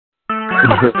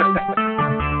I'm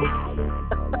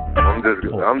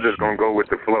just gonna go with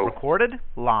the flow. Recorded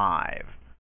live.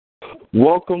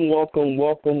 Welcome.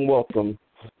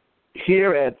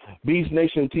 Here at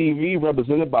BeastNation TV,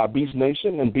 represented by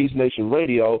BeastNation and BeastNation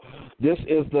Radio, this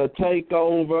is the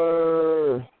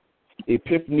Takeover.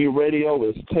 Epiphany Radio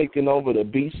is taking over the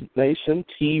BeastNation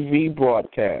TV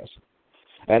broadcast.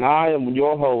 And I am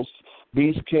your host,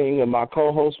 Beast King, and my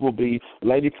co-host will be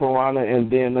Lady Piranha,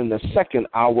 and then in the second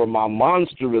hour, my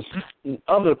monstrous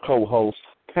other co-host,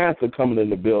 Panther, coming in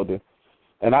the building.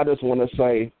 And I just want to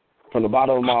say, from the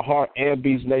bottom of my heart and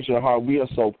Beast Nation heart, we are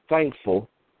so thankful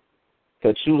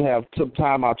that you have took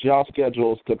time out y'all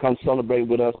schedules to come celebrate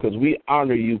with us, because we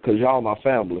honor you, because y'all my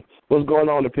family. What's going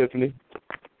on, Epiphany?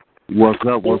 What's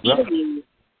up? What's going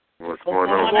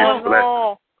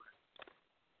on?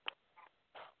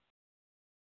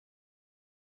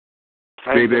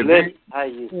 Hey, baby. How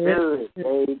you doing,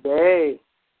 baby?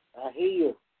 I hear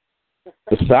you.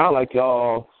 It sounds like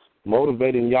y'all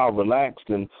motivating, y'all relaxed,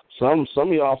 and some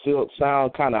of y'all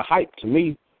sound kind of hyped to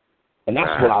me, and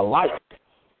that's what I like.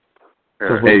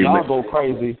 Because when y'all go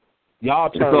crazy, y'all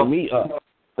turn me up,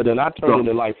 and then I turn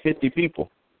into like 50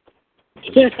 people.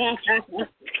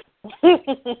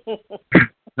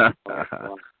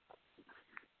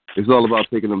 It's all about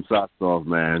taking them socks off,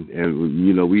 man. And,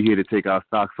 you know, we here to take our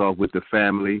socks off with the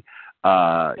family. You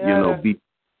know,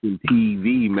 BeastNation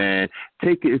TV, man.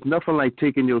 It's nothing like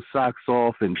taking your socks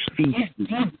off and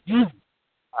feasting.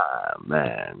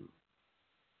 Man.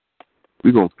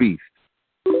 We're going to feast.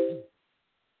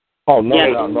 Oh,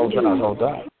 no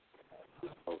doubt.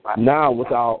 Now,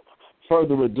 without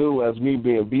further ado, as me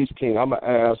being Beast King, I'm going to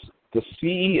ask the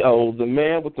CEO, the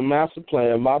man with the master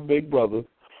plan, my big brother,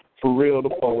 For Real the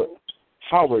Poet,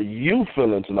 how are you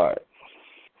feeling tonight?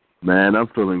 Man, I'm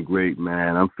feeling great,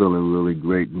 man. I'm feeling really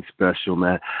great and special,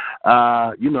 man.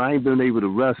 You know, I ain't been able to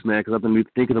rest, man, because I've been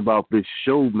thinking about this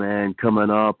show, man, coming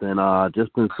up, and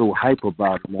just been so hype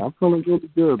about it, man. I'm feeling really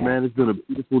good, man. It's been a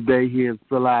beautiful day here in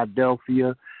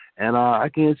Philadelphia, and I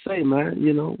can't say, man,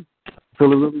 you know,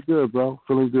 feeling really good, bro.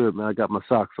 Feeling good, man. I got my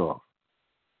socks off.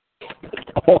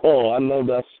 Oh, I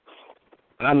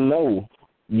know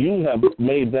you have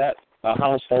made that a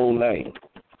household name.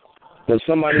 When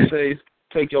somebody says,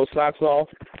 take your socks off,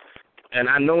 and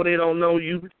I know they don't know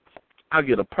you, I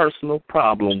get a personal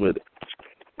problem with it.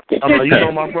 I'm like, you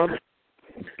know my brother?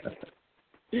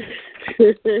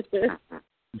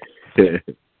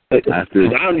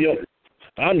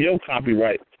 I'm your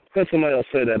copyright. Let somebody else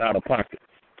say that out of pocket.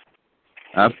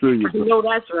 I feel you, bro. No,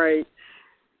 that's right.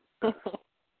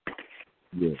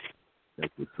 Yeah,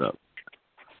 that's what's up.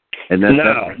 And that's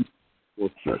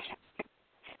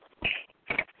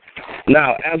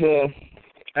now,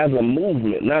 as a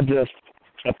movement, not just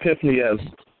Epiphany as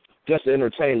just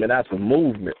entertainment, as a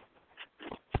movement,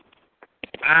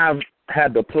 I've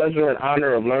had the pleasure and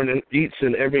honor of learning each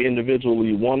and every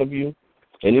individually one of you.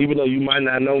 And even though you might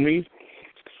not know me,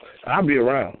 I'll be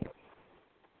around.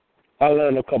 I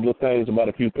learned a couple of things about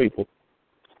a few people.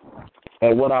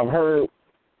 And what I've heard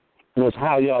was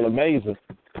how y'all amazing.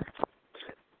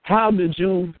 How did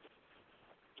you,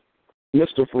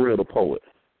 Mr. For Real the Poet,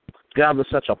 gather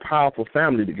such a powerful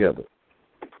family together?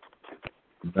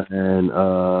 And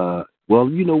well,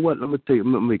 you know what? I'm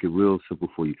gonna make it real simple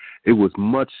for you. It was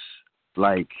much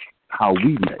like how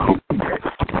we met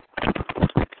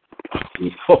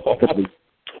a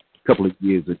couple of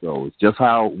years ago. It's just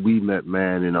how we met,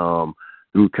 man, and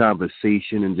through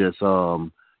conversation and just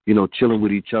you know, chilling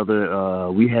with each other.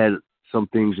 We had some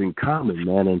things in common,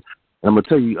 man, and I'm gonna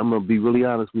tell you, I'm gonna be really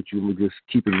honest with you. I'm gonna just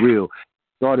keep it real.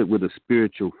 Started with a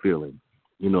spiritual feeling,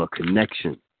 you know, a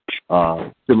connection,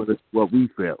 similar to what we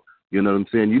felt. You know what I'm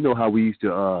saying? You know how we used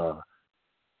to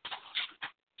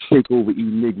take over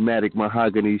Enigmatic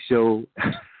Mahogany show,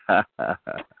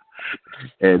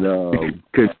 and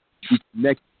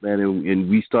connect, man, and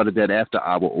we started that after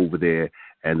hour over there,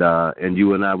 and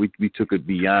you and I, we took it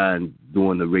beyond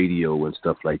doing the radio and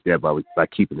stuff like that by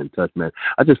keeping in touch, man.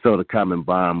 I just felt a common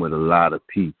bond with a lot of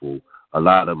people, a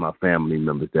lot of my family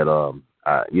members that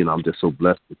you know, I'm just so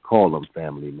blessed to call them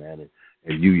family, man,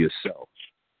 and you yourself.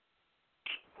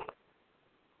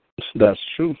 That's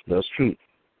true. That's true.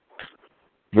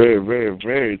 Very, very,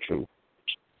 very true.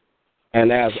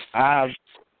 And as I've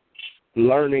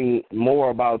learning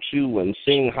more about you and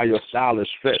seeing how your style is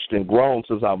stretched and grown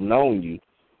since I've known you,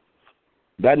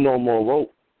 that No More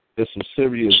Rope is some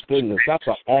serious business. That's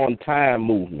an on-time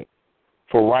movement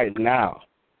for right now,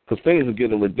 because things are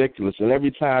getting ridiculous. And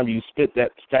every time you spit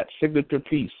that signature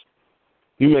piece,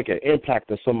 you make an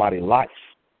impact in somebody's life.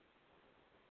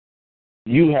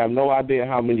 You have no idea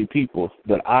how many people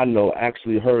that I know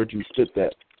actually heard you spit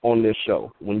that on this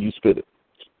show when you spit it.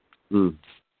 Mm.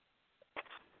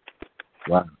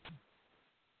 Wow.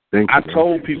 Thank you. I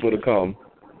told people to come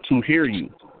to hear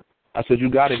you. I said, you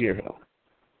got to hear him.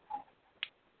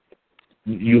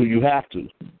 You have to.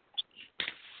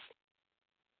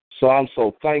 So I'm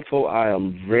so thankful. I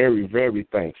am very, very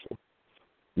thankful.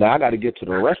 Now I got to get to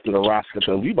the rest of the roster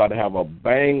because we about to have a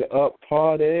bang-up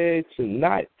party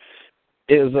tonight.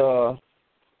 Is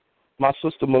my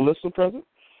sister Melissa present?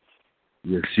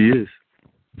 Yes, she is.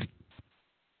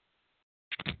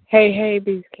 Hey,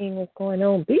 Beast King, what's going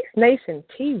on? BeastNation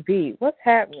TV, what's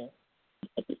happening?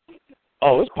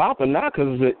 Oh, it's popping now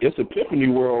because it's Epiphany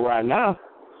World right now.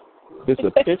 It's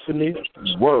Epiphany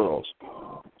World.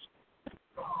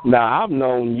 Now, I've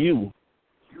known you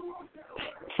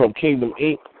from Kingdom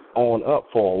Inc. on up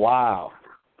for a while.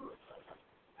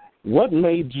 What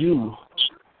made you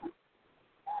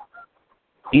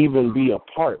even be a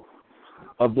part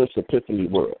of this Epiphany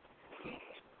World?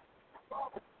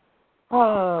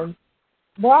 Well,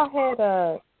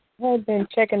 I had been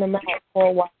checking them out for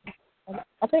a while.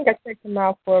 I think I checked them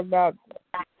out for about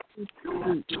 2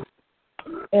 weeks.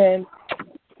 And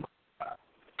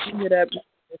ended up with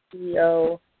the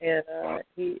CEO, and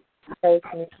he told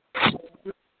me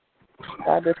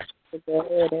I just to go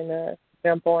ahead and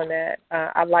jump on that.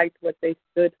 I liked what they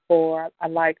stood for. I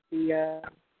liked the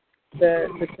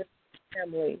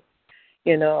family,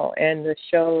 you know, and the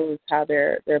shows how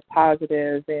they're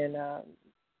positive and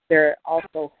they're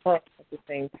also fun at the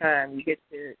same time. You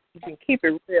can keep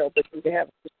it real, but you can have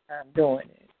a good time doing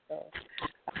it. So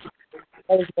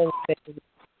that was one of the things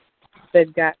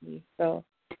that got me. So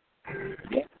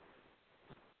yeah.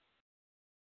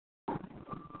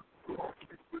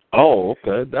 Oh,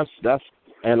 okay. That's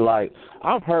and like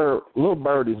I've heard little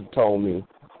birdies told me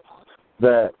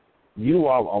that you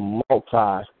are a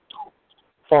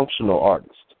multi-functional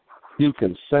artist. You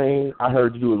can sing. I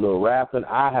heard you do a little rapping.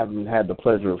 I haven't had the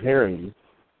pleasure of hearing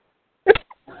you.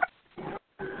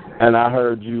 And I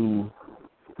heard you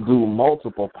do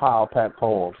multiple Power Pack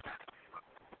poems.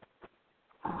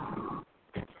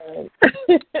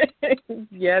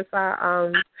 Yes,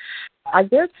 I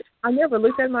guess I never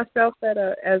looked at myself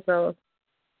as a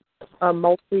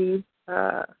multi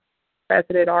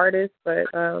faceted artist, but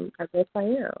I guess I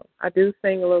am. I do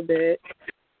sing a little bit.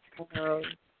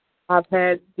 I've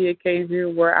had the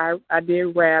occasion where I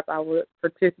did rap. I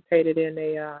participated in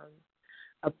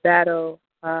a battle,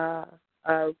 a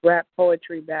rap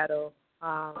poetry battle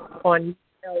on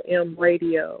LM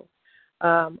Radio.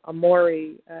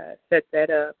 Amori set that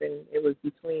up, and it was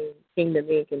between Kingdom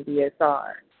Inc. and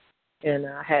DSR, and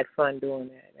I had fun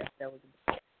doing that. That was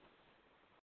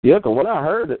Yeah, because when I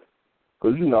heard it,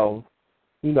 because you know,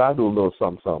 I do a little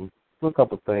something, a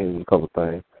couple things.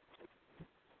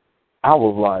 I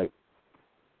was like,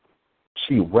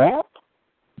 she rap?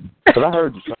 Because I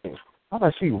heard you saying, I was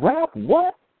like, she rap?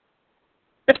 What?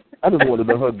 I just wanted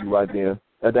to hug you right there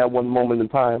at that one moment in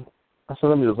time. I said,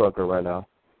 let me just hug her right now.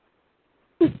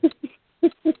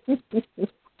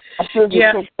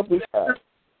 Yeah,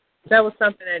 that was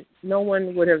something that no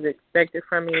one would have expected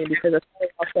from me because I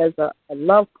started off as a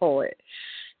love poet.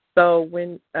 So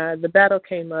when the battle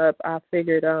came up, I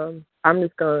figured I'm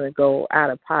just going to go out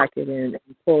of pocket and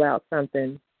pull out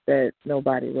something that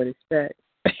nobody would expect.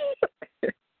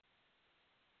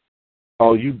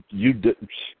 Oh, you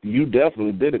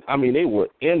definitely did it. I mean, they were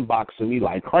inboxing me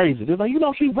like crazy. They're like, you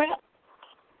know, she rap.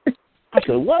 I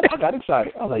said, what? I got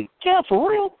excited. I was like, yeah, for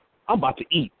real? I'm about to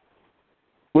eat.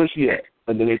 Where's she at?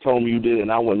 And then they told me you did it,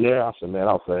 and I went there. I said, man,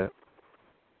 I was sad.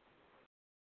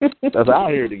 I said, I'll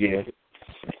hear it again.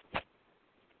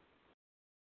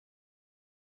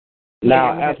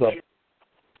 Now, as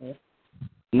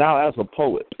a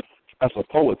poet, as a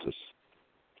poetess,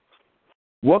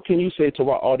 what can you say to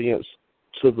our audience,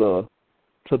 to the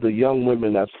young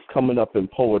women that's coming up in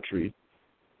poetry?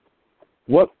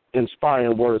 What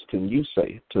inspiring words can you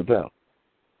say to them?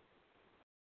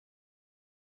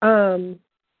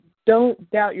 Don't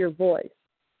doubt your voice.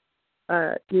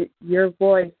 Your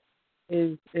voice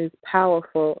is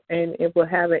powerful, and it will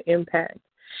have an impact.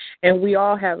 And we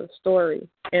all have a story,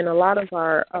 and a lot of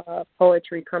our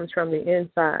poetry comes from the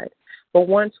inside. But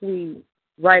once we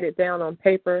write it down on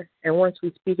paper, and once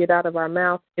we speak it out of our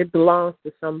mouth, it belongs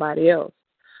to somebody else.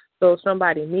 So if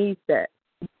somebody needs that,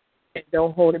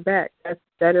 don't hold it back.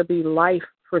 That'll be life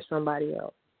for somebody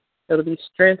else. It'll be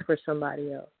strength for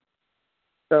somebody else.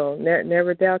 So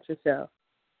never doubt yourself.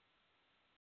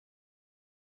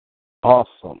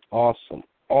 Awesome.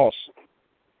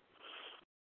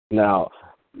 Now,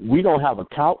 we don't have a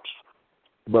couch,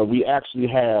 but we actually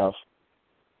have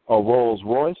Rolls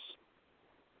Royce.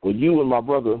 Well, you and my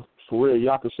brother, for real,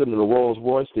 y'all can sit in the Rolls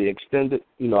Royce, the extended.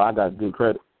 You know, I got good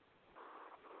credit.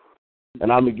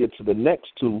 And I'm going to get to the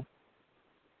next two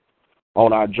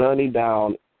on our journey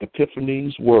down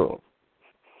Epiphany's world.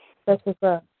 That's what's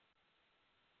up.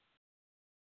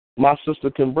 My sister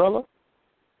Kimbrella.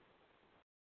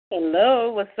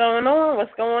 Hello, what's going on?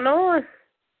 What's going on?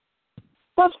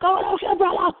 What's going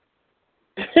on,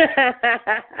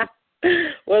 Kimbrella?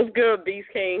 What's good, Beast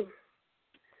King?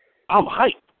 I'm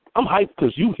hyped. I'm hyped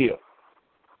because you here.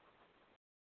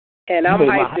 And I'm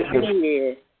hyped to be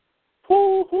here.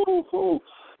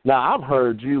 Now, I've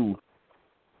heard you.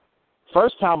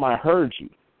 First time I heard you,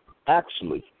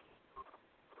 actually,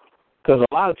 because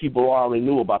a lot of people already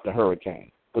knew about the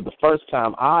hurricane. But the first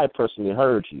time I personally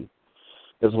heard you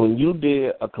is when you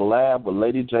did a collab with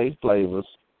Lady J Flavors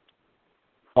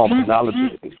on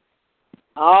Penelope.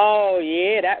 Oh,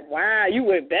 yeah, wow, you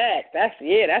went back. That's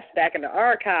back in the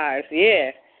archives,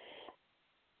 yeah.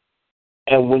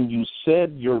 And when you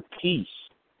said your piece,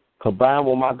 combined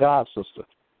with my god sister,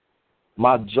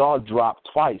 my jaw dropped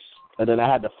twice, and then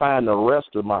I had to find the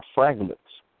rest of my fragments.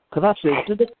 Because I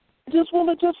said, did this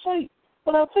woman just say,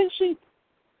 but I think she,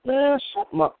 man,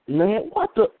 shut my, man,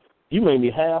 what the, you made me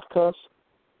half cuss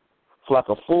for like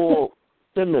a full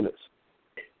 10 minutes.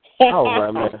 All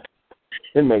right, man.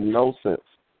 It made no sense.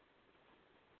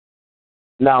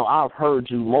 Now, I've heard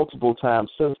you multiple times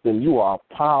since then. You are a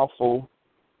powerful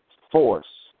force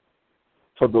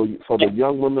for the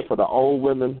young women, for the old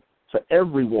women, for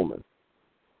every woman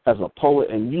as a poet,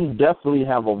 and you definitely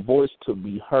have a voice to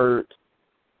be heard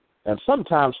and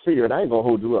sometimes feared. I ain't going to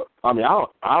hold you up. I mean, I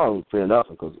don't fear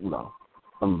nothing because, you know,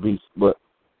 I'm a beast. But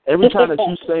every time that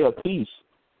you say a piece,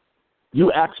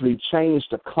 you actually change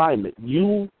the climate.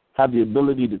 You have the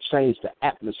ability to change the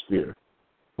atmosphere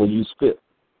when you spit.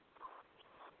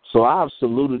 So I've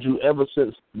saluted you ever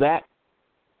since that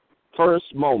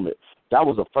first moment. That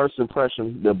was the first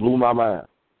impression that blew my mind.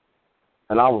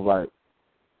 And I was like,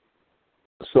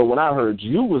 so when I heard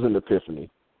you was in Epiphany,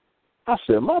 I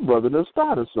said, my brother done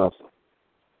started something.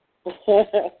 Because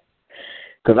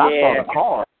I saw the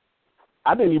card.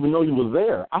 I didn't even know you was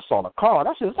there. I saw the card.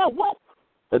 I said, is that what?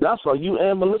 And I saw you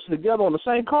and Melissa together on the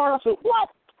same card. I said, what?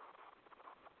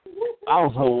 I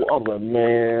was like,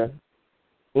 man.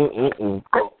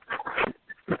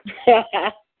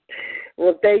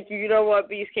 Well, thank you. You know what,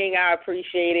 Beast King, I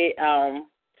appreciate it.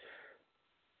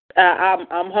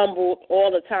 I'm humbled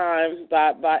all the time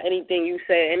by anything you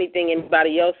say, anything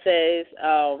anybody else says,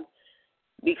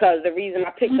 because the reason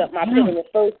I picked up my pen in the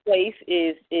first place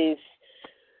is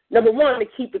number one, to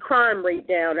keep the crime rate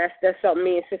down. That's something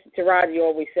me and Sister Taraji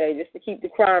always say, just to keep the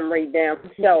crime rate down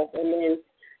for self. And then,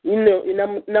 you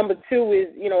know, number two is,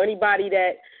 you know, anybody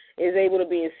that is able to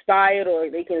be inspired, or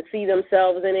they can see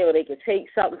themselves in it, or they can take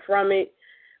something from it,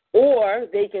 or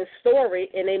they can store it,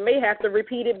 and they may have to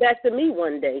repeat it back to me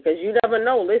one day, because you never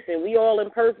know. Listen, we all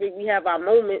imperfect. We have our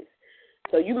moments,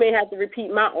 so you may have to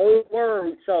repeat my own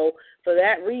words. So for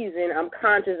that reason, I'm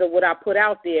conscious of what I put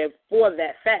out there for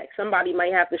that fact. Somebody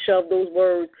might have to shove those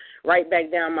words right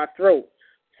back down my throat.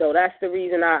 So that's the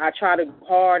reason I try to go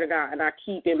hard, and I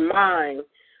keep in mind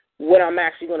what I'm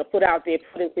actually going to put out there,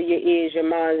 put into your ears, your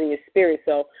minds, and your spirit.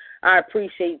 So I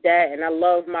appreciate that, and I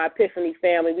love my Epiphany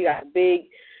family. We got a big,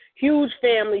 huge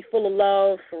family full of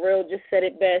love. For real, just said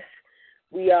it best.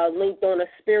 We are linked on a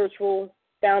spiritual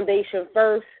foundation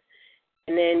first,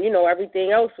 and then, you know, everything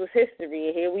else was history,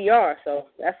 and here we are. So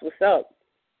that's what's up.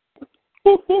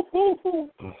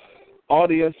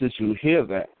 Audience, did you hear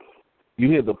that? You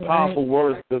hear the powerful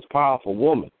words of this powerful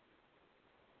woman.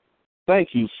 Thank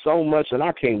you so much, and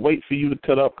I can't wait for you to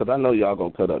cut up, because I know y'all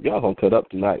going to cut up. Y'all going to cut up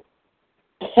tonight.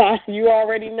 You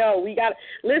already know. We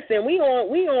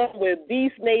on with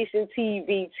BeastNation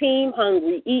TV, Team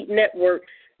Hungry, Eat Network.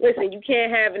 Listen, you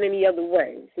can't have it any other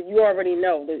way. So you already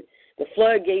know. The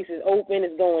floodgates is open.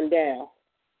 It's going down.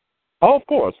 Oh, of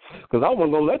course, because I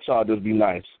wasn't going to let y'all just be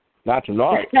nice. Not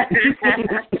tonight.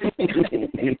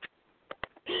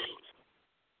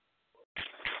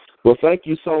 Well, thank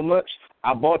you so much.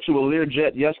 I bought you a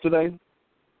Learjet yesterday.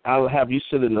 I'll have you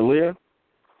sit in the Lear.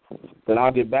 Then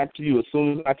I'll get back to you as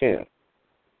soon as I can.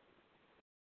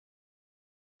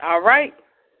 All right.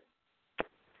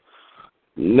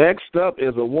 Next up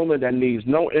is a woman that needs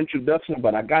no introduction,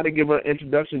 but I got to give her an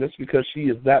introduction just because she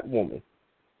is that woman.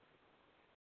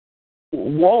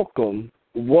 Welcome,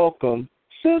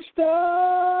 Sister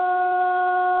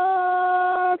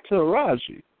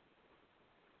Taraji.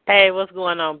 Hey, what's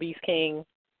going on, Beast King?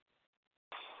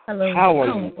 Hello. How are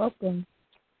you? Welcome.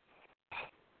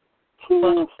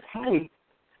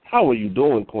 How are you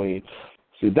doing, Queen?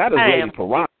 See, that is Lady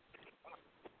Piranha.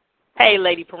 Hey,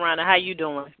 Lady Piranha, how you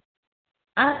doing?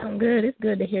 I'm good. It's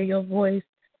good to hear your voice.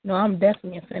 I'm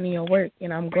definitely a fan of your work,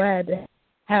 and I'm glad to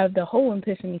have the whole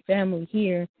Epiphany family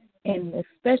here, and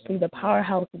especially the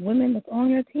powerhouse women that's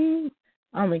on your team.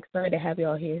 I'm excited to have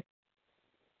y'all here.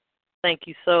 Thank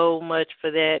you so much for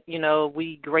that.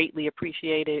 We greatly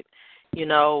appreciate it.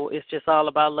 It's just all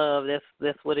about love.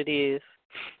 That's what it is.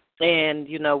 And,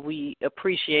 we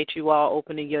appreciate you all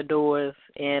opening your doors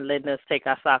and letting us take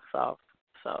our socks off.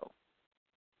 So.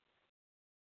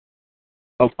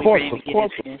 Of course.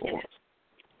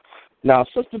 Now,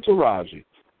 Sister Taraji,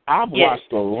 I've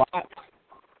watched a lot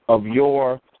of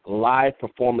your live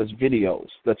performance videos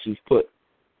that you've put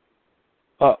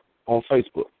up on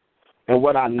Facebook. And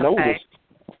what I noticed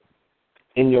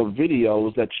in your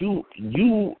videos that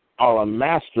you are a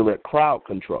master at crowd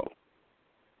control.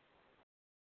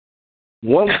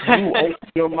 Once you open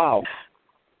your mouth,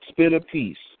 spit a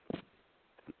piece,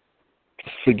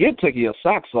 forget taking your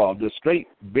socks off, just straight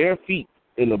bare feet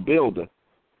in the building.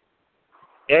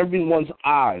 Everyone's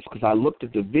eyes, because I looked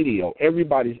at the video,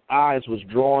 everybody's eyes was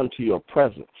drawn to your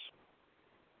presence.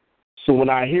 So when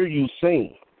I hear you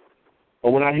sing,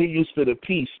 or when I hear you spit a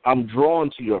piece, I'm drawn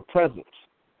to your presence.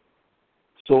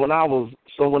 So when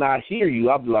I hear you,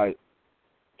 I'll be like,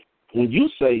 when you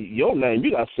say your name,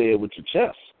 you got to say it with your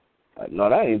chest. Like, no,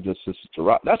 that ain't just Sister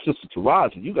Taraji. That's Sister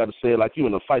Taraji. You got to say it like you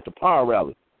in a Fight the Power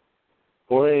rally,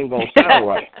 or it ain't going to sound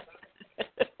right.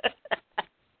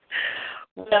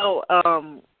 Well,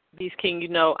 Beast King,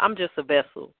 I'm just a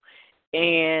vessel.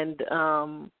 And,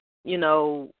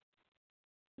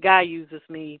 God uses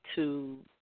me to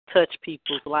touch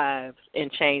people's lives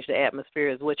and change the atmosphere,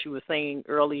 is what you were saying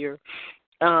earlier.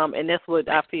 And that's what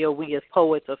I feel we as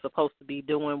poets are supposed to be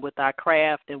doing with our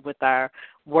craft and with our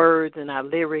words and our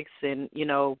lyrics and,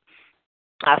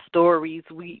 our stories.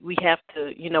 We have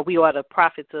to, we are the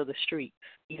prophets of the streets.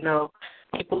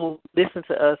 People listen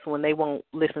to us when they won't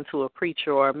listen to a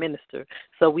preacher or a minister.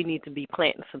 So we need to be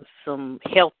planting some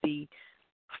healthy,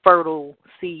 fertile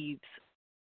seeds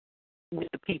with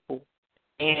the people.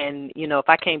 And, if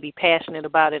I can't be passionate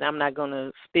about it, I'm not going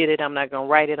to spit it, I'm not going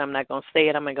to write it, I'm not going to say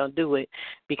it, I'm not going to do it,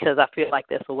 because I feel like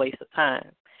that's a waste of time.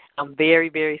 I'm very,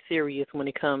 very serious when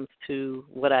it comes to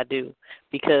what I do,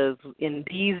 because in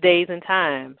these days and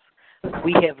times,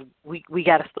 we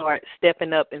got to start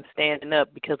stepping up and standing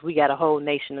up, because we got a whole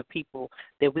nation of people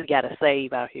that we got to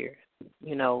save out here.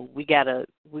 We gotta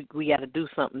do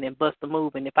something and bust a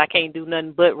move. And if I can't do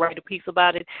nothing but write a piece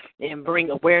about it and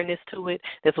bring awareness to it,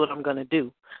 that's what I'm gonna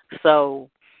do. So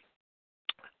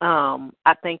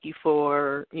I thank you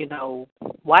for,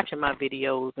 watching my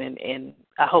videos, and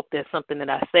I hope that something that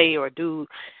I say or do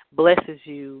blesses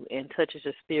you and touches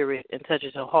your spirit and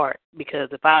touches your heart. Because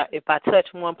if I touch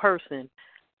one person,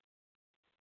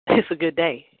 it's a good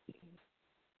day.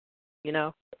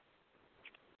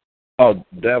 Oh,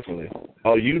 definitely.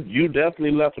 Oh, you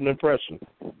definitely left an impression.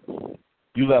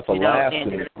 You left a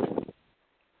lasting.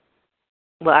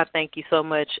 Well, I thank you so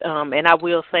much. And I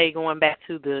will say, going back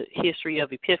to the history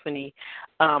of Epiphany,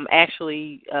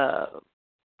 actually,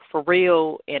 For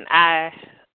Real and I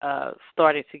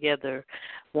started together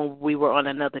when we were on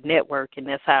another network, and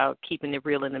that's how Keeping It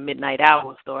Real in the Midnight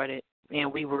Hour started.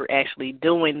 And we were actually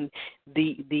doing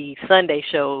the Sunday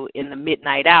show in the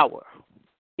midnight hour.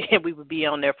 And we would be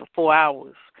on there for 4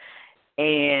 hours.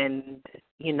 And,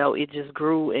 it just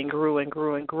grew and grew and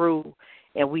grew and grew.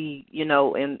 And we,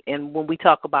 and when we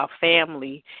talk about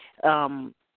family,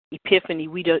 Epiphany,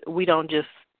 we don't just,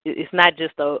 it's not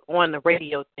just a on the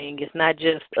radio thing. It's not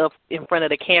just up in front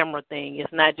of the camera thing.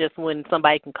 It's not just when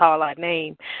somebody can call our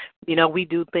name. We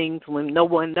do things when no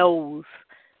one knows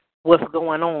what's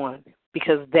going on,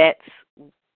 because that's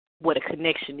what a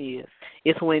connection is.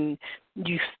 It's when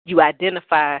you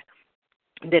identify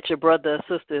that your brother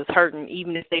or sister is hurting,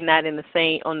 even if they're not on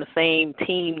the same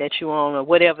team that you're on, or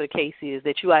whatever the case is,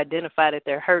 that you identify that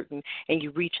they're hurting and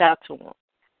you reach out to them.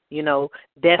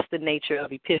 That's the nature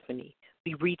of Epiphany.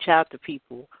 We reach out to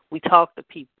people. We talk to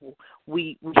people.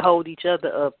 We hold each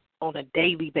other up on a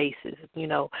daily basis,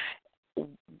 and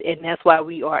that's why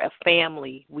we are a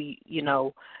family. We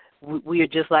are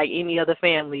just like any other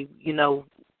family.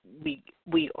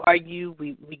 We argue,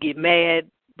 we get mad,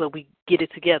 but we get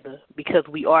it together, because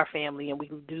we are family, and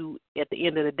we do, at the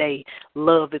end of the day,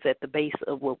 love is at the base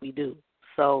of what we do.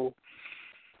 So,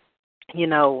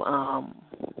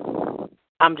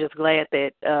 I'm just glad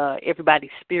that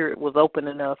everybody's spirit was open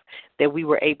enough that we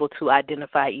were able to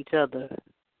identify each other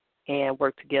and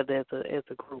work together as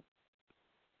a group.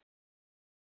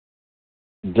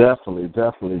 Definitely.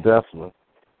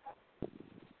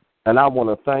 And I want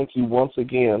to thank you once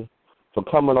again for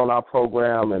coming on our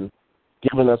program and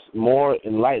giving us more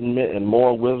enlightenment and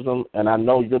more wisdom. And I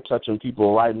know you're touching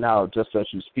people right now just as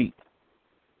you speak.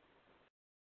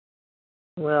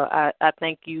 Well, I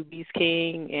thank you, Beast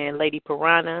King and Lady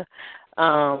Piranha.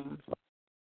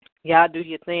 Y'all do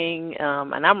your thing,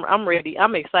 and I'm ready.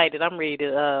 I'm excited. I'm ready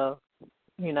to,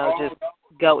 just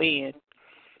go in.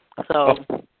 So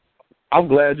I'm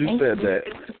glad you said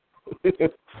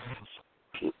that.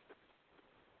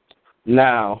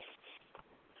 Now,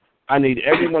 I need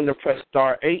everyone to press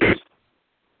 *8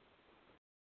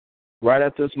 right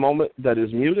at this moment that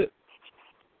is muted.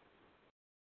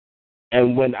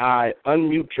 And when I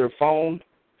unmute your phone,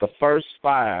 the first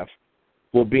 5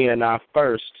 will be in our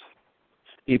first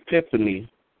Epiphany,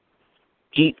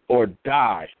 Eat or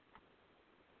Die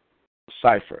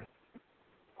cipher.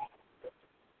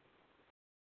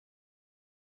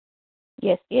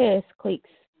 Yes, click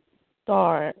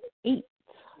 *8.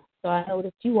 So I know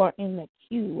that you are in the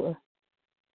queue.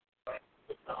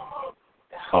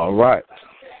 All right.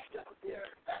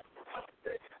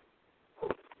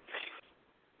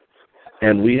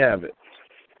 And we have it.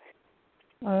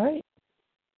 All right.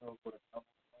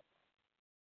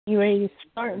 You ready to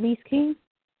start, Beast King?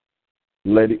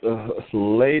 Lady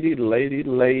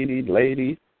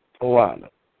Piranha.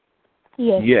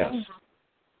 Yes.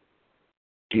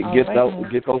 Get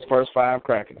those first 5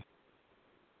 cracking.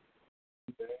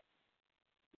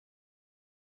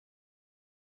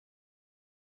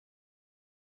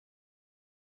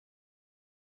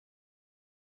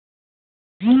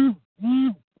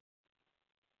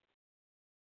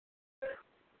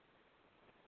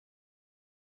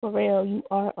 Pharrell, you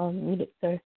are unmuted,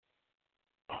 sir.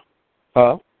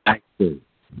 Huh? Active.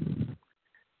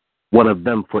 One of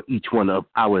them for each one of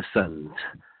our sons.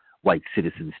 White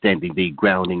citizens standing their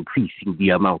ground, increasing the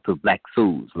amount of black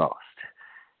souls lost.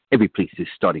 Every place is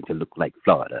starting to look like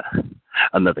Florida.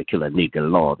 Another killer nigger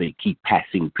law they keep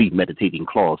passing, premeditating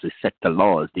clauses set the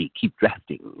laws they keep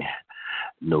drafting.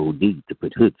 No need to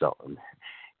put hoods on.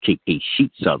 KK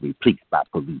sheets are replaced by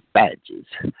police badges.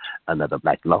 Another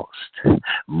black lost.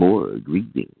 More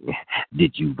grieving.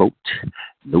 Did you vote?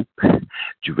 Nope.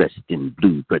 Dressed in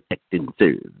blue, protect and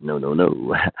serve. No.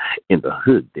 In the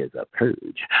hood, there's a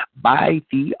purge. By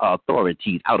the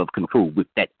authorities out of control with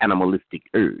that animalistic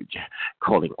urge,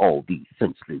 calling all these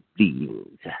senseless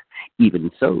beings. Even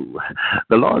so,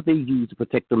 the laws they use to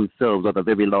protect themselves are the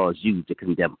very laws used to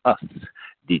condemn us.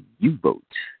 Did you vote?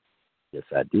 Yes,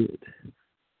 I did.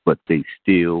 But they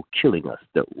still killing us,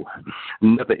 though.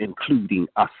 Never including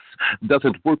us.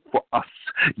 Doesn't work for us.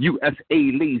 USA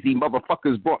lazy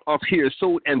motherfuckers brought us here,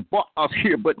 sold and bought us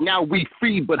here, but now we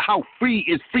free. But how free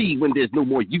is free when there's no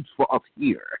more use for us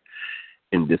here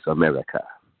in this America?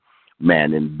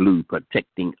 Man in blue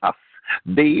protecting us.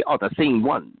 They are the same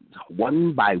ones,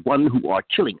 one by one, who are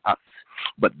killing us.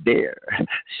 But there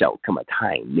shall come a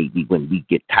time, maybe when we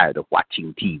get tired of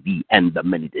watching TV and the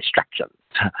many distractions,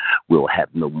 we'll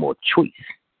have no more choice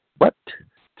but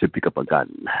to pick up a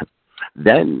gun.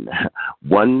 Then,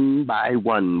 one by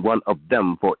one of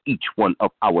them for each one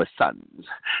of our sons.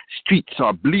 Streets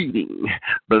are bleeding,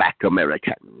 black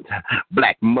Americans.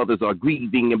 Black mothers are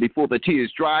grieving, and before the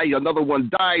tears dry, another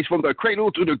one dies from the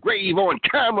cradle to the grave. On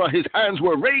camera, his hands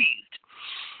were raised.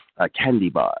 A candy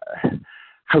bar,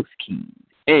 house keys,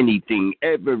 anything,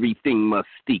 everything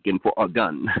mistaken for a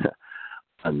gun.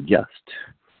 Unjust.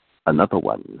 Another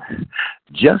one.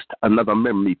 Just another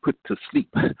memory put to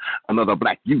sleep. Another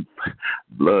black youth.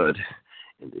 Blood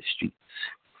in the streets.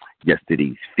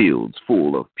 Yesterday's fields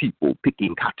full of people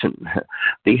picking cotton.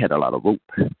 They had a lot of rope,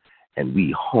 and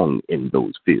we hung in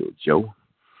those fields, yo.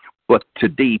 But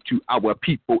today to our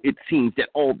people, it seems that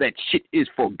all that shit is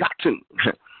forgotten.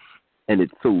 And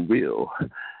it's so real.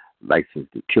 License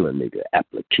to kill a nigga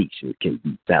application can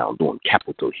be found on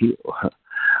Capitol Hill.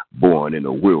 Born in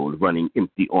a world running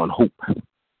empty on hope.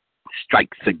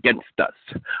 Strikes against us,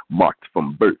 marked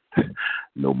from birth.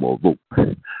 No more rope,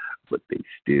 but they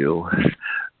still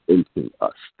lynching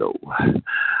us though.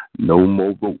 No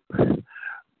more rope,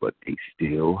 but they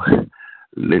still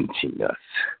lynching us.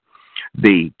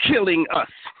 They killing us,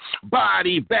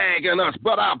 body bagging us,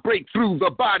 but I break through the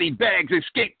body bags,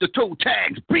 escape the toe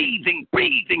tags, breathing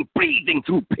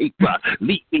through paper,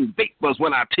 leaping vapors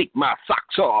when I take my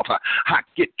socks off. I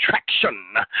get traction,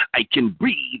 I can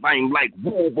breathe, I'm like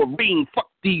Wolverine. Fuck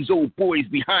these old boys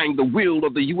behind the wheel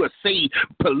of the USA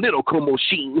political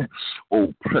machine,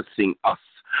 oppressing us,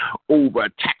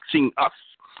 overtaxing us,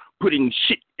 putting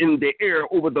shit in the air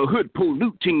over the hood,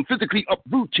 polluting, physically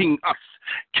uprooting us,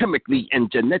 chemically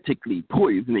and genetically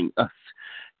poisoning us,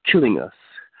 killing us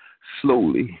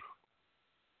slowly.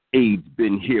 AIDS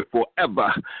been here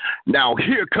forever. Now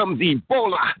here comes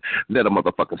Ebola. Let a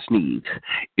motherfucker sneeze.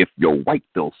 If you're white,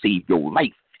 they'll save your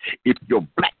life. If you're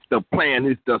black, the plan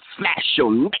is to slash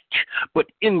your neck. But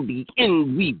in the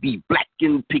end, we be black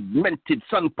and pigmented,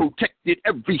 sun protected.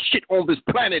 Every shit on this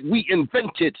planet we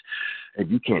invented.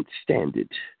 And you can't stand it.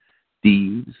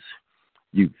 Thieves,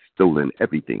 you've stolen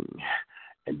everything.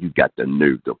 And you got the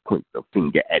nerve to point the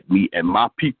finger at me and my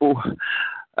people.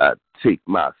 Take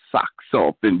my socks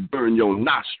off and burn your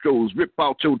nostrils, rip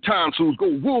out your tonsils,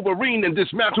 go Wolverine and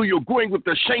dismantle your groin with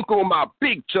the shank on my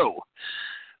big toe.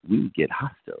 We get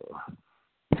hostile,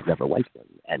 grab a white one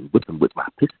and whip them with my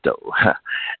pistol.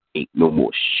 Ain't no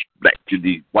more black to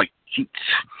these white cheeks.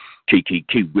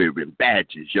 KKK wearing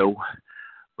badges, yo.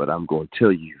 But I'm gonna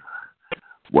tell you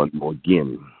one more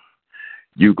again.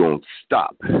 You gonna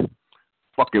stop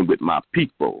fucking with my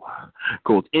people.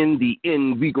 Cause in the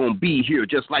end, we gonna be here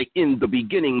just like in the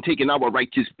beginning, taking our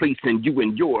righteous place and you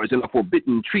and yours in a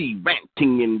forbidden tree,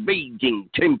 ranting and raging,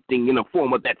 tempting in the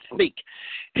form of that snake,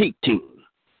 hating.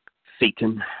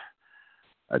 Satan,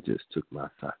 I just took my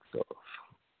socks off.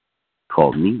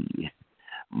 Call me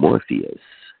Morpheus.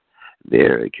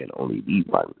 There can only be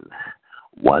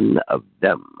one of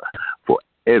them for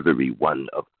every one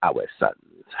of our sons.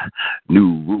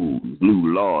 New rules,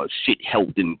 new laws, shit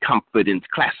held in confidence,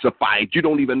 classified. You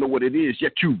don't even know what it is,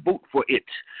 yet you vote for it.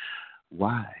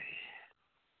 Why?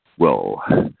 Well,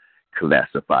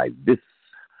 classify this,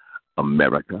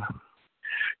 America.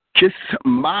 Kiss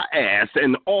my ass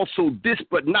and also this,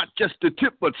 but not just the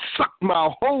tip, but suck my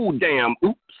whole damn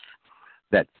oops.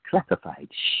 That's classified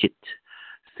shit.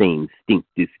 Same stink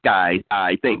disguise.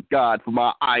 I thank God for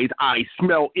my eyes. I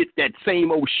smell it. That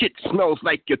same old shit smells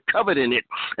like you're covered in it.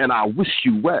 And I wish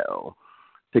you well.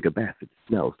 Take a bath. It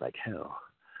smells like hell.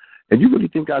 And you really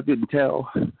think I didn't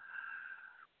tell?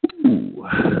 Ooh.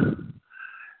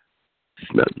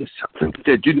 Smell yourself.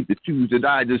 Instead, you need to choose that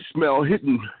I just smell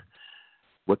hidden.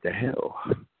 What the hell?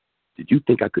 Did you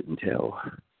think I couldn't tell?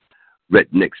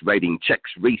 Rednecks writing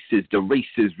checks, races, the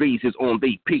races, raises on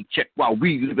they paycheck while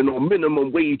we living on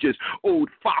minimum wages. Old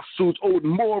fossils, old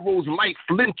morals, life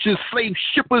lynchers, slave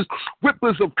shippers,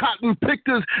 whippers of cotton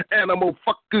pickers, animal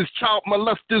fuckers, child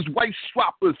molesters, wife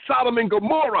swappers, Sodom and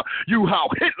Gomorrah. You how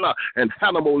Hitler and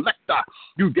Hannibal Lecter.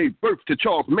 You gave birth to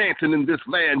Charles Manson in this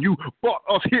land. You brought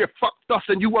us here, fucked us,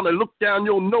 and you want to look down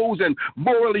your nose and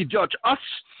morally judge us?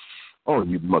 All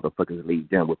you motherfuckers laid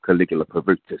down with Caligula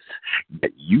pervertus,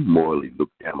 yet you morally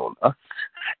look down on us,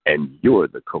 and you're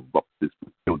the corruptest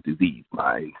with your diseased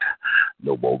mind.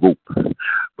 No more rope,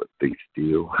 but they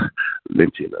still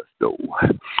lynching us, though.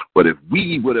 But if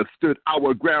we would have stood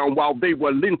our ground while they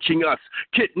were lynching us,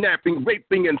 kidnapping,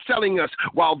 raping, and selling us,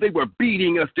 while they were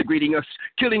beating us, degrading us,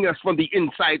 killing us from the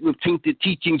inside with tainted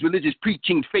teachings, religious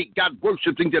preachings, fake God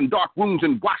worshipings, and dark rooms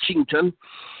in Washington,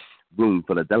 room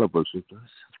for the devil worshipers,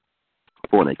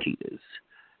 fornicators,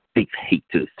 faith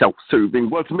haters, self-serving,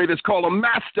 once made us call them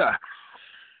master.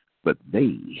 But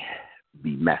they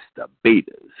be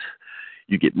masturbators.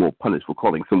 You get more punished for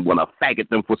calling someone a faggot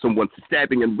than for someone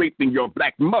stabbing and raping your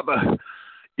black mother.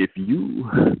 If you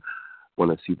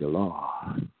want to see the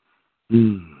law,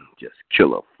 just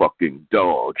kill a fucking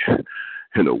dog.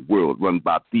 In a world run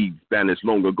by thieves banished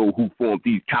long ago who formed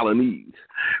these colonies,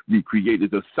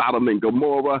 recreated of Sodom and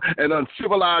Gomorrah and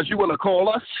uncivilized, you want to call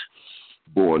us?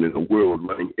 Born in a world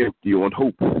running empty on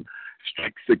hope,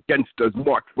 strikes against us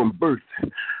marked from birth.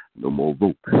 No more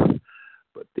rope,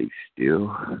 but they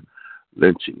still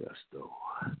lynching us, though.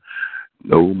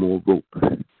 No more rope,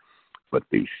 but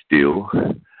they still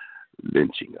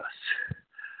lynching us.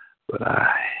 But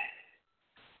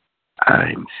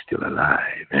I'm still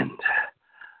alive, and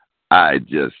I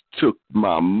just took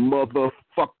my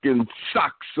motherfucking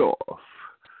socks off.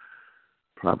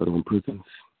 Private-owned prisons.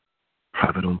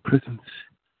 Private-owned prisons.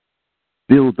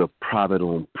 Build a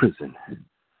private-owned prison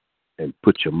and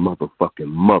put your motherfucking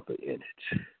mother in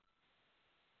it.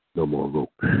 No more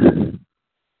rope.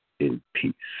 In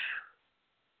peace.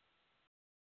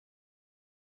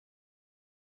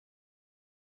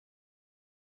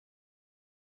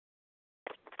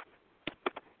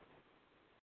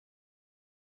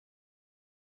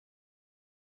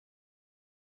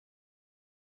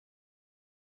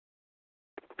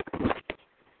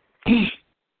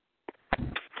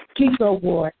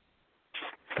 Takeover.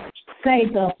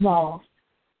 Save the law.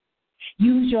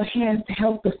 Use your hands to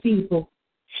help the feeble.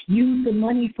 Use the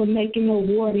money for making an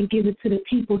award and give it to the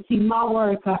people. See, my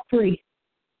words are free.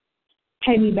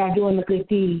 Pay me by doing a good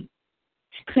deed.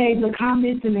 Save the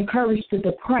comments and encourage the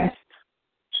depressed.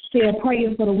 Say a prayer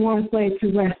for the ones laid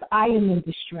to rest. I am in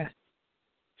distress.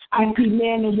 I see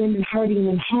men and women hurting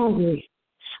and hungry.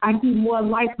 I do more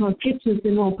likes on pictures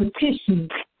than on petitions.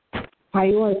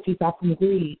 Priorities are from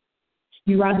greed.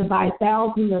 You rather buy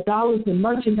thousands of dollars in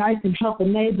merchandise and help a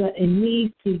neighbor in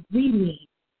need to need,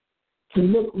 to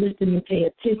look, listen, and pay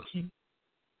attention.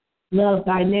 Love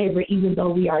thy neighbor even though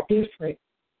we are different.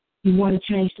 You want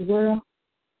to change the world?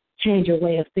 Change your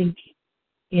way of thinking.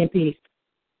 In peace.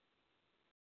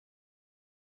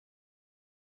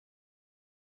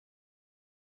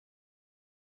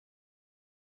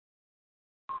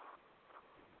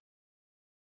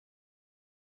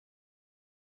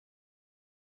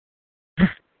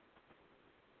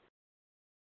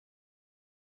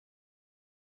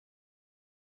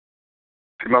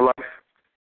 See, my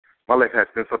life has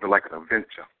been something like an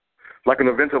adventure. Like an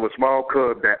adventure of a small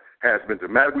cub that has been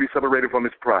dramatically separated from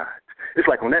its pride. It's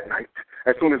like on that night,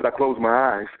 as soon as I close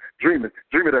my eyes, dreaming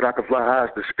that I could fly high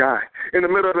as the sky. In the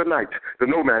middle of the night, the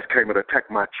nomads came and attacked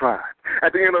my tribe.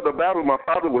 At the end of the battle, my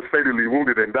father was fatally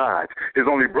wounded and died. His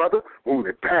only brother,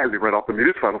 wounded badly, ran off to meet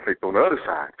his final fate on the other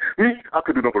side. Me, I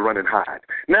could do nothing but run and hide.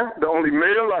 Now, the only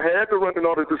male I had to run in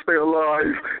order to stay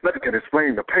alive. Nothing can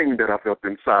explain the pain that I felt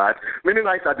inside. Many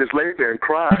nights I just laid there and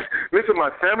cried. Missing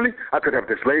my family, I could have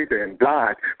just laid there and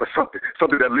died. But something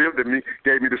that lived in me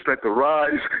gave me the strength to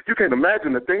rise. You can't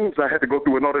imagine the things I had to go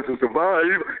through in order to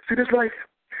survive. See, this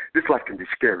life can be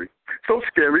scary. So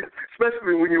scary,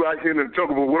 especially when you're out here in the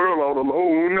jungle of the world all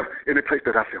alone, in a place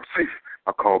that I feel safe.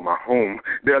 I call my home.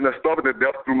 There, and starving to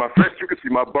death through my flesh, you can see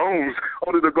my bones.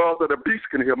 Only the gods of the beast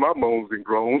can hear my moans and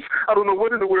groans. I don't know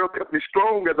what in the world kept me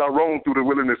strong as I roamed through the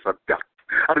wilderness of death.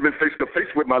 I'd have been face to face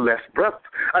with my last breath.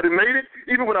 I'd have made it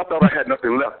even when I thought I had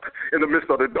nothing left. In the midst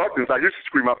of the darkness, I used to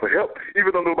scream out for help.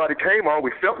 Even though nobody came, I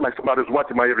always felt like somebody was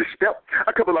watching my every step.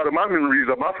 I kept a lot of my memories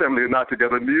of my family and I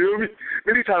together near me.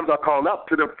 Many times I called out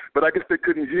to them, but I guess they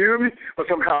couldn't hear me.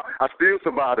 But somehow I still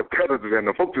survived the predators and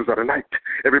the vultures of the night.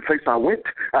 Every place I went,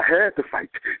 I had to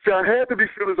fight. See, I had to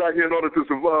be fearless out here in order to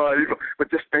survive.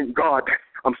 But just thank God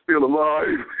I'm still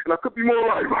alive. And I could be more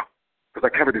alive because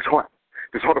I carry this heart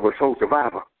of a soul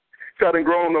survivor. So I've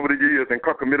grown over the years and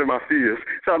committed my fears.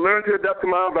 So I learned to adapt to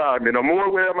my environment. I'm more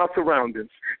aware of my surroundings.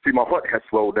 See, my heart has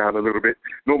slowed down a little bit.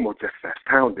 No more just fast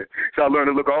pounding. So I learned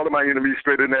to look all of my enemies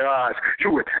straight in their eyes.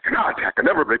 You attack and I attack and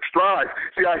never make strides.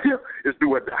 See, I here is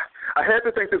do or die. I had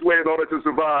to think this way in order to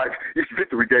survive. Each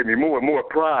victory gave me more and more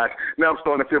pride. Now I'm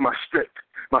starting to feel my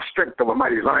strength of a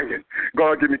mighty lion.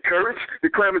 God give me courage to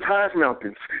climb his highest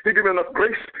mountains. He give me enough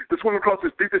grace to swim across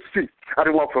his deepest sea. I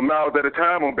didn't walk for miles at a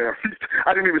time on bare feet.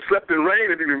 I didn't even slept in rain.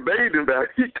 I didn't even bathe in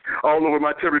bare heat. All over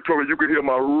my territory, you could hear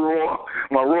my roar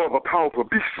of a powerful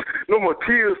beast. No more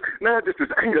tears, now just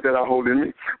this anger that I hold in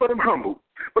me. But I'm humble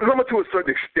to a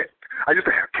certain extent. I used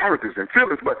to have characters and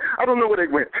feelings, but I don't know where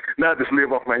they went. Now I just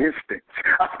live off my instincts.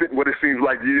 I spent what it seems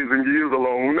like years and years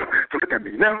alone. So look at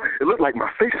me now. It looks like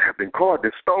my face has been carved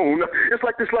in stone. It's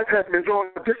like this life has been drawn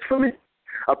just for me.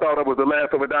 I thought I was the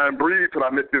last of a dying breed till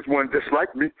I met this one just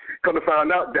like me. Come to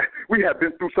find out that we have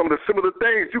been through some of the similar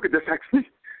things. You could just ask me.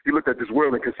 You looked at this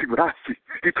world and can see what I see.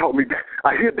 He taught me that.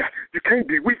 I hear that. You can't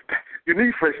be weak. You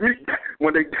need fresh meat.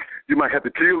 One day you might have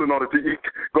to kill in order to eat.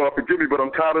 God forgive me, but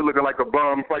I'm tired of looking like a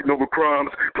bum fighting over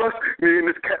crumbs. Plus, me and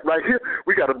this cat right here,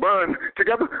 we got to bond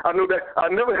together. I know that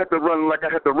I never had to run like I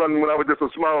had to run when I was just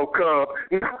a small cub.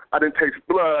 No, I didn't taste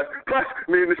blood. Plus,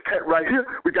 me and this cat right here,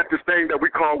 we got this thing that we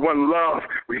call one love.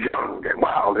 We young and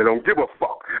wild and don't give a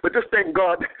fuck. But just thank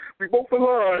God we both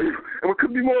alive, and we could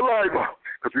be more alive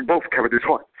because we both carry this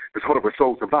heart of a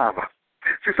soul survivor.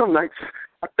 See, some nights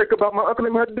I think about my uncle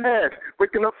and my dad,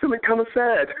 waking up feeling kind of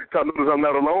sad. So I know I'm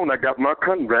not alone. I got my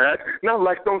Conrad. Now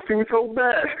life don't seem so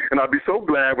bad. And I'll be so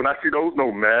glad when I see those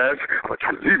nomads. I'm going to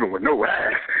try to leave them with no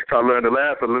ass. So I learned to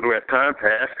laugh a little as time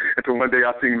passed until one day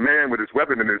I seen a man with his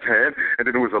weapon in his hand. And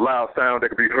then it was a loud sound that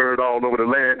could be heard all over the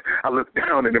land. I looked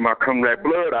down and in my Conrad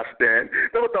blood I stand.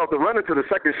 Never thought to run into the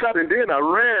second shot and then I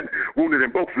ran. Wounded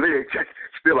in both legs, yet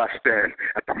still I stand.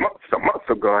 At the months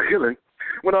of God healing.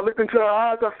 When I looked into her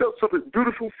eyes, I felt such a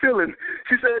beautiful feeling.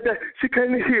 She said that she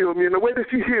came to heal me, and the way that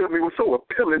she healed me was so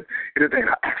appealing. And then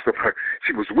I asked of her,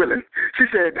 she was willing. She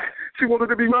said she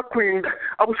wanted to be my queen.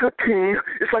 I was her king.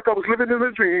 It's like I was living in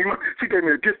a dream. She gave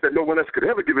me a gift that no one else could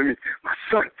ever give me, my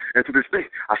son. And to this day,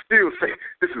 I still say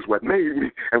this is what made me.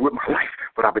 And with my life,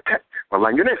 but I protect my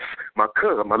lioness, my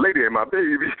cub, my lady, and my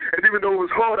baby. And even though it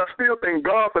was hard, I still thank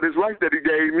God for this life that he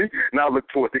gave me. Now I look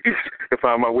toward the east to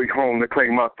find my way home, to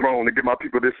claim my throne, to get my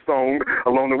people this song.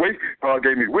 Along the way, God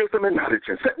gave me wisdom and knowledge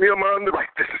and set me among the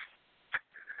righteous.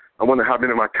 I wonder how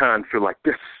many of my kind feel like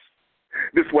this.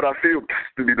 This is what I feel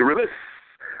to be the realest.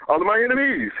 All of my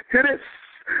enemies, hear this.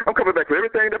 I'm coming back for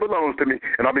everything that belongs to me.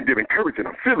 And I've been giving courage and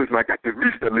I'm fearless, and I got this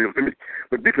beast that lives in me.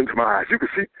 Look deep into my eyes, you can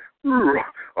see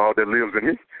all that lives in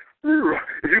me.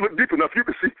 If you look deep enough, you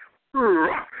can see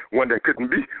one that couldn't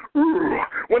be,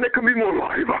 one that could be more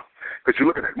alive. Because you're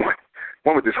looking at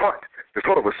one with this heart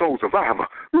of a soul survivor.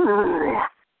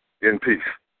 In peace.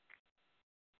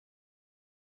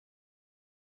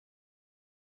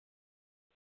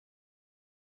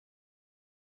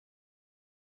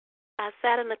 I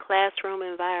sat in a classroom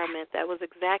environment that was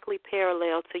exactly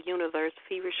parallel to universe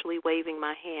feverishly waving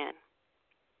my hand.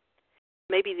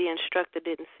 Maybe the instructor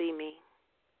didn't see me,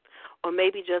 or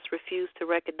maybe just refused to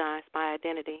recognize my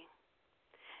identity.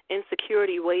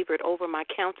 Insecurity wavered over my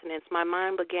countenance. My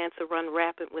mind began to run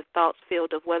rapid with thoughts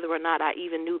filled of whether or not I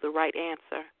even knew the right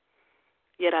answer.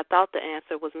 Yet I thought the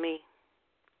answer was me.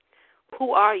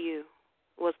 Who are you?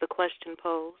 Was the question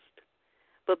posed.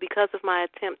 But because of my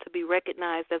attempt to be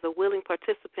recognized as a willing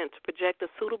participant to project a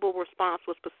suitable response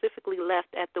was specifically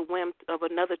left at the whim of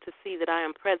another to see that I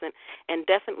am present and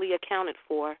definitely accounted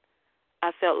for,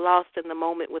 I felt lost in the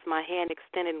moment with my hand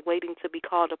extended, waiting to be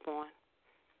called upon.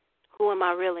 Who am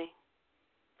I really?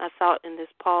 I thought in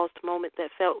this paused moment that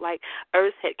felt like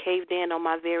Earth had caved in on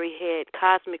my very head,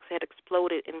 cosmics had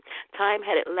exploded, and time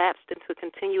had elapsed into a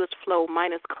continuous flow,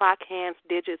 minus clock hands,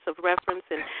 digits of reference,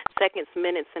 and seconds,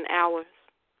 minutes, and hours.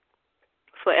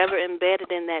 Forever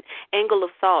embedded in that angle of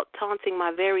thought, taunting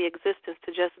my very existence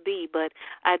to just be, but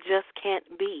I just can't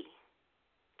be.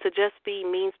 To just be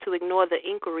means to ignore the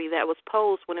inquiry that was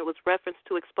posed when it was referenced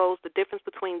to expose the difference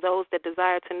between those that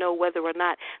desire to know whether or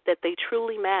not that they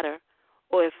truly matter,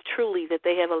 or if truly that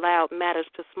they have allowed matters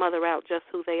to smother out just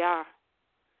who they are,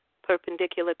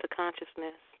 perpendicular to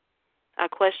consciousness. I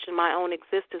questioned my own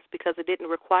existence because it didn't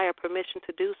require permission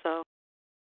to do so.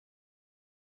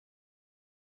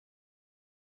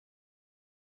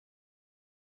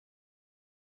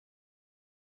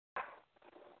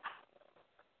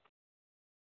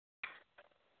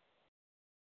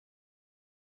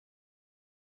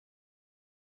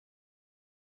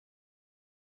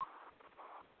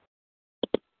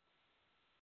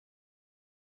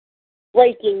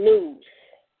 Breaking news.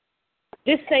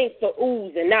 This ain't for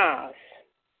oohs and ahs.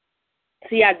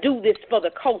 See, I do this for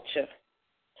the culture.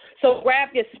 So grab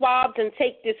your swabs and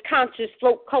take this conscious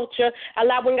throat culture,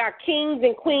 allowing our kings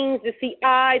and queens to see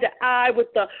eye to eye with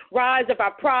the rise of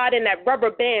our pride and that rubber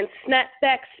band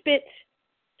snapback spit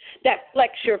that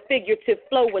flex your figurative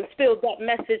flow and spill that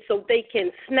message so they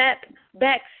can snap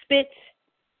back spit.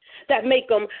 That make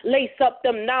them lace up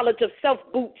them knowledge of self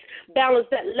boots, balance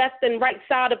that left and right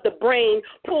side of the brain,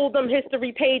 pull them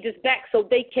history pages back so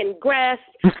they can grasp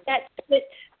that spit.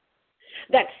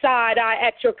 That side eye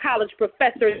at your college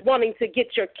professors wanting to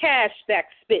get your cash back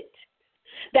spit.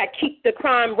 That keep the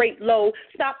crime rate low,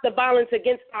 stop the violence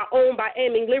against our own by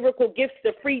aiming lyrical gifts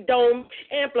to freedom,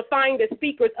 amplifying the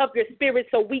speakers of your spirit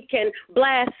so we can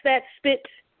blast that spit.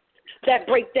 That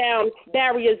break down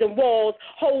barriers and walls,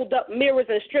 hold up mirrors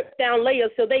and strip down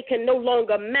layers so they can no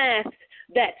longer mask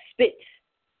that spit.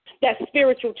 That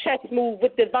spiritual chess move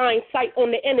with divine sight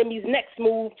on the enemy's next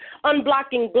move,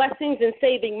 unblocking blessings and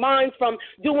saving minds from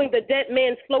doing the dead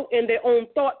man's float in their own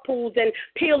thought pools and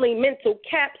peeling mental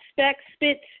caps back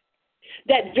spit.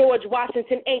 That George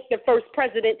Washington ain't the first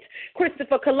president.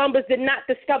 Christopher Columbus did not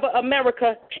discover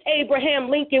America. Abraham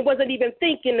Lincoln wasn't even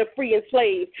thinking of free and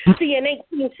slave. See, in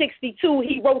 1862,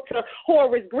 he wrote to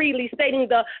Horace Greeley stating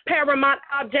the paramount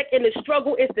object in the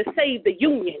struggle is to save the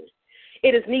Union.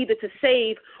 It is neither to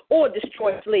save or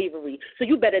destroy slavery. So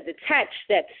you better detach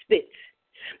that spit.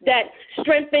 That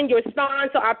strengthen your spine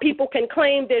so our people can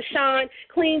claim their shine,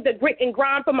 clean the grit and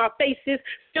grime from our faces,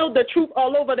 spill the truth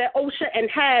all over that ocean and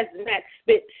has that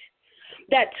spit.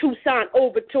 That Tucson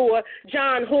Overture,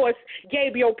 John Horst,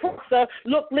 Gabriel Prosser,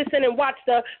 look, listen, and watch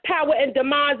the power and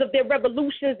demise of their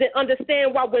revolutions and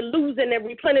understand why we're losing and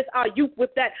replenish our youth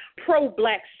with that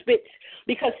pro-black spit.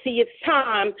 Because, see, it's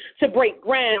time to break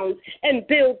ground and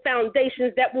build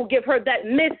foundations that will give her that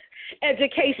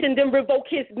miseducation, then revoke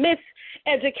his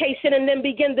miseducation, and then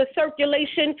begin the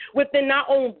circulation within our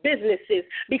own businesses.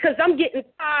 Because I'm getting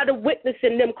tired of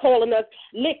witnessing them calling us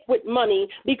liquid money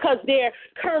because their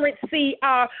currency,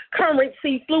 our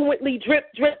currency, fluently drip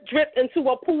into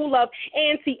a pool of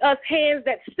anti-us hands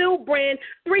that still brand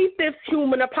 3/5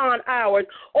 human upon ours,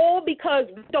 all because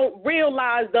we don't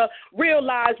realize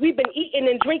we've been eating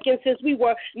and drinking since we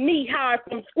were knee-high,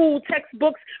 from school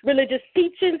textbooks, religious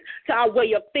teachings, to our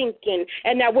way of thinking.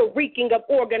 And now we're reeking of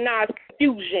organized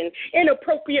confusion,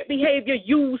 inappropriate behavior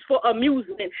used for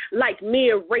amusement, like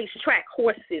mere racetrack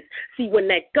horses. See, when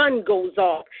that gun goes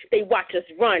off, they watch us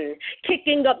run,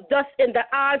 kicking up dust in the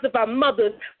eyes of our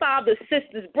mothers, fathers,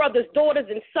 sisters, brothers, daughters,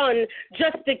 and sons,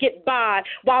 just to get by,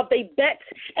 while they bet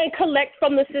and collect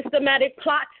from the systematic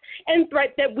plots and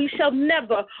threat that we shall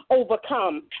never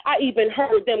overcome. I even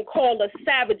heard them call us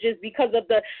savages because of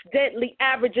the deadly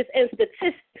averages and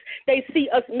statistics they see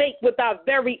us make with our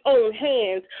very own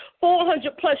hands.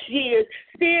 400 plus years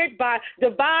steered by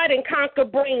divide and conquer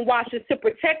brainwashers to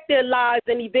protect their lives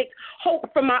and evict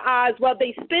hope from our eyes while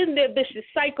they spin their vicious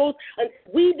cycles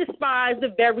until we despise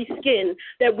the very skin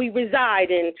that we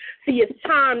reside in. See, it's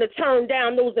time to turn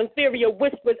down those inferior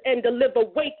whispers and deliver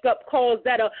wake-up calls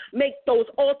that'll make those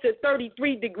altered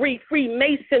 33-degree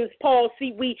Freemasons pause.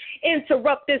 See, we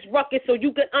interrupt this ruckus so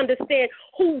you can understand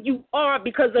who you are,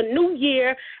 because a new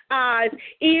year, eyes,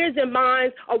 ears, and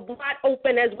minds are wide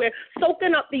open as we're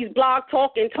soaking up these blog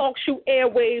talk and talk show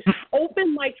airwaves,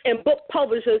 open mics, and book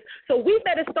publishers. So we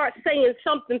better start saying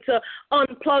something to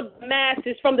unplug the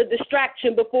masses from the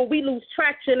distraction before we lose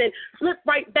traction and slip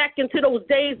right back into those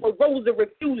days where Rosa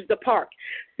refused to park.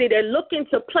 See, they're looking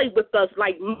to play with us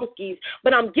like monkeys,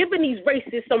 but I'm giving these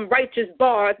racists some righteous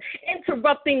bars,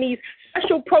 interrupting these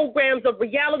special programs of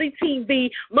reality TV,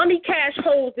 money, cash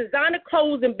holes, designer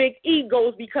clothes, and big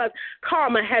egos, because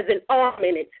karma has an arm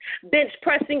in it, bench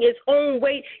pressing its own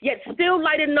weight, yet still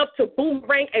light enough to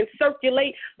boomerang and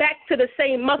circulate back to the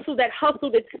same muscle that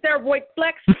hustled its steroid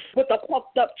flex with a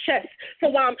puffed up chest.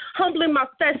 So I'm humbling my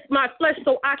flesh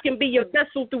so I can be a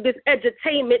vessel through this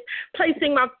edutainment,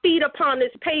 placing my feet upon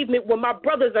this pavement where my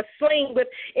brothers are slain with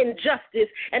injustice,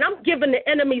 and I'm giving the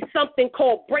enemy something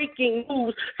called breaking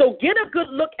news. So get a good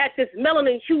look at this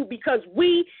melanin hue, because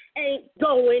we ain't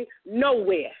going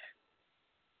nowhere.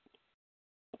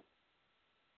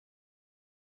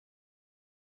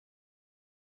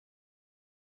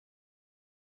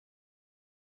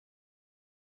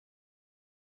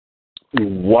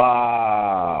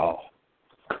 Wow.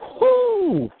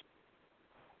 Woo.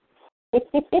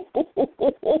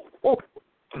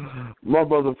 My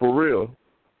brother, for real.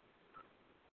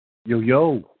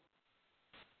 Yo.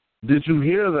 Did you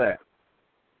hear that?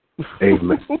 Hey,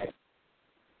 man.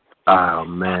 Oh,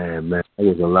 man. There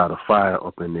was a lot of fire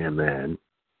up in there, man.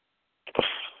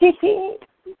 This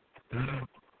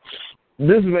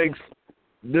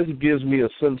gives me a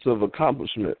sense of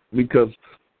accomplishment, because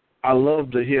I love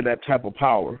to hear that type of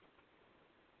power.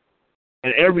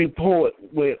 And every poet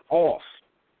went off.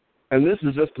 And this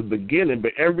is just the beginning,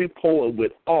 but every poet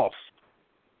went off.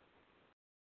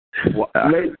 Well,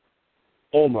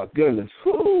 oh, my goodness.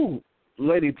 Whew.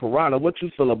 Lady Piranha, what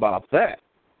you feel about that?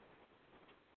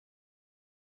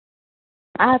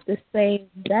 I have to say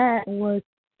that was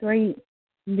straight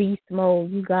beast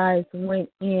mode. You guys went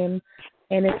in,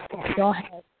 and y'all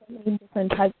had so many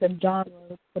different types of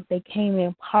genres, but they came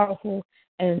in powerful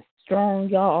and strong.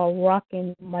 Y'all are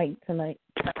rocking the mic tonight.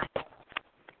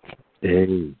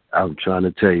 Hey, I'm trying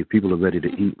to tell you, people are ready to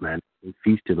eat, man. They're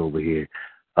feasting over here.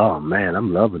 Oh, man,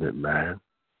 I'm loving it, man.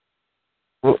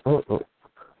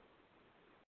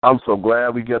 I'm so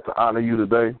glad we get to honor you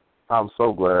today. I'm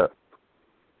so glad.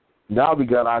 Now we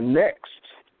got our next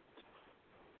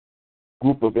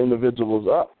group of individuals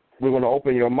up. We're going to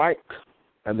open your mic,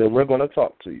 and then we're going to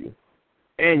talk to you.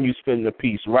 And you spin the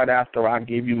piece right after I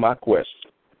give you my question.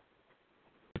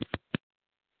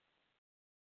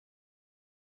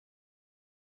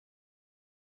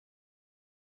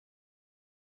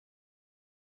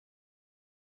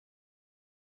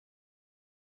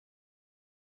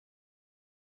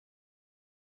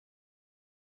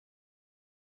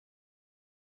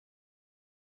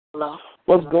 Hello.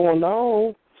 What's going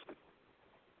on?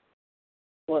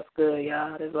 What's good,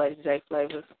 y'all? This is Lady J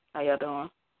Flavors. How y'all doing?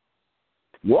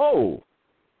 Whoa.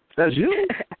 That's you?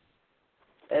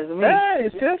 That's me. Hey,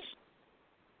 sis.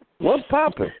 What's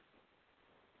poppin'?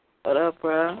 What up,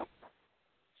 bro?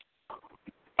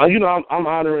 I'm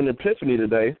honoring Epiphany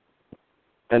today,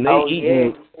 and they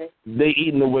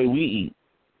eating the way we eat.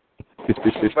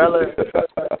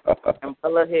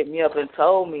 Brother hit me up and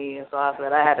told me, and so I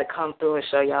said I had to come through and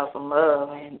show y'all some love,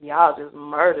 and y'all just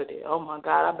murdered it. Oh my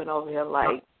God, I've been over here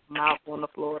like mouth on the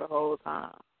floor the whole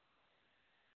time.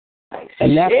 Like,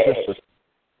 and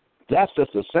that's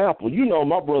just a sample. You know,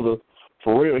 my brother,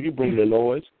 for real, he brings the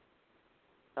noise.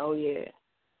 Oh yeah.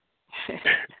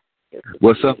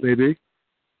 What's up, baby?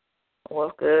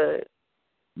 What's good?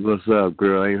 What's up,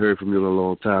 girl? I ain't heard from you in a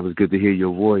long time. It's good to hear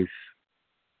your voice.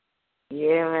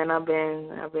 Yeah, man, I've been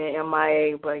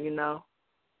MIA, but you know,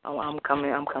 I'm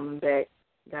coming back.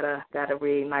 Gotta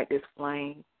reignite this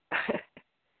flame.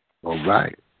 All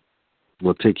right.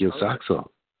 Well, take your socks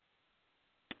off.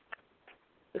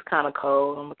 It's kind of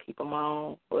cold. I'm gonna keep them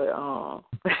on, but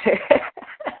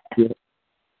Yeah.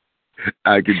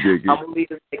 I can dig it. I'm gonna leave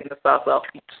taking the socks off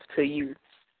to you.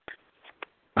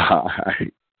 All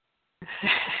right.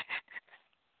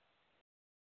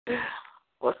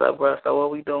 What's up, bro? So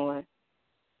what we doing?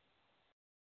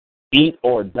 Eat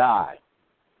or die.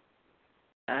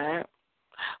 All right.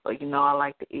 Well, you know I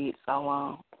like to eat,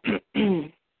 so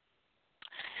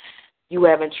you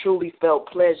haven't truly felt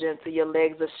pleasure until your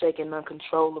legs are shaking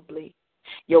uncontrollably.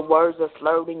 Your words are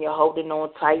slurred and you're holding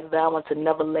on tight, vowing to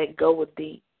never let go of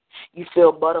thee. You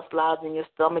feel butterflies in your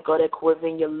stomach or that quiver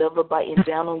in your liver, biting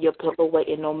down on your pillow,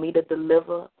 waiting on me to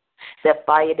deliver. That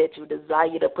fire that you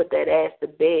desire to put that ass to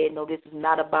bed. No, this is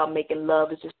not about making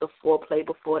love. It's just the foreplay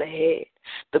before the head.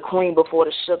 The cream before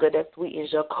the sugar that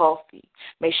sweetens your coffee.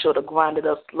 Make sure to grind it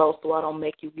up slow so I don't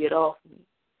make you get off me.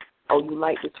 Oh, you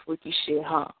like this freaky shit,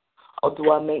 huh? Or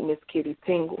do I make Miss Kitty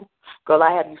tingle? Girl,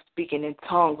 I have you speaking in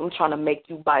tongues. I'm trying to make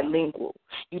you bilingual.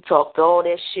 You talked all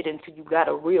that shit until you got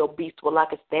a real beast. Well, I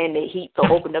can stand the heat,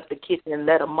 so open up the kitchen and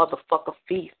let a motherfucker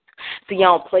feast. See, I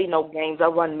don't play no games. I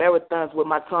run marathons with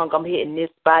my tongue. I'm hitting this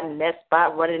spot and that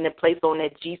spot, running in place on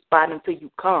that G spot until you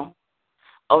come.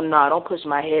 Oh, no, don't push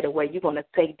my head away. You're going to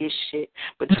take this shit.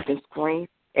 But you can scream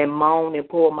and moan and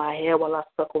pull my hair while I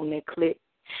suck on that clip.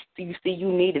 See,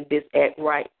 you needed this act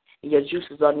right. Your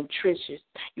juices are nutritious.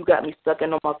 You got me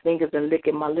sucking on my fingers and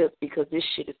licking my lips because this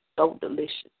shit is so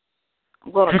delicious.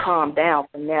 I'm going to calm down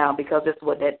for now because that's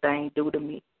what that thing do to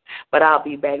me. But I'll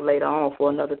be back later on for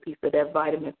another piece of that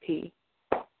vitamin P.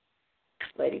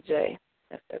 Lady J,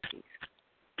 that's that piece.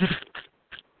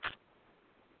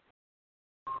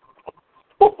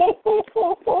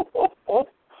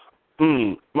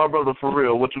 My brother, for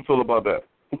real, what you feel about that?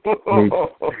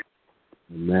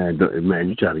 Man,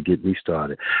 you trying to get me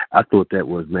started. I thought that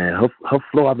was, man, her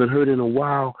flow, I've been heard in a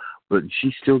while, but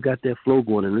she still got that flow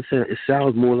going, and it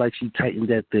sounds more like she tightened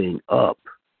that thing up.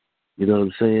 You know what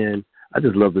I'm saying? I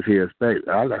just love to hear her spit.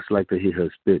 I just like to hear her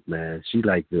spit, man. She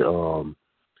like the,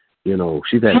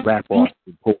 she's that rap artist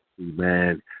poetry,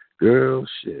 man. Girl,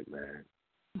 shit, man.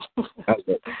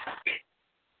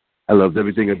 I loved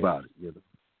everything about it, you know.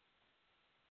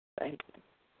 Thank you.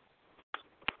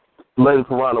 Lady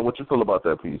Piranha, what you feel about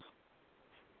that piece?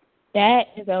 That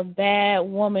is a bad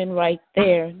woman right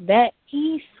there. That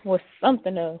piece was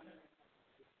something else.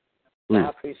 I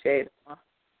appreciate it.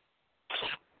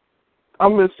 I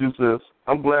miss you, sis.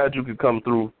 I'm glad you could come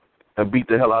through and beat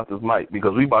the hell out this mic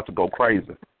because we about to go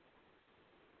crazy.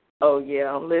 Oh,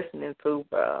 yeah, I'm listening too,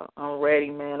 bro. I'm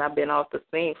ready, man. I've been off the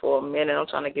scene for a minute. I'm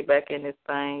trying to get back in this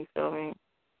thing. You feel me?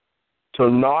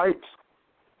 Tonight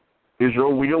is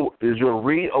your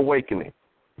reawakening.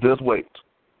 Just wait.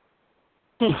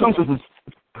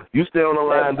 You stay on the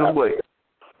line, just wait.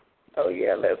 Oh,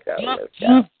 yeah, let's go.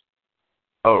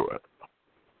 All right.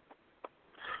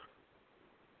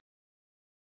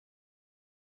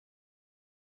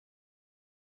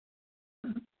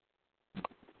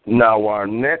 Now our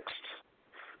next,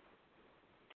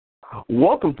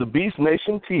 welcome to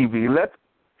BeastNation TV. Let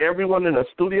everyone in the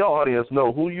studio audience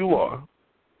know who you are.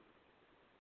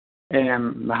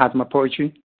 Mahatma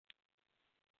Poetry.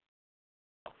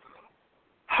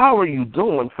 How are you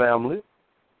doing, family?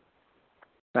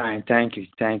 Fine, thank you.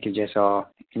 Just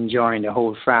enjoying the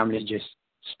whole family just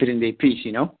spitting their piece,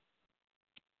 you know.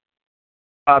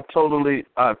 I totally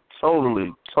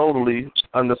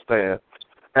understand.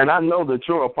 And I know that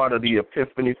you're a part of the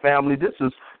Epiphany family. This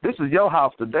is your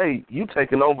house today. You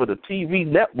taking over the TV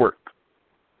network.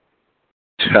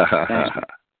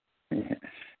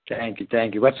 Thank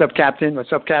you. What's up, Captain?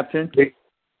 What's up,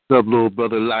 little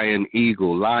brother Lion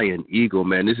Eagle,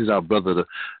 man. This is our brother,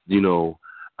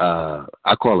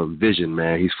 I call him Vision,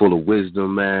 man. He's full of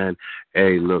wisdom, man.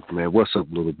 Hey, look, man, what's up,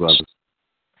 little brother?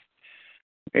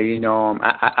 Hey,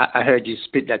 I heard you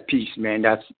spit that piece, man.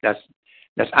 That's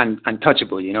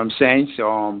untouchable, you know what I'm saying?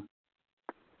 So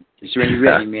just when you're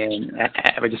ready, man.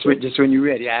 Just when you're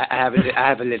ready, I have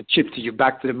a little trip to you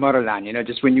back to the motherland,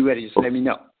 just when you're ready, just let me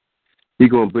know. He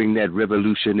gonna bring that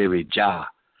revolutionary jah.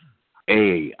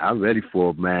 Hey, I'm ready for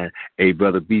it, man. Hey,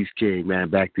 brother Beast King, man,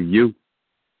 back to you.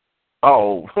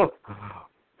 Oh,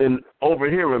 and over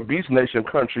here in Beast Nation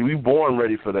country, we born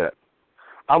ready for that.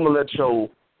 I'm gonna let your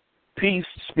piece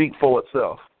speak for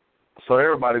itself. So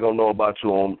everybody gonna know about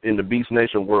you in the Beast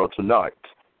Nation world tonight.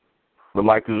 The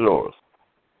mic is yours.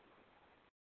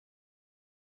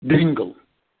 Bingo.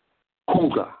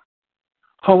 Cougar.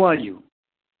 How are you?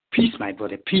 Peace, my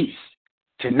brother, peace.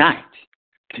 Tonight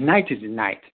is the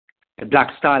night. The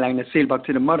Black Star Line has sailed back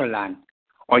to the motherland.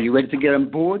 Are you ready to get on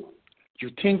board? You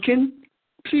thinking?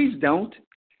 Please don't.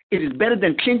 It is better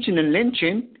than clinching and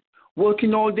lynching,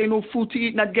 working all day, no food to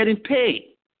eat, not getting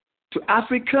paid. To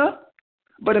Africa?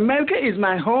 But America is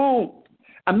my home.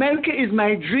 America is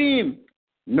my dream.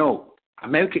 No,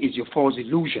 America is your false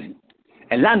illusion,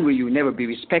 a land where you will never be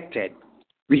respected.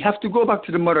 We have to go back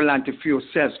to the motherland to free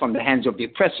ourselves from the hands of the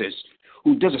oppressors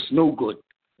who does us no good.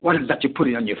 What is that you're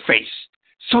putting on your face?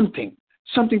 Something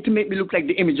to make me look like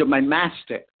the image of my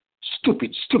master.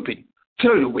 Stupid.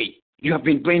 Throw it away. You have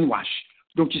been brainwashed.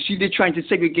 Don't you see they're trying to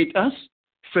segregate us?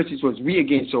 First it was we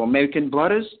against our American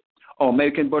brothers, or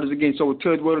American brothers against our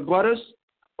third world brothers.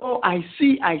 Oh, I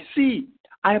see.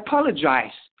 I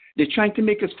apologize. They're trying to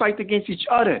make us fight against each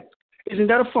other. Isn't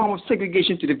that a form of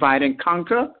segregation to divide and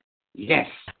conquer? Yes,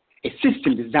 a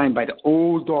system designed by the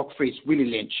old dog-faced Willie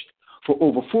Lynch for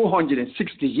over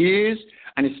 460 years,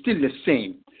 and it's still the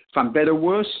same, from better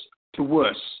worse to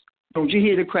worse. Don't you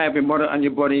hear the cry of your mother and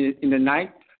your brother in the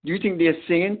night? Do you think they're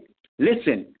singing?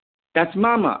 Listen, that's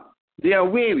Mama. They are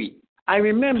weary. I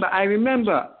remember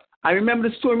the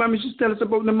story Mama used to tell us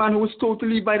about the man who was told to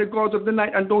leave by the gods of the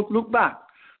night and don't look back.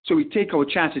 So we take our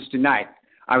chances tonight.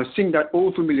 I will sing that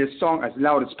old familiar song as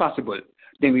loud as possible.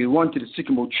 Then we run to the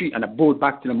sycamore tree and abode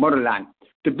back to the motherland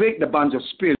to break the bonds of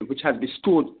spirit which has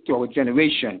bestowed to our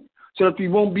generation, so that we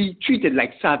won't be treated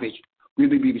like savage. We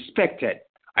will be respected.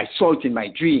 I saw it in my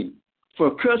dream. For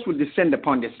a curse will descend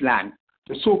upon this land.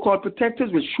 The so-called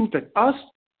protectors will shoot at us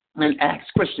and ask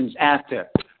questions after.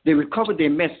 They will cover their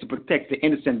mess to protect the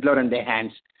innocent blood on their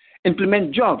hands,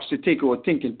 implement jobs to take our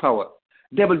thinking power,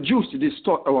 devil juice to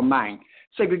distort our mind,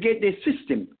 segregate their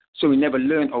system so we never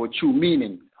learn our true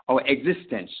meaning, our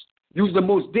existence. Use the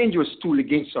most dangerous tool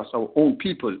against us, our own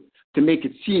people, to make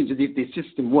it seem as if the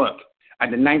system works.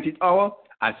 At the 90th hour,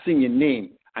 I'll sing your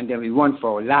name, and then we run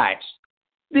for our lives.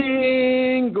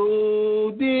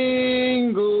 Dingo,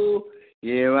 dingo,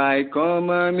 here I come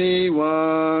and me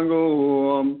want go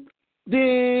home.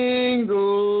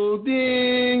 Dingo,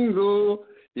 dingo,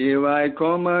 here I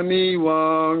come and me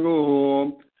want go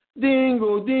home.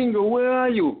 Dingo, dingo, where are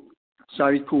you?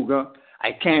 Sorry, Cougar,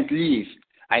 I can't leave.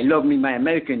 I love me my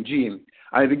American dream.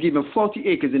 I'll be given 40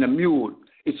 acres and a mule.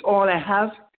 It's all I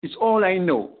have. It's all I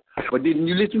know. But didn't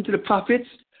you listen to the prophets?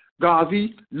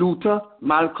 Garvey, Luther,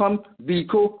 Malcolm,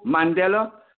 Biko,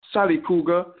 Mandela? Sorry,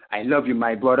 Cougar. I love you,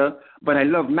 my brother. But I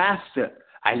love master.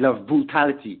 I love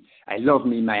brutality. I love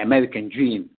me my American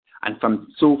dream. And from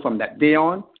that day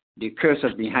on, the curse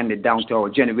has been handed down to our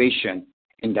generation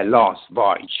in the lost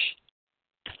voyage.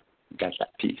 That's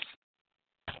that piece.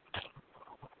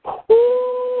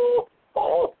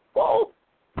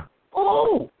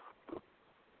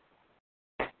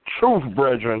 Truth,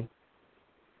 brethren.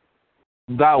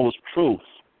 That was truth.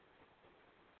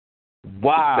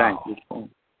 Wow. Thank you.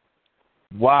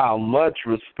 Wow, much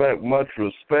respect.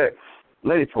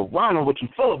 Lady Piranha, what you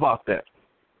feel about that?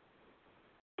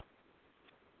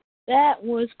 That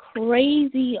was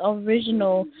crazy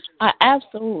original. I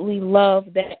absolutely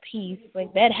love that piece.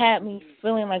 Like, that had me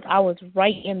feeling like I was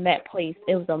right in that place.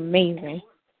 It was amazing.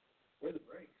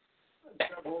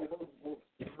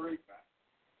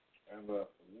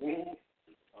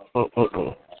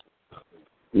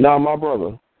 Now, my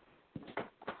brother,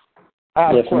 I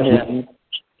have a question.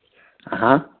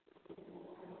 I'm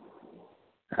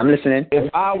listening.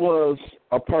 If I was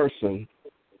a person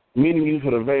meeting you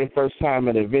for the very first time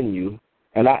at a venue,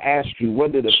 and I asked you,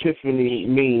 what did Epiphany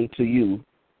mean to you,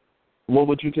 what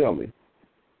would you tell me?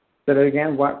 Say that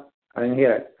again? What? I didn't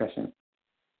hear that question.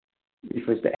 If it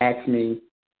was to ask me.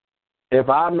 If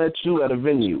I met you at a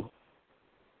venue,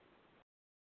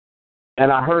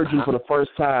 and I heard you for the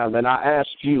first time, and I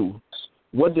asked you,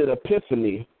 what did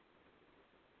Epiphany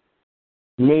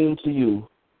mean to you,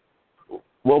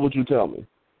 what would you tell me?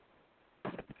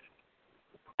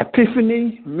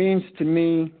 Epiphany means to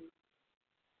me,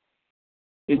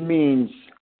 it means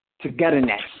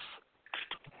togetherness.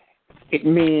 It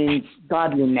means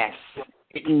godliness.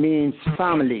 It means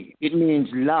family. It means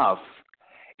love.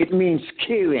 It means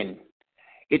caring.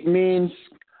 It means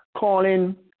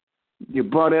calling your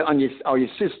brother or your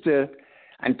sister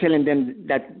and telling them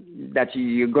that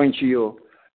you're going to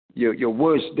your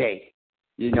worst day.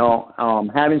 You know,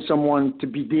 having someone to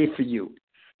be there for you,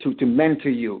 to mentor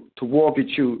you, to walk with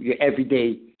you your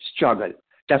everyday struggle.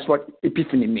 That's what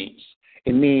Epiphany means.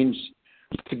 It means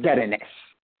togetherness.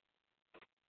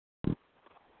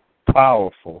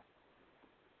 Powerful.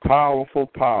 And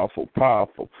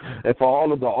for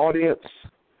all of the audience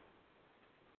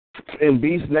in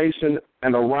Beast Nation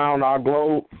and around our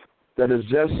globe that is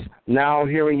just now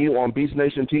hearing you on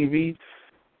BeastNation TV,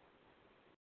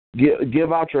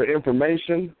 give out your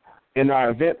information in our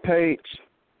event page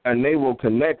and they will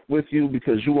connect with you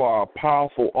because you are a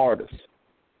powerful artist.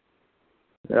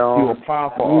 You're a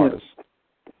powerful artist.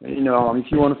 You know, if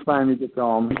you want to find me, just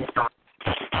I'm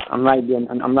right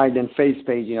there face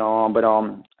page, you know, but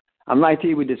I'm right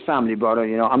here with this family, brother.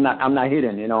 You know, I'm not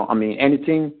hidden. You know, I mean,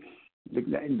 anything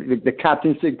the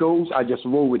captain said goes, I just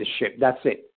roll with the ship. That's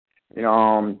it. You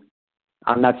know,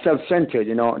 I'm not self-centered.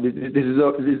 You know, this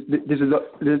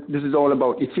is all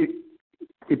about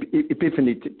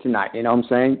Epiphany tonight. You know what I'm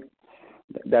saying?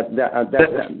 That's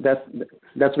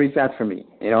where it's at for me.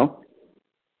 You know.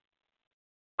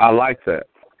 I like that.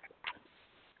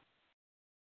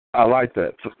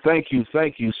 So thank you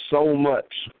so much.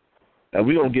 And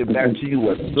we're going to get back to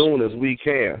you as soon as we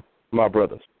can, my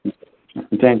brothers.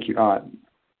 Thank you.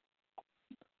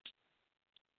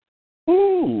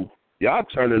 Ooh, y'all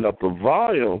turning up the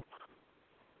volume.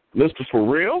 Mr. For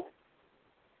Real?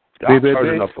 Y'all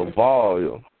turning up the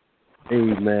volume. Hey,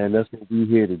 man, that's what we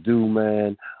here to do,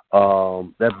 man.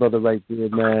 That brother right there,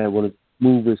 man, one of the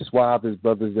smoothest, suavest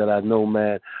brothers that I know,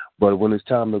 man. But when it's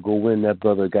time to go in, that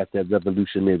brother got that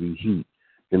revolutionary heat.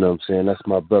 You know what I'm saying? That's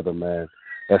my brother, man.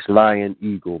 That's Lion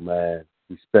Eagle, man.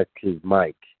 Respect his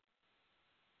mic.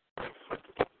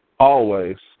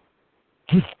 Always.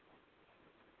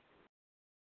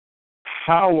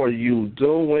 How are you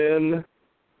doing?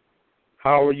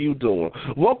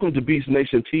 Welcome to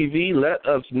BeastNation Tv. Let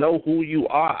us know who you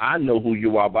are. I know who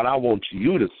you are, but I want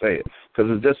you to say it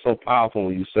because it's just so powerful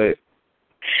when you say it.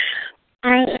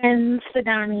 I am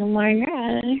Sidani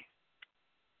Marner.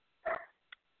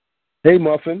 Hey,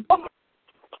 Muffin.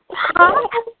 Hi,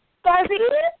 Debbie.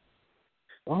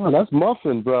 Oh, that's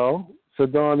Muffin, bro.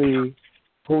 Sidani,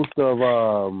 host of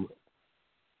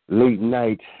Late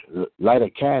Night Light a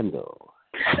Candle.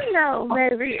 No,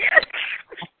 baby.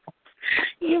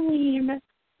 You mean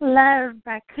Love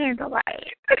by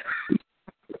Candlelight.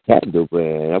 Candle,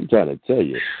 man. I'm trying to tell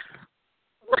you.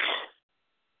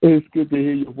 It's good to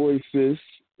hear your voice, sis.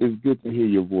 It's good to hear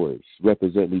your voice.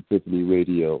 Representing Epiphany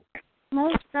Radio.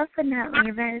 Most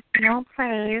definitely. There's no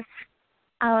place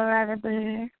I would rather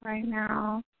be right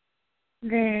now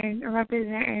than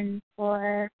representing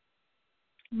for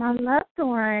my loved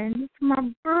ones,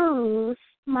 my Bruce,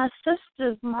 my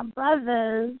sisters, my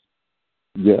brothers.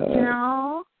 Yeah. You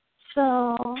know?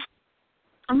 So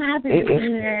I'm happy to be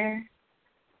here.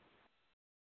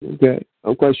 Okay.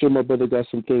 I'm quite sure my brother got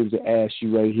some things to ask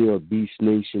you right here on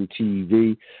BeastNation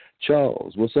TV.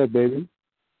 Charles, what's up, baby?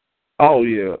 Oh,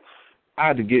 yeah.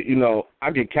 I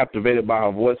get captivated by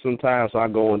her voice sometimes, so I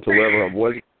go into wherever her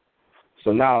voice.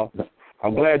 So now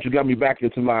I'm glad you got me back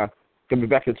into my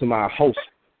host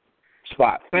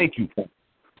spot. Thank you.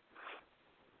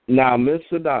 Now, Miss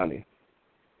Sidani.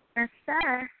 Yes,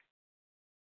 sir.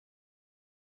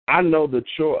 I know that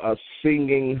you're a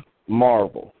singing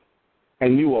marvel,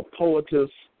 and you a poetess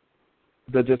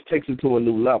that just takes it to a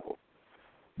new level.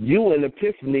 You and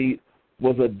Epiphany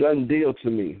was a done deal to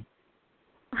me.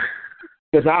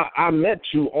 Because I met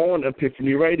you on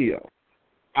Epiphany Radio.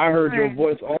 I heard your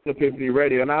voice on Epiphany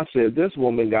Radio, and I said, this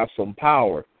woman got some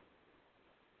power.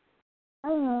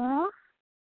 Aww.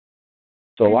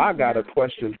 So I got a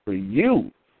question for you.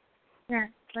 Yeah,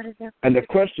 what is it? And the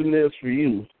question is for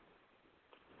you.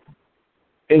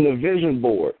 In the vision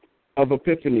board of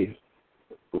Epiphany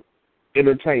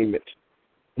Entertainment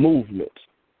movement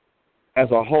as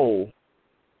a whole,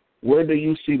 where do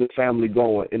you see the family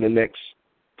going in the next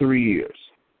 3 years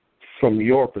from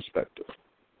your perspective?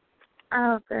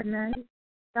 Oh, goodness.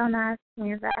 Don't ask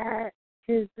me that,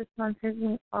 because this one took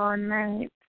me all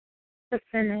night to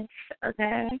finish,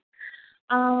 okay?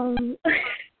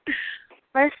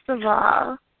 First of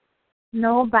all,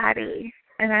 nobody,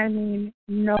 and I mean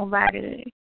nobody,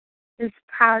 is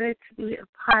prouder to be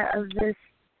a part of this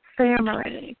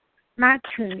family, not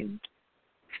team,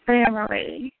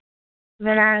 family,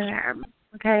 than I am,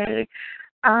 okay?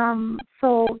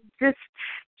 So just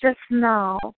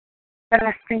know that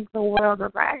I think the world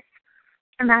of us.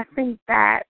 And I think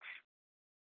that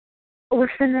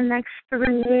within the next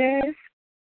 3 years,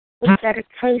 with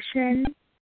dedication,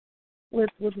 with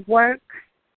work,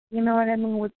 you know what I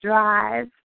mean, with drive,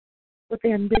 with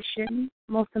ambition,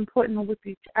 most importantly with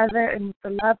each other and with the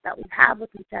love that we have with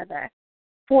each other,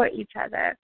 for each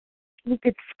other, we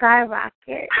could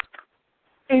skyrocket.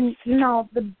 And, you know,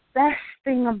 the best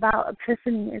thing about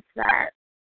Epiphany is that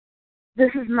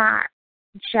this is not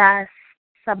just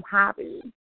some hobby.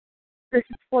 This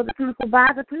is for the people,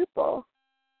 by the people.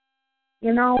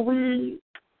 You know, we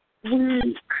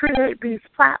create these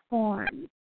platforms.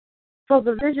 So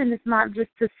the vision is not just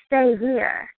to stay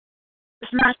here.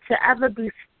 It's not to ever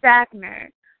be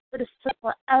stagnant, but it's to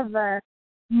forever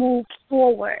move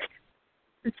forward.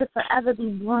 and to forever be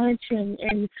branching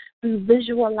and be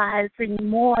visualizing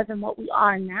more than what we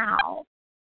are now.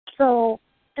 So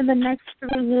in the next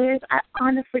 3 years, I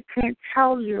honestly can't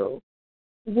tell you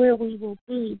where we will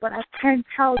be, but I can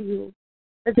tell you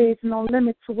that there is no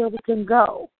limit to where we can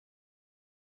go.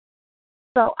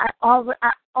 So I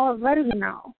already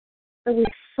know that we're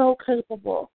so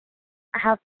capable. I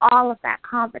have all of that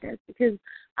confidence because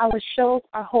our shows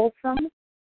are wholesome,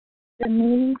 they're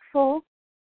meaningful,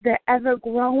 they're ever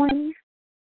growing,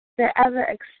 they're ever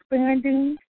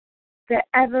expanding, they're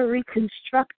ever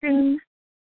reconstructing,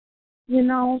 you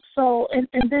know. So, and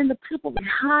then the people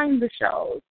behind the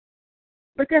shows,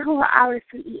 look at who our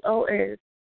CEO is.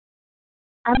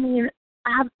 I mean,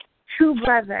 I have 2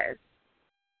 brothers,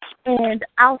 and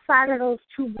outside of those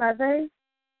 2 brothers,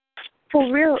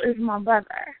 For Real is my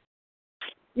brother.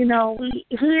 You know,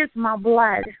 he is my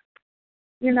blood.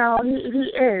 You know,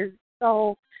 he is.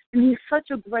 So, and he's such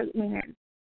a great man,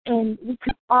 and we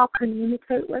can all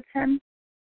communicate with him.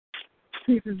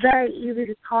 He's very easy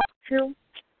to talk to.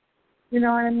 You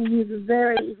know what I mean?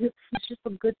 He's just a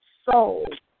good soul.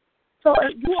 So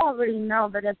you already know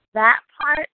that if that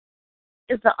part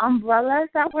is the umbrella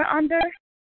that we're under,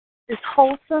 is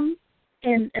wholesome,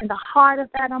 and the heart of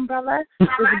that umbrella is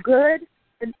good,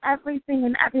 then everything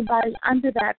and everybody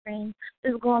under that thing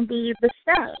is going to be the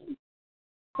same.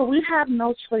 So we have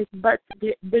no choice but to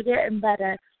get bigger and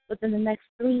better within the next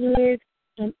 3 years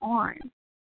and on.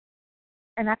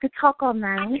 And I could talk all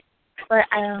night, but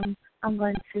I'm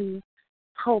going to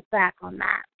hold back on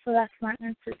that. So that's my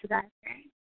answer to that thing.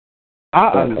 I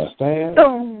understand.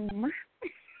 Boom.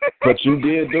 But you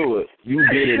did do it. You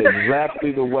did it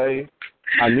exactly the way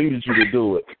I needed you to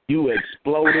do it. You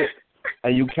exploded,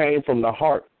 and you came from the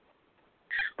heart.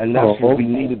 And that's what we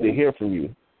needed to hear from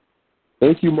you.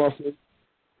 Thank you, Marcel.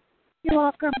 You're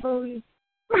welcome, Booty.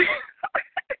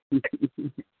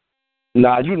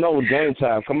 Nah, you know game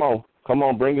time. Come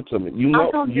on, bring it to me. You know.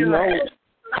 It.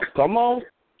 Come on.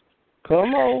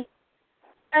 Okay.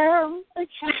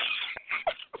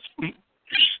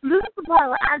 This is the part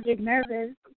where I get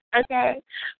nervous. Okay.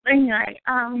 But anyway,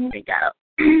 here we go.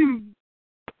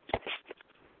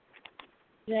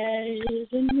 There is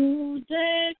a new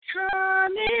day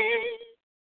coming.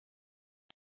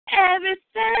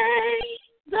 Everything's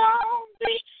gonna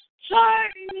be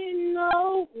turning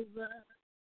over.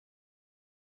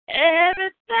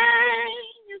 Everything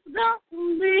is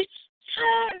gonna be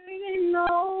turning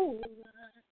over.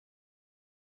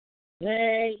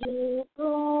 There you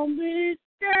gonna be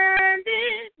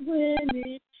standing when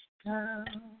it comes.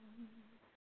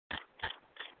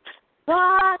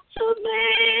 For too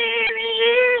many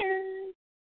years,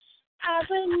 I've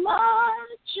been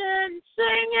marching,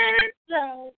 singing,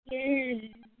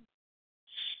 shouting,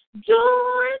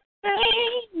 doing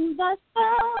things I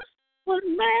thought would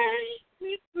make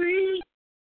me free.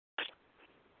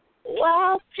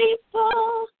 While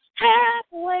people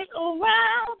halfway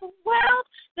around the world,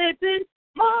 they've been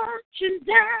marching,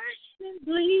 dashing,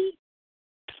 bleed.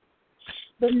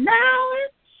 But now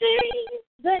it seems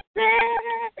that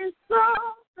there is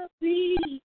going to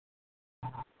be.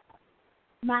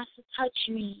 Master, touch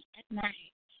me at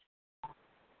night.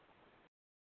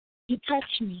 You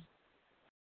touch me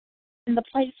in the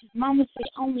places Mama said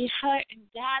only her and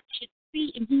God should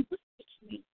see, and He whispers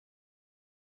me.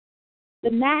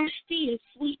 The nastiest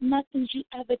sweet nothings you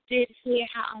ever did hear,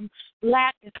 how I'm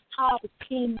black as tall with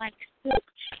skin like silk,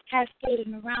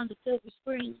 cascading around the silver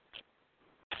spring.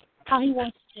 How He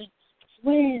wants to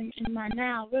swim in my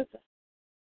Nile River,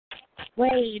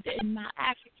 wade in my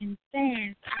African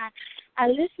sands. I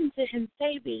listen to Him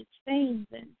say these things,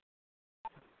 and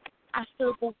I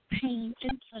feel both pain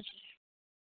and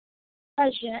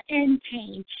pleasure and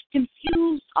pain,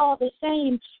 confused all the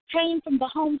same. Pain from the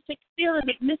homesick feeling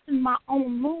of missing my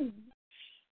own moon.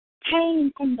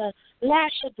 Pain from the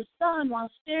lash of the sun while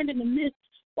standing amidst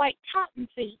white cotton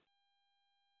fields.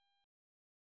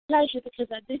 Pleasure because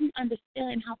I didn't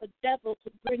understand how the devil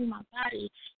could bring my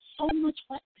body so much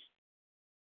wetness.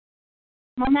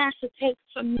 My master takes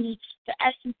from me the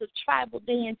essence of tribal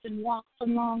dance and walks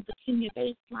along the Kenya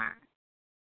baseline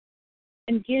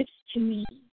and gives to me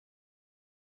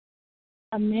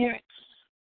America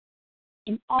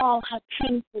in all her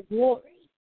painful glory,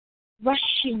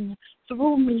 rushing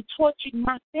through me, torching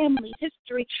my family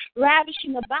history,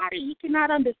 ravishing a body he cannot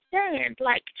understand,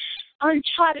 like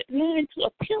uncharted land to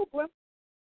a pilgrim,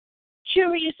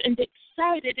 curious and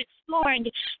excited, exploring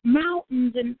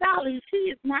mountains and valleys he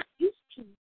is not used to,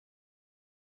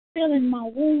 filling my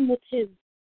womb with his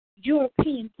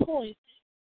European poison.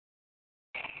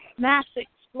 Master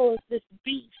explores this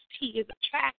beast he is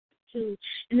attracted to,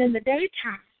 and in the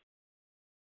daytime,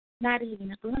 not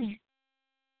even a glance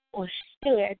or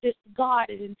stare,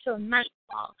 discarded until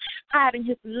nightfall, hiding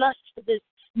his lust for this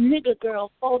nigger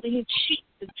girl, folding his sheets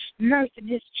and nursing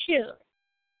his children.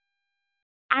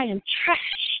 I am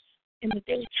trash in the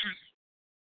daytime,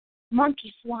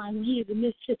 monkey swine when he is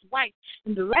amidst his wife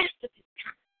and the rest of his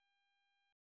time.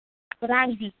 But I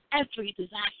am his every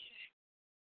desire.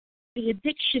 The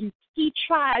addiction he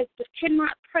tries but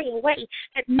cannot pray away.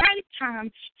 At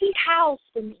nighttime, he howls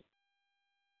for me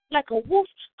like a wolf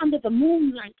under the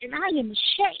moonlight, and I am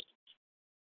ashamed.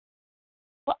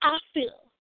 For I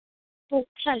feel both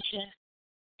pleasure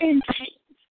and pain.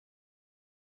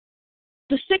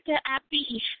 The sicker I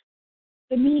be,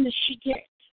 the meaner she gets.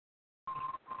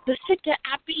 The sicker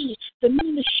I be, the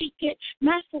meaner she gets.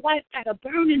 Master wife got a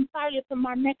burning fire from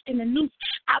my neck and a noose.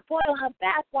 I boil her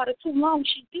bathwater too long,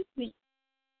 she beat me.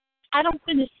 I don't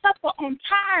finish supper on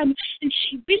time, and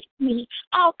she beat me,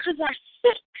 all 'cause I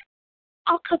sick.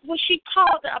 All 'cause what she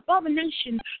called the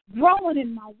abomination growing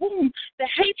in my womb, the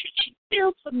hatred she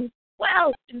feels for me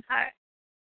swells in her,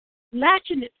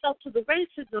 latching itself to the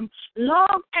racism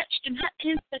long etched in her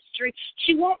ancestry.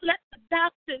 She won't let the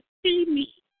doctors see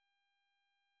me,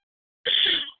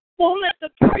 won't let the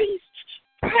priest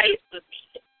pray for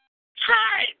me.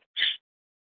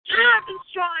 Time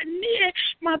is drawing near.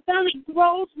 My belly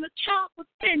grows and the child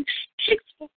within kicks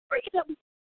for freedom.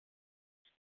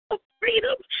 For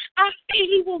freedom I fear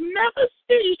he will never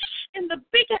see. And the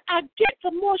bigger I get,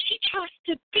 the more she tries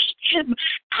to beat him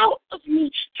out of me,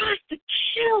 tries to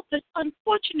kill this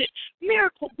unfortunate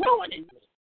miracle growing in me.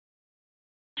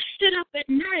 I sit up at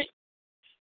night,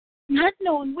 not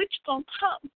knowing which gonna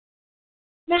come,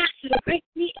 master to break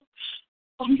me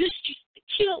or mistress to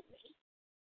kill me.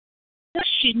 Does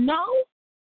she know?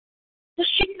 Does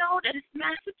she know that it's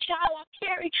massive child I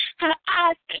carry? Her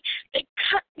eyes, they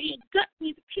cut me and gut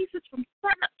me to pieces from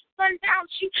sun up to sundown.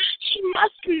 She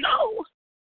must know.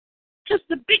 'Cause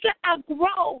the bigger I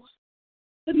grow,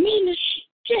 the meaner she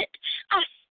gets. I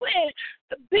swear,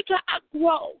 the bigger I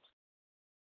grow,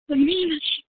 the meaner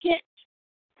she gets.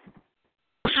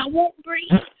 I won't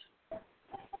breathe.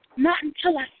 Not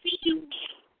until I see you.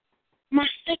 My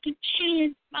second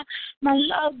chance, my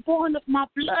love born of my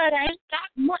blood. I ain't got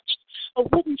much, a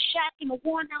wooden shack and a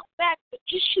worn out back, but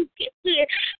just you get there,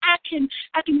 I can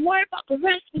worry about the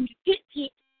rest when you get here.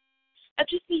 I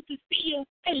just need to see your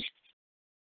face.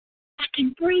 I can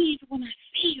breathe when I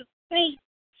see your face.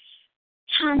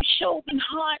 Time sure been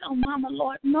hard on Mama,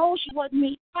 Lord knows you wasn't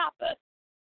made proper,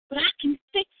 but I can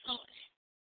fix all that.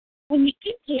 When you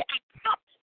get here, I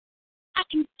promise, I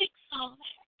can fix all that.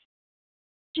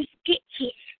 Just get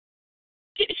here.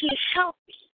 Get here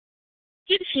healthy.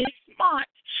 Get here smart.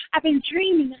 I've been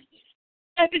dreaming of you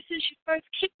ever since you first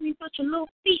kicked me with your little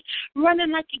feet,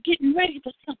 running like you're getting ready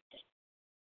for something.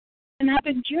 And I've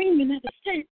been dreaming ever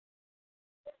since.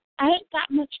 I ain't got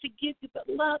much to give you but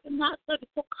love and lots of it,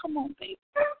 so come on, baby.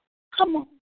 Come on.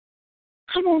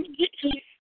 Come on and get here.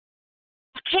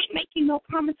 I can't make you no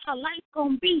promise how life's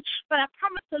gonna be, but I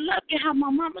promise to love you how my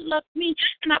mama loved me,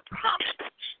 and I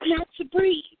promise not to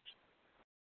breathe.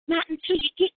 Not until you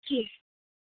get here.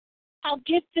 I'll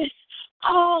give this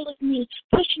all of me,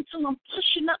 pushing till I'm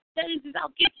pushing up daisies.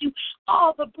 I'll give you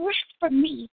all the breath from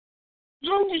me,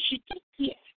 long as you get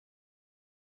here.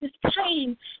 This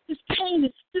pain is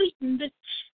fleeting.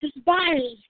 This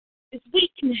body is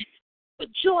weakness,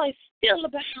 but joy is still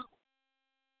about.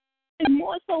 And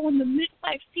more so when the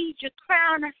midwife sees your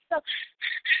crown, I'm so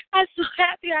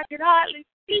happy I could hardly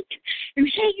speak. And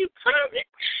here you coming,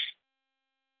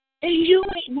 and you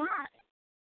ain't mine.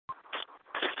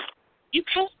 You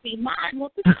can't be mine.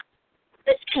 Well,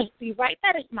 this can't be right.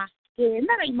 That ain't my skin.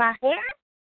 That ain't my hair.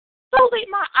 Those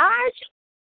ain't my eyes.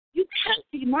 You can't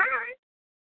be mine.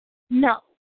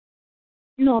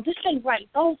 No, this ain't right.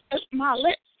 Those ain't my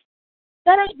lips.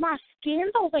 That ain't my skin.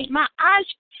 Those ain't my eyes.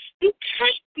 You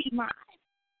can't be mine.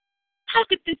 How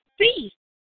could this be?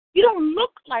 You don't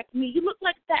look like me. You look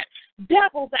like that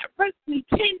devil that raped me,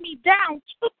 pinned me down,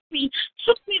 took me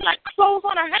like clothes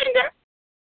on a hanger.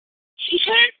 She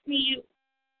hands me you,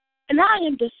 and I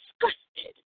am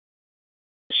disgusted,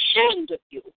 ashamed of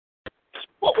you.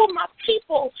 What will my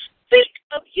people think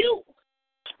of you?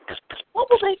 What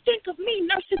will they think of me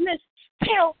nursing this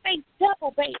pale-faced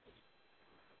devil baby?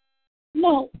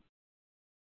 No.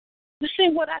 This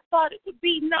ain't what I thought it would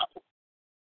be, no.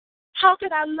 How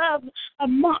could I love a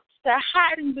monster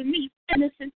hiding beneath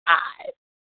innocent eyes?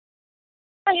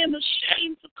 I am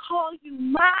ashamed to call you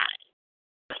mine.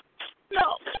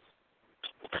 No.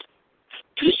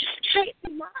 You just can't be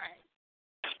mine.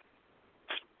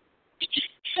 You just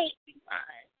can't be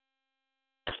mine.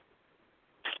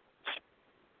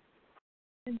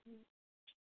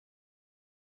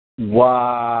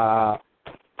 Wow.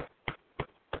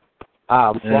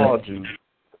 I applaud you.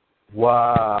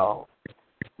 Wow.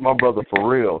 My brother, for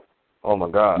real. Oh, my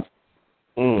God.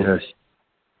 Yes.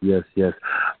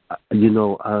 You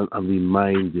know, I'm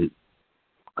reminded,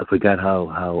 I forgot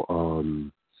how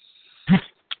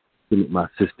my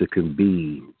sister can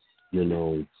be, you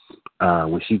know.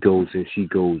 When she goes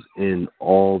in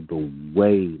all the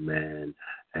way, man.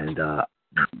 And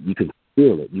you can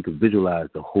feel it. You can visualize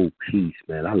the whole piece,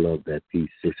 man. I love that piece,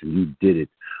 sister. You did it.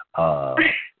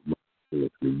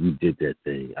 You did that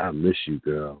thing. I miss you,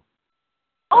 girl.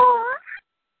 Oh,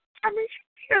 I miss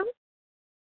you too.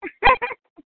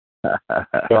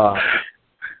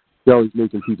 She's always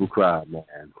making people cry,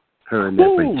 man. Her and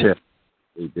that big chest.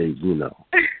 They, you know,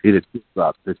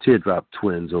 the teardrop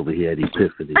twins over here at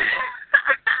Epiphany.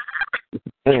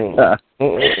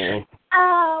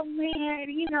 Oh man,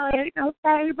 you know, ain't no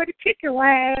thing but a chicken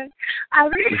wing. I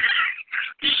mean,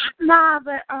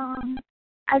 but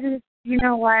I just, you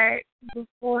know what?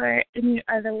 Before any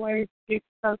other words get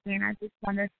spoken, I just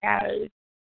want to say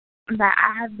that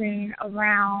I have been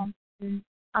around since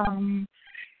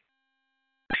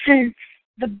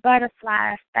the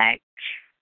butterfly effect,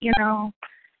 you know,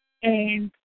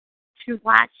 and to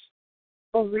watch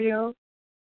for real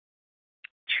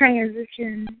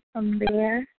transition from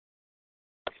there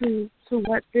to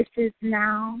what this is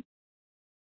now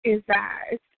is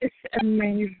it's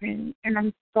amazing, and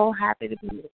I'm so happy to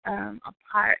be a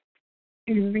part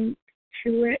and linked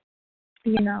to it.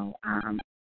 You know,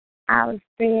 I was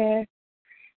there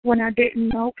when I didn't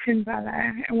know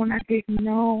Kimbella and when I didn't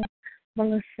know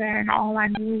Melissa, and all I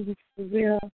knew was for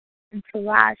real and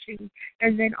Taraji,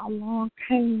 and then along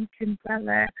came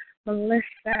Kimbella,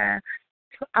 Melissa,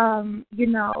 you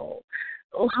know,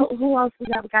 who else we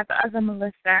got? We got the other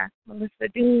Melissa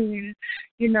Dean,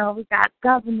 you know, we got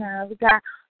Governor, we got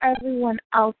everyone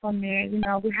else on there, you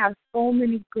know, we have so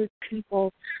many good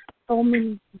people, so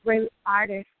many great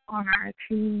artists on our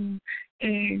team,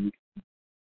 and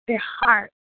their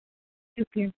heart, you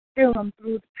can feel them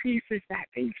through the pieces that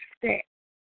they spit,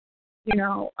 you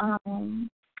know, and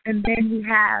then we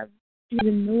have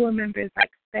even newer members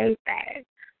like Faith.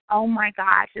 Oh my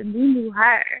gosh, and we knew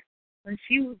her when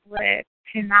she was with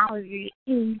Technology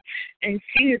Inc., and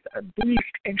she is a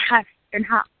beast in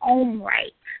her own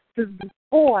right, since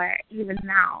before even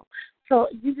now. So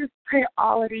you just put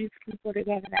all of these people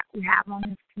together that we have on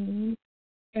this team,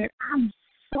 and I'm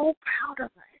so proud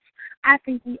of us. I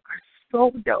think we are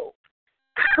so dope.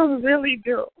 I really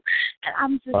do. And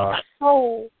I'm just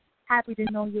so happy to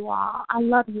know you all. I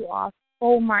love you all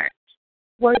so much.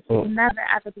 Words will never,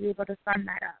 ever be able to sum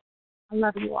that up. I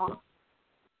love you all.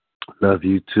 Love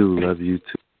you too,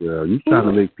 girl. You trying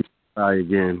to make people cry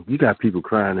again. You got people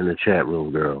crying in the chat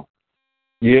room, girl.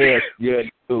 Yeah,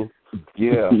 too.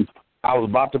 Yeah. I was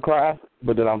about to cry,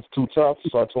 but then I was too tough,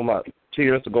 so I told my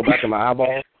tears to go back in my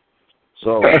eyeballs.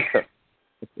 So,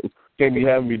 can't be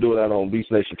having me do that on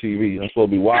BeastNation TV. That's supposed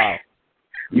to be wild.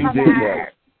 You did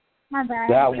that. My bad.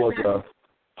 That was a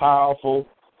powerful,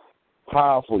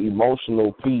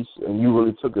 emotional piece, and you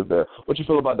really took it there. What you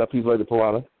feel about that piece, Lady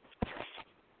Piranha?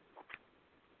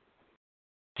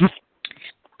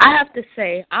 I have to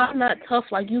say, I'm not tough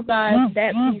like you guys.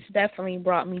 That piece definitely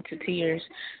brought me to tears.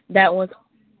 That was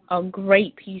a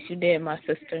great piece you did, my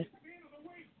sister.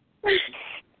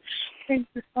 Thank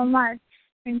you so much.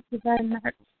 Thank you very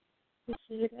much.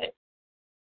 Appreciate it.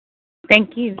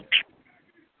 Thank you.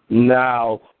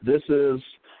 Now, this is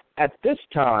at this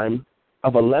time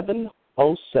of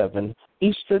 11:07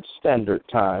 Eastern Standard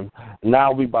Time.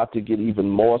 Now we're about to get even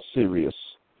more serious,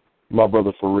 my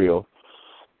brother, for real.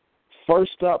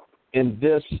 First up in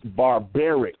this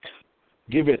barbaric,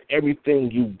 give it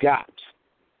everything you got,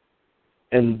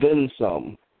 and then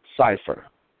some, cipher.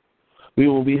 We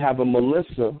will be having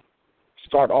Melissa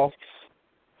start off,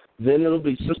 then it'll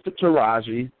be Sister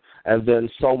Taraji, and then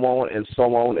so on and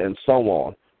so on and so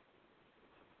on.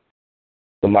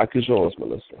 The mic is yours,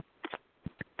 Melissa.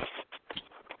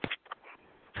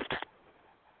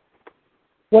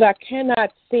 What I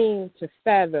cannot seem to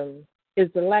fathom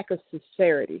is the lack of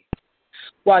sincerity,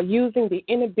 while using the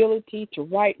inability to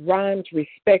write rhymes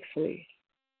respectfully.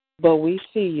 But we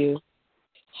see you,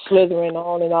 slithering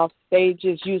on and off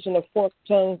stages, using a forked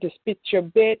tongue to spit your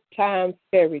bedtime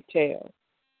fairy tale.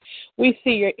 We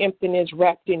see your emptiness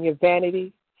wrapped in your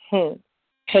vanity, and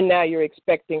now you're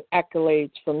expecting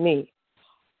accolades from me.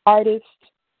 Artist,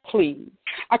 please.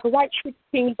 I could write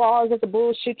 16 bars of the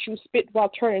bullshit you spit while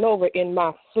turning over in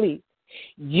my sleep.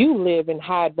 You live and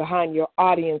hide behind your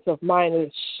audience of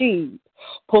mindless sheep,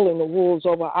 pulling the wolves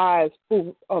over eyes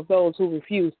of those who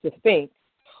refuse to think.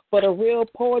 But a real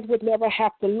poet would never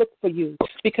have to look for you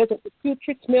because of the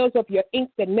putrid smells of your ink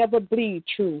that never bleed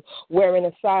true. Wearing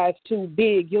a size too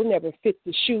big, you'll never fit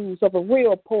the shoes of a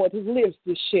real poet who lives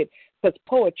this shit, because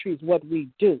poetry's what we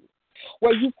do.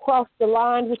 Where you cross the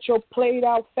line with your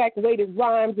played-out, fact-weighted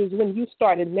rhymes is when you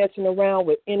started messing around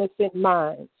with innocent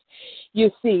minds. You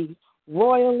see,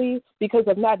 royally, because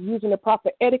of not using the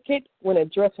proper etiquette when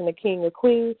addressing a king or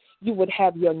queen, you would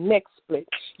have your neck split.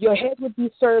 Your head would be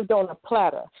served on a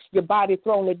platter, your body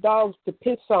thrown to dogs to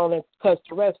piss on it because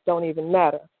the rest don't even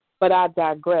matter. But I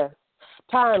digress.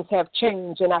 Times have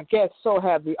changed, and I guess so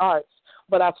have the arts,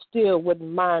 but I still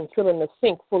wouldn't mind filling a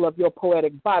sink full of your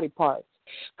poetic body parts.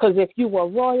 Because if you were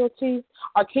royalty,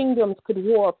 our kingdoms could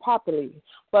war properly.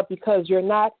 But because you're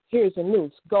not, here's a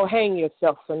noose. Go hang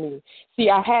yourself for me. See,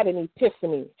 I had an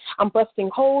epiphany. I'm busting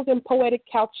holes in poetic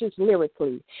couches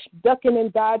lyrically. Ducking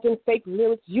and dodging fake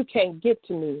lyrics, you can't get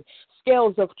to me.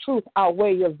 Scales of truth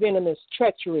outweigh your venomous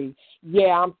treachery.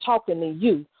 Yeah, I'm talking to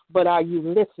you, but are you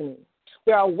listening?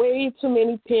 There are way too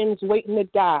many pens waiting to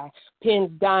die,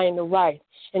 pens dying to write,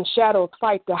 and shadows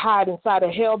fight to hide inside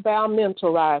a hell-bound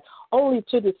mental ride, only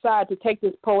to decide to take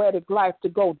this poetic life to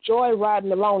go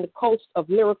joyriding along the coast of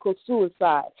lyrical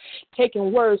suicide,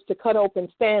 taking words to cut open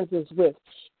stanzas with,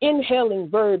 inhaling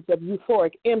verbs of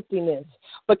euphoric emptiness.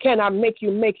 But can I make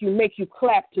you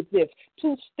clap to this?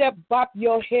 Two-step bop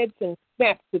your heads and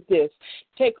snap to this.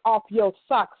 Take off your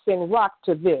socks and rock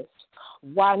to this.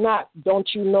 Why not? Don't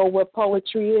you know what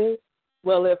poetry is?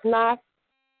 Well, if not,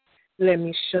 let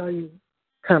me show you.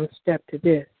 Come step to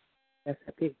this. That's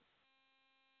a piece.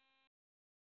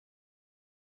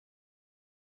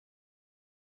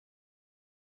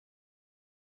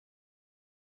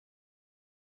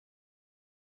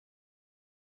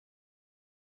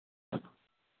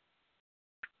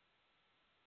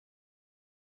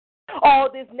 All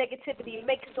this negativity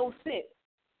makes no sense.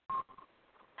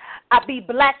 I be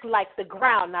black like the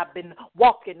ground I've been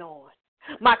walking on.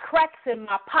 My cracks and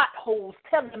my potholes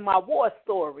telling my war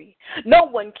story. No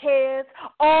one cares.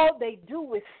 All they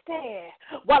do is stare.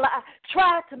 While I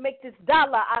try to make this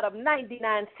dollar out of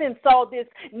 99 cents, all this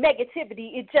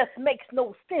negativity, it just makes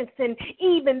no sense. And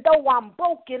even though I'm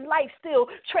broken, life still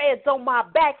treads on my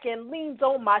back and leans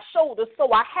on my shoulders.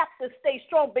 So I have to stay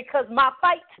strong because my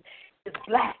fight is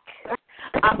black.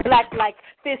 I'm black like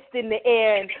fist in the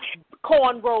air and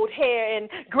cornrowed hair and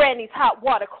granny's hot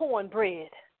water cornbread.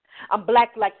 I'm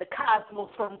black like the cosmos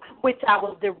from which I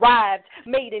was derived,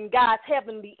 made in God's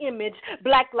heavenly image,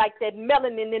 black like that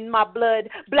melanin in my blood,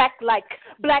 black like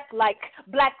life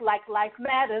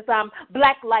matters. I'm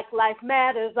black like life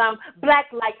matters. I'm black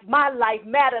like my life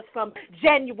matters from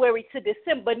January to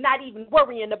December, not even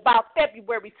worrying about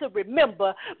February to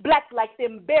remember. Black like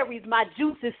them berries, my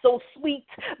juice is so sweet,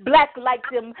 black like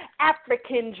them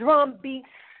African drum beats.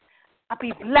 I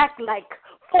be black like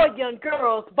 4 young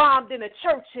girls bombed in a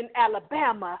church in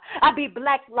Alabama. I be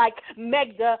black like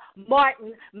Medgar,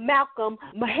 Martin, Malcolm,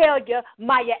 Mahalia,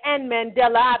 Maya, and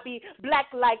Mandela. I be black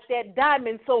like that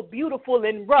diamond so beautiful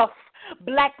and rough.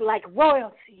 Black like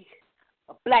royalty,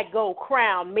 a black gold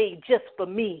crown made just for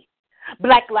me.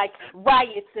 Black like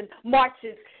riots and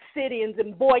marches, sit-ins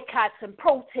and boycotts and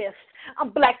protests. I'm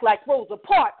black like Rosa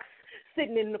Parks,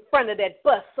 sitting in the front of that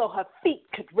bus so her feet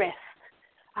could rest.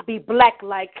 I be black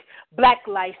like black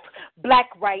life, black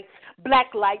rights,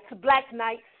 black lights, black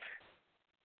nights.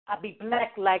 I be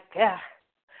black like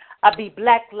I be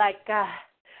black like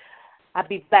I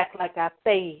be black like I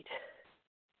fade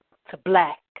to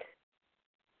black.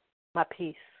 My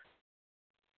peace.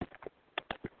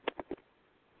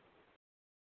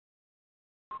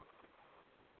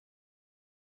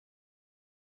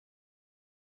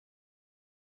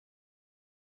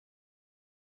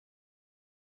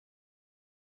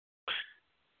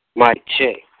 Mic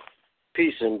check.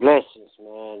 Peace and blessings,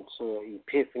 man, to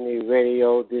Epiphany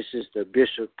Radio. This is the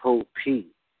Bishop Pope P.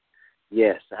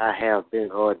 Yes, I have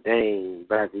been ordained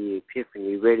by the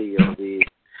Epiphany Radio, the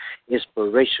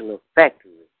inspirational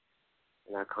factory.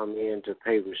 And I come in to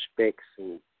pay respects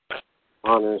and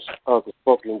honors of the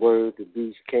spoken word, the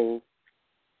Beast King.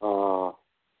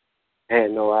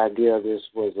 Had no idea this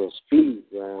was a speed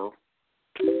round.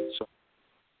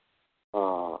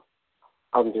 So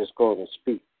I'm just going to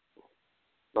speak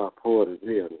my poetic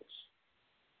realness.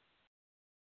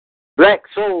 Black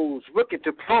souls wicked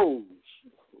to pose,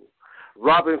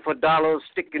 robbing for dollars,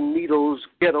 sticking needles,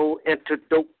 ghetto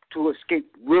antidote to escape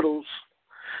riddles.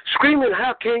 Screaming,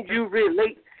 how can you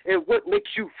relate and what makes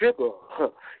you figure?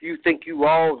 You think you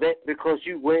all that because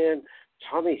you wearing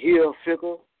Tommy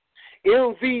Hilfiger?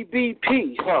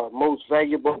 MVBP, most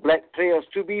valuable black players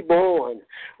to be born,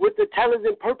 with the talent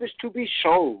and purpose to be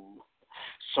shown.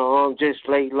 Some just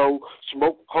lay low,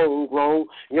 smoke homegrown,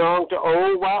 young to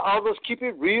old, while others keep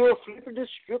it real, flipping the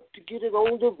script to get it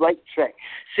on the right track,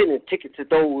 sending tickets to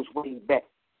those way back.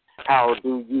 How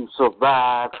do you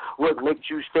survive? What makes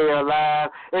you stay alive?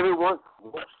 Everyone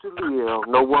wants to live.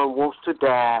 No one wants to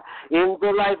die. In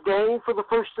the life game for the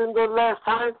first and the last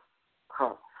time?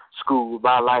 Schooled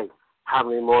by life. How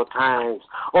many more times?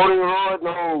 Only the Lord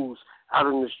knows. Out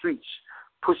in the streets,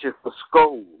 pushing for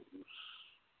skulls.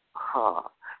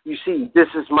 You see, this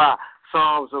is my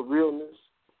Psalms of realness.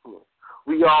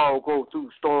 We all go through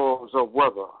storms of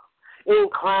weather.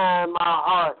 Incline my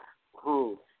heart.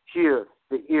 Hear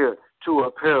the ear to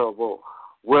a parable.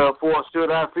 Wherefore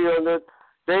should I fear in the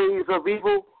days of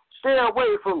evil? Stay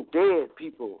away from dead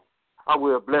people. I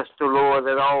will bless the Lord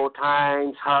at all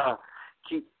times.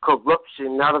 Keep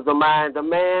corruption out of the mind. The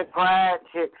man cried.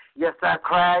 Yes, I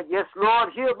cried. Yes, Lord,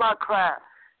 hear my cry.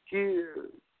 Hear,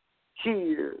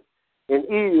 and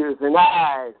ears and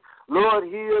eyes. Lord,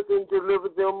 hear and deliver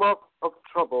them up of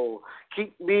trouble.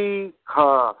 Keep me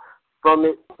from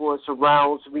it, for it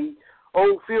surrounds me.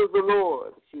 Oh, fear the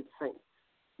Lord, his saints.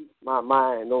 Keep my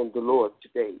mind on the Lord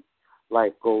today.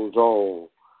 Life goes on,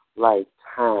 like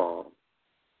time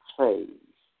fades.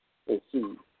 And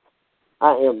see,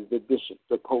 I am the Bishop,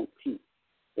 the Pope P.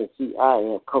 And see, I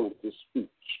have come to speak.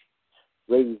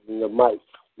 Raising the mic,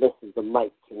 blessing the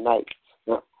mic tonight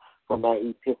for my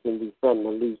Epiphany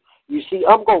family. You see,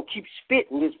 I'm going to keep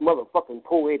spitting this motherfucking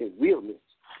poetic realness.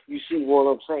 You see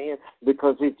what I'm saying?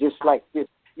 Because it's just like this.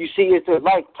 You see, it's a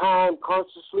lifetime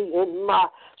consciously in my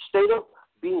state of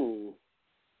being.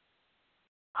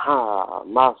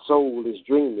 My soul is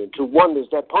dreaming to wonders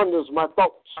that ponders my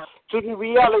thoughts, to the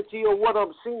reality of what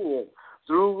I'm seeing.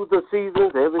 Through the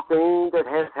seasons, everything that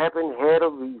has happened had a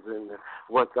reason.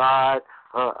 What God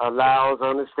allows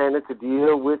understanding to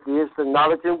deal with is the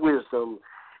knowledge and wisdom.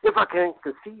 If I can't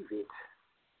conceive it,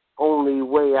 only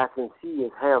way I can see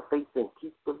is have faith and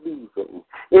keep believing.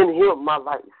 In Him, my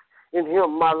life. In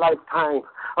Him, my lifetime.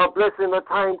 A blessing, a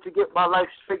time to get my life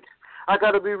straight. I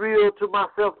got to be real to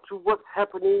myself, to what's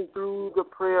happening through the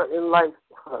prayer in life.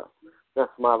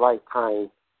 That's my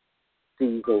lifetime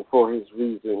season for His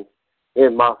reason.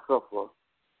 In my suffer,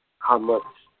 how much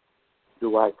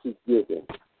do I keep giving?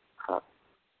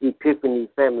 Epiphany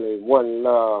family, one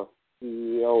love,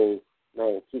 CEO,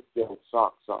 man, keep your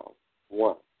socks off.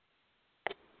 One.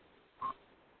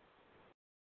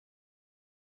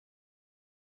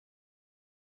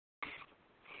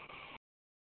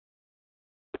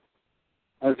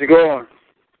 How's it going?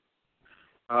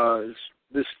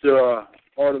 It's Mr.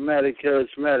 Automatic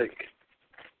Charismatic.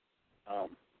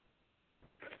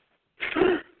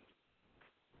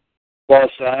 Boss,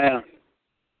 I am.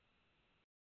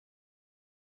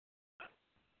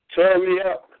 Turn me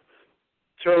up.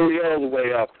 Turn me all the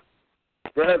way up.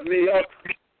 Rev me up.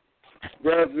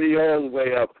 Rev me all the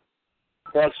way up.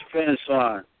 Cross the finish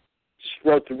line. Just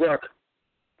wrote the record.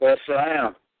 Boss, I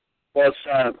am. Boss,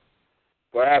 I am.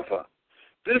 Forever.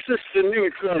 This is the new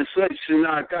translation.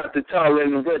 I got the title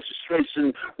and the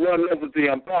registration. Run over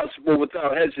the impossible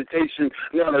without hesitation.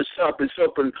 Not a shop is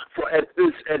open for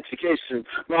this education.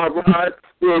 My ride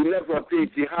will never be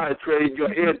dehydrated.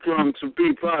 Your eardrums will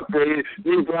be vibrated.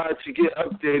 New ride to get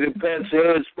updated. Pass the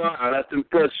head spot. I've been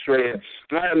frustrated.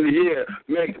 I am the year,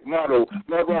 make, model.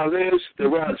 My ride is the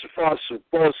rise of fossil.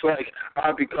 Boss like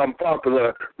I become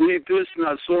popular. Read this,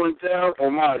 not slowing down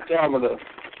on my odometer.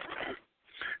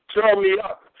 Turn me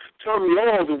up. Turn me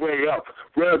all the way up.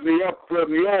 Rev me up. Rev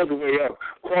me all the way up.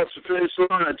 Cross the finish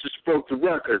line. I just broke the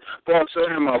record. Boss,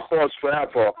 I am my boss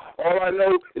forever. All I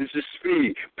know is the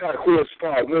speed. Pack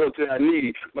horsepower, more than I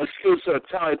need. My skills are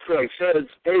tire tracks.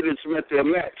 Haters met their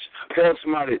match. Boss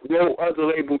minded. No other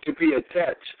label can be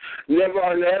attached. Never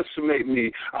underestimate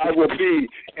me. I will be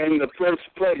in the first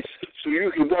place so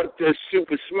you can wipe that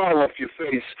stupid smile off your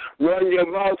face. Run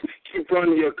your mouth. Keep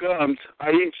running your gums.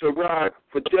 I eat your ride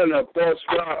for dinner. Boss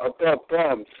fly above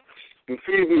bums. And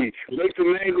feed me. Make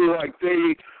them angry like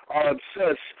they are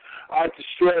obsessed. I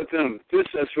destroy them. This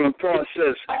has been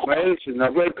processed. My engine. I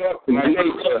wake up my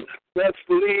nature. Let's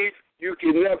believe you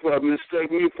can never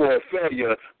mistake me for a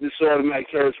failure. This automatic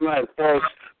charismatic boss.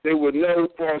 They would know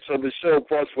boss of the show,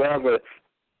 boss forever.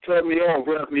 Turn me on,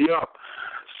 rev me up.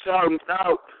 Sound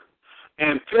out.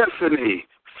 Epiphany.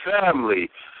 Family.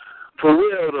 For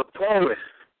real, the poet.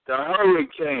 The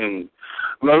hurricane.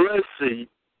 Melissa.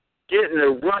 Getting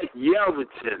it right,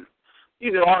 Yelverton.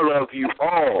 You know I love you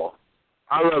all.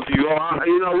 I love you all.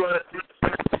 You know what?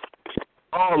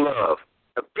 All love.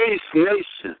 A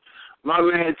BeastNation. My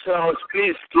man Charles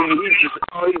Beast King,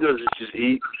 all he does is just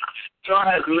eat. So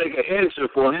I had to make a answer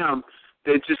for him.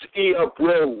 that just eat up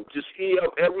road, just eat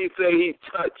up everything he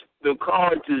touched. The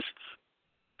car just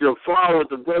devoured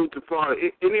the road, devoured.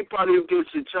 Anybody who gets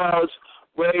in child's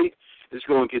way is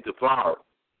going to get devoured,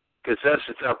 because that's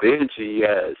the type of energy he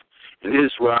has in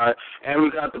his ride. And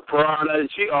we got the piranha.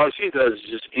 All she does is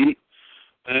just eat.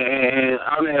 And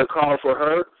I'm in a car for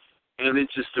her, and it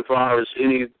just devours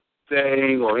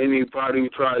anything or anybody who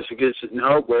tries to get in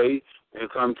her way and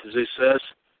come to success,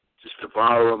 just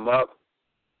devour them up.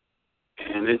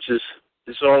 And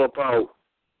it's all about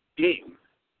eating.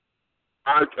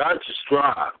 I just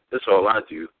drive. That's all I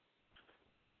do.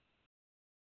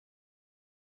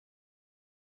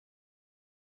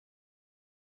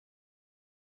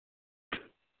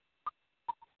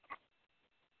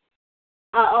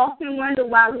 I often wonder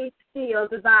why we feel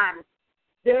divided.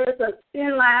 There is a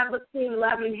thin line between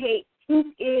love and hate. Truth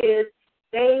is,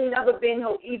 they ain't never been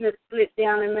no even split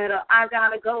down the middle. I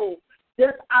gotta go.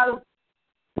 Just out of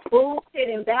bullshit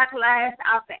and backlash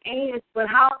out the anus, but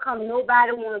how come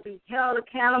nobody want to be held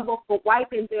accountable for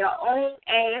wiping their own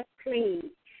ass clean?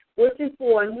 Wishing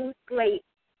for a new slate.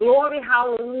 Glory,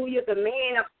 hallelujah, the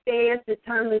man upstairs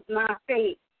determines my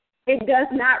fate. It does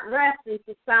not rest in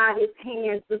society's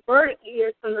hands. The verdict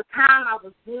is, from the time I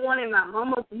was born in my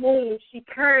mama's womb, she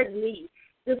carried me,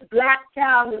 this black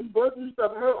child, in bosoms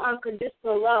of her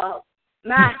unconditional love.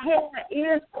 My hair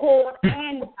is cold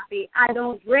and nappy. I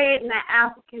don't dread my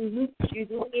African roots, you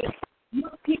do it. You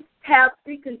people have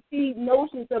preconceived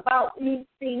notions about me,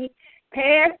 see.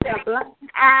 Past their blind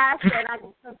eyes that I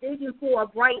get a vision for a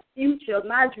bright future.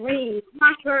 My dreams,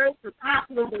 my courage, the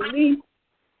popular belief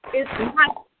is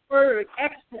not word.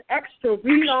 Extra,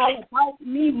 read all about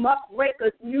me,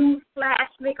 muckrakers, news flash,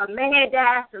 make a mad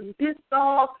dash, and this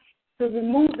all to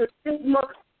remove the stigma,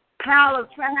 pile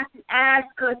of trash and ash,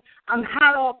 because I'm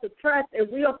hot off the press, and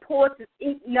real poetry's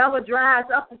ink never dries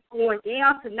up. It's going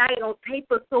down tonight on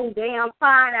paper so damn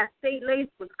fine. I stay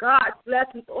laced with God's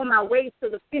blessings on my way to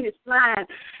the finish line.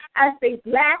 I say,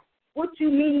 Black, what you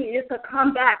mean is a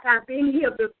comeback. I've been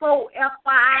here before,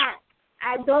 FYI.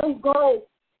 I don't go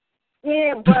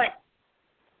in, but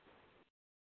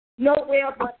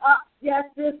nowhere but up. Yes,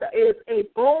 this is a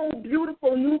bold,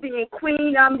 beautiful Nubian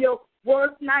queen. I'm your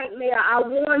worst nightmare. I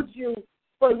warned you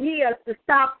for years to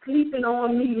stop sleeping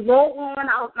on me. Roll on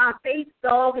out my face,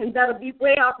 dog, and better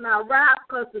beware of my ride,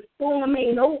 because the storm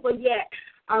ain't over yet.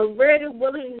 I'm ready,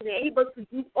 willing, and able to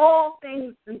do all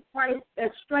things in Christ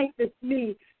that strengthens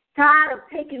me. Tired of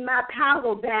taking my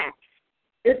power back.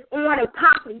 It's on and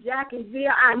popping,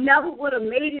 Jacksonville. I never would have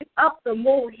made it up the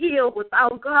molehill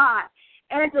without God.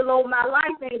 Angelo, my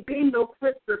life ain't been no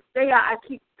crystal stair. I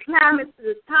keep climbing to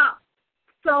the top.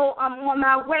 So I'm on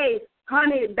my way.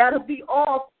 Honey, it better be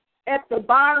off at the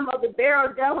bottom of the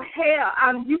barrel. Devil hell,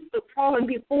 I'm used to crawling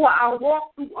before I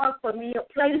walk through unfamiliar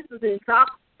places and dark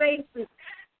spaces.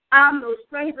 I'm no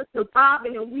stranger to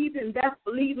bobbing and weaving. Best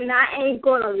believing I ain't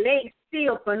going to lay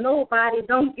still for nobody.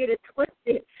 Don't get it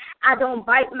twisted. I don't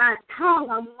bite my tongue.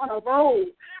 I'm on a roll.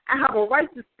 I have a right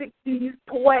to speak these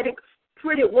poetic,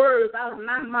 pretty words out of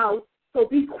my mouth. So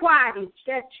be quiet and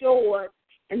shut yours.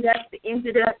 And that's the end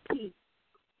of that piece.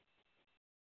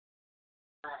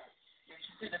 Did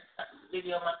you see the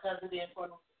video my cousin did for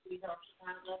the Sweet Home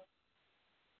Chicago?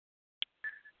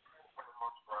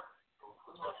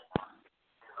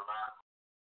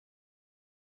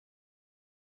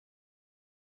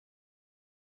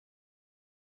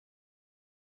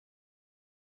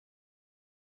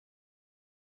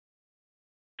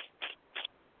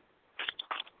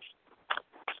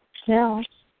 Yeah.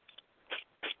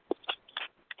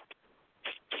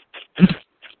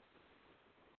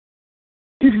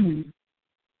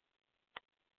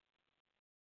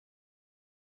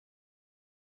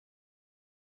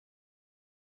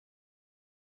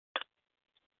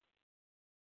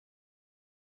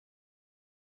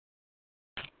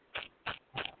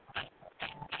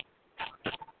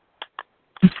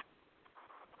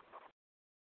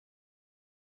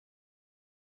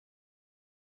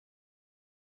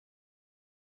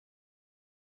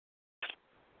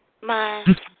 My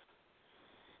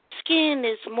skin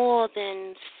is more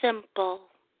than simple.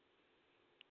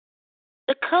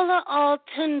 The color all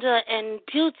tender and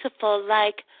beautiful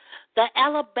like the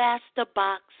alabaster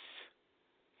box,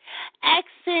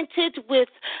 accented with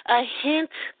a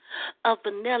hint of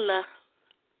vanilla.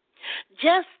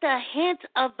 Just a hint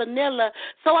of vanilla,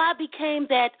 so I became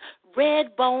that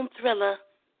red bone thriller,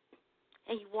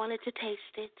 and you wanted to taste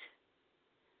it.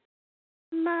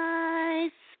 My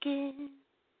skin.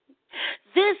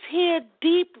 This here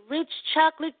deep, rich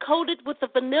chocolate coated with a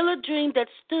vanilla dream that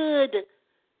stood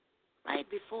right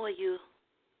before you.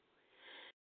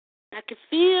 I can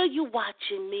feel you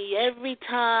watching me every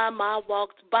time I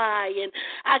walked by, and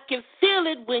I can feel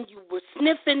it when you were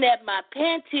sniffing at my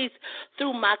panties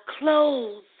through my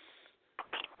clothes.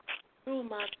 Through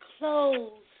my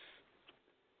clothes.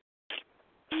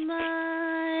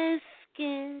 My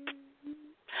skin.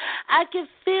 I can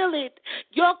feel it.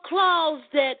 Your claws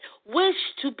that wish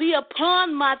to be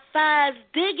upon my thighs,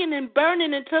 digging and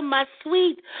burning into my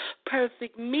sweet,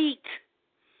 perfect meat.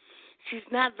 She's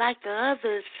not like the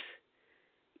others.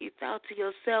 You thought to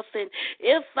yourself, and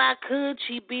if I could,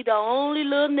 she'd be the only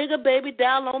little nigga baby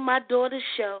down on my daughter's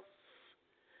shelf.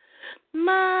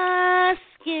 My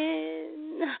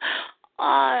skin,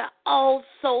 I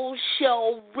also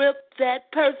shall rip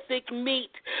that perfect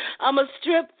meat. I'ma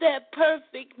strip that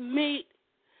perfect meat.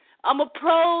 I'ma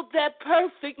probe that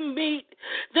perfect meat.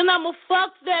 Then I'ma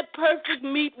fuck that perfect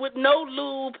meat with no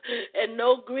lube and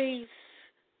no grease.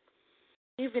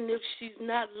 Even if she's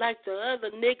not like the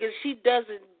other niggas, she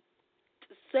doesn't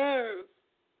deserve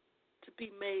to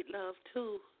be made love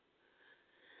to.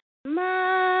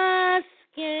 My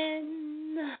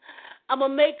skin, I'ma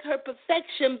make her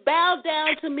perfection bow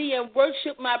down to me and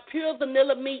worship my pure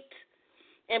vanilla meat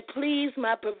and please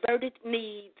my perverted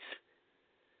needs.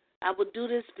 I will do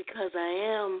this because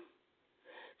I am.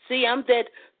 See, I'm that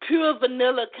pure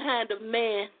vanilla kind of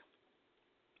man.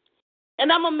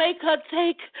 And I'm going to make her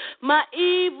take my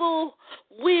evil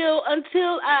will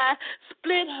until I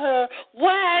split her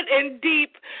wide and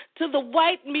deep to the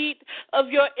white meat of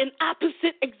your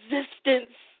inopposite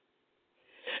existence.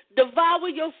 Devour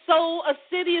your soul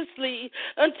assiduously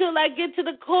until I get to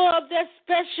the core of that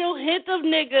special hint of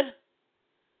nigger.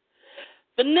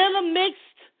 Vanilla mixed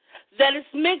that is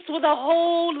mixed with a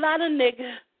whole lot of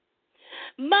nigger.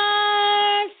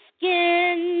 My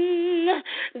skin,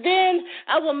 then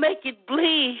I will make it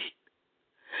bleed.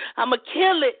 I'ma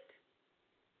kill it.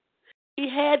 He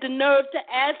had the nerve to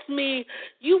ask me,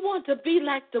 you want to be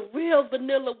like the real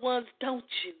vanilla ones, don't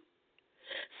you?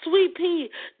 Sweet Pea,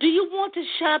 do you want to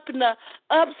shop in the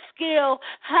upscale,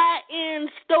 high-end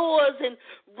stores and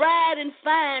ride in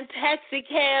fine taxi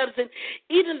cabs and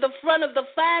eat in the front of the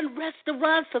fine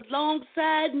restaurants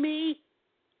alongside me?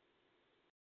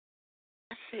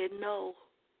 I said no.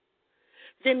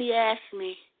 Then he asked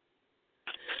me,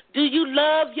 do you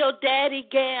love your daddy,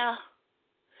 gal?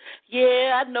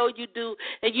 Yeah, I know you do.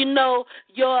 And you know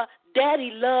your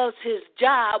daddy loves his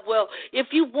job. Well, if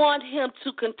you want him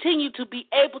to continue to be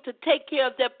able to take care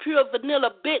of that pure vanilla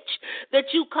bitch that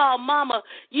you call mama,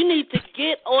 you need to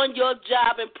get on your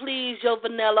job and please your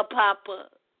vanilla papa.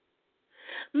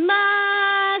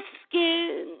 My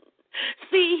skin.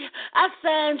 See, I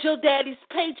signed your daddy's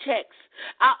paychecks.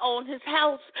 I own his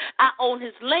house. I own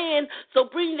his land. So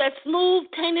bring that smooth,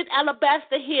 tainted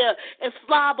alabaster here and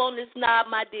slob on this knob,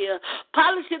 my dear.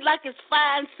 Polish it like it's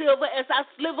fine silver as I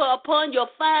sliver upon your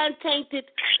fine, tainted,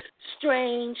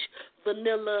 strange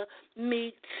vanilla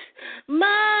meat.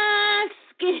 My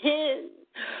skin.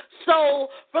 So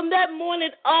from that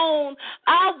morning on,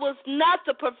 I was not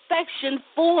the perfection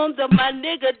formed of my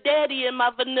nigga daddy and my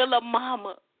vanilla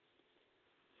mama.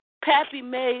 Pappy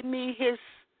made me his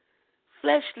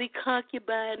fleshly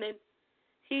concubine, and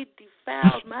he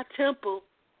defiled my temple,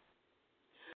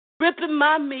 ripping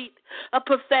my meat of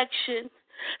perfection,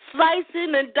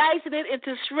 slicing and dicing it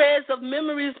into shreds of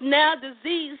memories now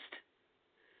diseased.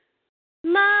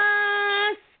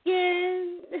 My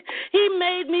skin, he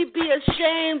made me be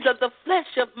ashamed of the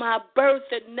flesh of my birth,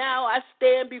 and now I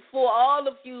stand before all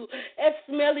of you as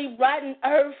smelly, rotten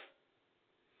earth.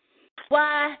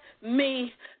 Why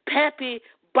me, Pappy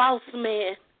Boss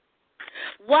Man?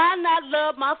 Why not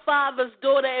love my father's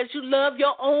daughter as you love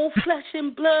your own flesh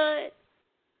and blood?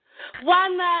 Why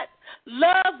not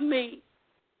love me?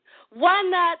 Why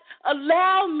not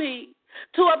allow me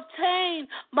to obtain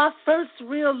my first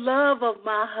real love of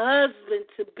my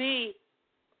husband-to-be?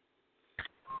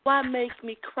 Why make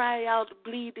me cry out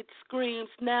bleeded screams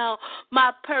now?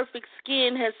 My perfect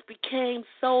skin has become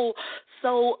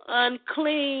so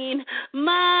unclean.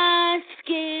 My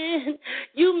skin,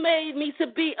 you made me to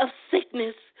be of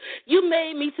sickness. You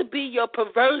made me to be your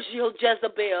perversial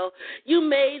Jezebel. You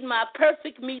made my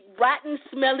perfect meat rotten,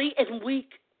 smelly, and weak.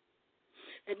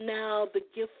 And now the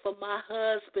gift for my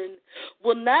husband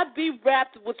will not be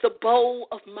wrapped with the bow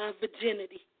of my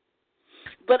virginity,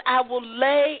 but I will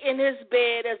lay in his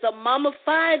bed as a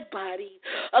mummified body,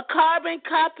 a carbon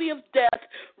copy of death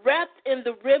wrapped in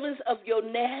the ribbons of your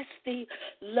nasty,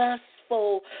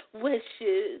 lustful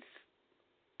wishes.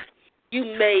 You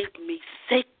made me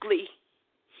sickly.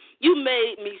 You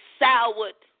made me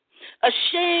soured,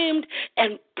 ashamed,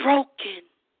 and broken.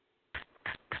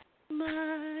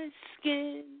 My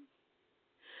skin.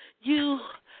 You,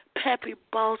 peppy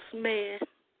boss man,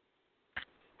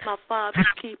 my father's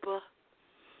keeper,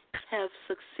 have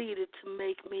succeeded to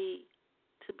make me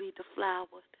to be deflowered.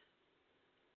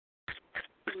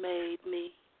 You made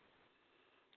me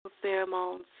with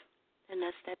pheromones, and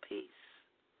that's that peace.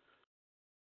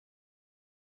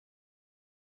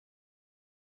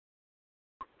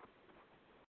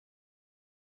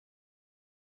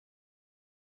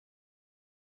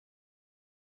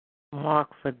 Mark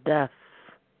for death.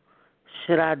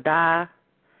 Should I die?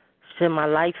 Should my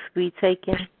life be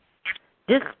taken?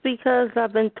 Just because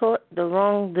I've been taught the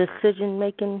wrong decision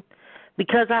making?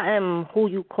 Because I am who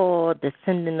you call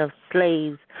descendant of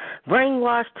slaves,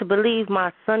 brainwashed to believe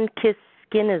my sun-kissed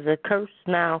skin is a curse.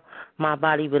 Now my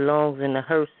body belongs in a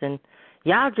hearse, and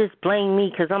y'all just blame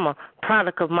me because I'm a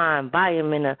product of my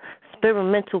environment, a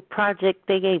experimental project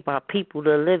they gave my people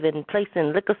to live in,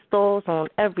 placing liquor stores on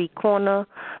every corner,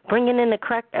 bringing in the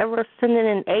crack era, sending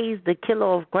in AIDS, the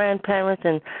killer of grandparents,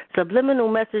 and subliminal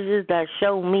messages that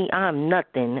show me I'm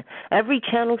nothing. Every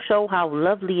channel show how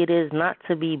lovely it is not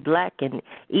to be black, and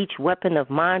each weapon of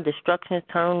mind destruction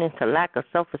turned into lack of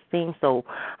self-esteem, so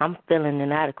I'm feeling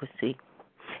inadequacy.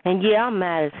 And yeah, I'm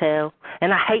mad as hell,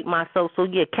 and I hate myself, so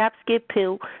yeah, caps get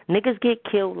peeled, niggas get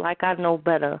killed like I know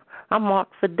better. I'm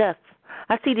marked for death.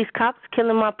 I see these cops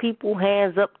killing my people,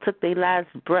 hands up, took their last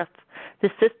breath. The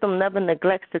system never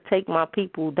neglects to take my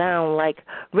people down. Like,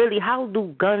 really, how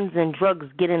do guns and drugs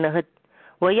get in the hood?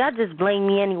 Well, y'all just blame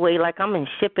me anyway, like I'm in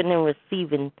shipping and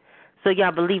receiving. So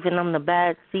y'all believing I'm the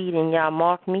bad seed and y'all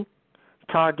mark me?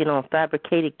 Target on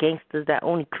fabricated gangsters that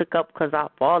only click up because our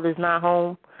father's not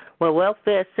home. Well,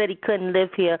 welfare said he couldn't live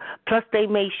here. Plus, they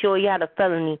made sure he had a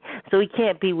felony, so he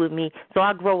can't be with me. So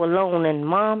I grow alone, and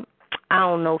Mom, I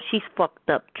don't know, she's fucked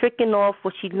up. Tricking off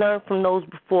what she learned from those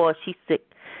before. She's sick.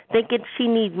 Thinking she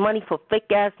needs money for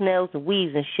fake-ass nails and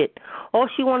weaves and shit. All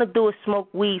she want to do is smoke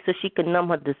weed so she can numb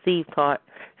her deceived heart.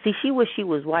 See, she wish she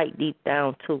was white deep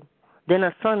down, too. Then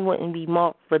her son wouldn't be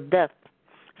marked for death.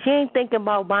 She ain't thinking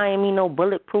about buying me no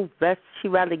bulletproof vest. She'd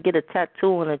rather get a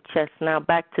tattoo on her chest. Now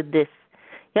back to this.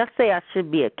 Y'all say I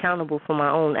should be accountable for my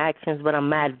own actions, but I'm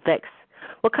mad vexed.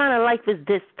 What kind of life is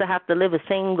this to have to live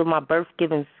ashamed of my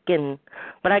birth-given skin?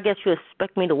 But I guess you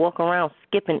expect me to walk around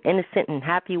skipping innocent and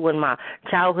happy when my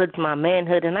childhood's my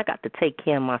manhood, and I got to take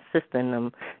care of my sister and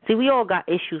them. See, we all got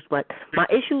issues, but my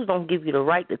issues don't give you the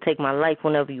right to take my life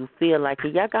whenever you feel like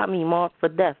it. Y'all got me marked for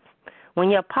death. When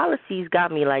your policies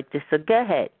got me like this, so go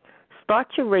ahead. Start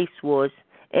your race wars.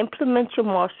 Implement your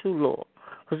martial law.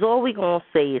 Because all we going to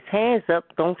say is hands up,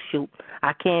 don't shoot.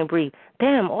 I can't breathe.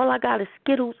 Damn, all I got is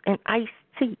Skittles and iced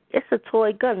tea. It's a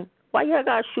toy gun. Why y'all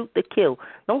got to shoot to kill?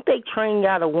 Don't they train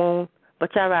y'all to wound?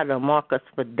 But y'all rather mark us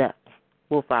for death.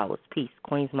 Wolf Hours. Peace.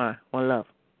 Queen's Mind. One love.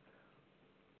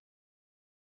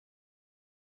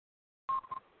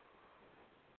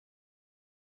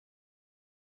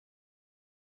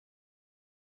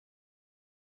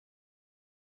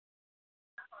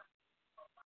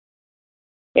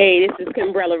 Hey, this is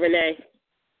Kimbrella Renee.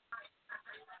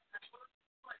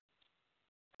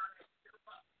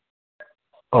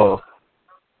 Oh.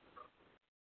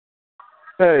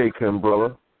 Hey,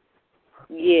 Kimbrella.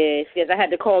 Yes, I had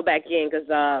to call back in because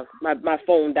my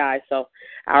phone died, so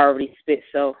I already spit.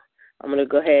 So I'm going to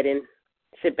go ahead and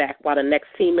sit back while the next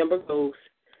team member goes.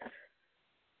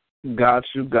 Got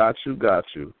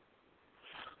you.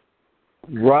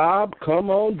 Rob, come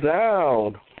on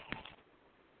down.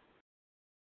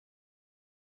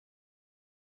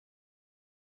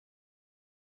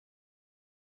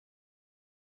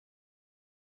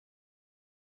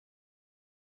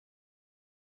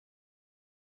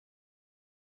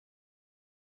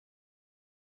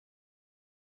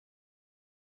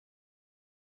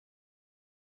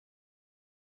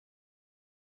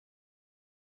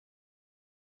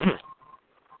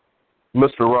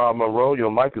 Mr. Rob Monroe,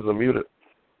 your mic is unmuted.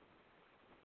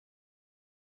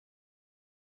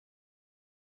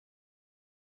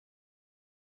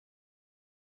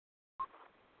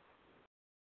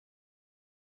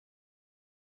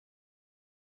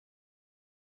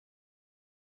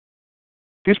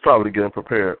 He's probably getting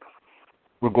prepared.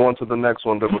 We're going to the next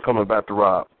one, then we're coming back to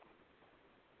Rob.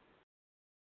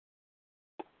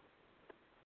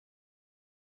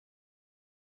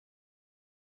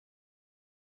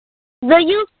 The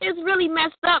youth is really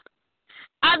messed up.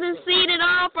 I've been seeing it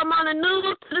all from on the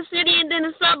news to the city and then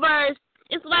the suburbs.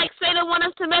 It's like Satan wants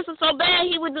us to mess us so bad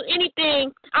he would do anything.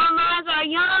 Our minds are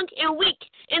young and weak.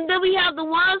 And then we have the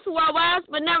ones who are wise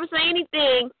but never say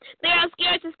anything. They are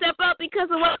scared to step up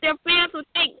because of what their friends will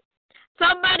think.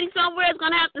 Somebody somewhere is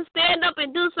going to have to stand up and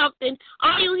do something.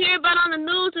 All you hear about on the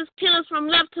news is killers from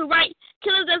left to right,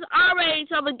 killers that's our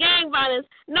age over gang violence.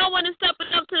 No one is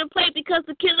stepping up to the plate because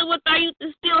the killing with our youth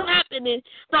is still happening.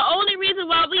 The only reason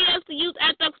why we as the youth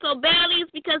act up so badly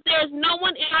is because there is no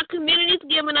one in our communities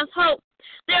giving us hope.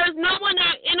 There is no one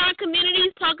in our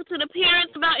communities talking to the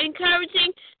parents about encouraging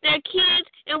their kids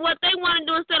and what they want to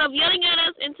do instead of yelling at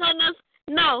us and telling us,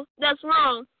 no, that's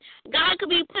wrong. God could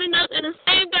be putting us in the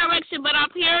same direction, but our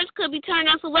parents could be turning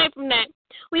us away from that.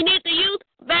 We need the youth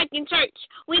back in church.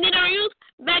 We need our youth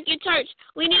back in church.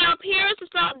 We need our parents to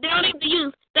stop doubting the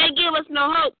youth. They give us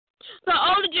no hope. The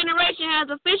older generation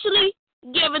has officially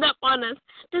given up on us.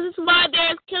 This is why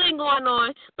there is killing going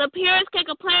on. The parents can't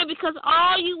complain because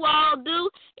all you all do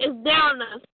is down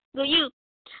us, the youth.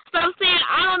 Stop saying,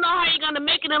 I don't know how you're going to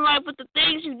make it in life with the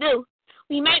things you do.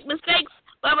 We make mistakes,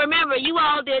 but remember, you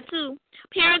all did too.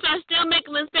 Parents are still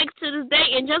making mistakes to this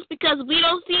day, and just because we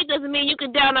don't see it doesn't mean you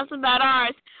can down us about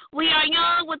ours. We are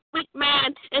young with weak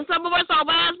minds, and some of us are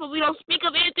wise, but we don't speak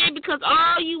of anything because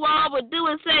all you all would do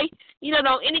is say you don't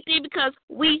know anything because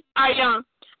we are young.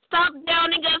 Stop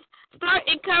downing us. Start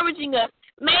encouraging us.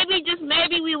 Maybe, just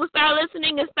maybe, we will start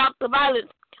listening and stop the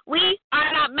violence. We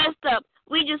are not messed up.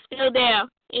 We just feel down.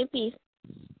 In peace.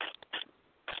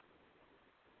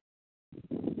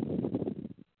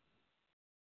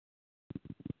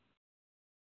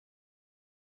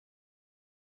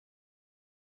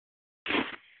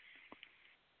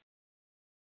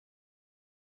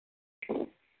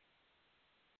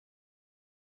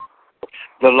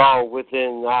 The law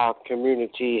within our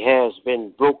community has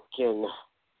been broken.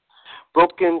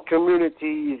 Broken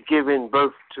communities giving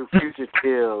birth to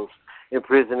fugitives,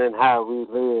 imprisoning how we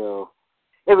live.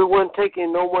 Everyone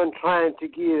taking, no one trying to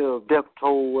give. Death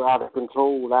toll out of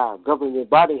control. Our government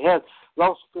body has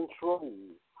lost control.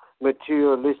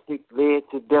 Materialistic led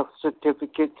to death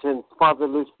certificates and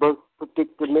fatherless birth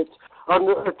predicaments,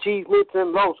 underachievements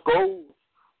and lost goals.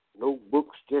 No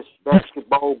books, just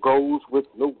basketball goals with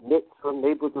no nets,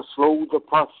 unable to slow the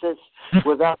process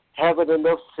without having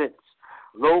enough sense.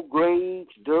 Low grades,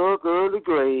 dug early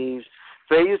graves,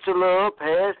 failure to love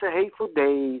past the hateful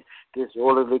days.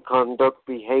 Disorderly conduct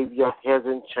behavior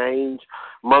hasn't changed.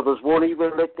 Mothers won't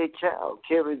even let their child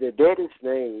carry their daddy's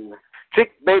name.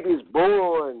 Trick babies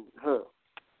born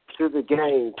to the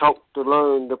game, taught to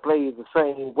learn to play the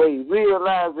same way.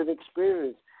 Realize and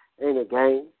experience ain't a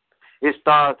game. It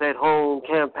starts at home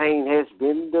campaign has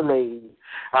been delayed.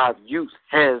 Our youth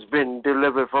has been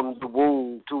delivered from the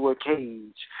womb to a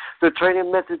cage. The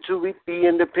training method to be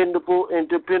independable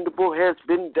has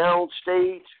been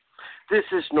downstage. This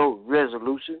is no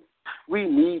resolution. We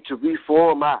need to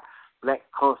reform our black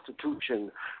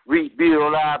constitution,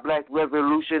 rebuild our black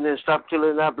revolution, and stop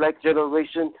killing our black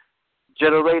generation.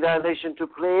 Generate our nation to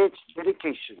pledge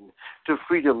dedication to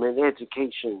freedom and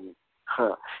education.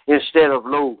 Instead of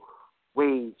low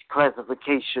wage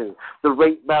classification, the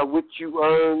rate by which you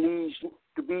earn needs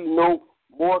to be no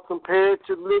more compared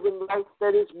to living life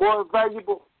that is more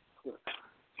valuable,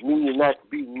 meaning not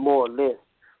be more or less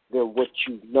than what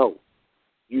you know.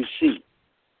 You see,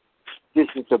 this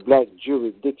is the black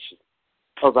jurisdiction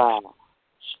of our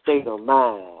state of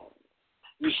mind.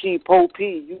 You see, Po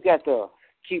P, you got to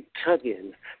keep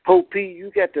tugging. Po P, you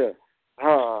got to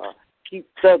keep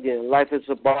thugging. Life is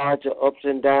a barge of ups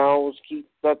and downs. Keep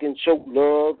thugging, show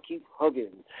love, keep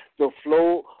hugging. The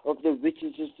flow of the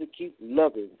riches is to keep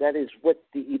loving. That is what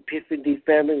the Epiphany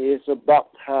family is about.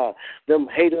 Them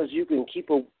haters, you can keep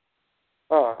away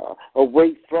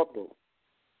from them.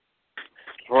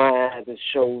 Trying to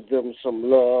show them some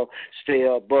love. Stay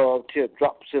above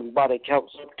teardrops and body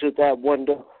counts up to that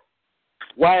wonder.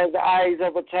 Why in the eyes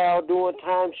of a child doing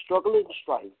time, struggling,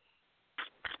 strife?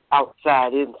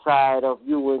 Outside, inside of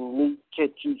you and me,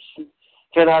 can't you see?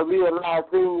 Can I realize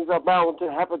things are bound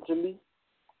to happen to me?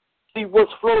 See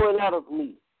what's flowing out of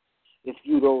me. If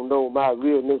you don't know my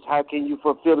realness, how can you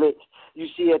fulfill it? You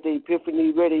see, at the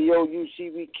Epiphany Radio, you see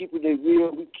we keeping it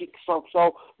real. We kick soft,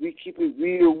 we keep it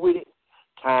real with it.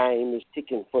 Time is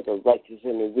ticking for the righteous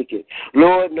and the wicked.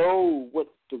 Lord knows what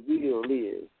the real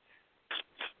is.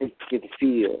 It can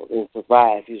feel and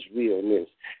survive his realness.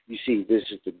 You see, this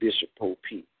is the Bishop Po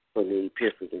P from the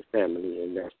Epiphany family,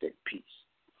 and that's that peace.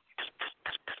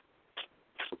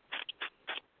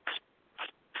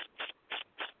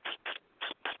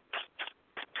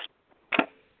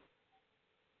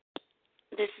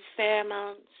 This is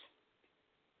Fairmount.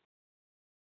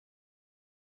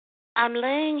 I'm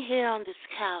laying here on this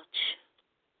couch,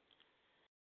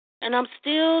 and I'm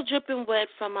still dripping wet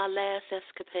from our last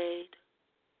escapade.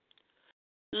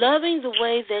 Loving the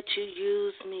way that you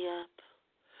used me up,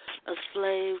 a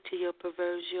slave to your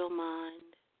perversion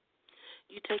mind.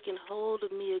 You taking hold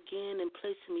of me again and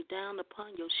placing me down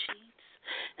upon your sheets,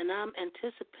 and I'm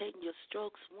anticipating your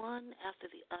strokes one after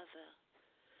the other.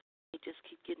 They just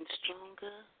keep getting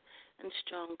stronger and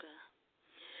stronger.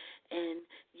 And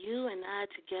you and I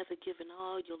together giving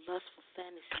all your lustful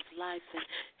fantasies life, and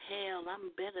hell,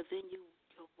 I'm better than you,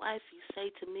 your wife, you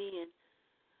say to me, and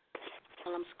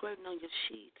while I'm squirting on your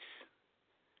sheets.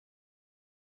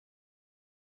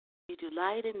 You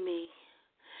delight in me,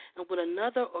 and with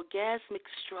another orgasmic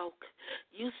stroke,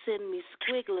 you send me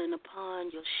squiggling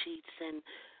upon your sheets, and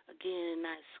again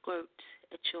I squirt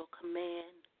at your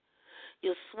command.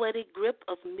 Your sweaty grip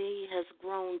of me has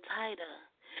grown tighter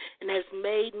and has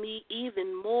made me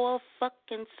even more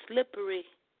fucking slippery.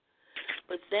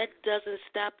 But that doesn't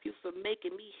stop you from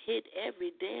making me hit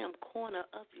every damn corner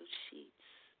of your sheets.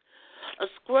 A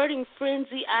squirting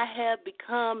frenzy I have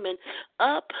become, and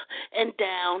up and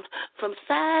down, from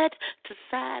side to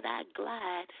side I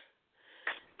glide.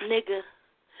 Nigga,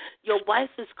 your wife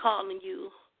is calling you,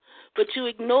 but you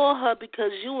ignore her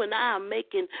because you and I are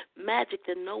making magic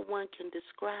that no one can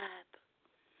describe.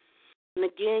 And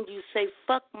again you say,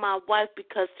 fuck my wife,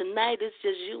 because tonight it's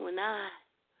just you and I.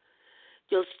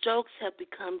 Your strokes have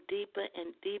become deeper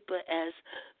and deeper as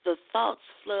the thoughts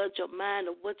flood your mind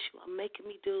of what you are making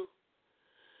me do.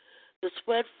 The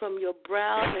sweat from your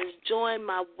brow has joined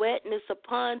my wetness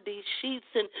upon these sheets,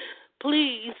 and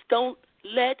please don't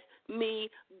let me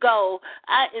go.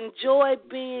 I enjoy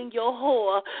being your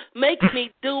whore. Make me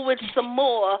do it some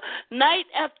more, night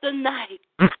after night.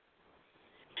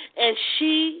 And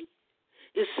she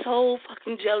is so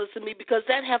fucking jealous of me because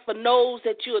that heifer knows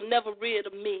that you are never rid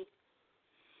of me.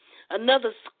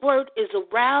 Another squirt is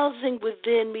arousing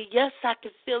within me. Yes, I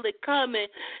can feel it coming.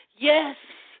 Yes,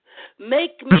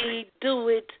 make me do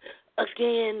it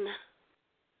again.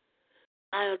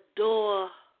 I adore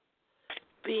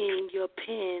being your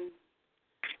pen.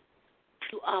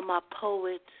 You are my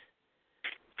poet,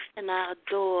 and I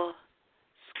adore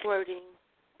squirting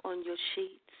on your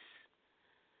sheets.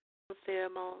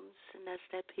 Pheromones, and that's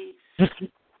that piece.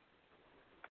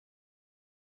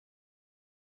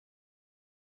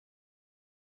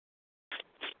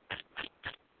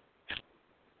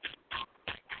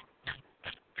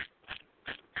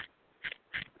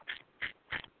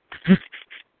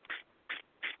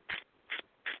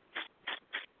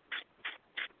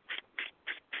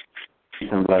 Peace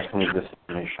and blessings, this is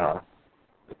Nation.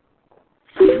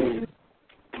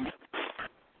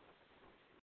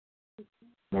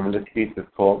 Remember, this piece is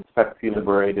called Sexy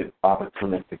Liberated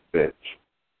Opportunistic Bitch.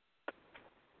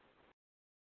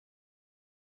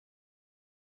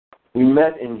 We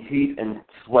met in heat and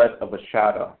sweat of a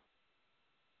shadow,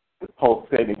 the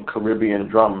pulsating Caribbean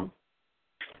drum,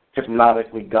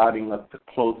 hypnotically guiding us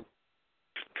close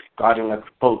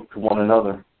to one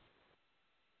another.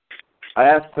 I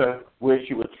asked her where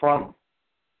she was from.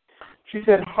 She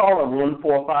said Harlem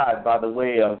 145 by the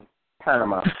way of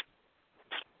Panama.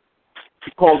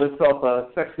 She called herself a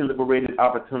sexy liberated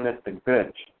opportunistic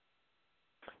bitch.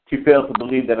 She failed to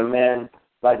believe that a man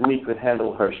like me could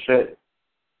handle her shit.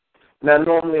 Now,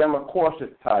 normally I'm a cautious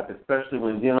type, especially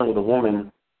when dealing with a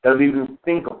woman that would even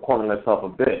think of calling herself a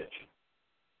bitch.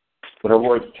 But her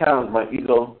words challenged my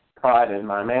ego, pride, and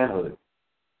my manhood.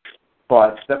 So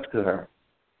I stepped to her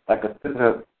like a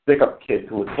stick-up kid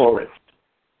to a tourist.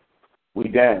 We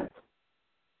danced,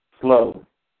 slow,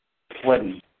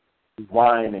 sweaty,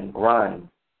 whine and grind,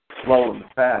 slow and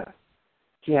fast.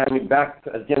 She had me back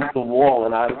against the wall,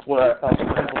 and I swear I felt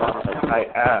a pencil on her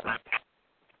tight ass.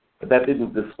 But that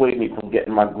didn't dissuade me from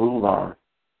getting my groove on.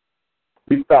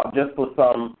 We stopped just for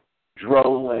some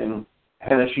dro and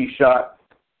Hennessy shots.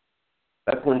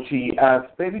 That's when she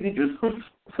asked, baby, did you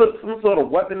put some sort of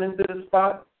weapon into this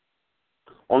spot?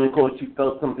 Only because she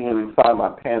felt something inside my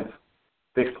pants,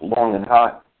 thick, long, and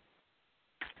hot.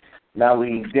 Now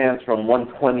we danced from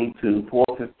 1:20 to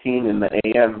 4:15 in the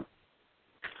a.m.,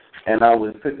 and I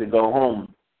was fit to go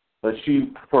home, but she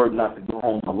preferred not to go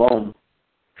home alone.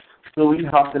 So we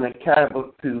hopped in a cab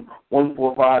up to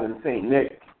 145 in St.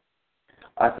 Nick.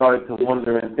 I started to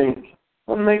wonder and think,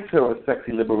 what makes her a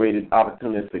sexy, liberated,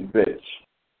 opportunistic bitch?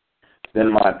 Then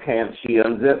my pants she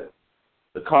unzipped.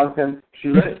 The contents she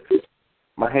lit.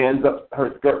 My hands up,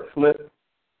 her skirt slipped.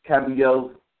 Cabby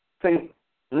yells, St.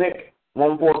 Nick,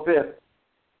 145th.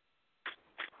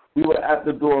 We were at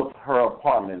the door of her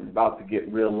apartment, about to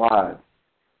get real live.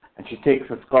 And she takes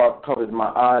her scarf, covers my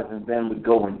eyes, and then we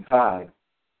go inside.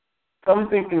 So I'm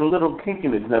thinking a little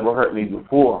kinkiness never hurt me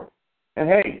before. And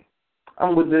hey,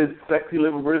 I'm with this sexy,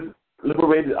 liberated,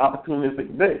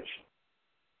 opportunistic bitch.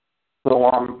 So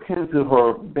I'm pinned to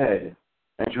her bed,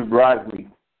 and she drives me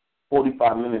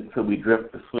 45 minutes till we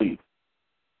drift to sleep.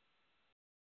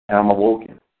 And I'm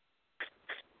awoken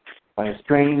by a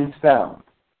strange sound.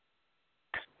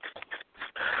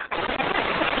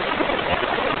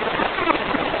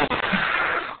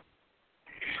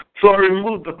 So I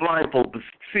removed the blindfold to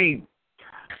see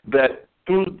that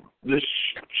through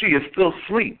she is still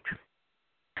asleep.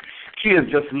 She has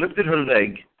just lifted her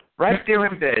leg right there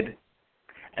in bed,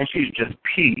 and she's just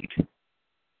peed.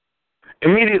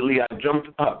 Immediately, I jumped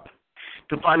up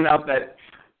to find out that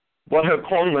what her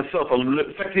calling herself a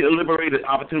sexually liberated,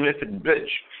 opportunistic bitch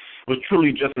was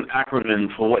truly just an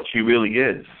acronym for what she really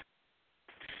is.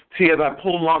 See, as I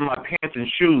pulled on my pants and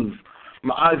shoes,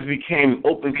 my eyes became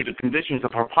open to the conditions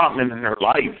of her apartment and her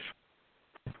life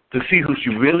to see who she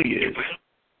really is.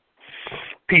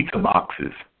 Pizza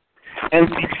boxes,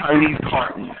 empty Chinese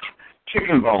cartons,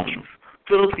 chicken bones,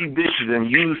 filthy dishes,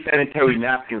 and used sanitary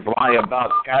napkins lie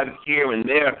about scattered here and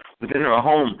there within her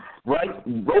home. Right?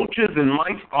 Roaches and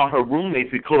mice are her roommates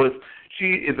because she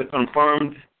is a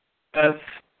confirmed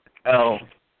SLOB,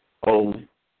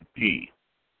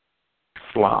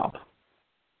 slob.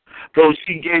 Though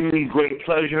she gave me great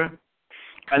pleasure,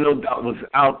 I no doubt was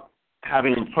out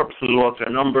having purposely lost her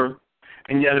number,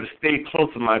 and yet have stayed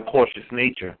close to my cautious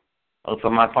nature, else I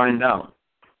might find out,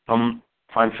 find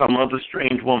some other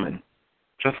strange woman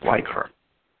just like her.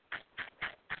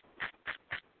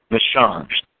 Nishan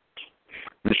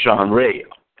Ray,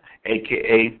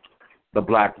 a.k.a. the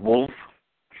Black Wolf,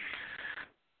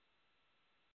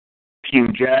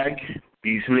 Team Jag,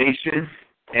 Beast Nation,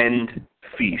 and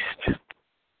Feast.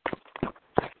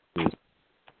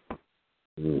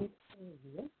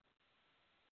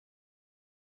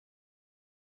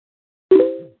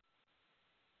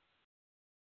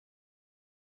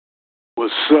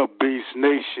 What's up,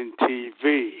 BeastNation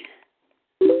TV?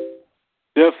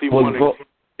 Definitely want to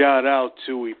shout out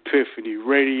to Epiphany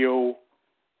Radio,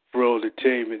 World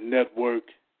Entertainment Network,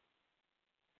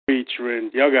 featuring,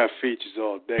 y'all got features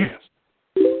all day.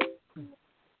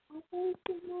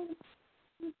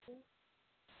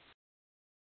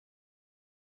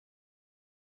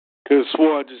 Cause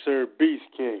swore I just heard Beast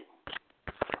King.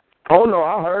 Oh no,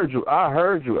 I heard you.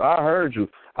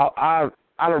 Out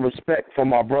of respect for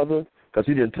my brother, because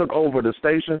he done took over the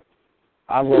station,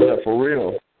 I want that for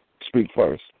real. Speak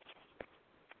first.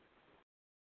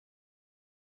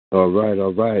 All right.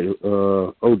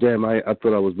 Oh damn, I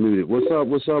thought I was muted.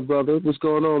 What's up, brother? What's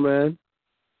going on, man?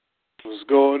 What's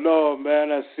going on,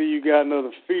 man? I see you got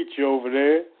another feature over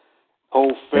there.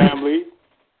 Whole family.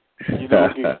 You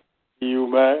know, you,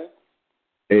 man.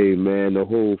 Hey, man, the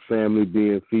whole family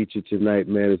being featured tonight,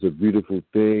 man, is a beautiful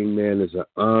thing, man. It's an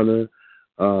honor.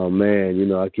 Oh, man, you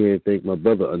know, I can't thank my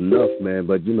brother enough, man.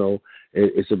 But, you know,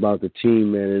 it's about the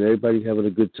team, man, and everybody's having a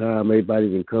good time. Everybody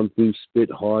can come through, spit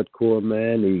hardcore,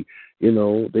 man.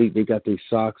 They got their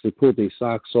socks. They pulled their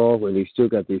socks off, and they still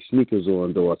got their sneakers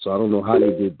on, though. So I don't know how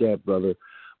they did that, brother.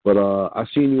 But I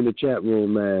seen you in the chat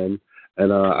room, man,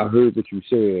 and I heard what you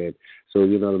said. So,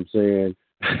 you know what I'm saying?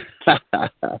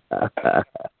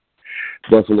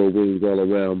 Buffalo wings all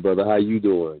around, brother. How you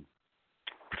doing?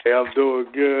 Hey, I'm doing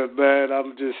good, man.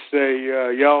 I'm just saying,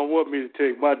 y'all want me to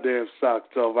take my damn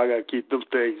socks off. I got to keep them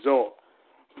things on.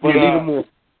 But, yeah,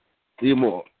 need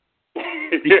more.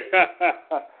 Yeah,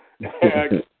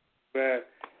 man.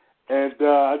 And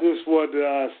I just wanted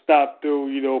to stop through,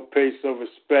 you know, pay some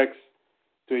respects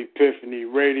to Epiphany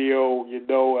Radio, you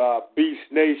know,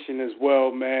 Beast Nation as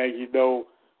well, man. You know,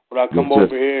 when I come over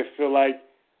here, I feel like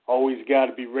always got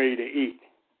to be ready to eat.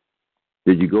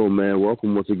 There you go, man.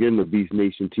 Welcome once again to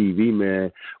BeastNation TV,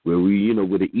 man, where we, you know,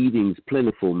 where the eating's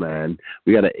plentiful, man.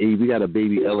 We got a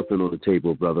baby elephant on the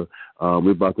table, brother.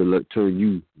 We're about to turn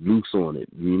you loose on it.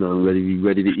 You know,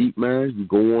 ready to eat, man? You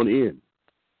go on in.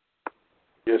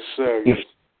 Yes, sir. Yes.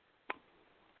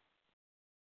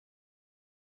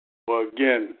 Well,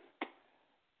 again,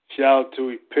 shout out to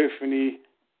Epiphany,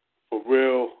 for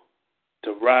real,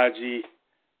 to Raji,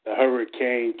 the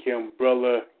Hurricane,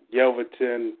 Kimbrella,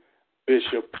 Yelverton,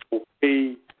 Bishop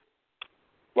O.P.,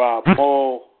 Rob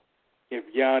Hall,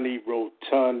 Ivyani,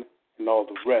 Rotund, and all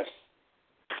the rest.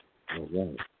 All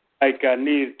right. Like I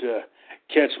needed to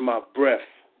catch my breath.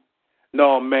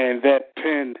 No, man, that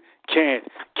pen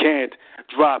can't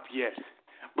drop yet.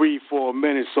 Breathe for a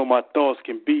minute so my thoughts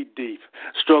can be deep.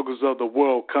 Struggles of the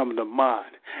world come to mind.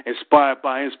 Inspired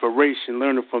by inspiration,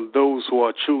 learning from those who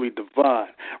are truly divine.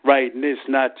 Writing this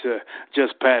not to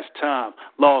just pass time.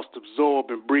 Lost,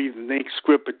 absorbed, and breathing ink,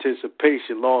 script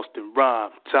participation, lost in rhyme.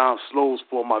 Time slows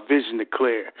for my vision to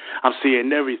clear. I'm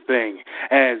seeing everything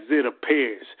as it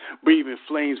appears. Breathing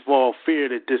flames for all fear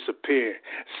to disappear.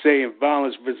 Saying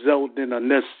violence resulting in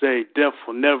unnecessary death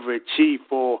will never achieve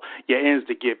for your ends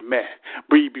to get met.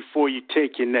 Breathe before you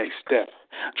take your next step.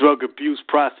 Drug abuse,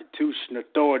 prostitution,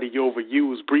 authority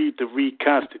overused. Breathe to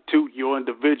reconstitute your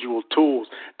individual tools.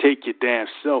 Take your damn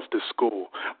self to school.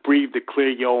 Breathe to clear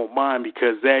your own mind,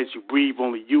 because as you breathe,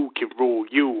 only you can rule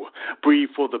you. Breathe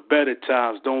for the better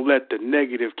times. Don't let the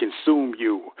negative consume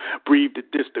you. Breathe to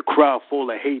diss the crowd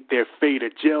full of hate, their fate, a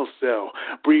jail cell.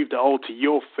 Breathe to alter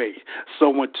your fate.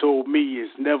 Someone told me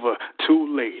it's never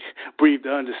too late. Breathe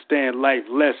to understand life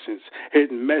lessons,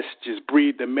 hidden messages.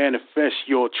 Breathe to manifest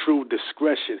your true discretion.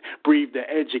 Breathe to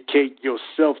educate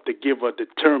yourself, to give a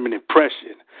determined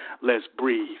impression. Let's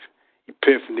breathe.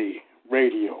 Epiphany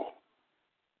Radio.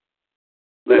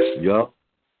 Let's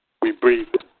we breathe.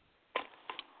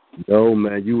 Yo,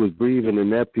 man, you was breathing in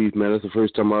that piece, man. That's the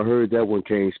first time I heard that one,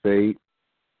 King Spade.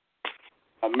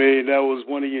 I mean, that was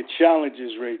one of your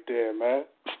challenges right there, man.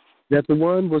 That the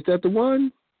one? Was that the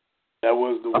one? That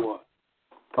was the one.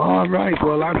 All right.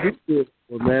 Well, I did it.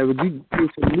 Well, man, would you do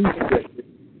some music?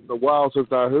 It's a while since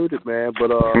I heard it, man.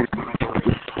 But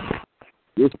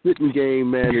this spitting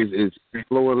game, man, is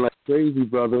flowing like crazy,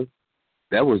 brother.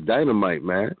 That was dynamite,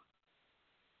 man.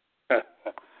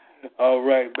 All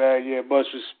right, man. Yeah, much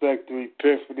respect to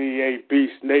Epiphany. Hey,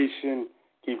 Beast Nation.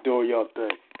 Keep doing your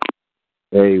thing.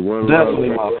 Hey, one definitely,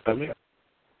 my family.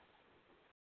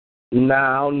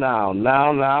 Now.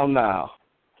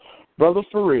 Brother,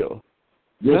 for real.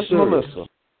 Yes, Miss sir. Melissa,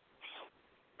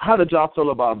 how did y'all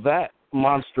feel about that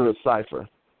monstrous cipher?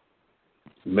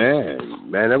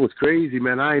 Man, that was crazy,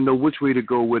 man. I didn't know which way to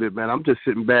go with it, man. I'm just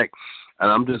sitting back,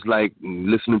 and I'm just, like,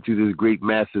 listening to this great,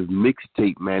 massive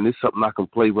mixtape, man. It's something I can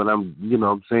play when I'm, you know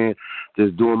what I'm saying,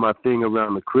 just doing my thing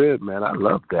around the crib, man. I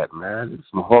love that, man. There's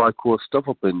some hardcore stuff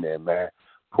up in there, man.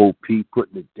 Poe P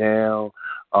putting it down,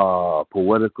 God's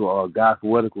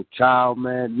Poetical Child,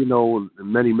 man, you know,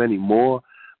 and many, many more.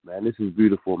 Man, this is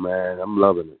beautiful, man. I'm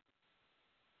loving it.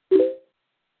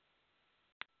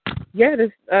 Yeah,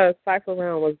 this cipher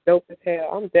round was dope as hell.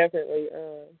 I'm definitely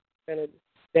gonna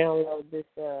download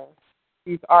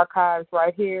these archives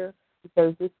right here,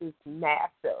 because this is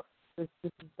massive. This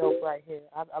is dope right here.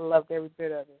 I loved every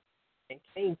bit of it. And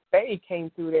King Spade came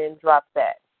through there and dropped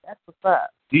that. That's what's up.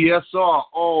 DSR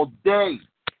all day.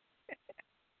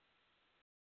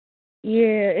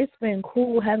 Yeah, it's been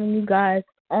cool having you guys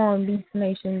on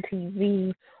BeastNation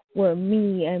TV with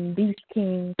me and Beast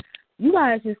King. You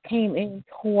guys just came in and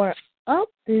tore up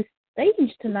this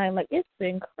stage tonight. Like, it's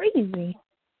been crazy.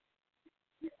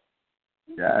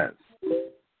 Yes.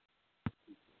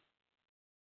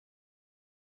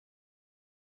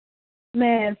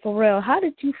 Man, for real, how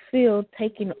did you feel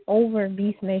taking over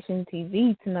BeastNation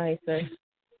TV tonight, sir?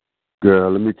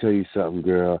 Girl, let me tell you something,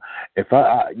 girl. If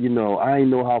I didn't know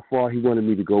how far he wanted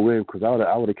me to go in, because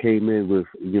I would have came in with,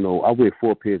 I wear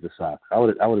 4 pairs of socks. I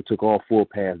would have took all 4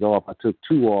 pairs off. I took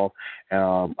 2 off,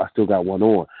 and I still got 1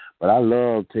 on. But I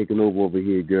love taking over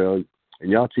here, girl.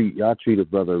 And y'all treat a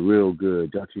brother real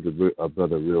good. Y'all treat a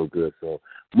brother real good. So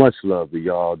much love to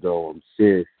y'all, though. I'm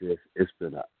serious. It's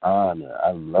been an honor.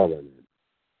 I'm loving it.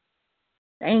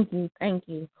 Thank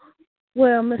you.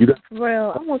 Well, Mr.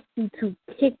 Pharrell, I want you to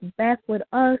kick back with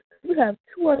us. We have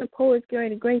 2 other poets getting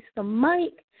ready to grace the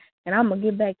mic, and I'm going to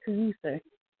get back to you, sir.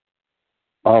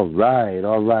 All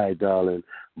right, darling.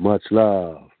 Much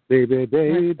love. Baby.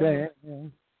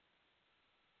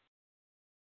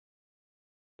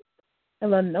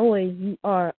 Illinois, you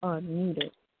are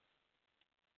unmuted.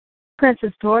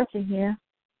 Princess Dorothy here.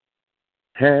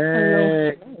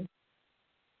 Hey. Hello.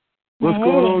 What's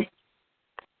going on?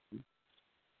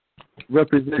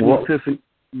 Representing Epiphany,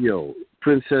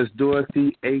 Princess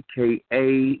Dorothy,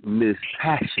 a.k.a. Miss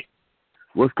Passion.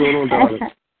 What's going on,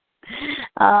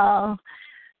 darling?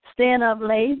 Staying up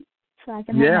late so I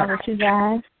can hang out with you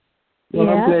guys. Well,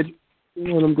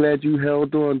 I'm glad you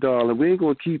held on, darling. We ain't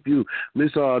going to keep you.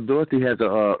 Miss Dorothy has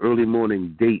a early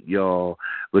morning date, y'all,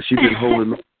 but she's been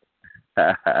holding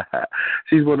on.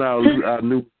 She's one of our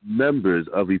new members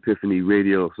of Epiphany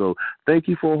Radio, so thank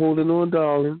you for holding on,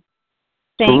 darling.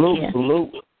 Salute.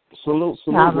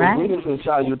 All right. Greetings and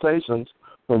salutations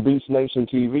from BeastNation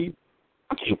TV.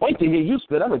 I can't wait to hear you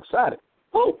spit. I'm excited.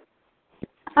 Oh.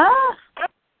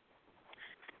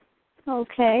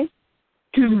 Okay.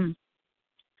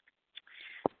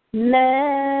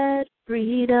 Let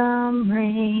freedom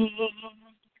ring.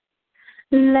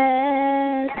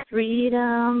 Let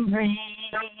freedom ring.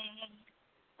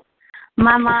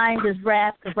 My mind is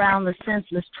wrapped around the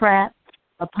senseless trap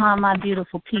upon my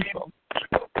beautiful people.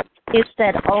 It's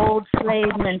that old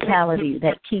slave mentality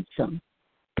that keeps them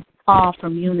all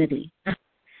from unity.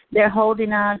 They're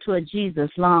holding on to a Jesus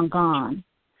long gone.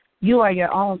 You are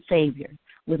your own Savior.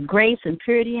 With grace and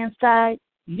purity inside,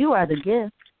 you are the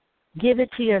gift. Give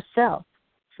it to yourself.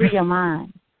 Free your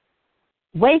mind.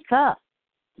 Wake up.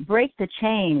 Break the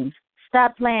chains.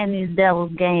 Stop playing these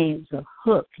devil's games of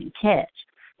hook and catch,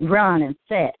 run and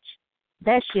fetch.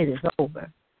 That shit is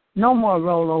over. No more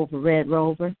roll over, Red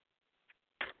Rover.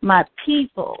 My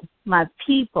people,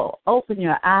 open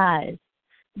your eyes.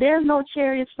 There's no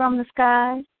chariots from the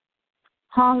skies.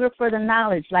 Hunger for the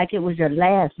knowledge like it was your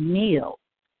last meal.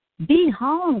 Be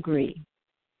hungry.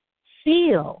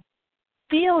 Feel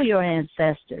your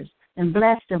ancestors and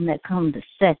bless them that come to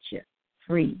set you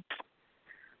free.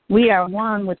 We are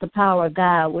one with the power of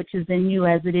God, which is in you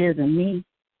as it is in me.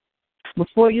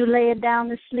 Before you lay it down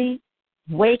to sleep,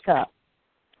 wake up.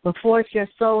 Before it's your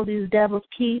soul these devils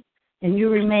keep, and you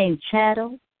remain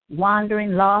chattel,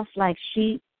 wandering lost like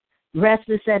sheep,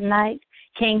 restless at night,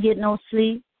 can't get no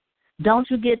sleep. Don't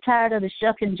you get tired of the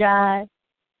shuck and jive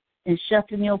and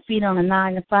shucking your feet on a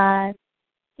 9 to 5?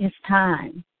 It's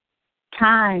time,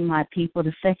 my people,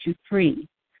 to set you free.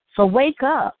 So wake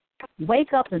up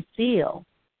and feel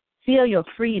your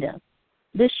freedom.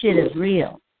 This shit is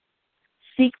real.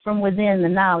 Seek from within the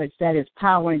knowledge that is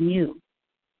power in you.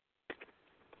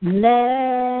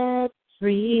 Let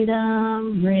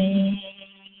freedom ring.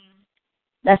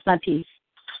 That's my piece.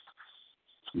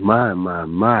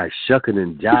 My, shucking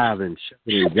and jiving.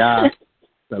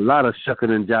 A lot of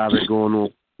shucking and jiving going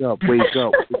on. Wake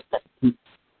up.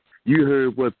 You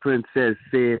heard what Princess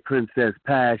said, Princess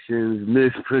Passions,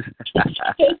 Miss Princess.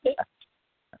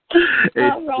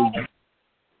 All right.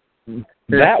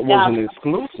 That was an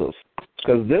exclusive,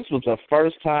 because this was the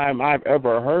first time I've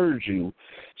ever heard you.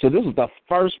 So this is the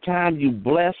first time you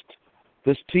blessed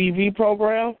this TV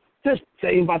program. This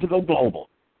thing about to go global.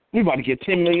 We're about to get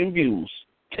 10 million views.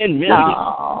 10 million.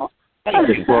 Oh. Thank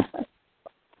you.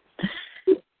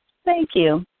 Thank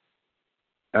you.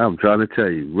 I'm trying to tell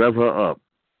you, rev her up.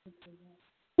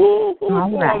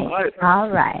 All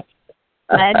right.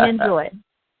 Glad you enjoy it.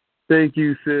 Thank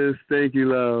you, sis. Thank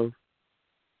you, love.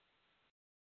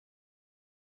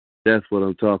 That's what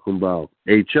I'm talking about.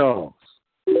 Hey, Charles.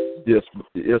 Yes.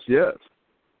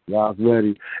 Y'all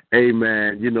ready? Hey,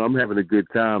 man. I'm having a good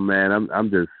time, man. I'm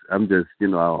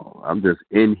just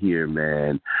in here,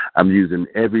 man. I'm using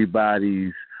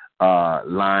everybody's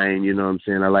line. You know what I'm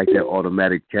saying? I like that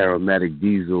automatic Caromatic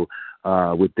diesel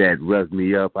with that rev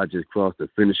me up. I just crossed the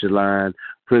finishing line.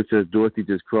 Princess Dorothy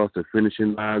just crossed the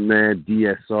finishing line, man.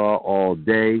 DSR all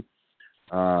day.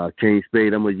 Kane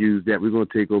Spade, I'm going to use that. We're going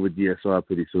to take over DSR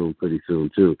pretty soon,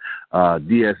 too.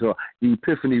 DSR,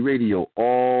 Epiphany Radio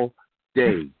all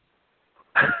day.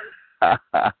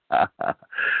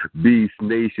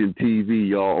 BeastNation TV,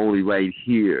 y'all, only right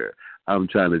here. I'm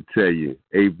trying to tell you.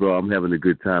 Hey, bro, I'm having a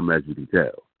good time, as you can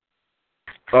tell.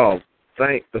 Oh,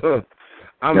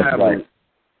 I'm That's having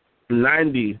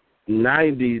right.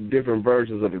 90 different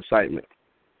versions of excitement.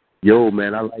 Yo,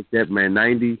 man, I like that, man.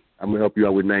 90. I'm going to help you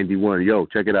out with 91. Yo,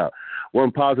 check it out.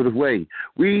 One positive way.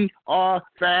 We are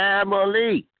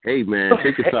family. Hey, man,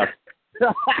 take your socks.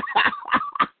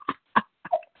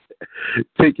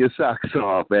 Take your socks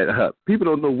off. People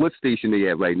don't know what station they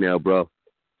at right now, bro.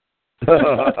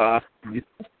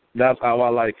 That's how I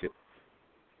like it.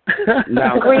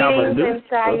 Greetings and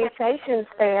salutations,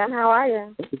 Stan. How are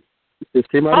you? Just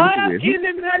came out of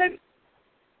the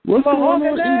What's going on,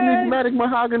 enigmatic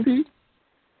mahogany?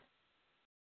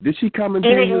 Did she come in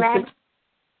here?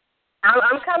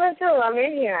 I'm coming too. I'm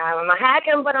in here. I'm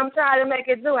hacking, but I'm trying to make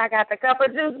it do. I got the cup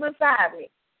of juice beside me.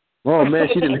 Oh man,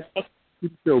 she didn't.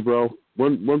 Still, bro.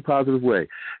 One positive way.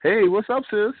 Hey, what's up,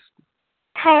 sis?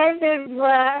 Hey, big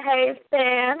bro. Hey,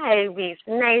 Stan. Hey, Beast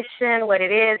Nation. What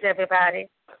it is, everybody?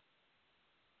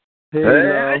 Hey,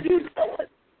 how you doing?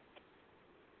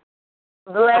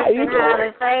 Blessed and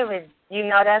highly favored. You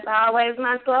know that's always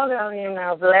my slogan.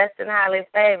 Blessed and highly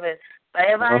favored.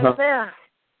 Favor yourself.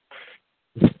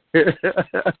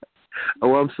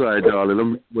 Oh, I'm sorry, darling. Let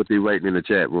me see what they're writing in the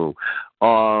chat room.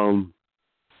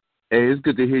 Hey, it's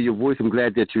good to hear your voice. I'm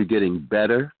glad that you're getting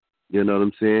better. You know what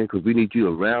I'm saying? Because we need you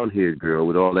around here, girl,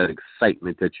 with all that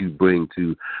excitement that you bring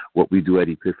to what we do at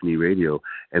Epiphany Radio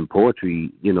and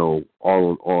poetry,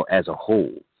 all as a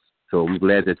whole. So I'm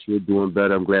glad that you're doing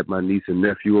better. I'm glad my niece and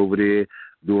nephew over there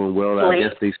doing well. I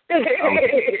guess they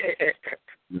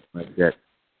just like that.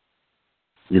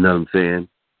 You know what I'm saying?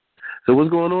 So what's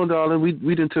going on, darling?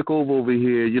 We done took over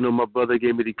here. You know, my brother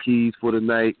gave me the keys for the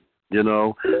night. You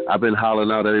know, I've been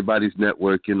hollering out everybody's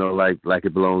network, you know, like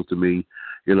it belongs to me.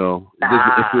 You know,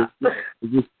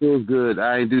 it just feels good.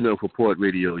 I ain't do nothing for Port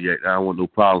Radio yet. I don't want no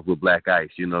problems with Black Ice.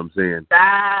 You know what I'm saying?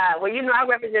 Well, you know, I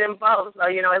represent them both, so,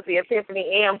 you know, it's the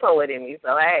Epiphany and Poet in me.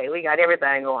 So, hey, we got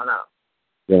everything going on.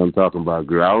 Yeah, I'm talking about,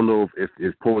 girl. I don't know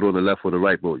if Port on the left or the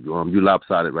right, but you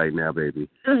lopsided right now, baby.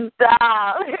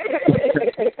 Stop.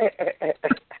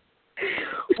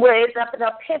 Well, it's up an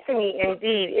epiphany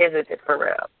indeed, isn't it, for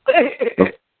real?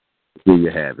 There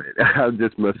you have it. I'm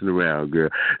just messing around, girl.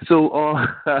 So,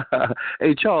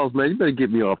 hey, Charles, man, you better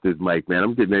get me off this mic, man.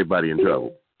 I'm getting everybody in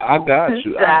trouble. I got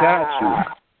you.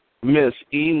 Miss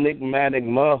Enigmatic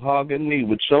Mahogany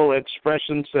with your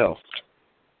expression self.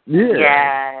 Yeah.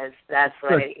 Yes, that's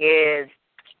what it is.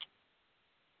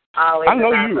 Always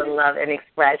about love and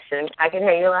expression. I can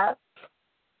hear you, love.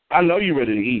 I know you're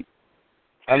ready to eat.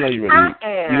 I am.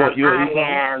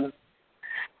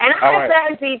 And I had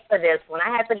to deep for this one. I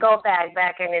had to go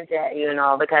back in the day, you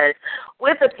know, because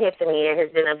with Epiphany, it has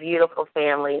been a beautiful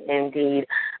family indeed.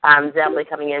 Definitely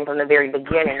coming in from the very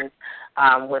beginning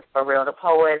with For Real the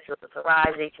Poets, with the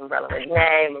Taraji, Kimberly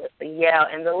Renee, Melissa Yale,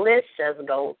 and the list just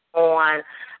goes on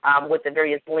with the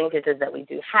various linkages that we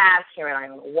do have,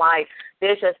 Caroline White.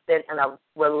 There's just been a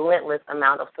relentless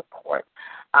amount of support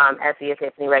at the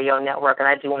Epiphany Radio Network, and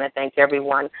I do want to thank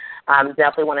everyone.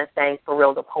 Definitely want to thank For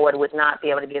Real the Poet. Would not be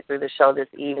able to get through the show this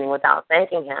evening without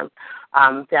thanking him.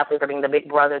 Definitely for being the big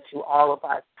brother to all of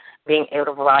us, being able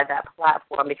to provide that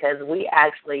platform, because we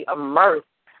actually emerged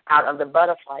out of the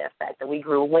butterfly effect, that we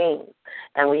grew wings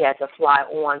and we had to fly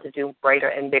on to do greater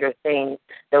and bigger things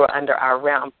that were under our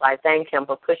realm. So I thank him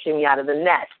for pushing me out of the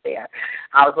nest there.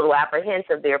 I was a little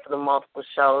apprehensive there for the multiple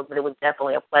shows, but it was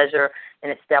definitely a pleasure,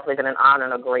 and it's definitely been an honor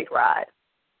and a great ride.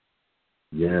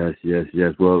 Yes.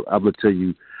 Well, I'm going to tell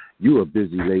you, you're a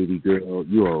busy lady, girl.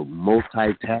 You're a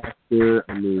multitasker.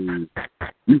 I mean,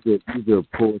 you're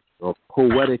a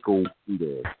poetical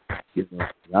leader. You know,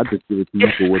 I just give it to you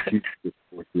for what you do.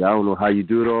 I don't know how you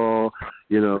do it all.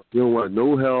 You know, you don't want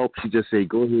no help. She just say,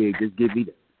 go ahead, just give me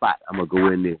the spot. I'm going to go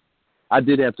in there. I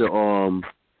did have to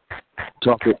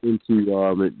talk her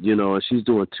into, you know, she's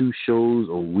doing 2 shows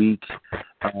a week.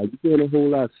 You're doing a whole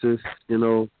lot, sis. You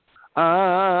know,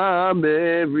 I'm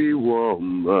every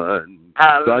woman.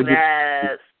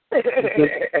 Yes.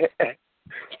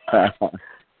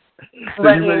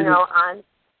 But, you know,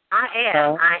 I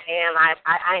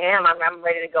am. I'm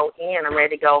ready to go in. I'm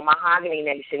ready to go Mahogany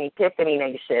Nation, Epiphany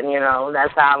Nation. You know,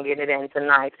 that's how I'm getting it in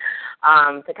tonight.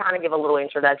 To kind of give a little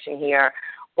introduction here,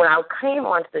 when I came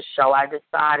onto the show, I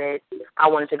decided I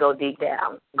wanted to go deep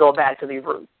down, go back to the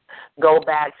roots, go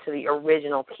back to the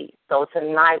original piece. So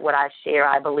tonight, what I share,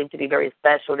 I believe to be very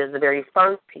special. It is the very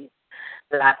first piece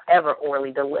that I've ever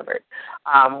orally delivered,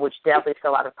 which definitely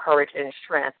fell out of courage and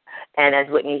strength. And as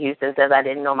Whitney Houston says, I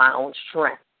didn't know my own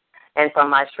strength. And from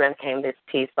my strength came this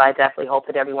piece. So I definitely hope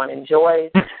that everyone enjoys.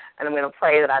 And I'm going to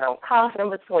pray that I don't cough in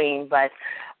between. But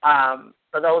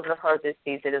for those that have heard this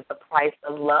piece, it is The Price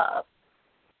of Love.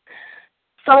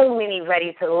 So many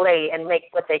ready to lay and make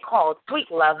what they call sweet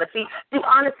love. But see, do you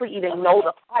honestly even know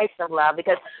the price of love?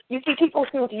 Because you see, people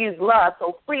seem to use love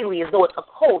so freely as though it's a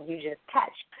cold you just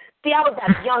catch. See, I was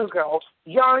that young girl,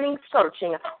 yearning,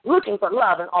 searching, looking for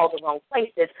love in all the wrong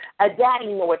places. A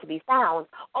daddy nowhere to be found.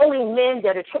 Only men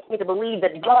dare to trick me to believe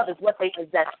that love is what they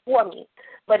possess for me.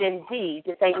 But indeed,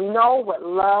 did they know what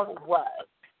love was?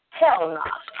 Hell no.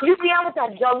 You see, I was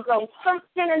that young girl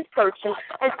searching and searching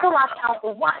until I found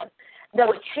the one that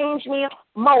would change me,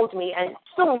 mold me, and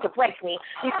soon to break me.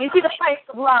 You see, the price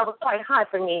of love was quite high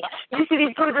for me. You see,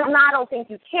 these bruises, now I don't think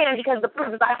you can, because the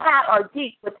bruises I have are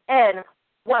deep within,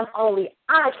 ones only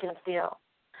I can feel.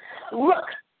 Look,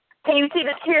 can you see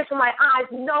the tears from my eyes?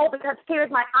 No, because tears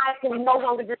my eyes can no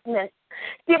longer dismiss.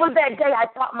 See, it was that day I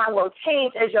thought my world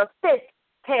changed as your fist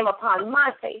came upon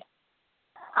my face.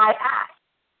 I asked,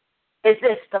 is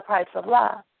this the price of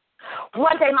love?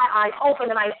 One day my eyes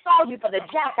opened and I saw you for the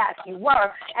jackass you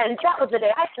were, and that was the day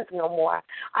I took no more.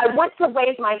 I went to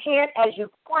raise my hand as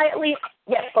you quietly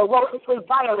yet ferociously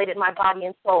violated my body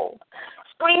and soul.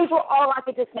 Screams were all I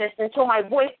could dismiss until my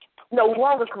voice no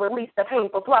longer could release the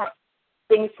painful blood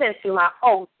being sent through my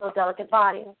oh so delicate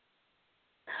body.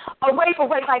 A rape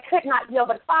I could not deal,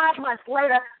 but 5 months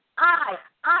later, I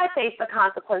faced the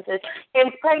consequences,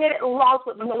 impregnated and lost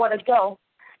with nowhere to go.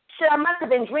 Shit, I must have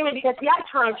been dreaming, because, see, I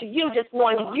turned to you just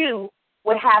knowing you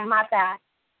would have my back.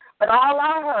 But all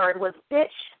I heard was bitch,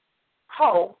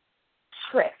 hoe,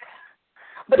 trick.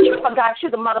 but you forgot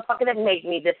you're the motherfucker that made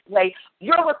me this way.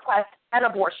 Your request, an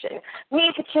abortion,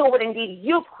 me to kill what indeed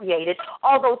you created,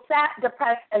 although sad,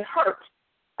 depressed, and hurt,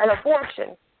 an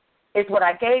abortion is what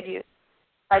I gave you.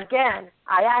 Again,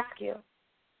 I ask you,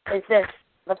 is this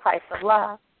the price of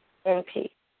love and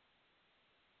peace?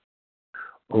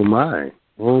 Oh, my.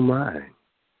 Oh, my.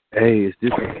 Hey, is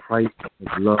this the price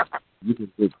of love? You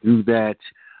can get through that.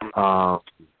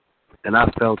 And I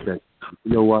felt that,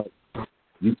 you know what?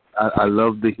 I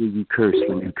love to hear you curse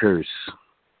when you curse.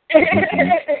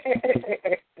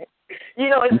 You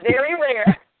know, it's very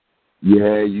rare.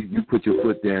 Yeah, you put your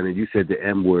foot down and you said the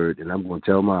M word, and I'm going to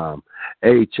tell Mom.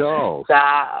 Hey, Charles.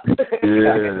 Stop.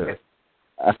 Yeah.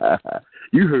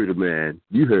 You heard her, man.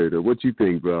 You heard her. What you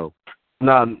think, bro?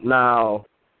 Now,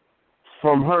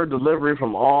 from her delivery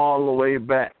from all the way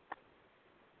back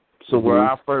to where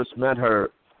I first met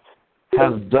her,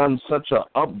 has done such an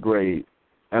upgrade,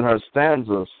 and her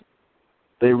stanzas,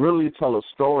 they really tell a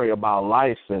story about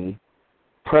life and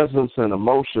presence and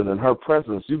emotion, and her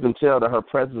presence, you can tell that her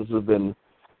presence has been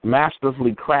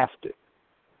masterfully crafted.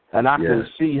 And I can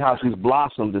see how she's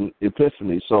blossomed in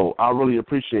Epiphany. So I really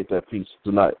appreciate that piece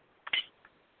tonight.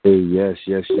 Hey, yes.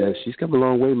 She's come a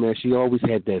long way, man. She always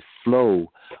had that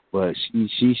flow, but she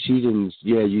didn't.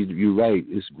 Yeah, you're right.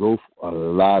 It's growth, a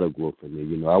lot of growth in there.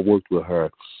 You know, I worked with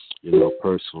her, you know,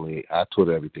 personally. I taught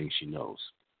her everything she knows.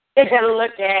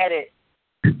 Look at it.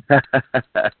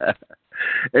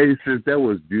 Hey, sis, that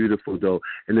was beautiful, though.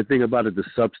 And the thing about it, the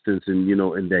substance and, you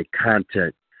know, and that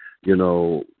content, you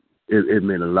know, it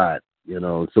meant a lot. You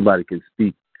know, somebody can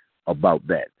speak about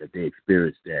that they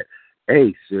experienced that.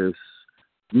 Hey, sis,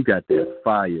 you got that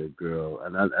fire, girl.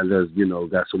 And I just, you know,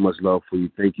 got so much love for you.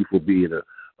 Thank you for being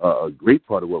a great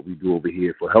part of what we do over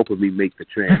here, for helping me make the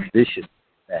transition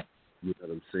back. You know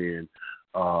what I'm saying?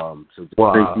 So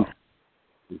thank you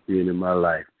for being in my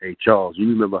life. Hey, Charles, you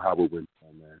remember how it went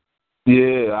down, man?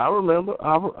 Yeah, I remember.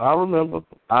 I remember.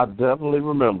 I definitely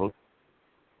remember.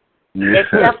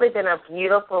 It's definitely been a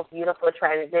beautiful, beautiful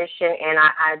transition, and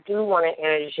I do want to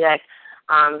interject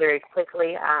very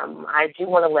quickly. I do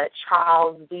want to let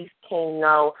Charles Beast King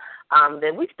know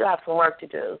that we still have some work to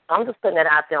do. So I'm just putting that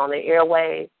out there on the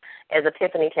airwaves as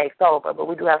Epiphany takes over, but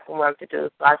we do have some work to do.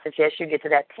 So I suggest you get to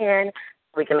that 10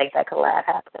 so we can make that collab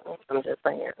happen. I'm just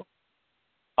saying.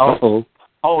 Oh,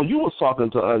 you was talking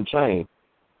to Unchained.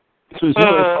 I'm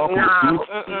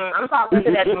talking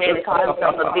to that man that calls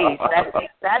himself a beast.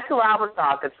 That's who I was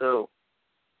talking to.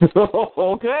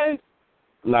 Okay.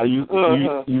 Now you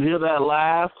hear that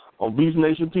laugh on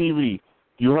BeastNation TV.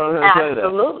 You heard her say that.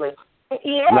 Absolutely.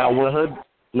 Yeah.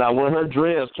 Now when her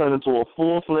dreads turn into a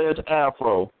full-fledged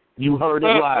afro, you heard it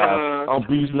live on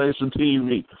BeastNation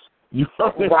TV. You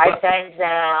heard it. Write that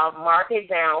down. Mark it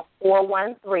down.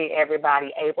 413,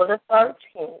 everybody. April the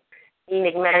 13th.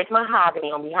 Enigmatic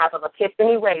Mahogany, on behalf of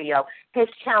Epiphany Radio, has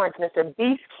challenged Mr.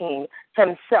 Beast King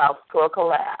himself to a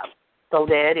collab. So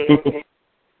there it is.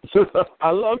 I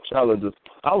love challenges.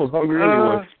 I was hungry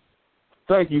anyway.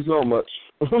 Thank you so much.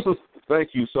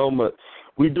 Thank you so much.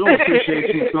 We do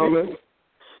appreciate you coming,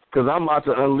 because I'm about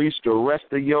to unleash the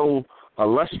rest of your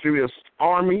illustrious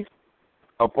army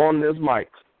up on this mic.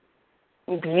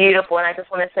 Beautiful, and I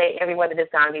just want to say everyone that has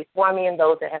gone before me and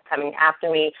those that have coming after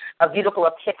me, a beautiful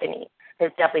epiphany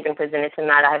has definitely been presented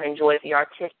tonight. I have enjoyed the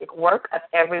artistic work of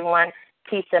everyone.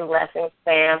 Peace and blessings,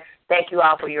 fam. Thank you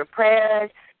all for your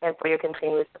prayers and for your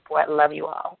continued support. Love you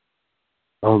all.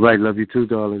 All right, love you too,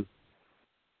 darling.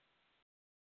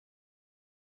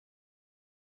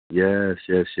 Yes,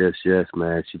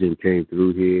 man. She didn't came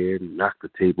through here, knocked the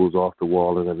tables off the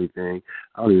wall and everything.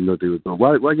 I don't even know what they was doing.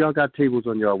 Why y'all got tables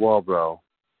on your wall, bro?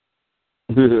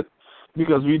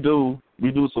 Because we do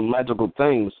some magical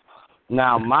things.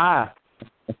 Now my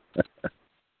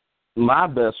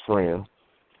best friend,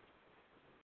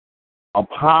 a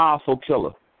powerful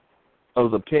killer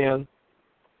of the pen,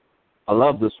 I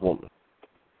love this woman,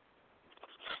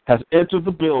 has entered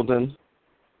the building.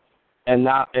 And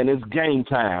it's game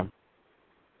time.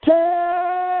 Testa.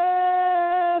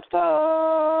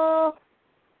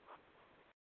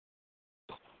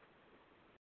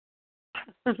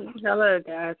 Hello,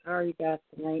 guys. How are you guys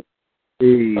tonight?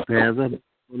 Hey, Paz, what's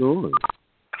going on?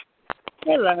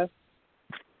 Hello.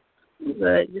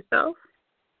 Good. Yourself?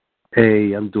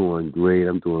 Hey, I'm doing great.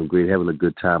 Having a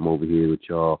good time over here with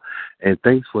y'all. And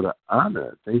thanks for the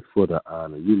honor. You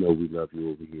know we love you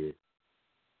over here.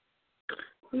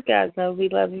 You guys know we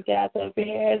love you guys over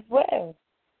here as well.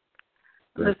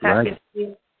 That's just happy to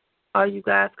see all you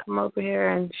guys come over here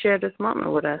and share this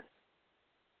moment with us.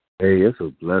 Hey, it's a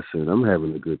blessing. I'm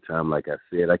having a good time. Like I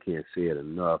said, I can't say it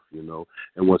enough, you know.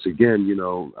 And once again, you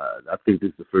know, I think this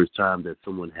is the first time that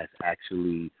someone has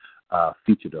actually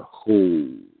featured a whole,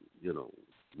 you know,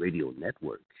 radio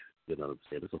network. You know what I'm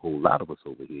saying? There's a whole lot of us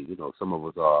over here. You know, some of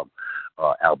us are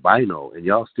albino, and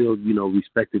y'all still, you know,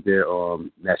 respected their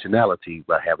nationality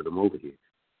by having them over here.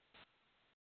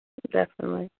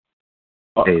 Definitely.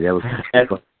 Hey, that was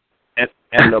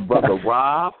and the brother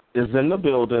Rob is in the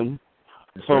building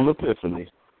from Epiphany.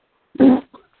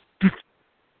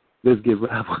 Let's get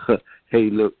Rob. Hey,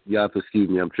 look, y'all excuse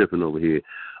me, I'm tripping over here.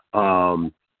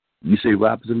 You say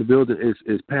Rob is in the building.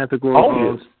 Is Panther going?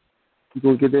 Oh, yes. She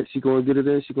gonna get that? She gonna get it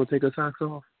in? She gonna take her socks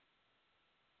off?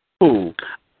 Who?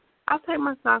 I'll take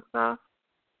my socks off.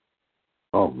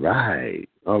 All right.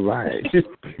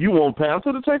 You want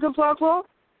Panther to take her socks off?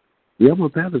 Yeah, I'm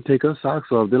going to have to take her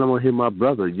socks off. Then I'm going to hit my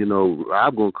brother. You know,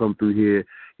 I'm going to come through here.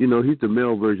 You know, he's the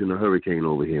male version of Hurricane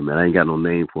over here, man. I ain't got no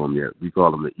name for him yet. We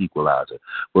call him the Equalizer.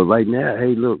 But right now,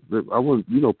 hey, look, I want,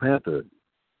 you know, Panther,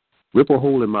 rip a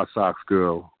hole in my socks,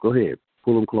 girl. Go ahead.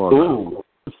 Pull them claws out.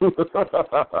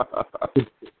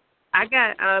 I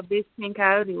got Big King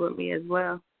Coyote with me as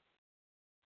well.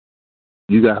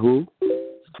 You got who?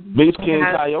 Big King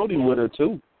Coyote with her,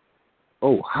 too.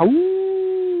 Oh, how?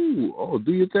 Oh,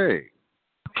 do your thing.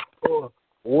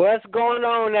 What's going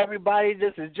on, everybody?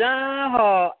 This is John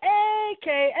Hall,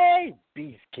 a.k.a.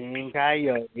 Beast King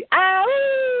Coyote.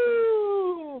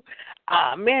 Ow!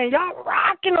 Ah, man, y'all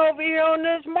rocking over here on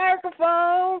this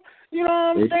microphone. You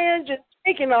know what I'm saying? Just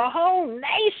taking a whole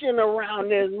nation around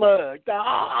this mug. The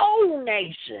whole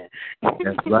nation.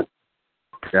 That's right.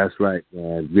 That's right,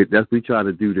 man. We try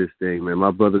to do this thing, man. My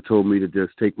brother told me to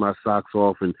just take my socks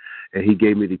off, and he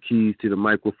gave me the keys to the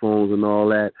microphones and all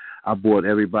that. I brought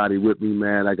everybody with me,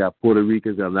 man. I got Puerto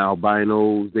Ricans and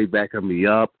albinos. They backing me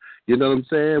up. You know what I'm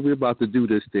saying? We're about to do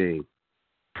this thing.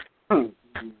 That's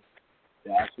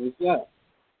what's up.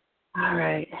 All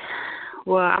right.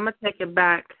 Well, I'm going to take it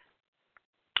back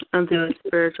into a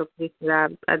spiritual piece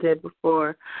that I did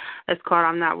before. It's called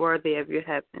I'm Not Worthy of Your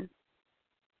Heaven.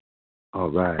 All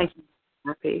right. Thank you.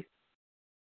 My peace.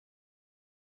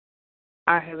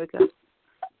 All right, here we go.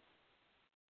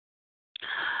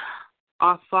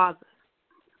 Our Father,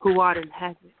 who art in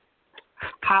heaven,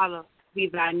 hallowed be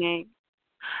thy name.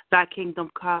 Thy kingdom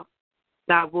come,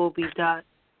 thy will be done,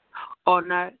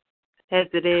 on earth as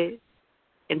it is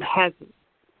in heaven.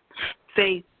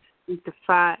 Faith is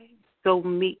defied, so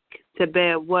meek to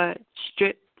bear words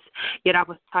stripped, yet I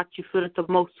was taught you feel it the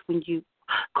most when you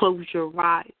close your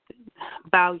eyes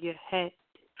and bow your head.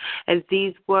 As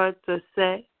these words are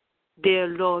said, dear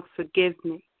Lord, forgive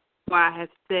me, for I have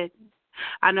sinned.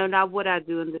 I know not what I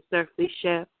do in this earthly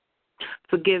shell.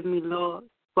 Forgive me, Lord,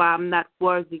 for I'm not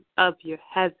worthy of your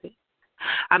heaven.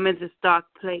 I'm in this dark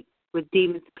place where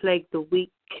demons plague the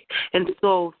weak, and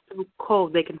souls so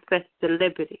cold they confess to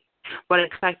liberty, while they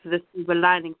fight for the silver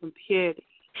lining from purity,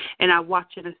 and I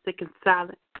watch in a sickened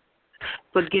silence.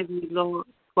 Forgive me, Lord,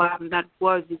 for I'm not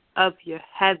worthy of your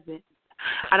heaven.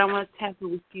 I don't want to tamper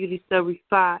with beauty so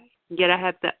refined, yet I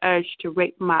have the urge to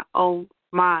rape my own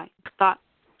mind, thoughts.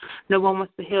 No one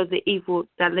wants to heal the evil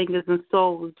that lingers in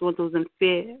souls, dwindles in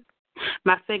fear.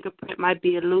 My fingerprint might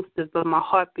be elusive, but my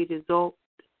heartbeat is old.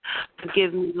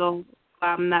 Forgive me, Lord, for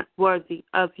I'm not worthy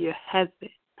of your heaven.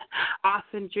 I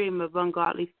often dream of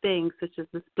ungodly things, such as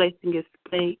displacing his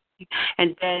plate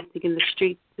and dancing in the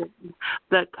streets with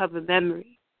blood-covered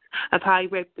memories of how he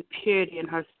raped the purity in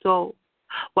her soul.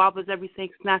 Why was everything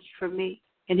snatched from me,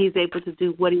 and he's able to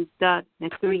do what he's done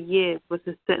in 3 years was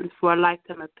a sentence for a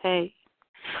lifetime of pain?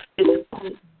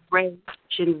 It's rage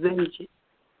and vengeance.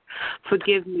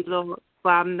 Forgive me, Lord, for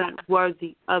I'm not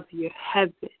worthy of your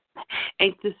heaven.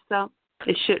 Ain't this something?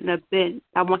 It shouldn't have been.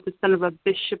 I want the son of a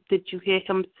bishop. Did you hear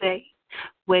him say?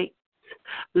 Wait,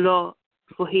 Lord,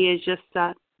 for he is your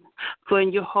son. For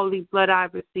in your holy blood I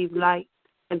receive light,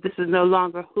 and this is no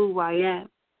longer who I am.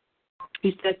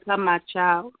 You said, come, my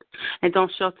child, and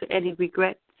don't shelter any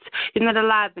regrets. You're not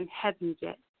alive in heaven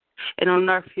yet, and on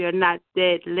earth you're not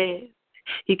dead, live.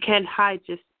 You can't hide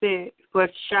your spirit, for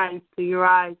it shines through your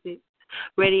eyes. It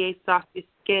radiates off your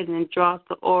skin and draws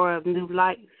the aura of new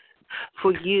life.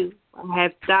 For you, I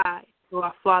have died, so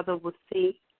our Father will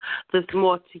see. There's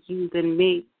more to you than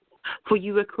me. For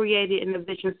you were created in a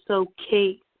vision so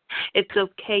keen. It's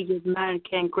okay, your mind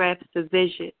can't grasp the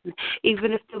vision.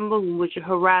 Even if the moon was your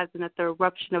horizon at the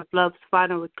eruption of love's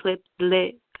final eclipse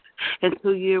lives,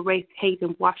 until you erase hate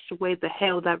and wash away the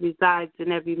hell that resides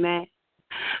in every man.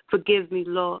 Forgive me,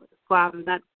 Lord, for I'm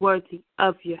not worthy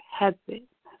of your heaven.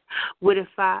 What if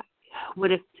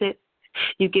since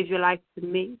you give your life to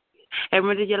me, and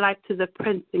render your life to the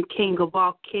Prince and King of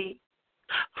all kings.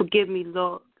 Forgive me,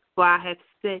 Lord, for I have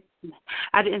sinned.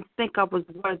 I didn't think I was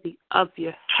worthy of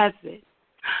your heaven,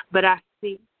 but I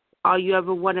see all you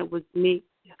ever wanted was me,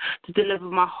 to deliver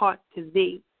my heart to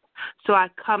thee. So I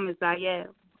come as I am,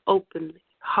 openly,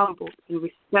 humble, and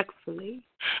respectfully,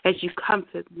 as you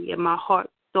comfort me in my heart,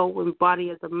 soul, and body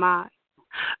as a mind.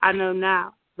 I know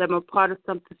now that I'm a part of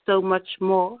something so much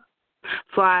more,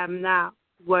 for I am now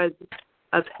worthy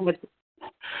of heaven.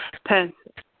 Panther,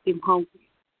 I'm hungry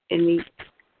and need.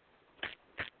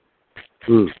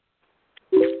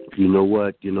 You know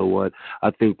what?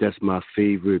 I think that's my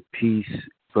favorite piece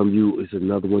from you. Is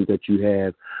another one that you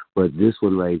have, but this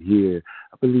one right here,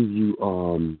 I believe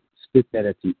you spit that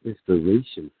at the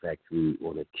Inspiration Factory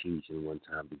on occasion one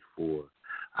time before.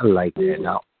 I like that.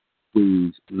 Now,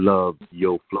 please love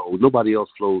your flow. Nobody else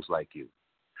flows like you.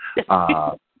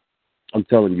 I'm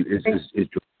telling you, it's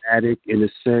dramatic in a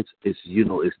sense. It's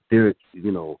it's there.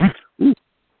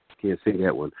 Can't say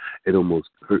that one. It almost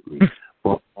hurt me.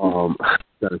 But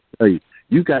gotta tell you,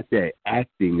 you got that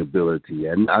acting ability,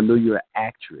 and I know you're an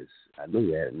actress. I know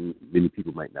that, and many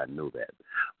people might not know that.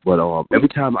 But every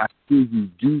time I hear you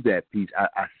do that piece,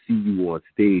 I see you on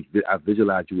stage. I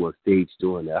visualize you on stage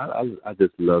doing that. I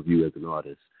just love you as an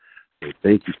artist. So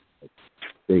thank you.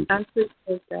 Thank you. I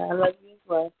appreciate that. I love you as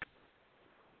well.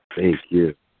 Thank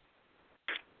you.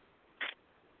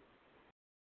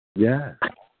 Yeah.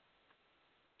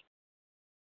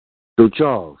 So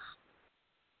Charles.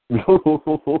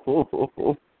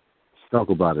 Talk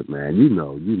about it, man. You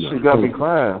know. She got me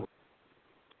crying.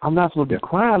 I'm not supposed to be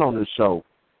crying on this show.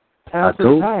 I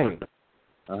told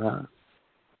you.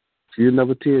 She's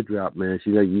another teardrop, man.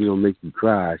 She make you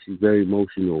cry. She's very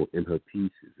emotional in her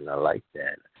pieces, and I like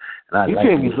that. And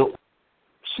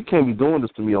she can't be doing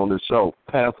this to me on this show,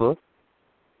 Panther.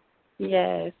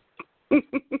 Yes.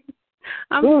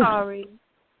 I'm sorry.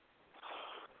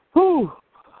 Whew.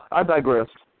 I digress.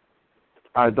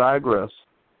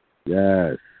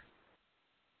 Yes.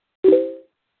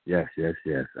 Yes.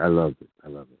 I love it.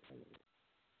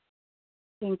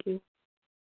 Thank you.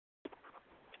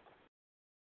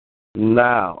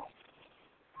 Now,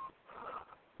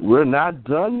 we're not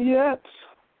done yet.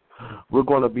 We're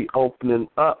going to be opening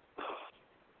up.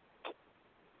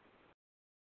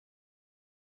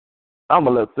 I'm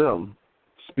going to let them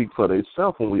speak for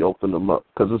themselves when we open them up,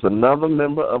 because it's another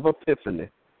member of Epiphany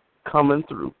coming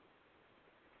through.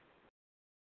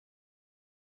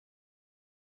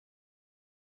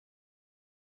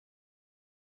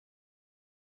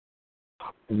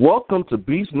 Welcome to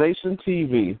BeastNation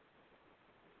TV.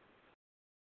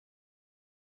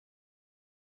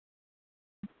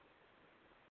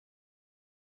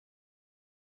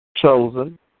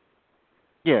 Chosen.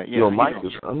 Yeah. Your mic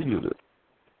is unmuted.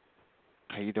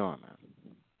 How you doing, man?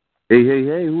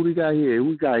 Hey, who we got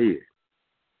here?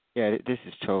 Yeah, this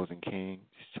is Chosen King.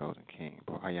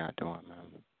 Boy, how y'all doing, man?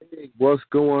 Hey, what's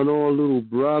going on, little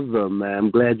brother, man?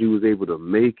 I'm glad you was able to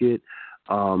make it.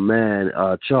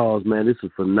 Charles, man, this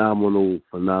is phenomenal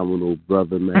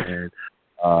brother, man.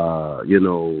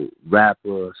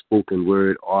 Rapper, spoken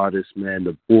word artist, man.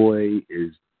 The boy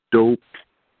is dope.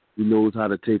 He knows how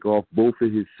to take off both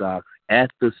of his socks at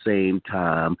the same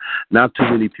time. Not too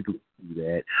many people do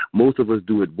that. Most of us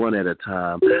do it one at a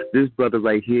time. This brother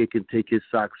right here can take his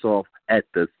socks off at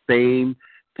the same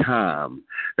time.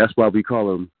 That's why we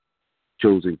call him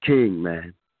Chosen King,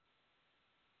 man.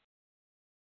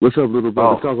 What's up, little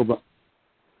brother? Talk about.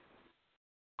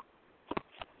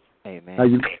 Hey, man.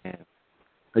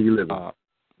 How you living?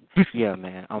 Yeah,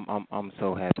 man. I'm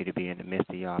so happy to be in the midst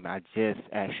of y'all, man. I just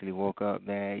actually woke up,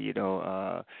 man.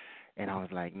 And I was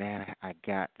like, man, I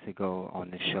got to go on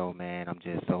the show, man. I'm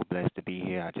just so blessed to be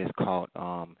here. I just caught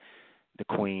the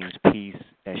Queen's piece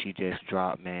that she just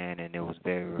dropped, man, and it was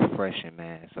very refreshing,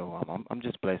 man. So I'm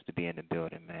just blessed to be in the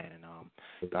building, man. And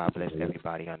God bless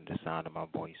everybody under the sound of my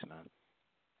voice, man.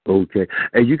 Okay.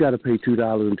 Hey, you got to pay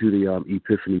 $2 into the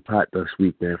Epiphany pot this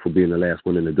week, man, for being the last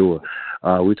one in the door.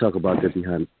 We talk about that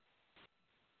behind.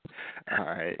 All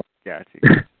right. Got you.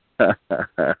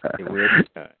 It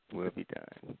will be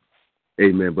done.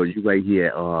 Hey, man, but you right here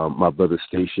at my brother's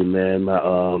station, man,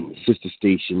 my sister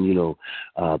station,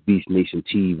 BeastNation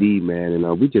TV, man,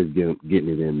 and we just getting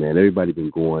it in, man. Everybody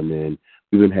been going in.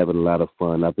 We've been having a lot of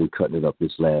fun. I've been cutting it up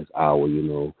this last hour,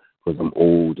 because I'm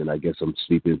old and I guess I'm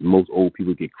sleeping. Most old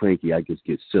people get cranky. I just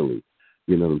get silly.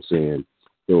 You know what I'm saying?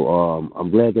 So I'm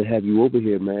glad to have you over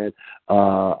here, man.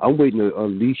 I'm waiting to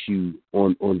unleash you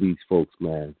on these folks,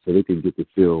 man, so they can get to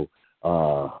feel,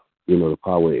 the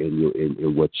power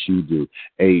in what you do.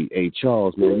 Hey,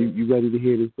 Charles, man, you ready to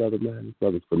hear this, brother, man? This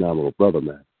brother's phenomenal, brother,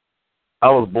 man. I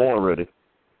was born ready.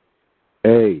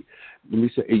 Hey, let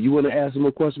me say, hey, you want to ask him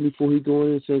a question before he go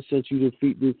in? Since you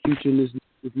the feature in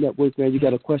this network, man, you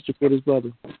got a question for this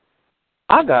brother?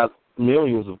 I got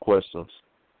millions of questions.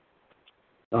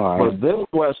 All right. But this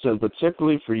question,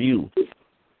 particularly for you,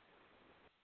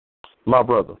 my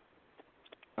brother.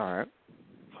 All right.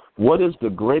 What is the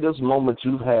greatest moment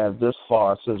you've had this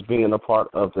far since being a part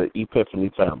of the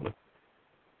Epiphany family?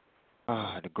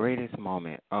 The greatest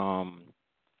moment.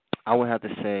 I would have to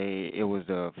say it was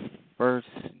the first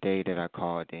day that I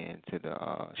called in to the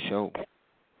show.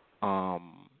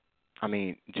 I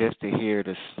mean, just to hear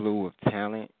the slew of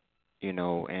talent, you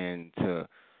know, and to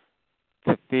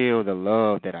feel the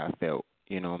love that I felt,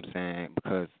 you know what I'm saying?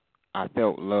 Because I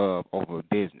felt love over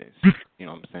business, you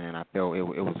know what I'm saying? I felt it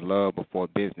was love before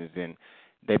business, and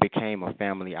they became a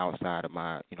family outside of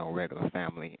my, you know, regular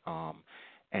family.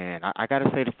 And I got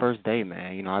to say the first day,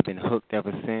 man, you know, I've been hooked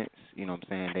ever since, you know what I'm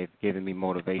saying? They've given me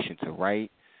motivation to write,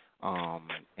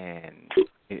 and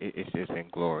it's just been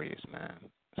glorious, man.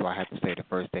 So I have to say the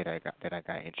first day that I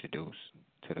got introduced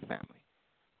to the family.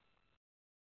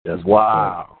 Yes,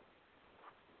 wow.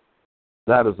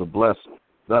 That is a blessing.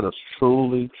 That is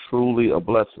truly, truly a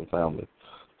blessing, family.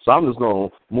 So I'm just going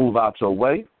to move out your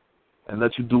way and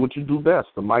let you do what you do best.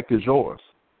 The mic is yours.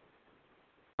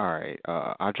 All right.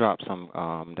 I dropped some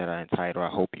that I entitled I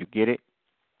Hope You Get It.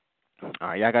 All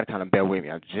right, y'all got to kind of bear with me.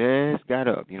 I just got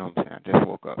up, you know what I'm saying? I just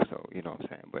woke up, so, you know what I'm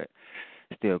saying? But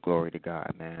still glory to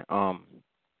God, man.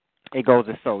 It goes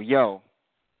as so, yo,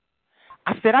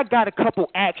 I said I got a couple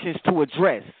actions to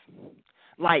address.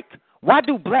 Like, why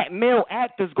do black male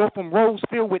actors go from roles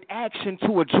filled with action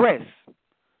to address?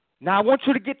 Now, I want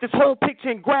you to get this whole picture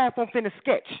and graph I'm finna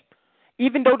sketch.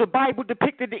 Even though the Bible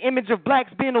depicted the image of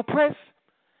blacks being oppressed,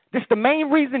 this the main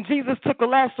reason Jesus took a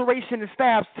laceration and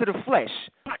stabs to the flesh.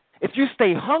 If you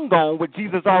stay hung on what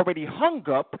Jesus already hung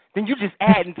up, then you just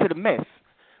adding to the mess.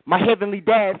 My heavenly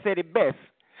dad said it best.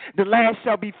 The last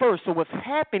shall be first. So what's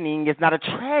happening is not a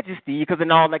tragedy, because in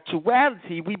all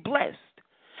actuality, we blessed.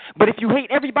 But if you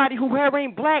hate everybody who hair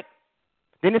ain't black,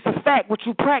 then it's a fact what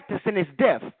you practicing is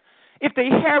death. If their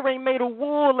hair ain't made of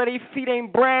wool or their feet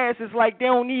ain't brass, it's like they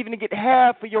don't even get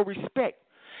half of your respect.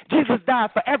 Jesus died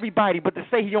for everybody, but to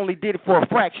say he only did it for a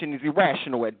fraction is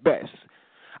irrational at best.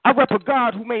 I rep a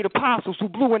God who made apostles, who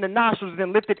blew in the nostrils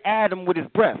and lifted Adam with his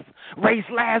breath, raised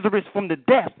Lazarus from the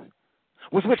death,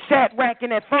 was with Shadrach in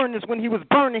that furnace when he was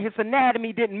burning, his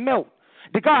anatomy didn't melt.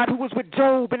 The God who was with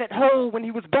Job in that hole when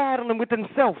he was battling with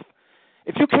himself.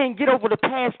 If you can't get over the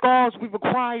past scars we've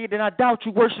acquired, then I doubt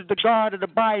you worship the God of the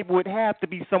Bible. It'd have to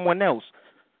be someone else.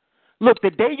 Look,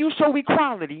 the day you show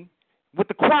equality with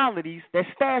the qualities that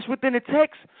stashed within the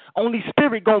text, only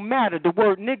spirit gon' matter. The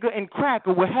word nigger and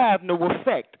cracker will have no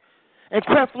effect. And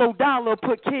Creflo Dollar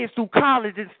put kids through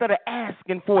college instead of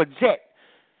asking for a jet.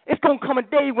 It's gonna come a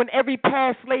day when every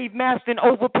past slave master and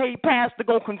overpaid pastor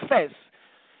gonna confess.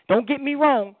 Don't get me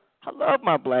wrong, I love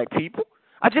my black people.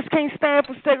 I just can't stand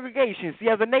for segregation. See,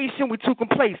 as a nation, we're too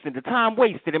complacent. The time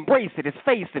wasted, embrace it. It's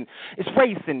facing, it's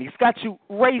racing. It's got you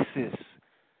racist.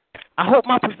 I hope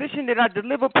my position that I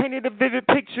deliver painted a vivid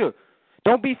picture.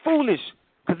 Don't be foolish,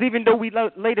 because even though we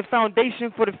lay the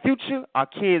foundation for the future, our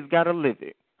kids got to live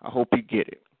it. I hope you get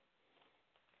it.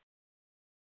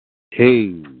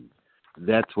 Hey,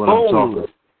 that's what I'm talking about.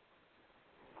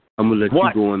 I'm going to let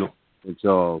you go on with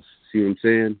y'all. See what I'm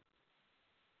saying?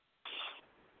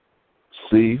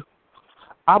 See,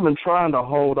 I've been trying to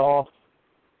hold off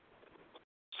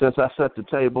since I set the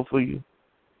table for you.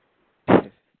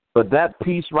 But that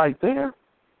piece right there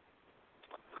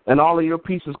and all of your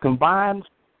pieces combined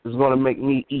is going to make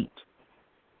me eat.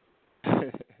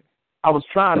 I was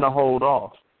trying to hold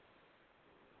off,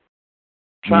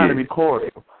 trying to be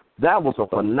cordial. That was a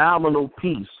phenomenal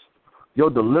piece. Your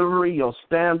delivery, your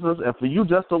stanzas, and for you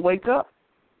just to wake up,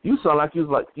 you sound like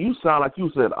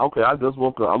you said, okay, I just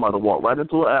woke up. I'm about to walk right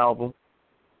into an album,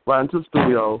 right into the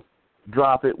studio,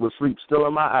 drop it with sleep still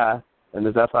in my eye, and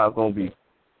that's how it's going to be.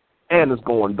 And it's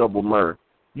going double myrrh.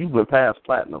 You've been past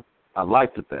platinum. I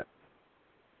liked it that.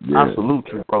 Yeah. I salute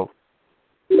you, bro.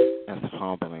 That's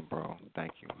humbling, bro.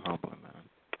 Thank you. Humbling, man.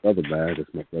 Brother, man, that's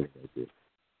my brother right there.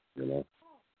 You know?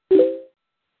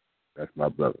 That's my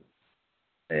brother.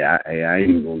 Hey, I ain't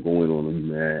even going to go in on him,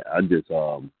 man. I just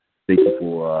thank you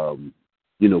for,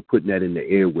 putting that in the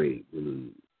airway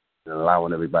and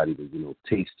allowing everybody to,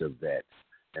 taste of that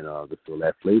and to feel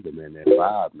that flavor, man, that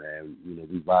vibe, man.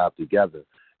 We vibe together.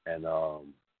 And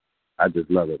I just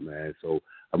love it, man. So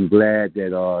I'm glad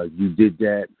that you did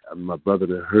that. My brother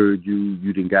done heard you.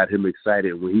 You done got him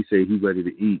excited. When he said he's ready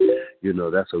to eat,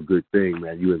 that's a good thing,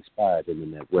 man. You inspired him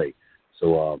in that way.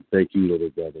 So thank you, little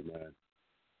brother, man.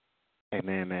 Hey,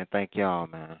 man. Thank y'all,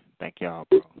 man. Thank y'all,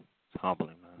 bro. It's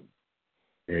humbling, man.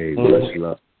 Hey, much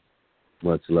love.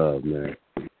 Much love, man.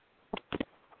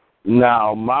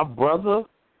 Now, my brother,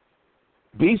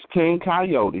 Beast King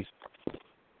Coyote.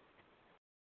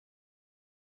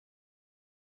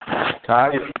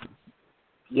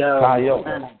 Yo,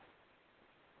 Coyote.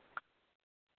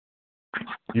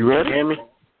 You ready? Hear me?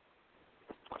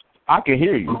 I can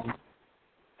hear you.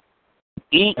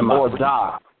 Eat or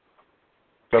die.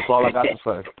 That's all I got to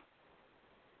say.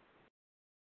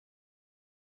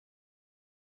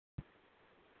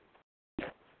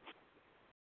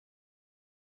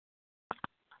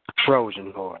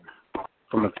 Trojan whore,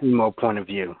 from a female point of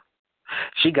view.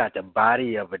 She got the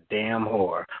body of a damn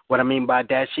whore. What I mean by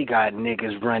that, she got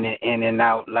niggas running in and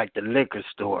out like the liquor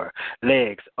store.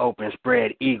 Legs open,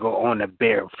 spread eagle on the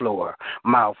bare floor.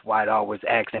 Mouth wide, always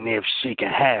asking if she can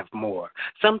have more.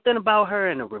 Something about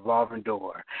her in a revolving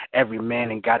door. Every man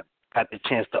ain't got the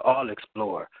chance to all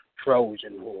explore.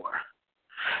 Trojan whore.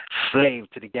 Slave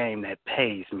to the game that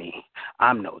pays me.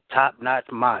 I'm no top-notch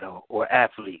model or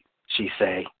athlete, she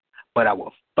say, but I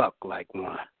will fuck like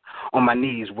one. On my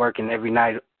knees working every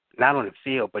night, not on the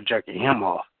field, but jerking him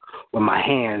off with my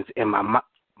hands in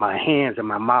my hands in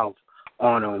my mouth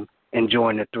on him,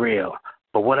 enjoying the thrill.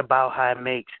 But what about how it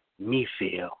makes me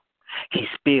feel? He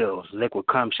spills liquid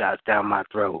cum shots down my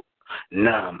throat,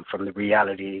 numb from the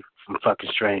reality from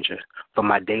fucking strangers, for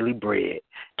my daily bread,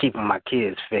 keeping my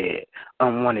kids fed.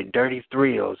 Unwanted dirty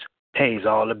thrills pays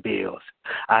all the bills.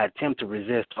 I attempt to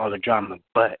resist all the drama,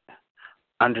 but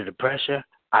under the pressure,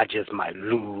 I just might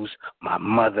lose my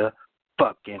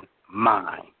motherfucking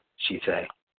mind, she say.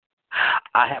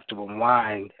 I have to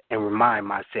unwind and remind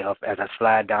myself as I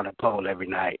slide down the pole every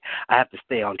night. I have to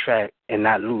stay on track and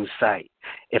not lose sight.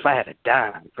 If I had a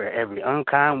dime for every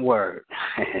unkind word,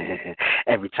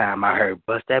 every time I heard,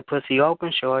 bust that pussy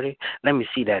open, shorty, let me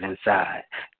see that inside.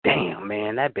 Damn,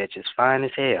 man, that bitch is fine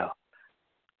as hell.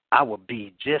 I would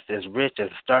be just as rich as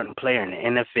a starting player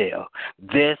in the NFL.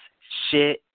 This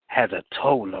shit has a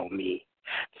toll on me.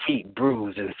 Feet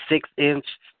bruised and 6-inch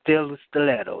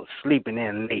stilettos, sleeping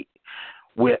in late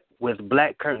with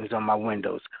black curtains on my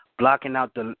windows, blocking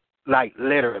out the light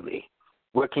literally.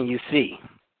 What can you see?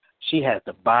 She has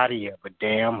the body of a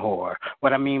damn whore.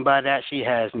 What I mean by that, she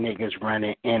has niggas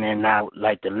running in and out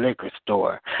like the liquor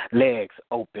store. Legs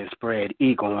open, spread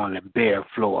eagle on the bare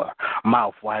floor.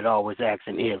 Mouth wide, always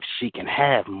asking if she can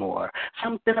have more.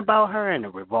 Something about her in a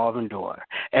revolving door.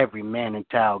 Every man in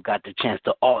town got the chance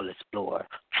to all explore.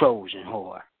 Trojan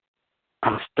whore.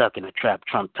 I'm stuck in a trap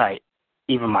Trump tight.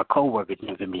 Even my coworkers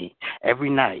envy me. Every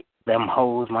night, them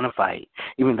hoes want to fight,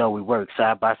 even though we work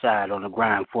side by side on the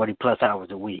grind 40-plus hours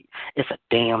a week. It's a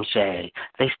damn shame.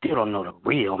 They still don't know the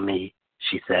real me,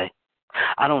 she say.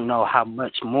 I don't know how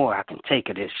much more I can take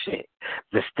of this shit.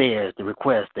 The stares, the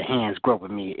requests, the hands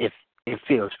groping me. It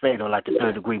feels fatal like the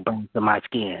third-degree burn to my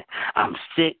skin. I'm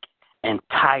sick and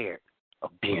tired of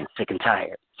being sick and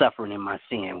tired, suffering in my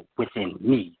sin within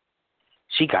me.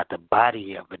 She got the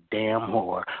body of a damn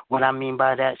whore. What I mean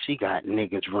by that, she got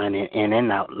niggas running in and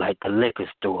out like the liquor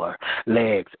store.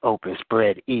 Legs open,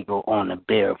 spread eagle on the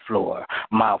bare floor.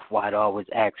 Mouth wide, always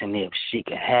asking if she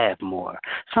can have more.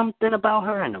 Something about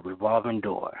her in a revolving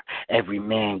door. Every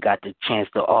man got the chance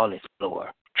to all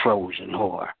explore. Trojan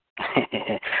whore.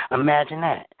 Imagine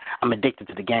that. I'm addicted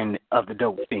to the game of the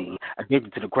dope fiend,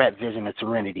 addicted to the crap vision of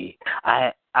serenity.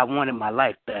 I wanted my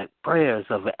life back, prayers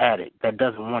of an addict that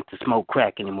doesn't want to smoke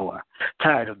crack anymore,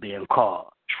 tired of being called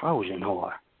Trojan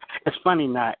whore. It's funny,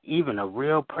 not even a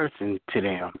real person to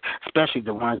them, especially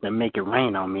the ones that make it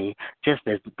rain on me, just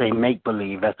as they make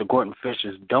believe as the Gordon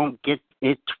Fishers. Don't get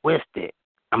it twisted.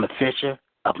 I'm a fisher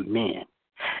of men.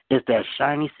 It's that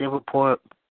shiny silver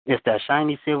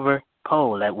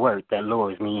pole at work that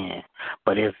lures me in.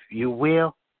 But if you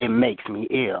will, it makes me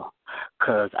ill.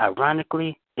 'Cause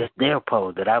ironically, it's their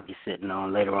pole that I'll be sitting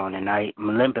on later on at night,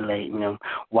 manipulating them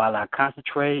while I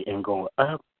concentrate and go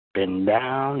up and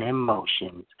down in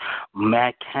motions.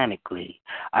 Mechanically,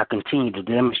 I continue to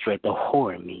demonstrate the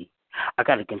whore in me. I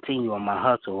got to continue on my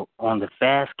hustle on the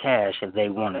fast cash if they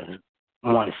want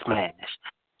to smash.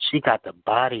 She got the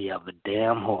body of a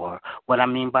damn whore. What I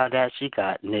mean by that, she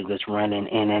got niggas running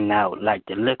in and out like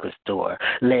the liquor store.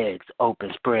 Legs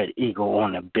open, spread eagle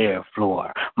on the bare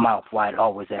floor. Mouth wide,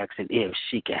 always asking if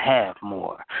she can have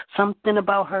more. Something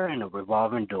about her in a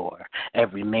revolving door.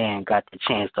 Every man got the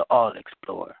chance to all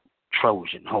explore.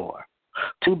 Trojan whore.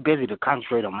 Too busy to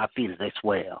concentrate on my feet as they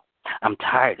swell. I'm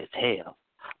tired as hell.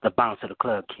 The bounce of the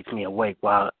club keeps me awake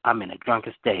while I'm in a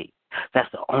drunken state.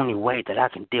 That's the only way that I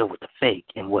can deal with the fake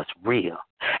and what's real.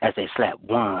 As they slap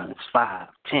 1s, 5,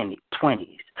 10,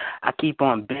 20s. I keep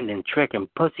on bending, tricking,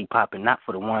 pussy popping, not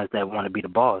for the ones that want to be the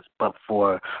boss, but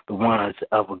for the ones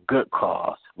of a good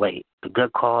cause. Wait, the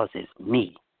good cause is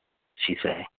me, she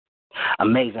say.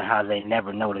 Amazing how they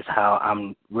never notice how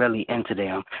I'm really into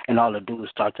them, and all the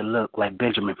dudes start to look like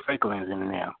Benjamin Franklin's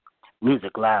in them.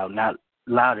 Music loud, not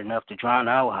loud enough to drown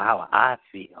out how I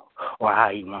feel or how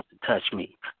he wants to touch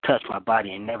me, touch my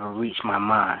body and never reach my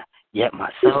mind. Yet my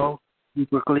soul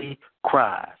secretly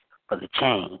cries for the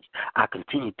change. I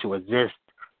continue to exist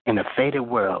in a faded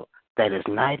world that is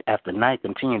night after night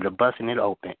continue to busting it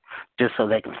open just so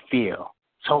they can feel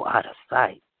so out of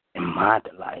sight in my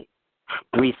delight.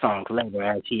 3 songs later,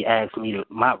 as he asked me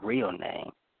my real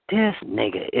name, this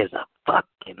nigga is a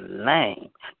fucking lame.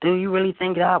 Do you really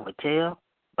think that I would tell?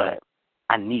 But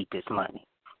I need this money.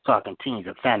 So I continue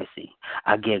the fantasy.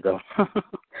 I giggle,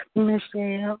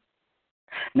 Michelle,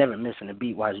 never missing a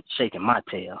beat while shaking my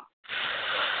tail.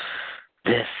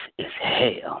 This is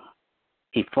hell.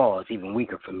 He falls even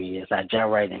weaker for me as I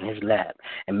gyrate in his lap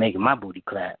and making my booty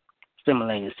clap,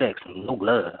 stimulating sex and no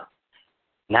love.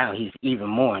 Now he's even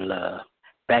more in love,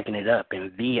 backing it up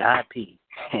in VIP.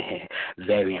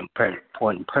 Very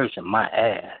important person, my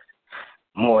ass.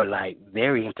 More like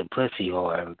very into pussy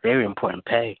or very important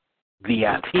pay.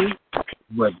 VIP,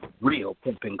 where the real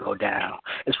pimping go down.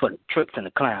 It's for the tricks and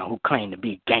the clown who claim to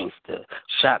be gangster,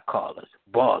 shot callers,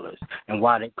 ballers. And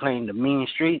while they claim the mean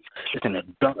streets, it's in a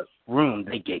dark room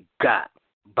they get got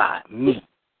by me.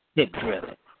 Dick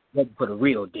drilling, looking for the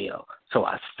real deal. So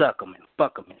I suck them and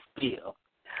fuck them and steal.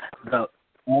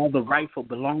 All the rightful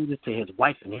belongings to his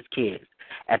wife and his kids.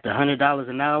 At the $100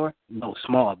 an hour, no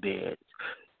small bids.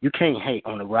 You can't hate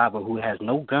on a robber who has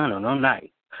no gun or no knife.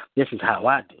 This is how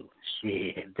I do.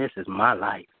 Shit, this is my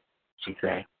life, she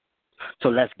say. So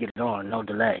let's get it on, no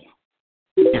delay.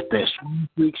 It's the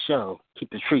Freak Show.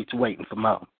 Keep the streets waiting for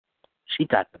more. She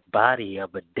got the body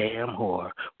of a damn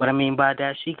whore. What I mean by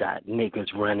that, she got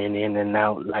niggas running in and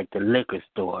out like the liquor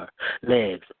store.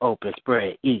 Legs open,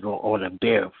 spread eagle on a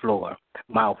bare floor.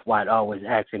 Mouth wide, always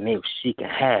asking if she can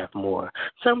have more.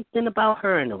 Something about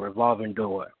her in the revolving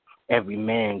door. Every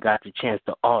man got the chance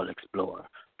to all explore.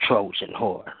 Trojan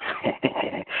whore.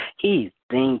 He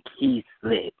think he's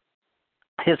slick.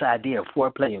 His idea of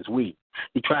foreplay is weak.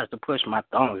 He tries to push my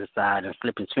thongs aside and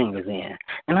slip his fingers in.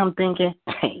 And I'm thinking,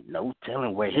 ain't no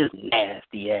telling where his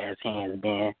nasty ass hands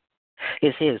been.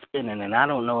 His head spinning, and I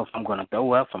don't know if I'm going to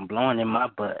throw up from blowing in my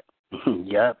butt.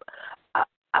 Yup.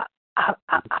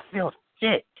 I feel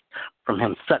sick from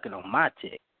him sucking on my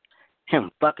tick.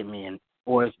 Him fucking me,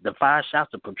 or it's the 5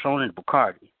 shots of Patron and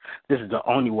Bacardi. This is the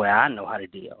only way I know how to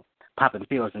deal. Popping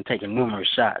pills and taking numerous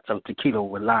shots of tequila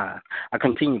with lime. I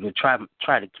continue to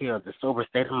try to kill the sober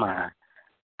state of mind.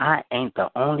 I ain't the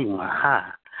only one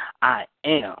high. I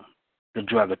am the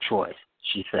drug of choice,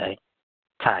 she say.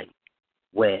 Tight,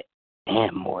 wet,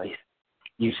 and moist.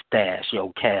 You stash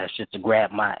your cash just to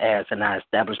grab my ass, and I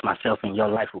establish myself in your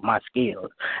life with my skills,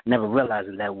 never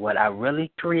realizing that what I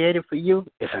really created for you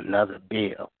is another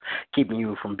bill, keeping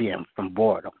you from being from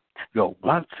boredom. Your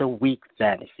once-a-week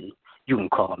fantasy. You can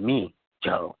call me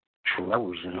Joe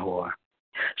Trojan whore.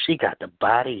 She got the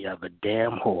body of a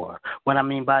damn whore. What I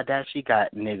mean by that, she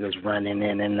got niggas running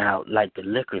in and out like the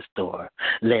liquor store.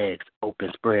 Legs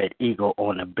open, spread eagle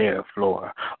on the bare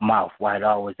floor. Mouth wide,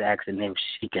 always asking if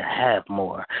she can have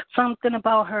more. Something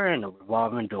about her in the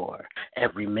revolving door.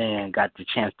 Every man got the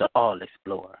chance to all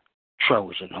explore.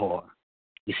 Trojan whore.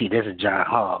 You see, this is John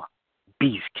Hall,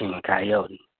 Beast King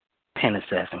Coyote, Pen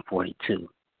Assassin 42,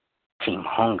 Team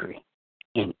Hungry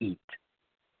and Eat.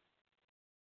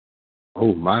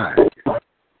 Oh, my.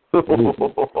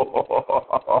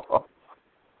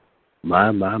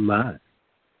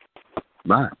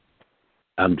 My.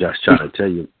 I'm just trying to tell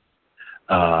you.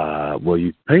 Well,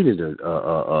 you painted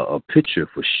a picture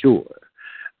for sure.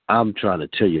 I'm trying to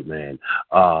tell you, man.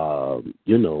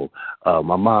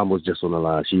 My mom was just on the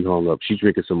line. She hung up. She's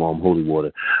drinking some holy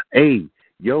water. Hey,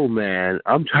 yo, man,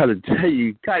 I'm trying to tell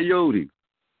you, Coyote.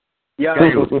 Yo.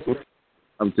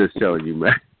 I'm just telling you,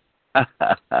 man.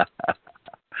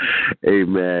 Hey,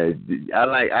 man,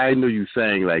 I know you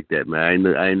sang like that, man.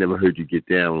 I ain't never heard you get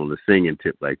down on the singing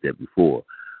tip like that before.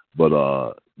 But,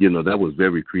 that was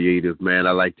very creative, man.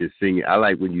 I like your singing. I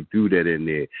like when you do that in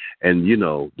there. And,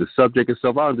 the subject and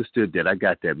stuff, I understood that. I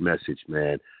got that message,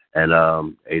 man.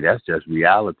 And, hey, that's just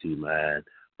reality, man.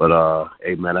 But,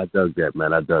 hey, man, I dug that,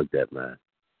 man.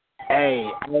 Hey,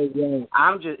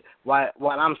 I'm just while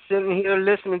I'm sitting here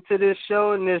listening to this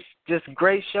show and this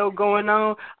great show going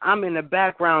on, I'm in the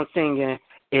background singing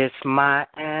It's my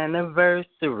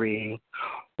anniversary.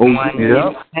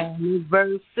 Yep.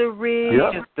 Anniversary.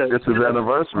 Yep. It's his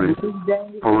anniversary.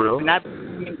 For real. Not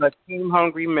being a Team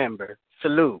Hungry member.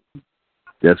 Salute.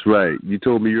 That's right. You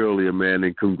told me earlier, man,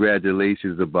 and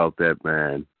congratulations about that,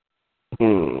 man.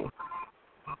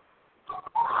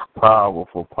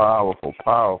 Powerful, powerful,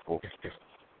 powerful.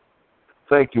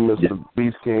 Thank you, Mr.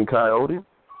 Beast King Coyote.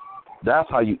 That's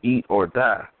how you eat or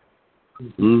die.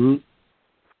 Mm-hmm.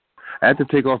 I had to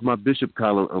take off my bishop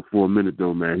collar for a minute,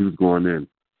 though, man. He was going in.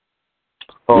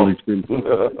 Really sinful.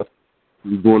 He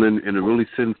was going in a really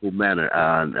sinful manner.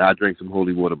 I drank some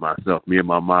holy water myself. Me and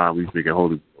my mom, we drinking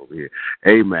holy water over here.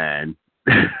 Amen.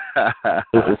 Hey,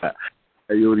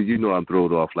 Yodi, you know I'm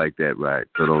thrown off like that, right?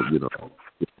 So don't,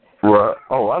 Right.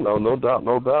 Oh, I know. No doubt.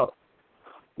 No doubt.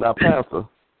 Now, Pastor.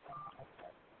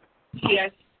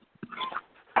 Yes.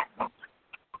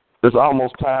 It's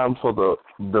almost time for the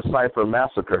Cypher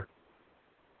Massacre.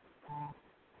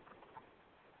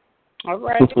 All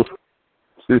right.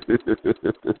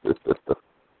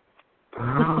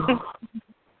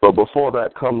 But before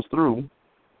that comes through,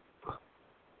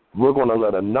 we're going to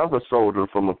let another soldier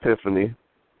from Epiphany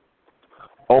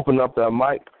open up that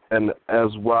mic. And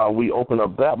as while we open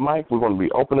up that mic, we're going to be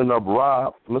opening up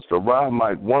Mr. Rob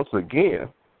mic once again,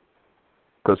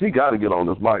 because he got to get on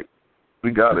this mic.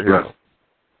 We got to hear him.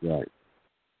 Right.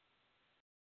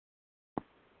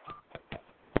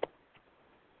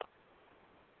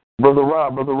 Brother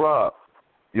Rob,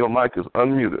 your mic is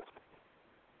unmuted.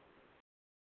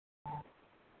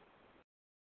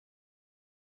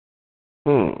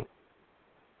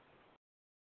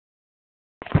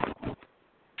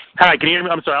 Hi, can you hear me?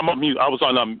 I'm sorry, I'm on mute. I was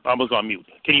on mute.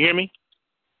 Can you hear me?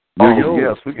 Oh,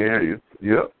 yes, we can hear you.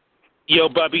 Yep. Yo,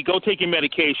 Bubby, go take your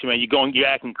medication, man. You're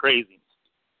acting crazy.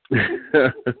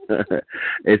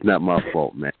 It's not my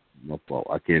fault, man. My fault.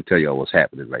 I can't tell y'all what's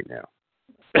happening right now.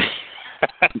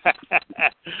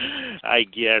 I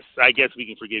guess we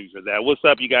can forgive you for that. What's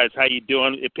up, you guys? How you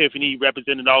doing? Epiphany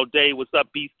represented all day. What's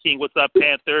up, Beast King? What's up,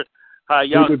 Panther? How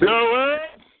y'all doing?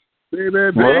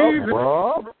 Baby.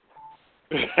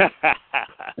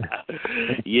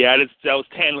 Yeah, I was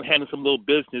handling some little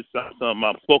business, some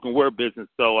spoken word business,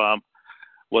 so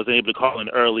wasn't able to call in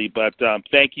early. But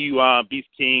thank you, Beast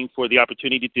King, for the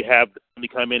opportunity to have me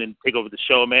come in and take over the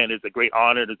show, man. It's a great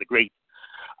honor. It's a great.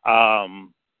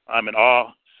 I'm in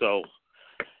awe. So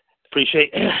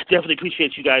definitely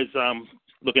appreciate you guys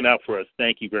looking out for us.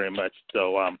 Thank you very much.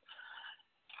 So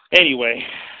anyway,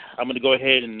 I'm going to go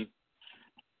ahead and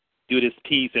do this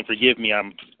piece, and forgive me.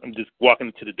 I'm just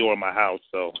walking to the door of my house,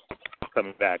 so I'm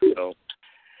coming back. So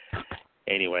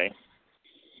anyway,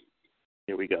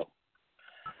 here we go.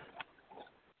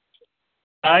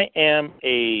 I am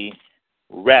a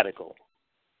radical,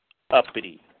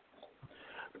 uppity,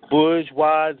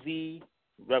 bourgeoisie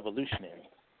revolutionary.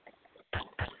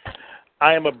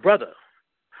 I am a brother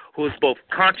who is both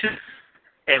conscious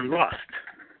and lost.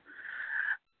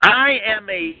 I am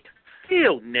a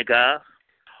field nigga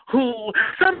who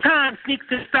sometimes sneaks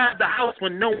inside the house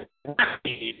when no one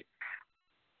watches.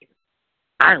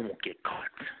 I won't get caught.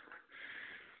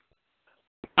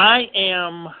 I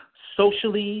am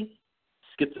socially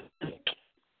schizophrenic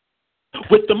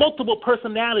with the multiple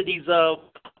personalities of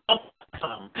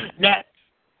Nat,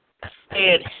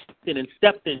 Ed, and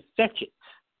stepped and fetch it.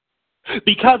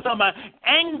 Because I'm an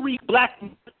angry black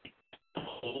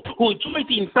who enjoys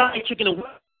eating fried chicken and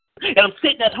I'm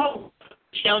sitting at home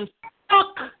shouting,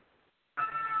 fuck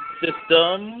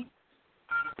system,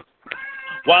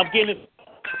 while I'm getting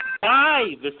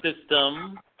by the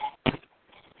system,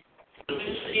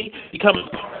 becoming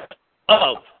part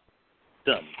of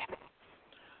them.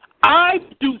 I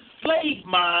do slave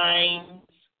minds.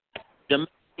 I'm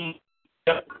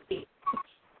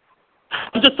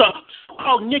just a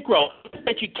so-called Negro,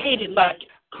 educated like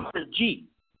Carter G,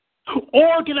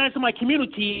 organizing my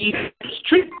community,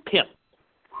 street pimp,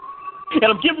 and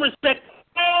I'm giving respect to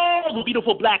all the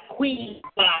beautiful black queens.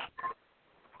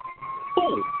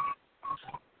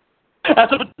 As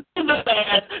a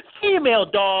female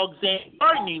dogs and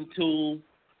gardening tools.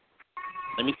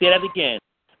 Let me say that again.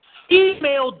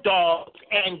 Female dogs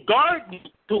and gardening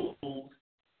tools.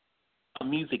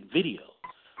 Music videos.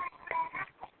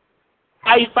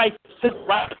 I fight civil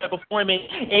rights by performing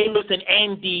Amos and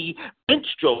Andy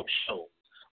minstrel shows.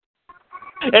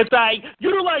 As I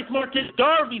utilize Marcus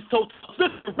Garvey's so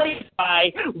swift race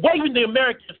by waving the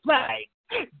American flag,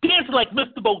 dancing like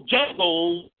Mr.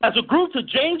 Bojangles, as a group to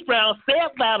James Brown, say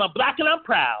out loud, I'm black and I'm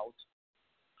proud,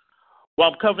 while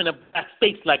I'm covering a black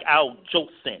face like Al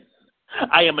Jolson.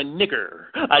 I am a nigger,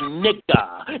 a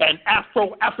nigga, an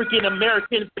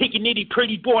Afro-African-American, piggy-nitty,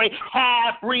 pretty boy,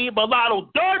 half-breed, mulatto,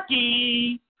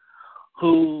 darky,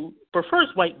 who prefers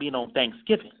white meat on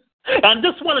Thanksgiving. And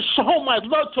just want to show my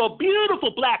love to a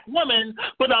beautiful black woman,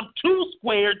 but I'm too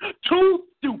squared, too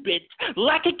stupid,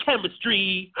 lacking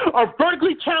chemistry, or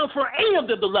vertically challenged for any of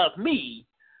them to love me.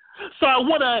 So I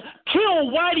want to kill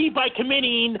Whitey by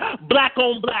committing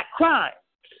black-on-black crime.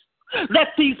 Let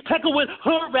these Peckerwood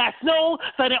hood rats know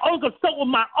that I only consult with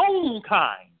my own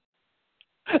kind.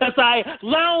 As I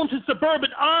lounge in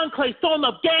suburban enclaves, throwing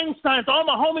up gang signs, all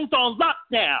my homies on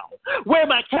lockdown. Where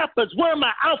my Kappas, where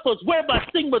my Alphas, where my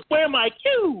Sigmas, where my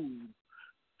Qs?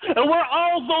 And where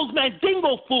all those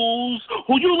Mandingo fools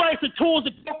who utilize the tools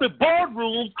in corporate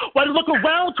boardrooms while they look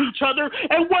around to each other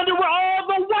and wonder where all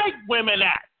the white women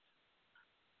at?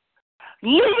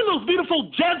 Leaving those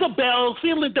beautiful Jezebels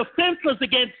feeling defenseless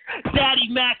against Daddy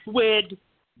Max with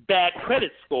bad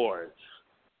credit scores.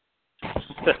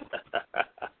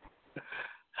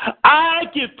 I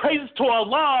give praises to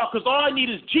Allah because all I need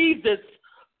is Jesus,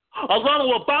 along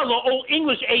with a bottle of Old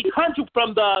English 800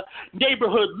 from the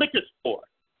neighborhood liquor store,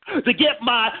 to get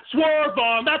my swerve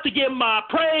on, not to get my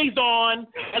praise on,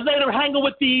 and later hanging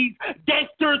with these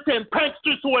gangsters and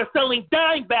pranksters who are selling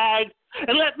dime bags,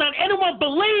 and let not anyone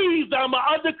believe that I'm an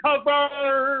undercover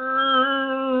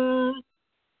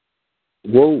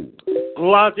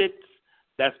closet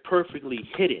that's perfectly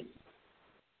hidden.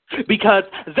 Because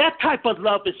that type of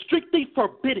love is strictly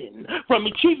forbidden from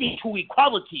achieving true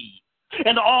equality.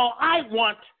 And all I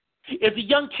want is the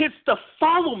young kids to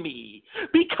follow me.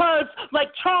 Because, like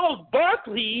Charles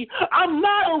Barkley, I'm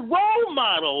not a role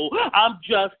model. I'm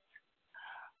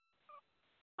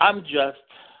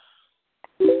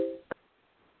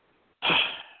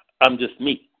just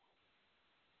me.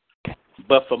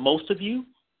 But for most of you,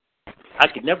 I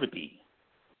could never be.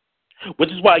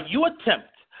 Which is why you attempt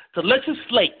to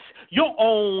legislate your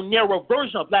own narrow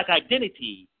version of black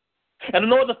identity and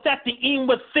ignore the fact that even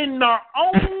within our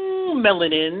own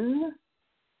melanin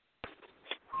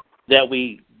that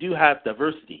we do have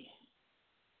diversity.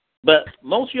 But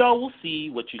most of y'all will see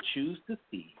what you choose to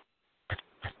see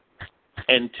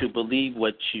and to believe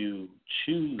what you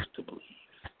choose to believe.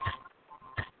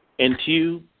 And to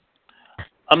you,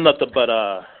 I'm nothing but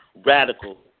a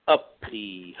radical,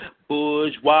 uppity,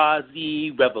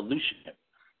 bourgeoisie revolutionary.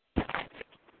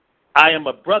 I am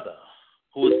a brother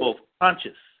who is both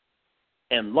conscious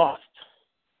and lost.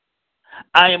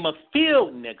 I am a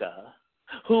field nigga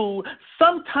who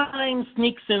sometimes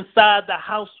sneaks inside the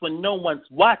house when no one's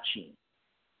watching,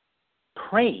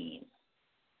 praying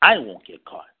I won't get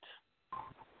caught.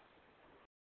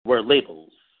 Where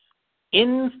labels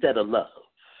instead of love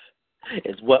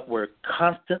is what we're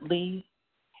constantly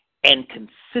and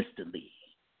consistently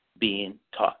being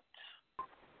taught.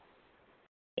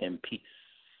 In peace.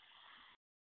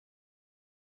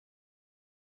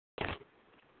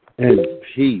 And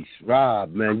peace.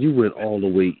 Rob, man, you went all the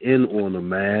way in on him,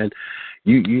 man.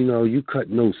 You know, you cut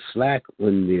no slack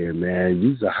in there, man.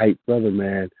 You's a hype brother,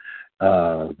 man.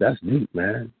 That's deep,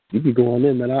 man. You be going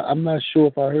in, man. I'm not sure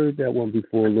if I heard that one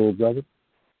before, little brother.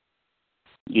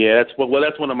 Yeah, that's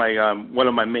one of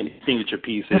my many signature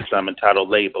pieces. Entitled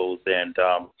Labels, and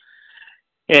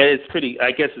it's pretty.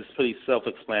 I guess it's pretty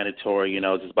self-explanatory. You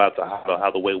know, just about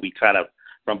how the way we kind of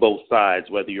from both sides,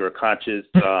 whether you're a conscious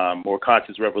or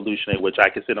conscious revolutionary, which I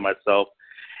consider myself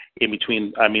in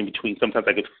between. I'm in between. Sometimes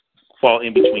I could fall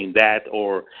in between that,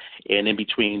 and in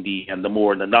between the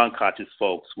non-conscious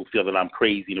folks who feel that I'm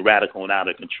crazy and radical and out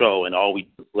of control, and all we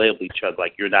label each other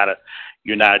like you're not a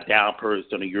down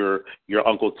person, or you're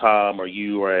Uncle Tom, or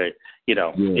you are, you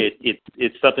know,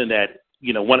 it's something that,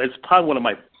 you know, it's probably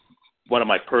one of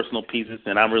my personal pieces,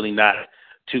 and I'm really not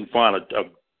too fond of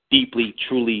deeply,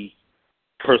 truly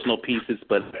personal pieces,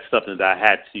 but it's something that I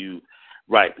had to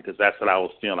write because that's what I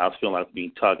was feeling. I was feeling like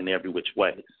being tugged in every which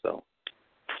way. So.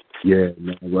 Yeah,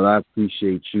 man. Well, I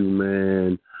appreciate you,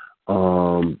 man.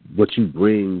 What you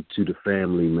bring to the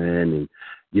family, man, and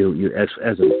you as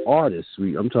an artist.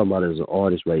 I'm talking about as an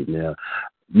artist right now.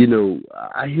 You know,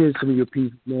 I hear some of your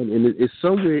pieces, man, and it's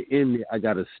somewhere in there. I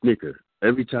got a snicker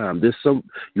every time.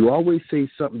 You always say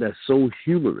something that's so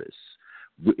humorous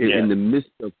in the midst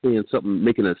of saying something,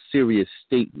 making a serious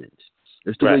statement.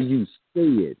 It's the way you say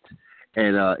it,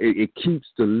 and it keeps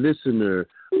the listener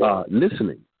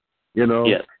listening. You know,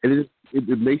 and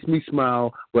it makes me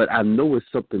smile, but I know it's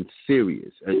something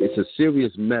serious. It's a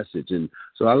serious message, and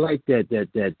so I like that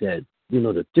you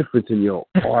know, the difference in your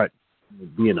art,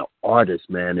 being an artist,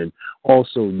 man, and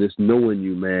also this knowing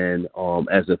you, man,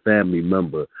 as a family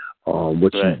member,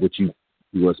 what you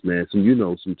do us, man. So you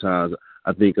know, sometimes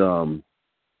I think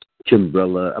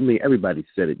Kimbrella, I mean, everybody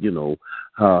said it, you know,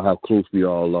 how close we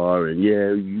all are. And,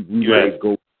 we might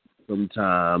go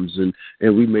sometimes, and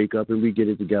we make up and we get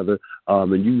it together.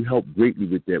 And you help greatly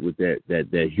with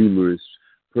that humorous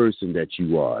person that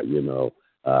you are, you know.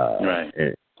 Right.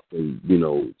 And, you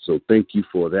know, so thank you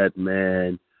for that,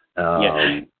 man.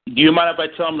 Do you mind if I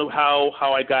tell them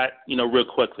how I got, you know, real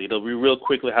quickly? It'll be real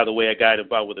quickly how the way I got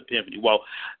involved with Epiphany. Well,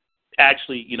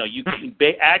 actually, you know,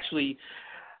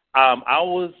 I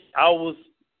was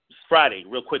Friday,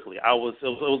 real quickly. It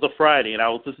was a Friday, and I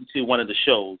was listening to one of the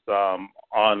shows on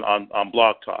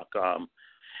Blog Talk,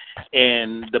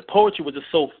 and the poetry was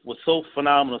so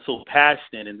phenomenal, so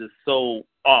passionate, and just so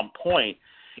on point.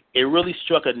 It really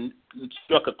struck a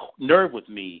nerve with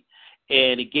me,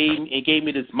 and it gave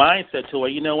me this mindset to where,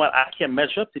 you know what, I can't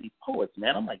measure up to these poets,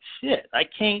 man. I'm like, shit, I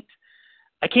can't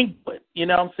do it. You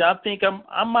know what I'm saying? I think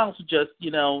I might as well just,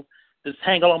 you know, just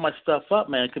hang all my stuff up,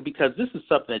 man, because this is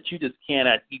something that you just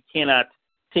cannot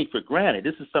take for granted.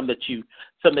 This is something that you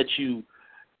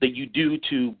do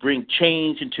to bring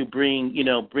change and to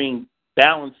bring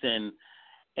balance and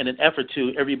an effort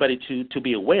to everybody to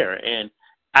be aware. And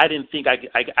I didn't think I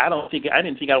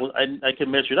could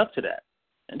measure it up to that.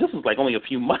 And this was like only a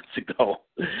few months ago,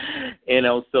 you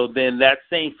know. So then that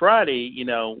same Friday, you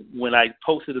know, when I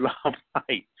posted it on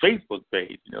my Facebook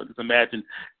page, you know, just imagine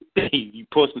you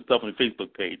posting stuff on the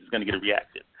Facebook page, it's going to get a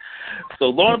reaction. So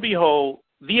lo and behold,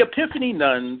 the Epiphany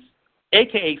Nuns,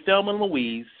 a.k.a. Thelma and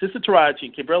Louise, Sister Taraji,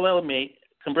 and Kimbrella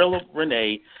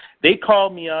Renee, they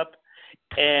called me up,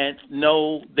 and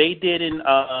no, they didn't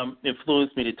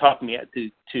influence me to talk me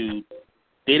to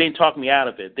they didn't talk me out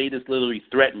of it. They just literally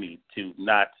threatened me to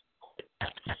not quit.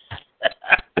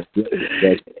 And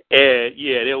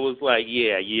it was like,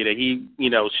 he, you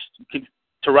know,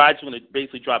 Taraji's going to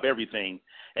basically drop everything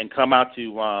and come out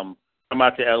to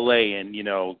LA and, you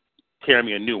know, tear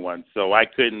me a new one. So we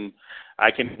couldn't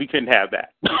have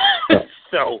that.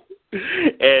 So,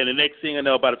 and the next thing I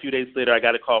know, about a few days later, I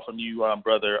got a call from you,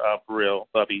 brother, for real,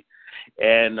 Bubby.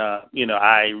 And, you know,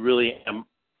 I really am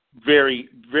very,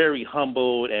 very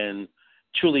humbled and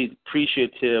truly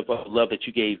appreciative of the love that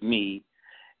you gave me,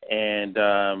 and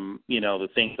you know, the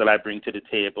things that I bring to the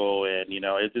table, and you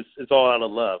know, it's all out of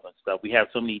love and stuff. We have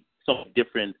so many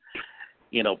different,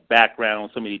 you know,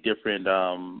 backgrounds, so many different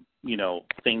you know,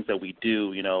 things that we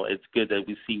do. You know, it's good that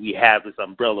we have this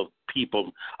umbrella of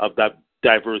people, of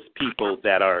diverse people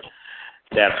that are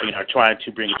you know, are trying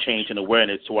to bring change and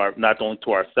awareness to our, not only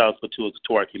to ourselves but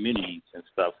to our communities and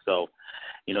stuff. So,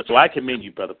 you know, so I commend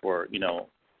you, brother, for, you know,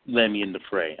 letting me in the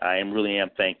fray. I really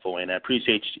am thankful, and I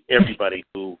appreciate everybody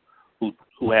who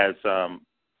has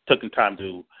taken time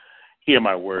to hear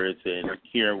my words and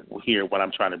hear what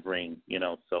I'm trying to bring. You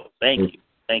know, so thank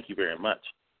you very much.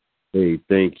 Hey,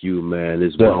 thank you, man.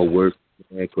 It's well worth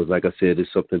it, because, like I said,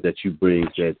 it's something that you bring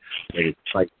that is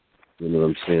like, you know what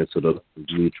I'm saying. So the love is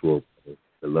mutual.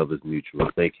 The love is mutual.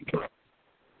 Thank you, bro.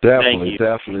 Definitely.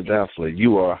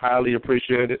 You are highly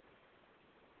appreciated.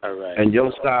 All right. And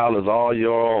your style is all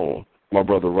your own, my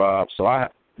brother Rob. So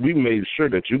we made sure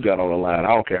that you got on the line. I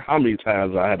don't care how many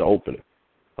times I had to open it.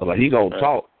 I was like, he gonna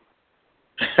talk.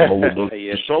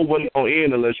 The show wasn't gonna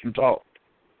end unless you talk.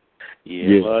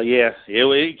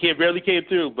 It barely came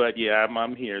through, but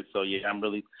I'm here. So I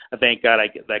thank God I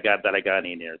got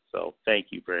in there. So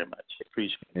thank you very much.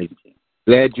 Appreciate it.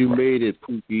 Glad you made it,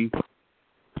 Pookie.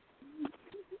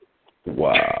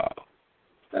 Wow.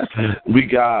 We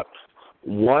got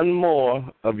one more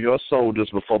of your soldiers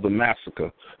before the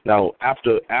massacre. Now,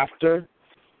 after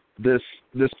this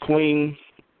queen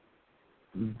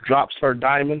drops her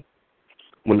diamond,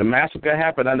 when the massacre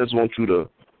happened, I just want you to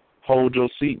hold your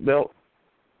seatbelt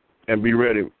and be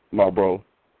ready, my bro.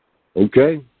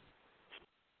 Okay.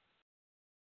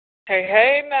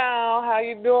 Hey now, how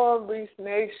you doing, Beast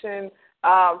Nation?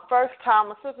 First time,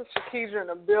 my sister Shakidra in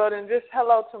the building. Just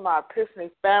hello to my Epiphany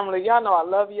family. Y'all know I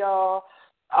love y'all.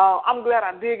 I'm glad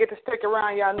I did get to stick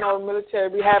around. Y'all know the military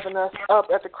be having us up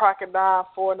at the Crocodile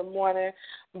 4 in the morning.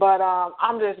 But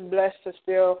I'm just blessed to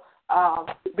still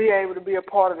be able to be a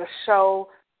part of the show,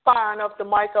 firing up the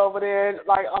mic over there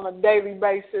like on a daily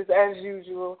basis as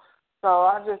usual. So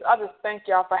I just thank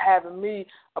y'all for having me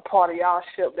a part of y'all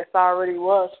ship that already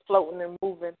was floating and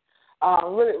moving.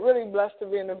 Really blessed to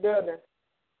be in the building.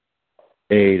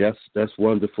 Hey, that's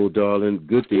wonderful, darling.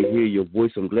 Good to hear your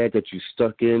voice. I'm glad that you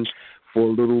stuck in for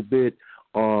a little bit.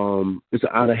 It's an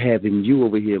honor having you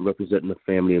over here representing the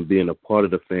family and being a part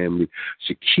of the family.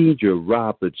 Shakidra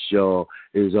Roberts, y'all,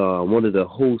 is one of the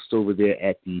hosts over there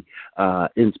at the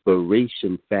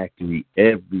Inspiration Factory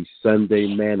every Sunday,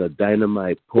 man. A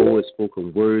dynamite poet,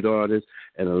 spoken word artist,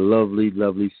 and a lovely,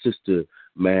 lovely sister,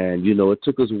 man. You know, it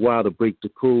took us a while to break the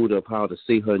code of how to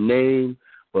say her name,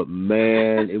 but,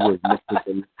 man, it was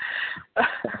nothing.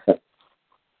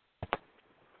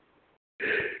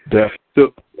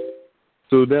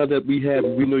 So now that we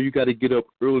know you got to get up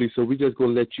early, so we're just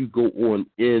going to let you go on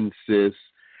in, sis.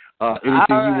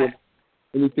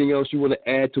 Anything else you want to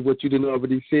add to what you didn't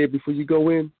already say before you go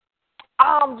in?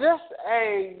 Just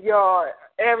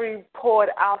every poet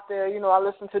out there, you know, I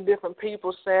listen to different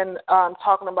people saying,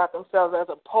 talking about themselves as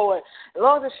a poet. As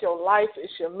long as it's your life,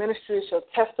 it's your ministry, it's your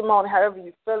testimony, however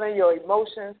you're feeling, your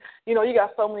emotions. You know, you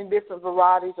got so many different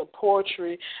varieties of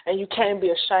poetry, and you can't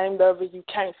be ashamed of it. You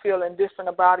can't feel indifferent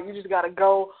about it. You just got to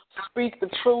go speak the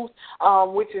truth,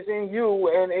 which is in you,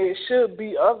 and it should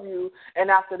be of you. And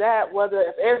after that,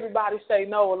 if everybody say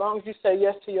no, as long as you say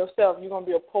yes to yourself, you're going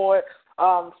to be a poet,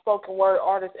 spoken word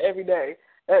artist every day.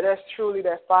 That's truly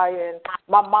that fire. And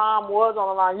my mom was on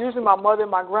the line. Usually my mother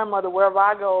and my grandmother, wherever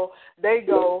I go, they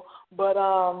go. But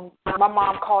my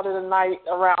mom called it a night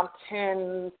around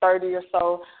 10:30 or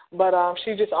so. But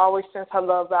she just always sends her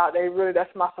love out.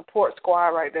 That's my support squad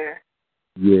right there.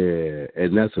 Yeah,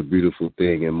 and that's a beautiful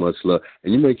thing, and much love.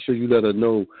 And you make sure you let her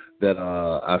know that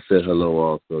I said hello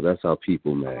also. That's our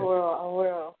people, man. I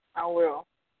will.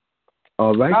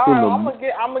 All right, I'm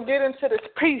gonna get into this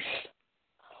piece.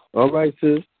 All right,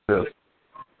 sis.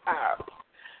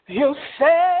 You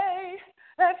say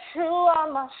that you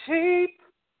are my sheep.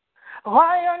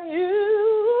 Why aren't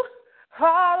you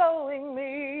following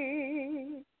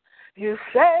me? You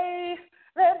say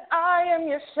that I am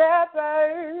your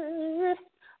shepherd.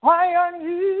 Why aren't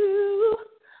you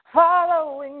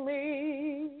following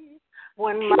me?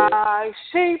 When my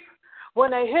sheep,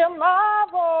 when they hear my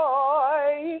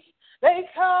voice, they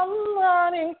come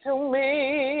running to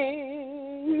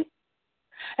me.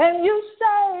 And you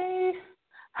say,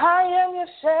 I am your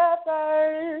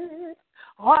shepherd.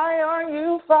 Why aren't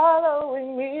you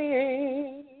following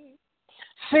me?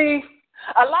 See,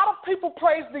 a lot of people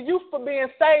praise the youth for being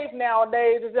saved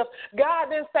nowadays as if God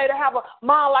didn't say to have a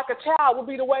mind like a child would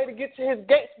be the way to get to his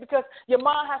gates, because your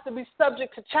mind has to be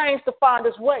subject to change to find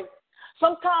its way.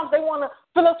 Sometimes they want to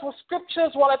fill us with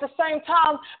scriptures while at the same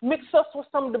time mix us with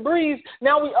some debris.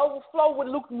 Now we overflow with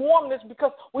lukewarmness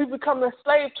because we've become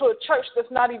enslaved to a church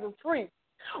that's not even free.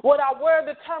 What I wear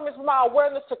determines my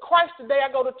awareness to Christ. The day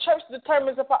I go to church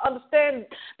determines if I understand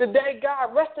the day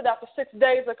God rested after 6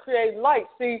 days of creating light.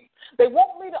 See, they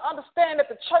want me to understand that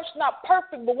the church not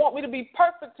perfect, but want me to be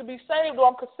perfect to be saved, or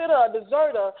I'm considered a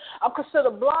deserter. I'm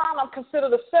considered blind. I'm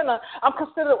considered a sinner. I'm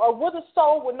considered a withered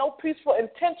soul with no peaceful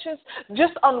intentions,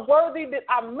 just unworthy. Did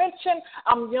I mention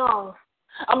I'm young?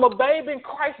 I'm a babe in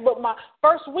Christ, but my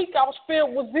first week I was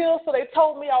filled with zeal, so they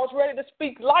told me I was ready to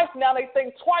speak life. Now they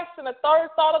think twice, and the third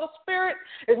thought of the Spirit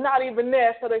is not even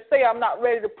there, so they say I'm not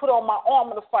ready to put on my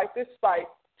armor to fight this fight.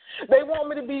 They want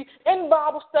me to be in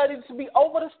Bible study, to be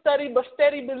over the study, but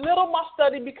steady belittle my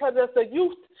study because as a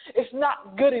youth, it's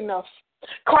not good enough.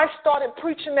 Christ started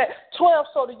preaching at 12,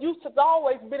 so the youth has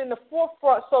always been in the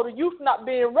forefront, so the youth not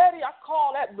being ready, I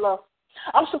call that bluff.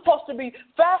 I'm supposed to be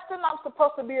fasting. I'm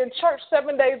supposed to be in church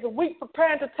 7 days a week,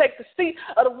 preparing to take the seat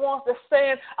of the ones that's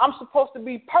saying I'm supposed to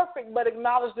be perfect, but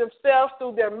acknowledge themselves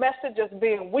through their message as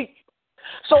being weak.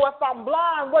 So if I'm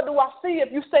blind, what do I see?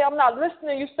 If you say I'm not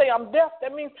listening, you say I'm deaf,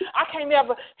 that means I can't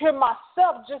ever hear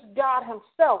myself, just God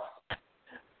himself.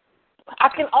 I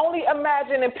can only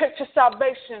imagine and picture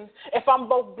salvation if I'm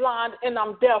both blind and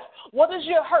I'm deaf. What does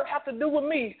your hurt have to do with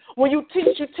me? When you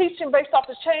teach, you're teaching based off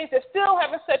the chains that still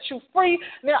haven't set you free.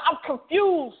 Now I'm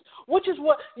confused, which is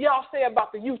what y'all say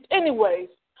about the youth anyways.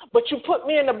 But you put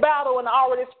me in the battle and I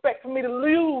already expect for me to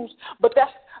lose. But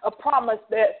that's a promise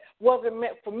that wasn't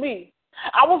meant for me.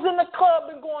 I was in the club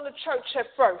and going to church at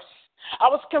first. I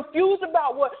was confused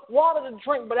about what water to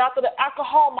drink, but after the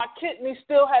alcohol, my kidneys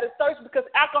still had a thirst because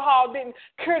alcohol didn't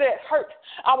cure that hurt.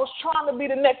 I was trying to be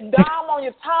the next dime on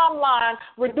your timeline,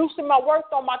 reducing my worth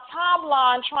on my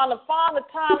timeline, trying to find the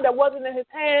time that wasn't in his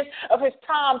hands of his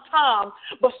time,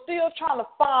 but still trying to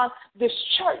find this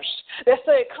church that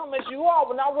said, come as you are,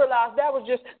 when I realized that was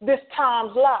just this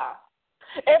time's lie.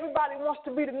 Everybody wants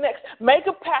to be the next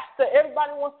mega pastor.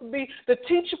 Everybody wants to be the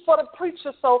teacher for the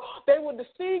preacher. So they will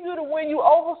deceive you to win you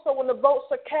over. So when the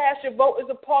votes are cast, your vote is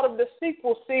a part of the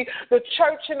sequel. See, the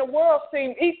church and the world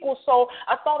seem equal. So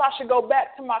I thought I should go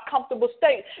back to my comfortable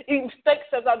state, eating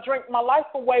steaks as I drink my life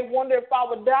away. Wonder if I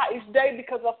would die each day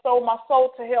because I sold my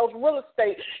soul to hell's real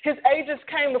estate. His agents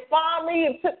came to find me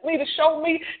and took me to show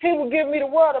me he would give me the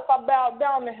world if I bowed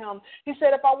down to him. He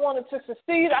said if I wanted to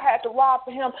succeed, I had to ride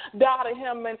for him, die to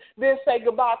him, and then say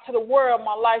goodbye to the world.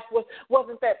 My life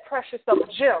wasn't that precious of a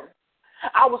gem.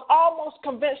 I was almost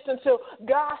convinced until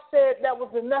God said that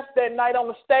was enough that night on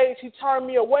the stage. He turned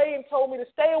me away and told me to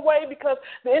stay away because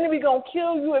the enemy going to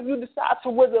kill you if you decide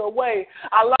to wither away.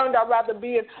 I learned I'd rather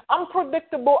be an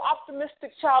unpredictable,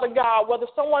 optimistic child of God. Whether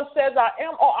someone says I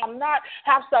am or I'm not,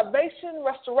 have salvation,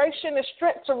 restoration, and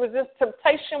strength to resist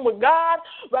temptation with God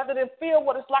rather than feel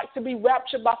what it's like to be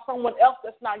raptured by someone else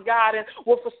that's not God and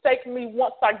will forsake me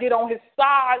once I get on his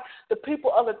side. The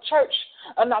people of the church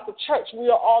are not the church.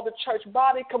 We are all the church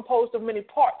body composed of many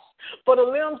parts. For the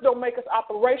limbs don't make us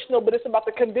operational, but it's about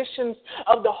the conditions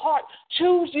of the heart.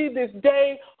 Choose ye this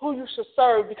day who you should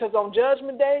serve, because on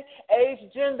Judgment Day, age,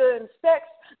 gender, and sex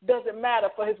doesn't matter,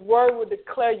 for his word will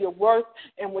declare your worth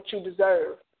and what you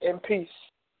deserve. In peace.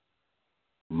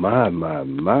 My.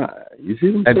 You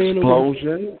see what I'm saying?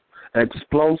 Explosion,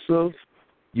 explosive,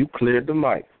 you cleared the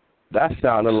mic. That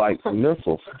sounded like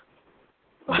missiles.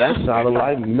 That sounded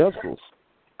like missiles.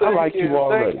 I like you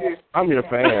already. I'm your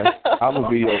fan. I'm gonna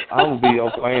be your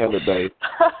fan today.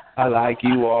 I like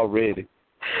you already.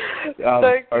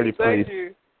 Thank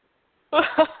you.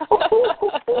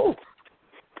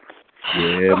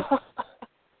 Yeah.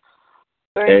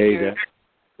 Hey,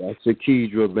 that's a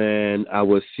Kedra, man.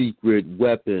 Our secret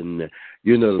weapon.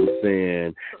 You know what I'm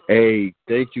saying? Hey,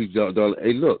 thank you, darling.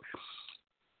 Hey, look.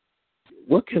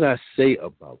 What can I say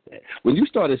about that? When you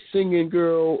started singing,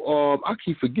 girl, I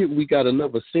keep forgetting we got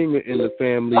another singer in the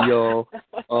family, y'all.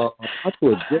 I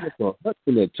put Jennifer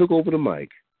Hudson that took over the mic.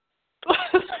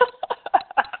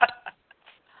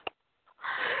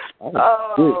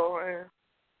 Man.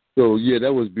 So, yeah,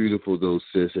 that was beautiful, though,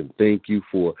 sis, and thank you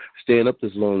for staying up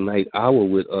this long night hour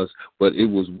with us. But it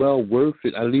was well worth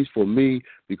it, at least for me,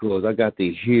 because I got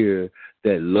to hear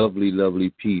that lovely,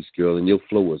 lovely piece, girl, and your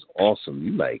flow was awesome.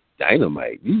 You like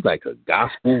dynamite. You like a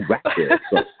gospel rapper.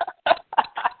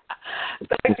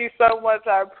 Thank you so much.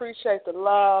 I appreciate the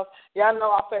love. Y'all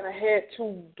know I'm finna head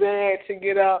too bad to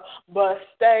get up, but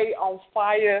stay on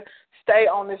fire. Stay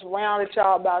on this round that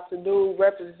y'all about to do.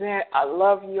 Represent. I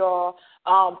love y'all.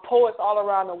 Poets all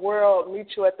around the world, meet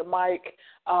you at the mic.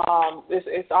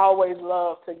 It's always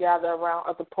love to gather around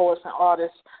other poets and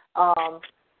artists.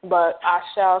 But I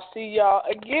shall see y'all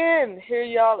again, hear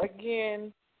y'all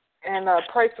again, and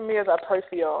pray for me as I pray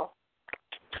for y'all.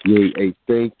 Yeah, hey,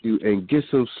 thank you. And get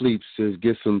some sleep, sis.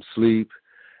 Get some sleep.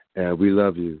 And we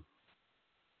love you.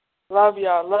 Love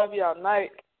y'all. Love y'all.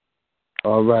 Night.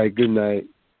 All right. Good night.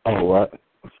 All right.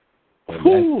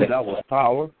 Ooh, that was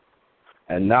power.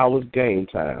 And now it's game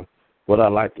time. What I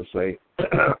like to say.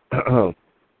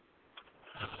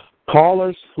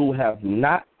 Callers who have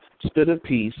not stood a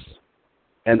piece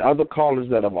and other callers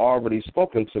that have already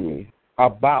spoken to me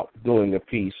about doing a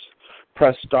piece,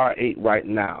 press star 8 right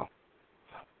now.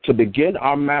 To begin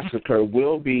our massacre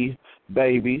will be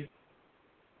Baby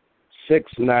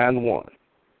 691.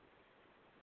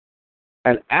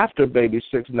 And after Baby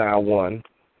 691,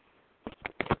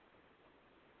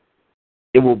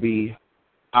 it will be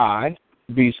I,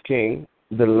 Beast King,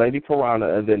 the Lady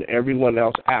Piranha, and then everyone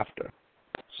else after.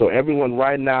 So everyone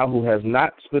right now who has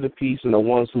not spit a piece and the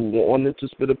ones who wanted to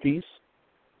spit a piece,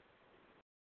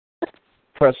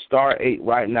 press star 8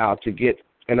 right now to get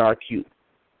in our queue.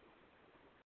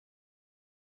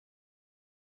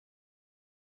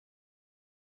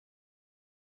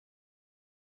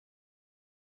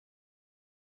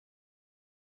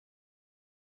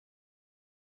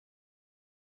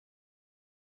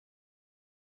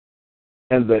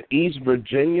 And the East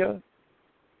Virginia,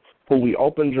 who we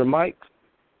opened your mic,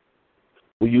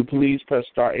 will you please press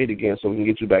star 8 again so we can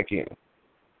get you back in?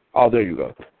 Oh, there you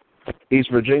go.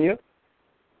 East Virginia.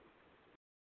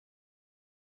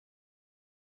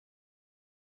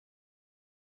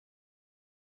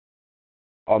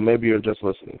 Or maybe you're just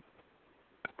listening.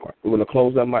 We're going to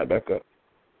close that mic back up.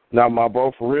 Now, my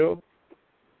bro, for real?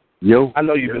 Yo. I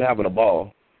know you've been having a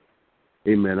ball.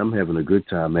 Hey, man, I'm having a good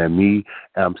time, man.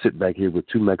 I'm sitting back here with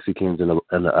 2 Mexicans and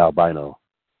an albino.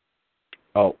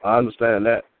 Oh, I understand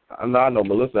that. I know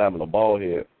Melissa having a ball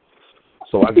here.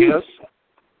 So I guess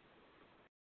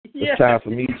it's time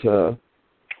for me to...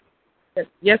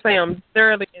 Yes, I am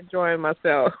thoroughly enjoying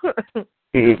myself.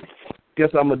 Guess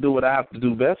I'm going to do what I have to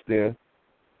do best then.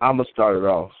 I'm going to start it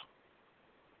off.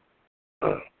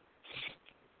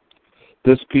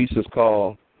 This piece is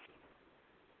called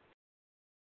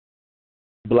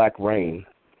Black Rain.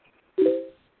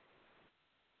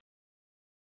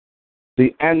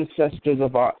 The ancestors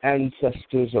of our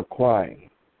ancestors are crying.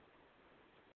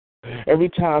 Every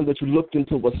time that you look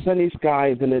into a sunny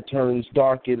sky, then it turns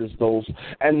dark. It is those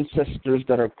ancestors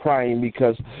that are crying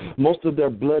because most of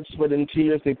their blood, sweat, and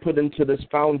tears they put into this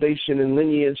foundation and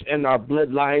lineage, and our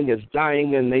bloodline is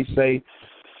dying, and they say,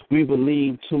 we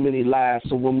believe too many lies.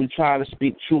 So when we try to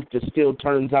speak truth, it still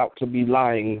turns out to be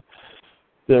lying.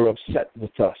 They're upset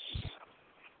with us.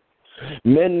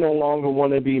 Men no longer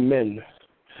want to be men.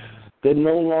 They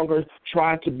no longer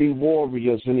try to be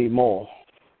warriors anymore.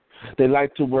 They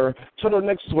like to wear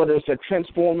turtleneck sweaters that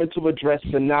transform into a dress,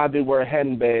 and now they wear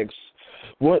handbags.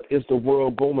 What is the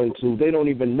world going to? They don't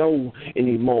even know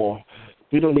anymore.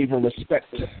 We don't even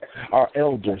respect our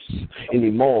elders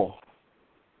anymore.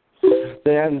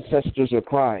 The ancestors are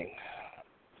crying.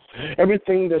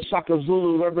 Everything that Shaka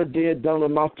Zulu ever did don't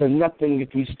amount to nothing if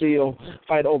we still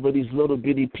fight over these little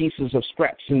bitty pieces of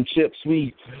scraps and chips.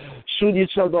 We shoot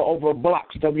each other over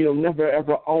blocks that we'll never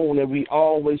ever own, and we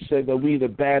always say that we the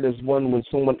baddest one when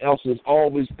someone else is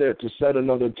always there to set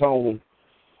another tone.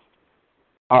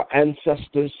 Our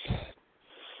ancestors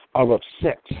are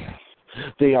upset.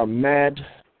 They are mad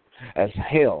as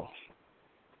hell.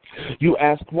 You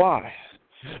ask why?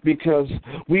 Because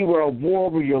we were a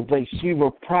warrior race. We were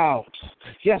proud.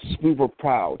 Yes, we were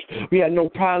proud. We had no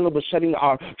problem with shedding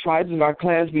our tribes and our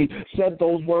clans. We said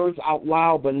those words out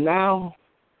loud, but now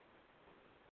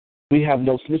we have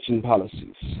no snitching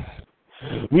policies.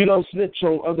 We don't snitch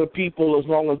on other people as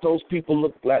long as those people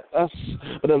look at us,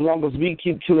 but as long as we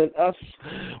keep killing us,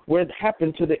 what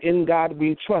happened to the in God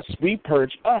we trust? We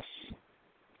purge us.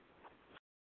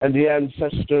 And the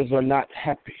ancestors are not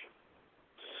happy.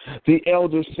 The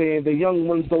elders saying the young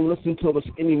ones don't listen to us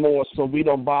anymore, so we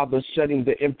don't bother shedding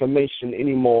the information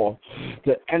anymore.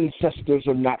 The ancestors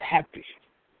are not happy.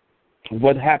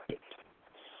 What happened?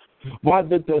 Why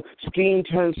did the scheme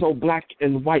turn so black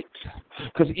and white?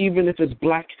 Because even if it's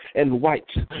black and white,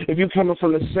 if you're coming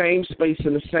from the same space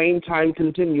and the same time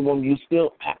continuum, you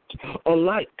still act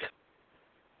alike.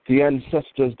 The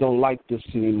ancestors don't like this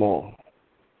anymore.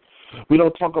 We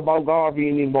don't talk about Garvey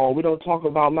anymore. We don't talk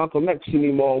about Malcolm X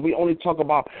anymore. We only talk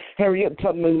about Harriet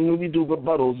Tubman when we do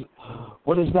rebuttals.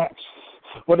 What is that?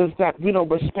 What is that? We don't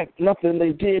respect nothing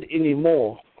they did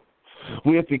anymore.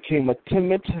 We have become a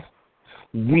timid,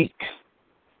 weak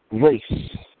race.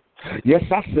 Yes,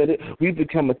 I said it. We've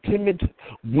become a timid,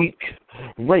 weak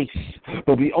race.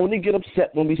 But we only get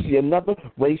upset when we see another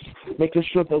race making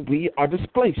sure that we are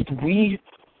displaced. We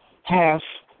have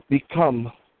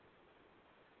become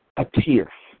a tear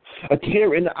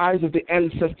in the eyes of the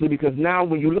ancestor, because now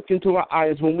when you look into our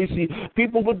eyes, when we see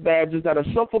people with badges that are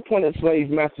self-appointed slave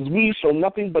masters, we show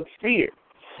nothing but fear.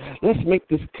 Let's make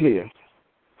this clear.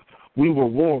 We were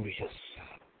warriors.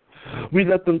 We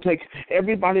let them take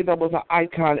everybody that was an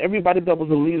icon, everybody that was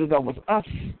a leader that was us,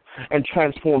 and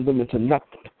transform them into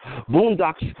nothing.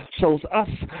 Boondocks shows us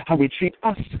how we treat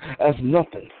us as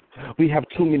nothing. We have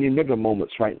too many nigger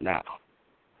moments right now.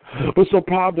 We're so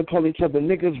proud to call each other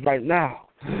niggas right now.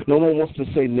 No one wants to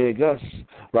say niggas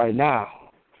right now.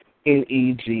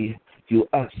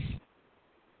 N-E-G-U-S.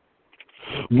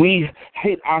 We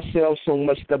hate ourselves so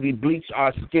much that we bleach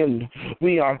our skin.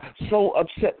 We are so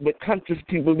upset with conscious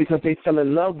people because they fell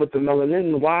in love with the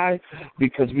melanin. Why?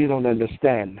 Because we don't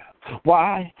understand.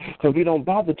 Why? Because we don't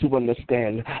bother to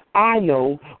understand. I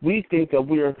know we think that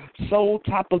we're so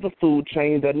top of the food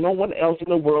chain that no one else in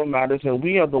the world matters, and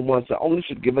we are the ones that only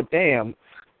should give a damn.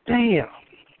 Damn.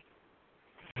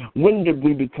 When did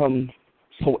we become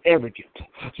so arrogant,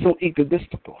 so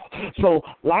egotistical, so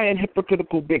lying,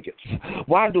 hypocritical bigots?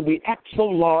 Why do we act so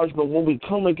large, but when we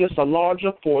come against a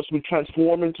larger force, we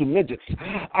transform into midgets?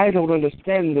 I don't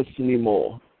understand this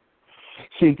anymore.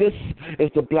 See, this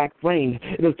is the black rain.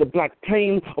 It is the black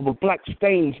pain of the black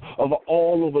stains of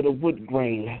all over the wood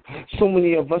grain. So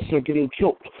many of us are getting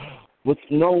killed with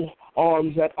no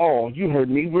arms at all. You heard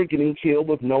me. We're getting killed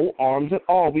with no arms at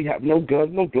all. We have no guns,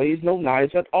 no blades, no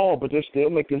knives at all, but they're still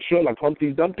making sure, like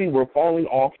Humpty Dumpty, we're falling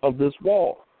off of this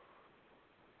wall.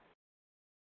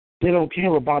 They don't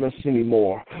care about us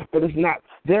anymore, but it's not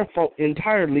their fault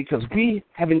entirely because we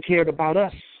haven't cared about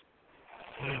us.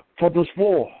 For this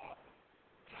war,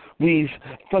 we've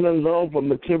fell in love with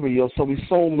material, so we're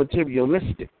so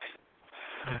materialistic.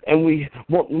 And we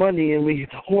want money, and we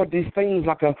hoard these things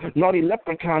like a naughty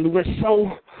leprechaun. We're so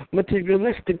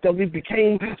materialistic that we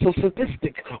became so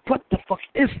sadistic. What the fuck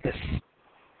is this?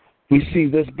 we see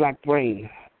this black rain.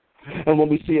 And when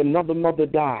we see another mother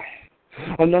die,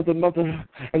 another mother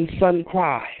and son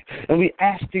cry, and we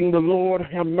asking the Lord,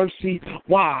 have mercy,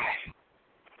 why?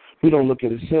 We don't look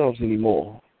at ourselves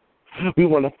anymore. We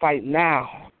want to fight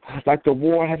now, like the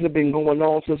war hasn't been going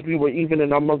on since we were even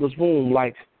in our mother's womb.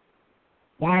 Like,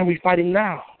 why are we fighting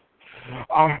now?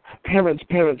 Our parents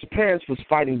was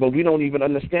fighting, but we don't even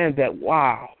understand that.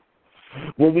 Wow.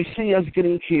 When we see us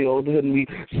getting killed and we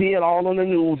see it all on the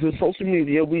news and social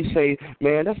media, we say,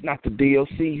 man, that's not the deal.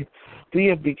 See, we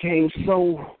have become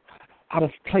so out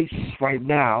of place right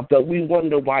now that we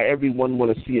wonder why everyone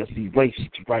want to see us erased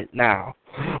right now.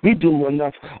 We do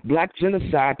enough black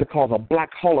genocide to cause a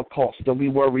black Holocaust, and we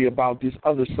worry about these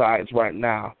other sides right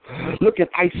now. Look at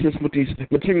ISIS with these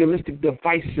materialistic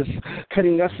devices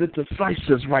cutting us into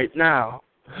slices right now.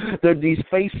 They're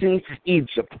defacing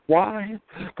Egypt. Why?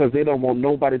 Because they don't want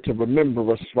nobody to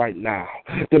remember us right now.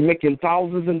 They're making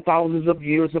thousands and thousands of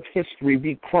years of history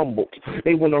be crumbled.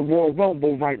 They want a Royal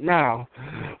Rumble right now.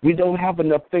 We don't have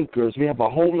enough thinkers. We have a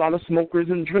whole lot of smokers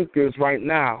and drinkers right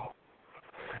now.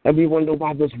 And we wonder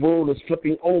why this world is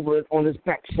flipping over on its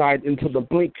backside into the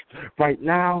blink right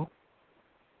now.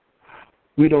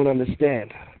 We don't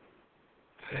understand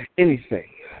anything.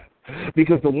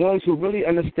 Because the ones who really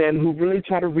understand, who really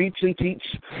try to reach and teach,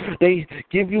 they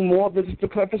give you more than just a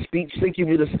clever speech. They give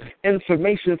you this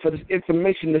information for this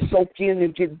information to soak in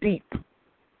and get deep.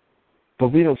 But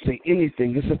we don't say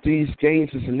anything. It's just these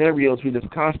games and scenarios we just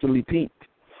constantly peep.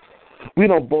 We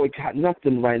don't boycott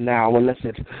nothing right now unless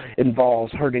it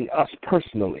involves hurting us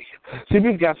personally. See,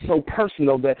 we've got so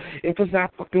personal that if it's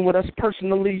not fucking with us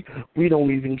personally, we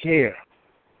don't even care.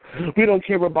 We don't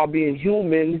care about being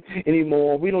human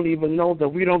anymore. We don't even know that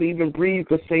we don't even breathe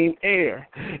the same air.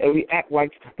 And we act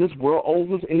like this world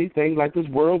owes us anything, like this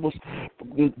world was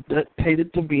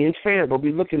dictated to being fair. But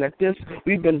we're looking at this,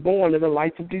 we've been born in a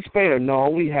life of despair. No,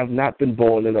 we have not been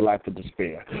born in a life of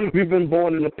despair. We've been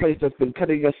born in a place that's been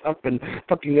cutting us up and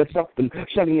fucking us up and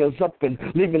shutting us up and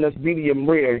leaving us medium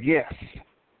rare, yes.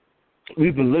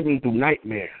 We've been living through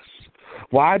nightmares.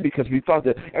 Why? Because we thought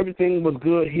that everything was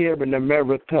good here in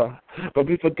America. But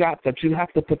we forgot that you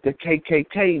have to put the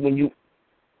KKK when you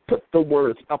put the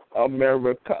words up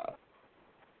America.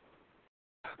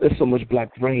 There's so much black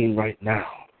rain right now.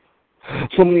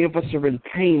 So many of us are in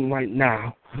pain right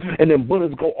now. And then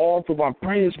bullets go all through our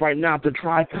brains right now to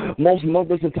drive most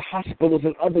mothers into hospitals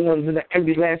and other ones into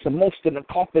every last and most in the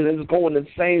coffin is going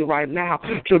insane right now.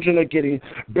 Children are getting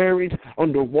buried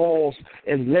under walls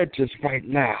and ledges right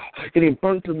now. Getting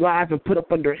burnt alive and put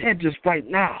up under hedges right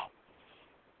now.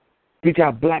 We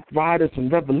got black riders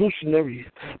and revolutionary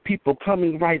people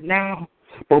coming right now,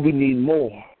 but we need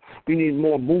more. We need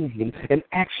more movement and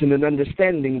action and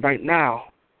understanding right now.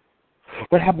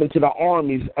 What happened to the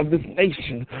armies of this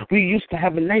nation? We used to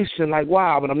have a nation like,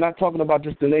 wow, but I'm not talking about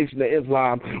just the nation of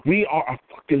Islam. We are a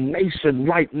fucking nation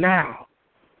right now,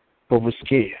 but we're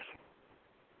scared.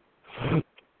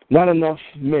 Not enough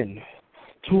men,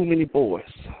 too many boys.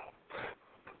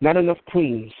 Not enough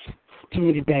queens, too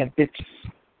many bad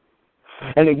bitches.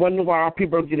 And they wonder why our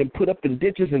people are getting put up in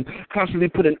ditches and constantly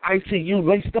put in ICU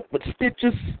laced up with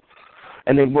stitches.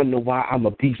 And they wonder why I'm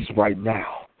a beast right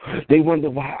now. They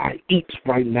wonder why I eat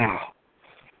right now.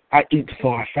 I eat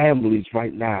for our families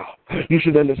right now. You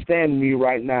should understand me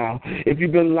right now. If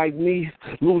you've been like me,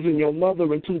 losing your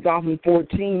mother in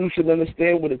 2014, you should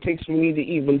understand what it takes for me to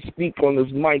even speak on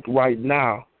this mic right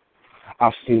now.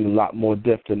 I've seen a lot more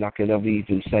death than I can ever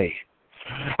even say.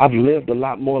 I've lived a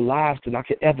lot more lives than I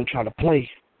could ever try to play.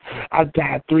 I've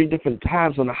died 3 different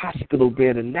times on a hospital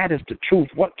bed, and that is the truth.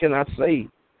 What can I say?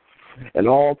 And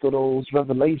all of those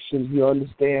revelations, you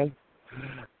understand?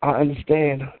 I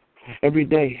understand every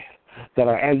day that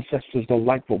our ancestors don't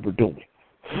like what we're doing.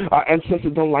 Our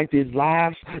ancestors don't like these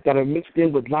lives that are mixed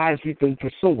in with lives we've been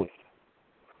pursuing.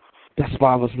 That's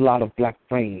why there's a lot of black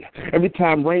rain. Every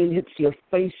time rain hits your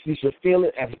face, you should feel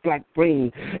it as black rain.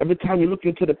 Every time you look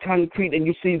into the concrete and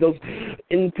you see those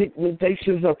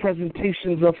impigmentations or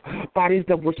presentations of bodies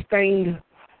that were stained,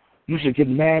 you should get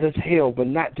mad as hell, but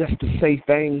not just to say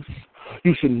things.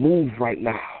 You should move right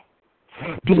now.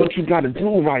 Do what you got to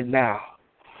do right now.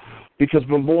 Because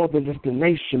we're more than just a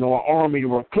nation or an army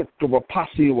or a clique or a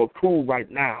posse or a crew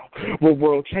right now. We're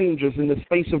world changers in the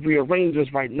space of rearrangers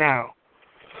right now.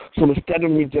 So instead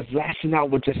of me just lashing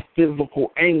out with just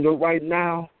physical anger right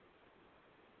now,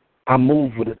 I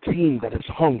move with a team that is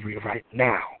hungry right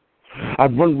now. I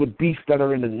run with beasts that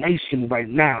are in the nation right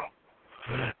now.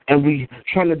 And we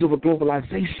trying to do a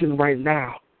globalization right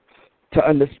now to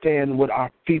understand what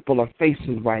our people are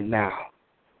facing right now.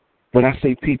 When I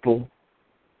say people,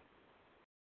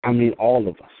 I mean all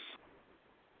of us.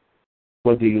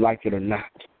 whether you like it or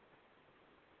not.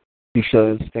 You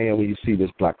should understand when you see this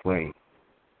black rain.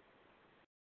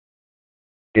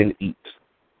 And eat.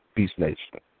 Beast Nation.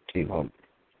 King Home.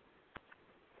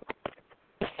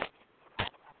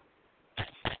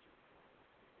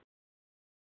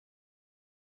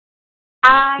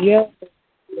 I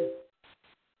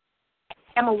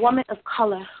am a woman of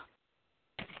color.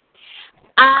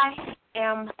 I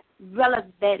am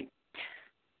relevant.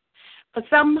 For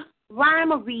some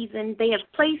rhyme or reason, they have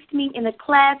placed me in a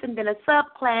class and then a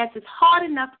subclass. It's hard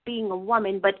enough being a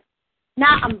woman, but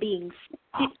now I'm being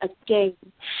spit again.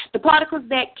 The particles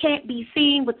that can't be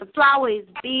seen with the flower is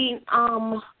being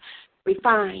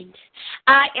refined.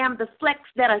 I am the flecks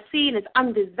that are seen as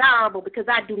undesirable because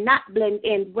I do not blend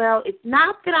in. Well, it's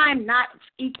not that I am not of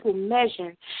equal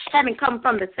measure, having come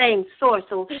from the same source.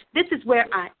 So this is where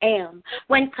I am.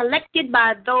 When collected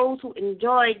by those who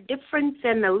enjoy difference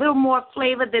and a little more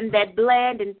flavor than that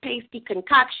bland and pasty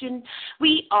concoction,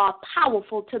 we are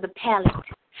powerful to the palate.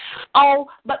 Oh,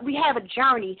 but we have a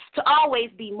journey to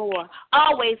always be more,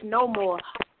 always know more.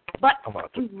 But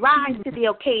we rise to the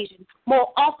occasion.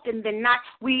 More often than not,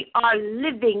 we are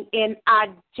living in our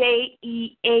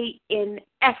JEANS,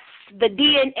 the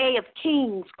DNA of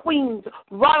kings, queens,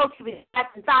 royalty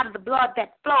that's inside of the blood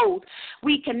that flows.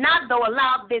 We cannot, though,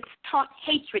 allow this taught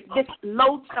hatred, this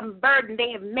loathsome burden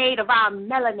they have made of our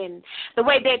melanin, the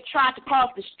way they try to cause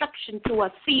destruction to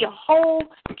us. See, a whole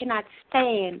cannot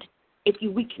stand if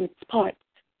you weaken its parts.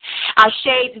 Our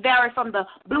shades vary from the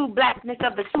blue blackness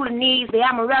of the Sudanese, the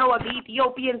amaretto of the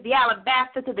Ethiopians, the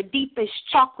alabaster to the deepest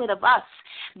chocolate of us.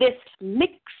 This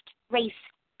mixed race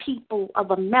people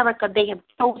of America they have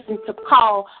chosen to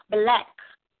call black.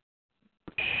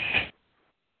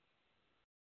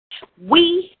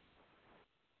 We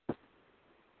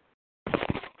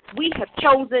have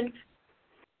chosen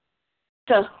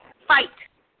to fight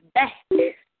back.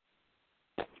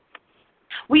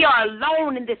 We are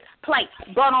alone in this plight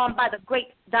brought on by the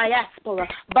great diaspora.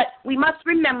 But we must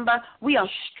remember we are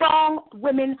strong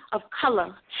women of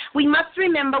color. We must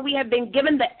remember we have been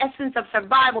given the essence of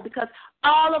survival because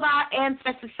all of our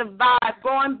ancestors survived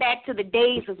going back to the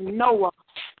days of Noah.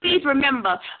 Please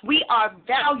remember, we are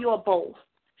valuable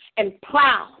and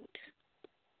proud.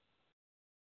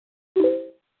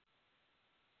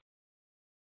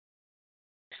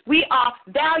 We are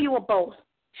valuable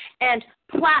and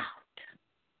proud.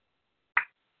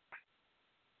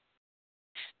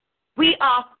 We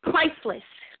are priceless.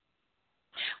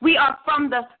 We are from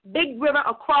the big river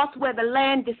across where the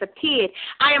land disappeared.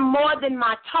 I am more than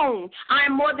my tone. I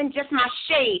am more than just my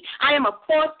shade. I am a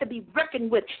force to be reckoned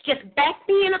with. Just back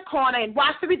me in a corner and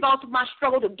watch the results of my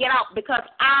struggle to get out because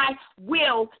I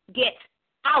will get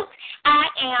out. I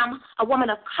am a woman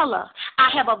of color.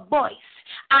 I have a voice.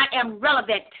 I am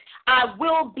relevant. I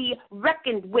will be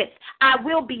reckoned with. I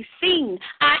will be seen.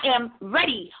 I am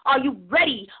ready. Are you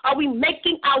ready? Are we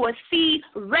making our seed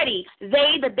ready?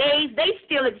 The days, they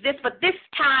still exist, but this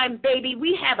time, baby,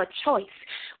 we have a choice.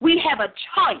 We have a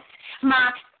choice.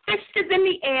 My fist is in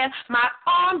the air, my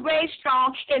arm raised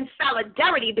strong in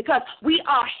solidarity because we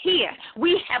are here.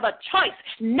 We have a choice.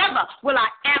 Never will I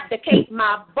abdicate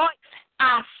my voice.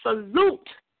 I salute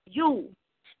you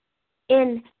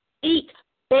in eat,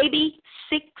 baby,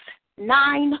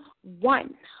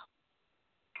 691.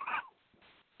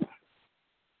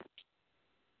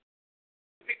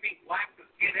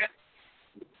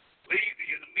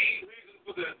 Lazy and the main reason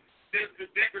for the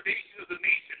degradation of the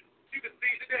nation. You can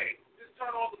see today. Just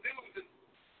turn on the news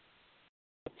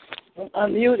and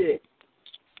unmuted.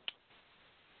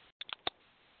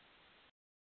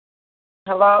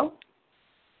 Hello?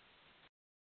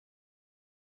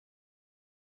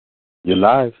 You're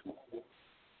live.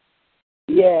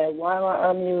 Yeah, why am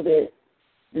I unmuted?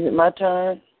 Is it my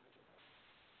turn?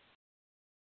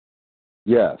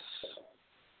 Yes.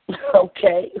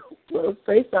 Okay. Well,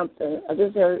 say something. I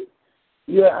just heard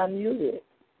you're unmuted.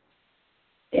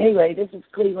 Anyway, this is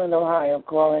Cleveland, Ohio,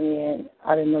 calling in.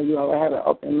 I didn't know you all had an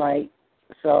open mic,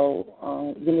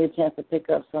 so give me a chance to pick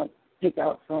out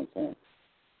something.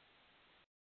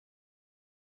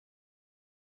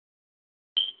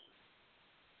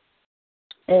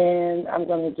 And I'm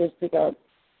going to just pick out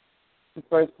the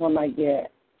first one I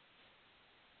get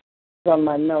from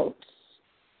my notes.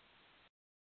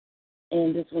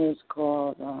 And this one is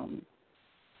called,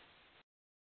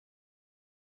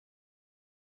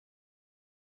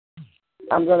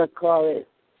 I'm going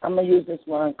to use this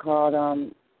one called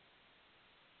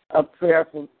A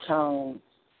Prayerful Tone.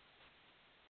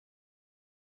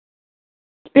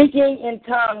 Speaking in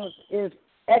tongues is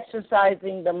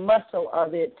exercising the muscle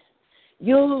of it.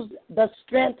 use the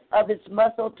strength of its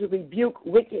muscle to rebuke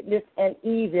wickedness and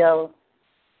evil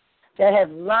that have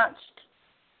launched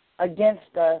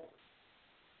against us.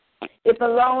 If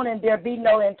alone and there be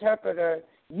no interpreter,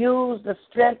 use the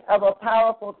strength of a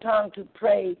powerful tongue to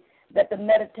pray that the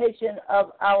meditation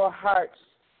of our hearts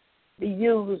be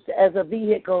used as a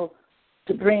vehicle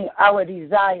to bring our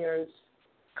desires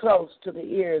close to the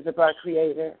ears of our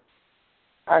Creator.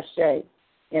 Ashe,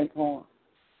 in poem.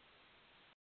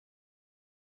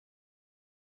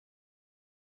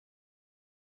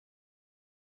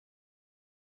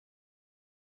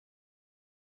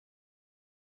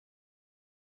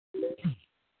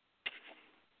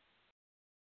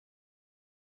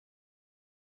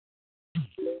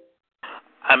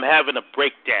 I'm having a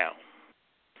breakdown.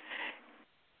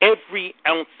 Every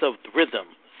ounce of the rhythm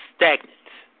stagnant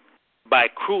by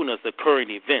cruelness occurring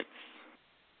events.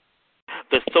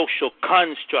 The social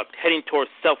construct heading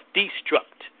towards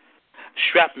self-destruct.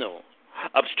 Shrapnel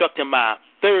obstructing my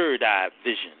third eye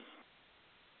vision.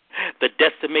 The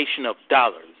decimation of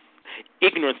dollars.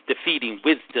 Ignorance defeating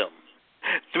wisdom.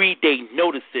 3-day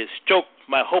notices stroke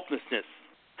my hopelessness.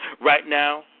 Right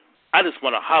now, I just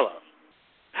want to holler.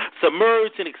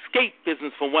 Submerge in escapism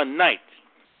for one night.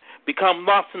 Become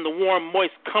lost in the warm,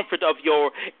 moist comfort of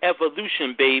your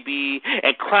evolution, baby,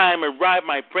 and climb and ride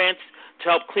my branch to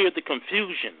help clear the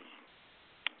confusion.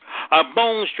 Our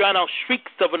bones drown out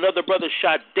shrieks of another brother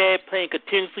shot dead, playing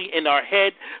continuously in our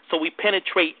head, so we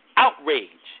penetrate outrage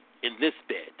in this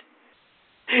bed.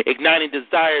 Igniting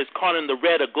desires, caught in the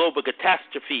red of global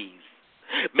catastrophes,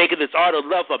 making this art of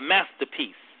love a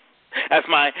masterpiece. As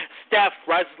my staff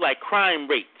rises like crime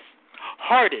rates,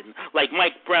 hardened like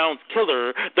Mike Brown's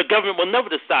killer, the government will never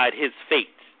decide his fate.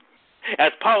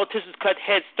 As politicians cut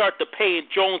heads, start to pay and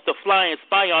drones to fly and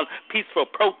spy on peaceful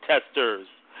protesters.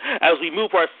 As we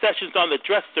move our sessions on the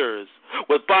dressers,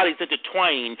 with bodies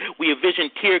intertwined, we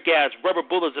envision tear gas, rubber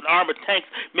bullets, and armored tanks,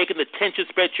 making the tension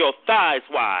spread your thighs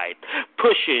wide.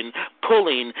 Pushing,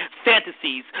 pulling,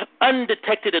 fantasies,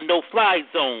 undetected and no-fly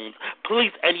zones.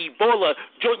 Police and Ebola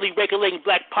jointly regulating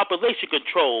black population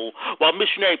control, while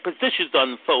missionary positions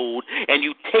unfold, and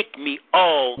you take me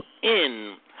all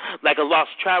in like a lost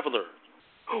traveler.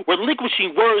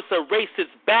 Relinquishing words of racist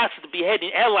bastards,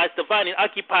 beheading allies, dividing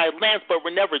occupied lands, but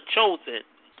were never chosen.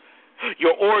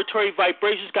 Your oratory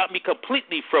vibrations got me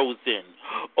completely frozen.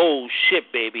 Oh, shit,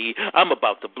 baby, I'm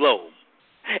about to blow.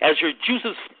 As your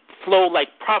juices flow like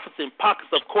profits in pockets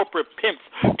of corporate pimps,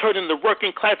 turning the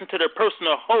working class into their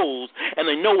personal hoes, and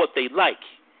they know what they like.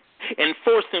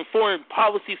 Enforcing foreign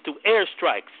policies through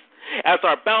airstrikes. As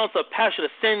our balance of passion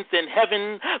ascends in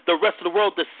heaven, the rest of the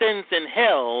world descends in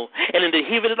hell. And in the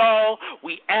heat of it all,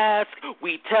 we ask,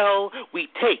 we tell, we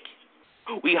take.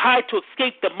 We hide to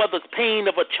escape the mother's pain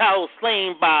of a child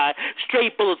slain by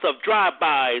stray bullets of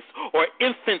drive-bys, or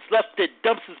infants left at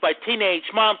dumpsters by teenage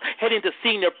moms heading to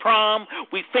senior prom.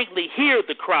 We faintly hear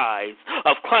the cries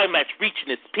of climax reaching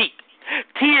its peak.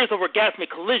 Tears of orgasmic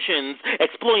collisions,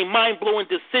 exploring mind-blowing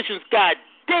decisions. God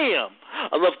damn,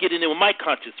 I love getting in with my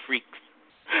conscious freaks.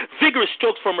 Vigorous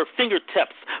strokes from her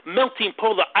fingertips, melting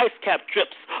polar ice cap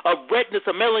drips of redness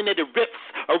of melanated rips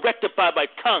erected by my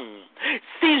tongue.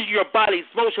 Seize your body's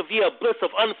motion via bliss of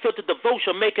unfiltered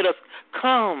devotion, making us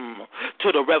come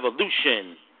to the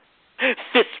revolution.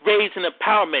 Fists raised in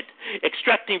empowerment,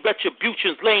 extracting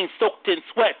retributions, laying soaked in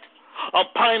sweat.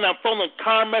 Umpiring on fallen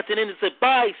comrades and innocent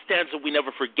bystanders we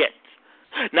never forget.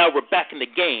 Now we're back in the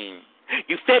game.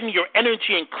 You fed me your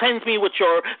energy and cleansed me with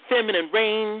your feminine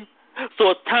rain. So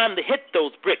it's time to hit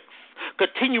those bricks.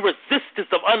 Continue resistance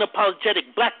of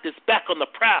unapologetic blackness back on the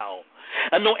prowl.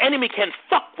 And no enemy can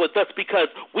fuck with us because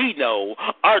we know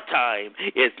our time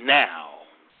is now.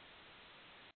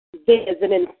 There's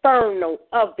an inferno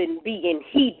oven being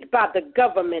heated by the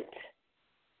government,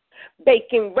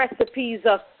 baking recipes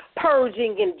of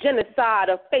purging and genocide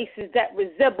of faces that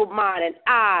resemble mine, and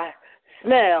I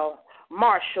smell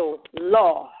martial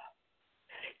law.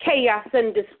 Chaos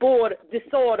and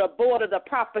disorder border the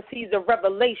prophecies of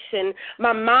revelation.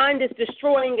 My mind is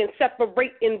destroying and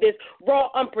separating this raw,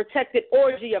 unprotected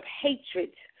orgy of hatred,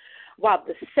 while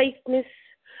the safeness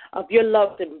of your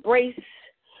loved embrace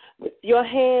with your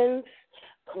hands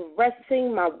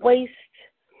caressing my waist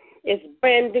is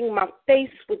branding my face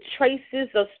with traces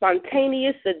of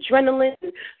spontaneous adrenaline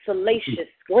and salacious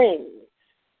grins.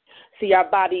 See our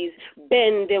bodies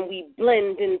bend and we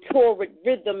blend in torrid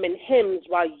rhythm and hymns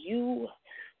while you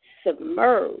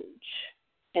submerge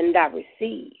and I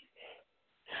receive.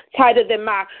 Tighter than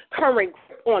my current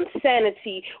grip on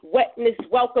sanity, wetness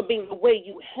welcoming the way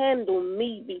you handle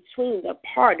me between the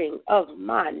parting of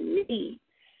my knees.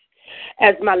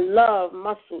 As my love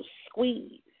muscles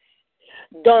squeeze.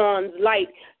 Dawn's light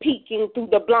peeking through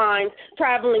the blinds,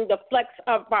 traveling the flex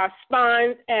of our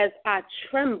spines as I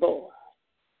tremble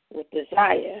with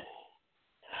desire.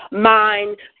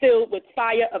 Mind filled with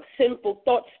fire of sinful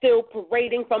thoughts still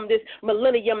parading from this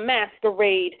millennium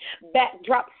masquerade.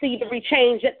 Backdrop scenery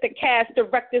change, yet the cast,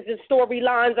 directors, and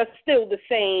storylines are still the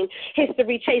same.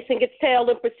 History chasing its tail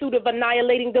in pursuit of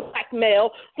annihilating the black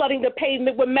male, flooding the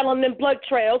pavement with melanin blood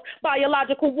trails,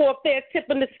 biological warfare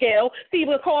tipping the scale,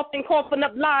 fever coughing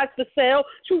up lies for sale,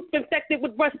 truth infected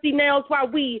with rusty nails while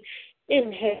we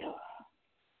inhale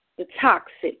the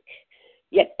toxic,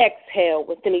 yet exhale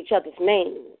within each other's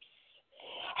names,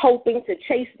 hoping to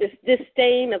chase this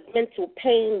disdain of mental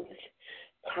pain with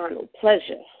carnal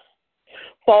pleasure,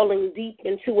 falling deep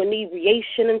into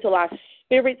inebriation until our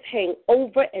spirits hang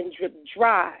over and drip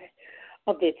dry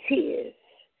of their tears.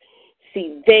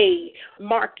 See, they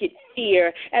market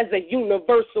fear as a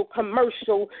universal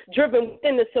commercial driven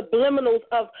within the subliminals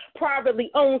of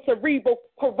privately owned cerebral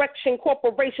correction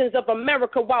corporations of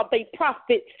America while they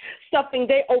profit, stuffing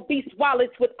their obese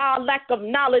wallets with our lack of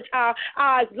knowledge, our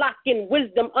eyes locked in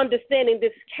wisdom, understanding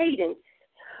this cadence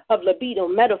of libido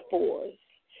metaphors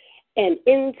and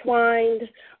entwined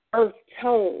earth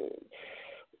tones.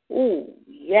 Ooh,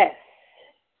 yes,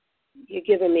 you're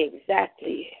giving me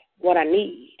exactly what I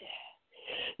need.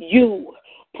 You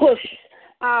push,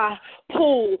 I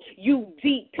pull you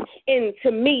deep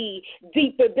into me,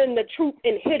 deeper than the truth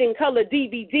in hidden color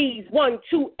DVDs 1,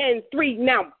 2, and 3.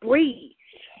 Now breathe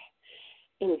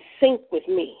in sync with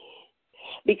me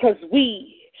because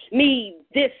we need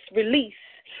this release.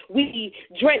 We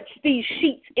drench these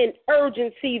sheets in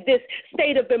urgency. This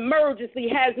state of emergency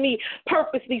has me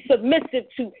purposely submissive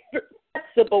to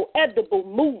flexible, edible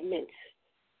movements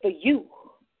for you.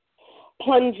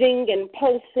 Plunging and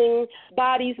pulsing,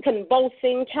 bodies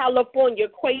convulsing, California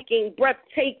quaking,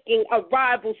 breathtaking,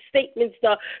 arrival statements,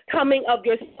 the coming of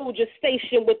your soldier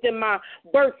station within my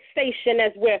birth station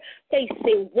as we're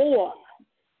facing war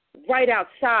right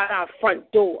outside our front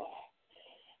door.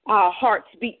 Our hearts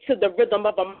beat to the rhythm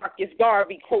of a Marcus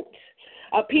Garvey quote.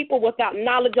 A people without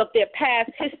knowledge of their past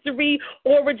history,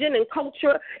 origin, and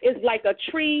culture is like a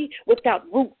tree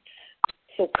without roots.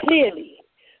 So clearly,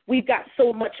 we've got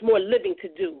so much more living to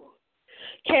do.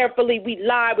 Carefully, we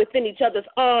lie within each other's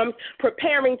arms,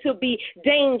 preparing to be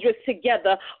dangerous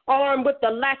together, armed with the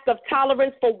lack of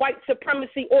tolerance for white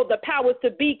supremacy or the powers to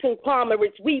be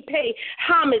conglomerates. We pay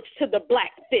homage to the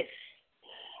black fist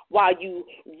while you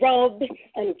rub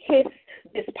and kiss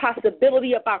this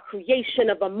possibility of our creation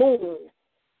of a moon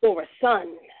or a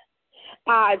sun.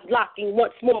 Eyes locking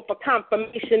once more for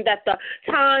confirmation that the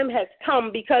time has come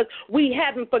because we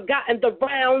haven't forgotten the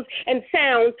rounds and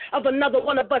sounds of another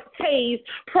one of us tased,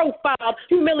 profiled,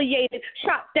 humiliated,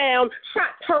 shot down,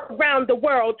 shot her around the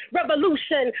world.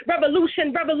 Revolution,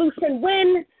 revolution, revolution.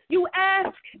 When you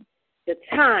ask, the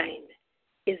time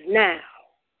is now.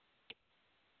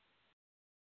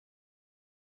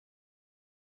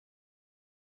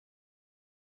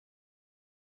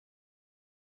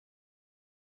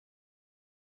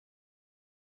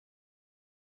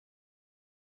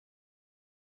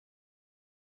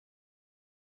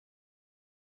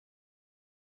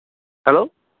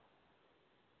 Hello?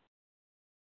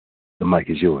 The mic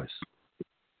is yours.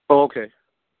 Oh, okay.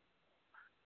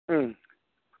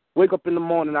 Wake up in the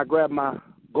morning, I grab my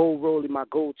gold rollie, my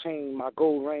gold chain, my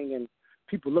gold ring, and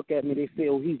people look at me, they say,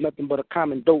 oh, he's nothing but a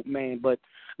common dope man, but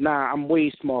nah, I'm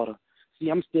way smarter. See,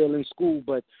 I'm still in school,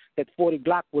 but that 40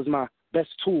 Glock was my best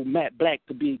tool, matte black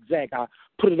to be exact. I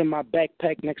put it in my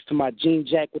backpack next to my jean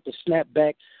jack with the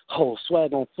snapback. Oh,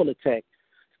 swag on full attack.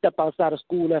 Step outside of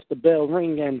school after bell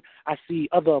ring, and I see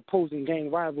other opposing gang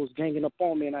rivals ganging up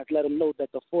on me, and I let them know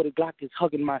that the 40 Glock is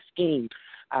hugging my scheme.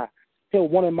 I tell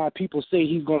one of my people say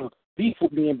he's going to beef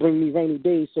with me and bring me rainy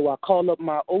days, so I call up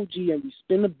my OG, and we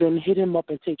spin the bin, hit him up,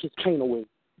 and take his chain away.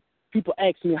 People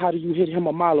ask me, how do you hit him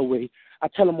a mile away? I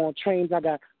tell them on trains I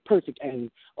got perfect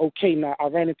aim. Okay, now I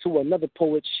ran into another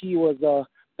poet. She was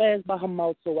fast by her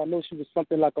mouth, so I know she was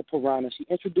something like a piranha. She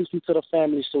introduced me to the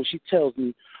family, so she tells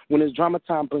me when it's drama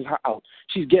time, bring her out.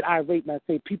 She get irate, and I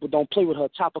say, people, don't play with her.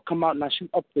 Chopper come out, and I shoot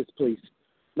up this place.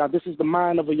 Now, this is the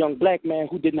mind of a young black man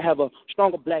who didn't have a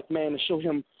stronger black man to show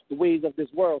him the ways of this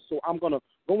world. So I'm going to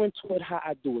go into it how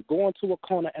I do it. Go into a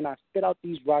corner, and I spit out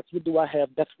these rocks. What do I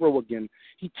have? Death row again.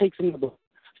 He takes another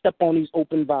step on these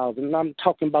open vials, and I'm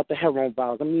talking about the heron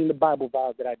vials. I mean the Bible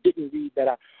vials that I didn't read, that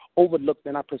I overlooked,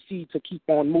 and I proceed to keep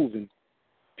on moving.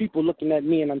 People looking at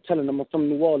me, and I'm telling them I'm from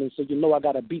New Orleans, so you know I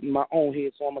got a beat in my own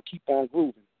head, so I'm going to keep on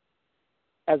grooving.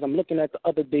 As I'm looking at the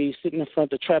other day, sitting in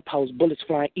front of the trap house, bullets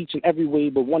flying each and every way,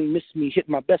 but one missed me, hit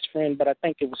my best friend, but I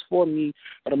think it was for me.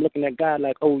 But I'm looking at God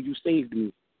like, oh, you saved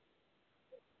me.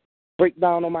 Break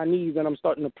down on my knees, and I'm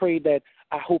starting to pray that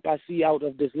I hope I see out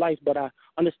of this life, but I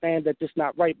understand that this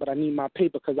not right, but I need my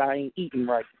paper because I ain't eating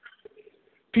right.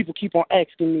 People keep on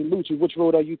asking me, Lucci, which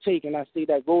road are you taking? I say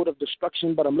that road of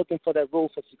destruction, but I'm looking for that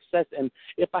road for success, and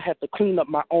if I have to clean up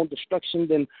my own destruction,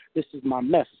 then this is my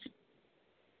mess.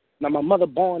 Now, my mother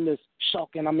born this shark,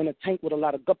 and I'm in a tank with a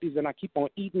lot of guppies, and I keep on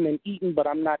eating and eating, but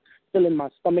I'm not filling my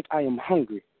stomach. I am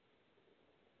hungry.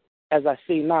 As I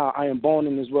say now, I am born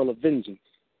in this world of vengeance.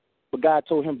 But God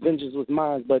told him vengeance was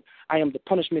mine, but I am the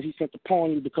punishment he sent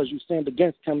upon you because you sinned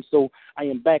against him, so I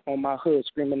am back on my hood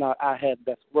screaming out, I have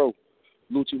death row.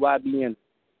 Lucci YBN,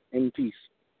 in peace.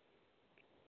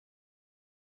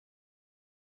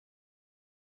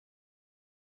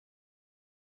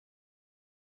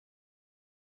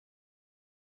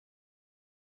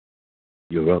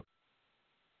 You're up.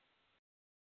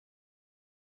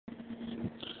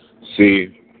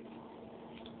 See,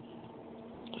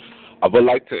 I would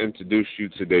like to introduce you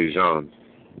to Dejan.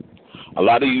 A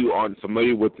lot of you aren't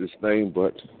familiar with this name,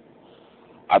 but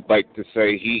I'd like to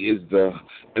say he is the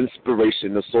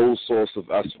inspiration, the sole source of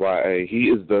SYA. He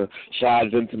is the shy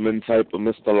gentleman type of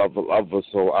Mr. Lover,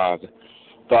 so I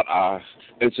thought I'd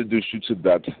introduce you to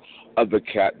that other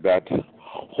cat that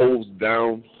holds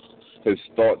down his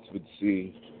thoughts with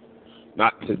C.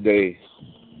 Not today.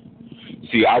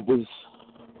 See, I was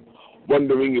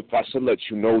wondering if I should let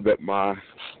you know that my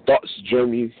thoughts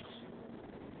journey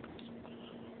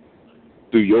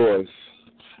through yours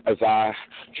as I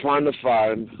trying to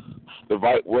find the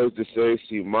right words to say.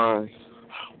 See,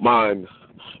 mine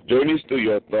journeys through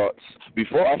your thoughts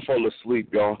before I fall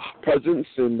asleep, y'all. Presence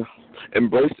and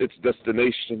embrace its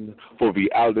destination for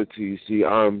reality. See,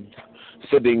 I'm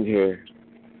sitting here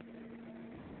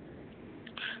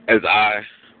as I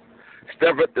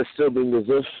stare at the ceiling as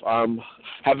if I'm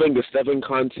having a staring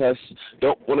contest.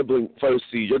 Don't want to blink first.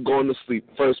 See, you're going to sleep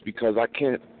first because I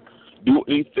can't do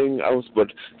anything else but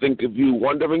think of you.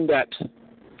 Wondering that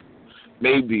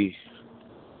maybe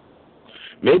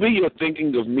you're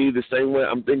thinking of me the same way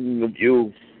I'm thinking of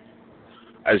you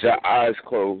as your eyes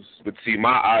close. But see,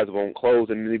 my eyes won't close,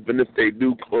 and even if they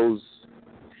do close,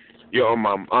 you're on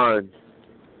my mind.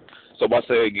 So I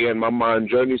say again, my mind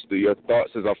journeys through your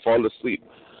thoughts as I fall asleep.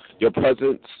 Your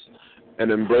presence and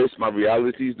embrace my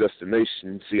reality's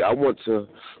destination. See, I want to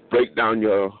break down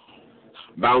your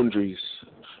boundaries,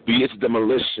 be its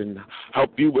demolition,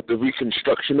 help you with the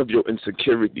reconstruction of your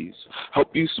insecurities,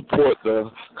 help you support the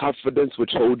confidence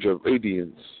which holds your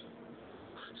radiance.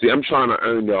 See, I'm trying to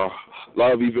earn your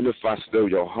love even if I steal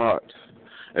your heart.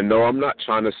 And no, I'm not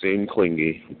trying to seem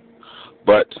clingy,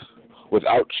 but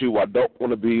without you, I don't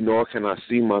want to be, nor can I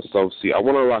see myself. See, I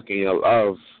want to lock in your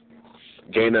love,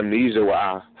 gain amnesia where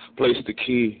I place the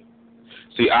key.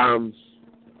 See, I'm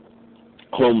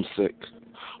homesick.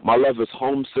 My love is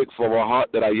homesick for a heart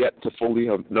that I yet to fully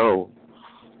know.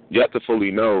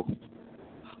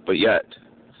 But yet,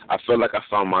 I feel like I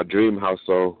found my dream house,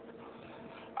 so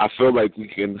I feel like we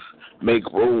can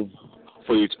make room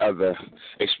for each other,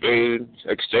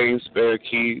 exchange spare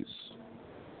keys,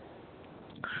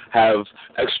 have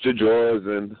extra drawers,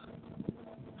 and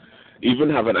even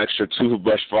have an extra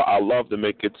toothbrush for our love to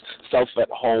make itself at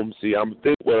home. See, I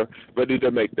think we're ready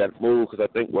to make that move because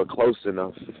I think we're close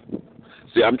enough.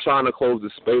 See, I'm trying to close the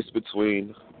space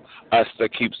between us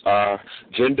that keeps our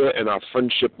gender and our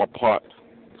friendship apart.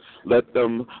 Let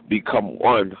them become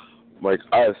one, like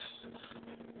us.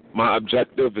 My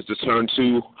objective is to turn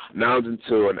two nouns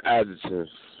into an adjective.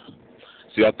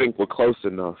 See, I think we're close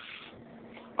enough.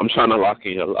 I'm trying to lock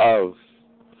in your love.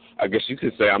 I guess you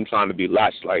could say I'm trying to be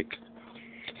latched like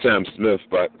Sam Smith,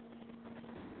 but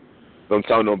don't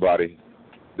tell nobody.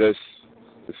 This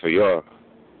is for your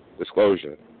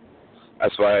disclosure.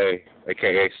 That's why,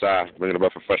 a.k.a. Psy, bringing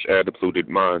about for fresh air to polluted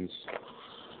minds.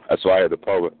 That's why I the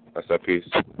poet. That's that piece.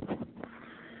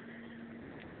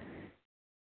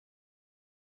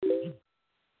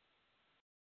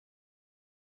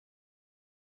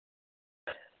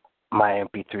 My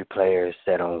MP3 player is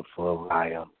set on full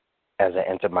volume. As I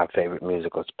enter my favorite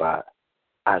musical spot,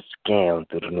 I scan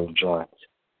through the new joints.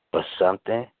 But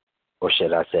something, or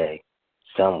should I say,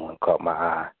 someone caught my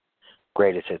eye.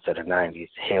 Greatest hits of the 90s,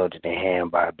 held in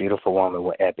hand by a beautiful woman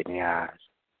with ebony eyes.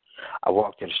 I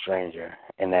walked to the stranger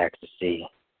and asked to see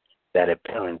that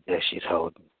appealing dish she's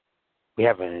holding. We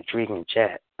have an intriguing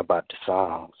chat about the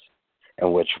songs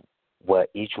and what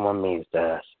each one means to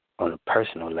us on a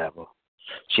personal level.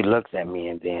 She looks at me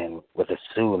and then, with a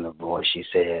soothing voice, she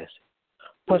says,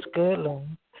 "What's good, Lou?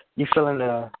 You feeling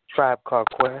the Tribe Called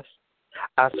Quest?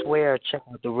 I swear, check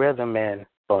out the rhythm, and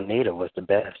Bonita was the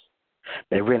best.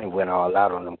 They really went all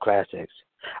out on them classics.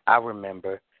 I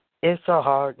remember, it's a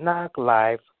hard knock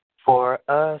life for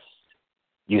us.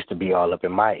 Used to be all up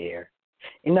in my ear.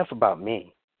 Enough about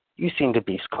me. You seem to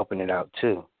be scoping it out,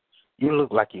 too. You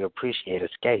look like you appreciate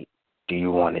escape. Do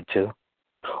you want it to?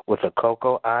 With a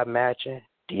cocoa eye matching,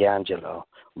 D'Angelo,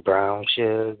 brown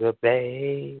sugar,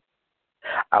 babe.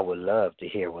 I would love to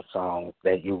hear what song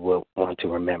that you would want to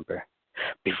remember.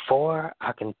 Before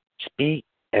I can speak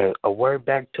a word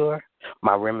back to her,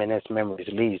 my reminiscent memories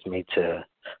leads me to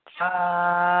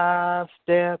 5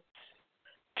 steps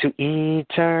to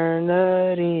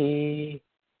eternity.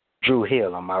 Drew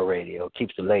Hill on my radio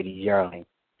keeps the ladies yearning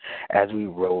as we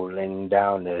rolling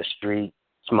down the street,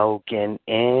 smoking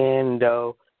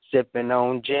Indo, sipping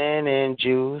on gin and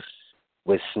juice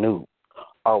with Snoop.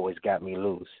 Always got me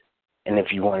loose. And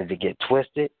if you wanted to get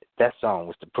twisted, that song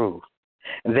was the proof.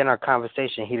 And then our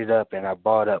conversation heated up and I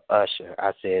brought up Usher.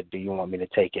 I said, do you want me to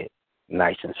take it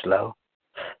nice and slow?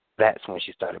 That's when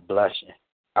she started blushing.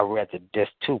 I read the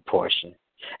disc 2 portion,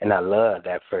 and I love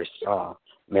that first song.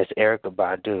 Miss Erykah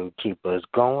Badu, keep us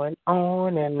going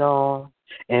on and on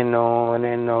and on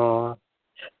and on.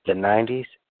 The 90s,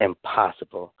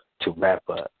 impossible to wrap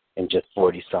up in just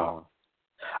 40 songs.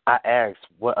 I asked,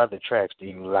 what other tracks do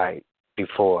you like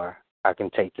before I can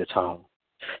take this home?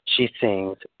 She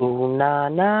sings, ooh, na,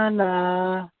 na,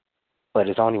 na, but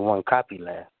it's only one copy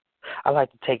left. I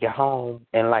like to take it home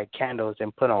and light candles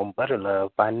and put on Butter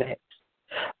Love by Next.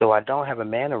 Though I don't have a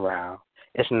man around,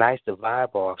 it's nice to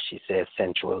vibe off, she says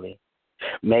sensually.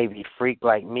 Maybe freak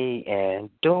like me and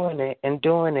doing it and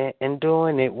doing it and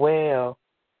doing it well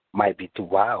might be too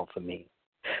wild for me.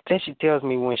 Then she tells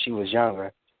me when she was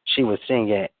younger, she was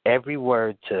singing every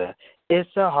word to It's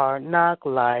a Hard Knock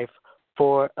Life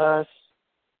for Us,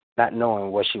 not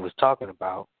knowing what she was talking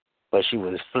about, but she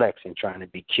was flexing, trying to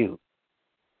be cute.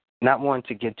 Not wanting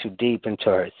to get too deep into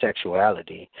her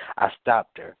sexuality, I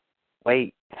stopped her.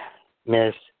 Wait,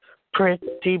 Miss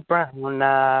Pretty Brown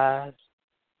Eyes,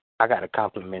 I got to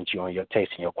compliment you on your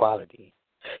taste and your quality.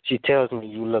 She tells me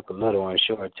you look a little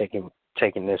unsure taking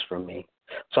this from me,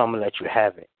 so I'm going to let you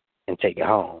have it and take it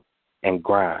home and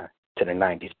grind to the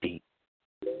 90s beat.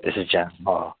 This is John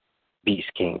Hall,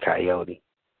 Beast King Coyote,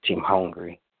 Team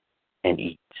Hungry and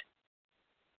Eat.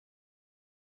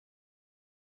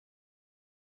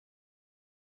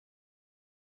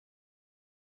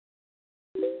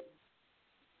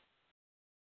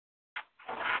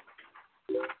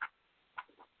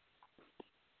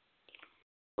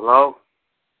 Hello?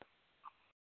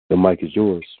 The mic is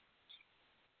yours.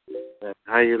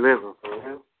 How you living, for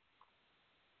real?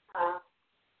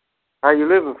 How you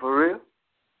living, for real?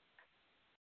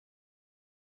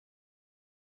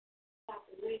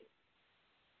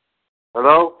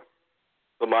 Hello?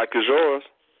 The mic is yours.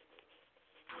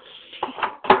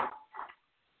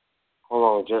 Hold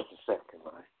on just a second,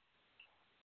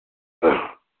 man.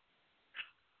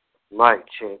 Mic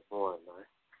check 1, man.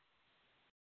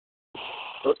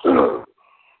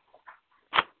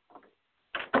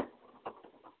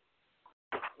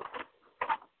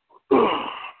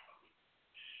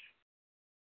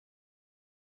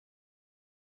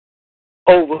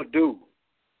 Overdue.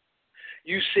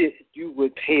 You said you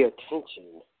would pay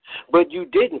attention, but you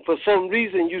didn't. For some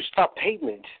reason, you stopped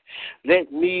payment.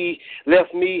 Left me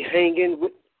hanging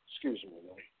with. Excuse me,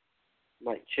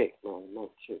 man. Mic check, man. Mic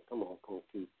check. Come on,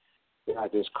 Cokie.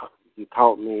 You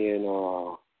caught me in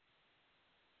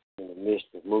the midst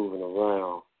of moving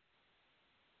around.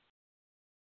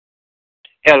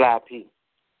 LIP.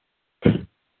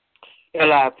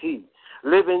 LIP.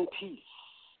 Live in peace.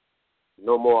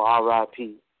 No more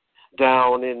RIP.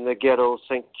 Down in the ghetto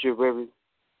sanctuary.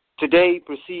 Today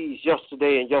precedes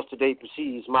yesterday, and yesterday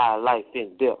precedes my life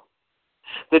in death.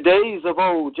 The days of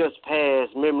old just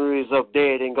passed. Memories of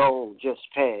dead and gone just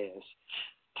passed.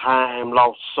 Time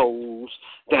lost souls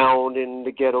down in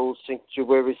the ghetto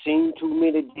sanctuary. Seen too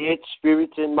many dead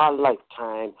spirits in my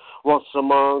lifetime. Once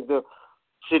among the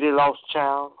city lost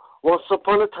child. Once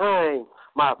upon a time,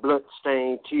 my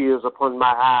blood-stained tears upon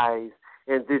my eyes.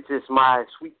 And this is my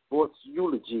sweet voice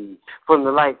eulogy from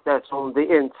the life that's on the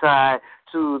inside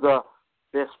to the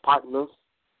best partners,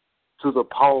 to the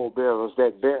pallbearers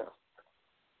that bear,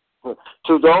 to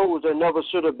those that never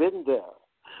should have been there.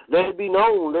 Let it be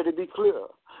known, let it be clear.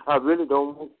 I really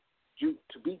don't want you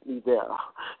to beat me there.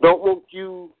 Don't want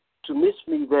you to miss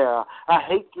me there. I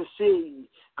hate to say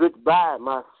goodbye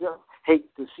myself.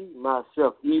 Hate to see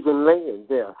myself even laying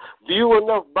there. View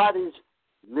enough bodies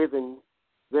living.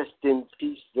 Rest in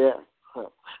peace there.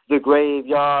 The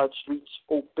graveyard streets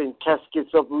open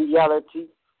caskets of reality,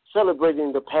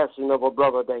 celebrating the passing of a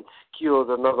brother that killed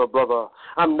another brother.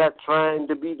 I'm not trying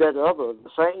to be that other, the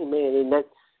same man in that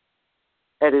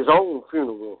at his own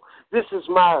funeral. This is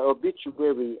my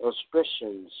obituary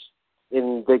expressions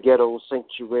in the ghetto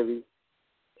sanctuary.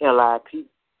 L.I.P.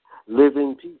 Live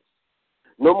in peace.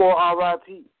 No more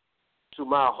R.I.P. to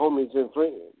my homies and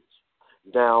friends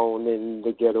down in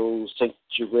the ghetto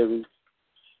sanctuary.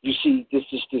 You see, this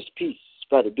is this piece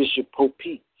by the Bishop Pope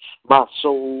Pete. My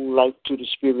soul, life to the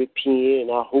spirit pen.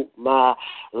 I hope my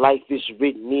life is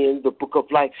written in the book of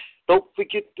life. Don't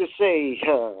forget to say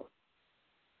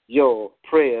your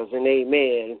prayers and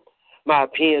amen. My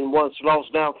pen once lost,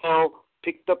 now found.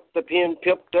 Picked up the pen,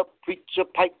 picked up, preacher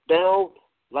pipe down.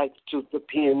 Life to the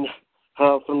pen.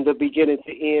 From the beginning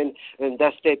to end, and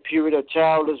that's that period a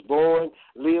child is born,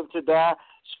 live to die,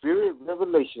 spirit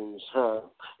revelations,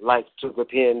 life to the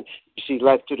pen. You see,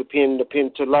 life to the pen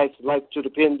to life to the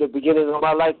pen. The beginning of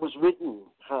my life was written,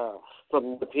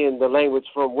 from the pen, the language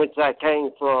from whence I came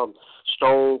from,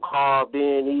 stone carved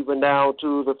in, even down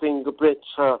to the fingerprints.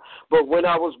 But when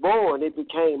I was born, it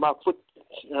became my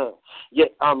footprints.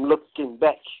 Yet I'm looking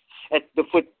back at the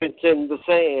footprints in the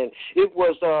sand. It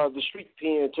was the street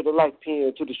pen to the life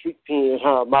pen to the street pen.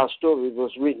 My story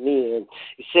was written in.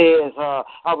 It says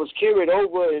I was carried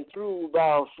over and through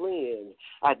by a friend.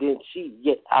 I didn't see,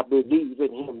 yet I believe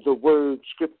in him. The word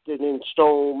scripted in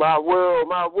stone. My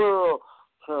world,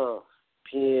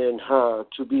 pen,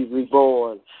 to be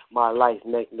reborn. My life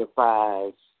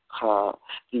magnifies the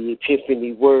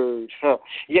epiphany word.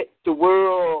 Yet the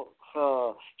world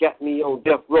got me on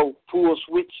death row, full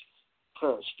switch.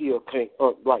 Still can't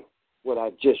write what I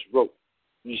just wrote.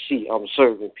 You see, I'm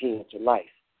serving pen to life.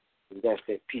 And that's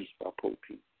that piece by Pope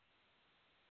Pete.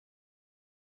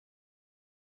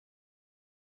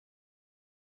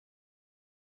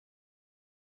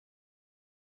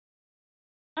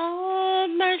 Oh,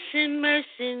 mercy,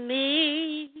 mercy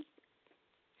me.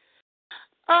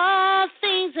 All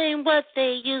things ain't what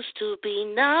they used to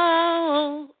be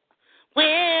now.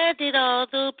 Where did all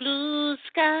the blue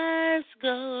skies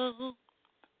go?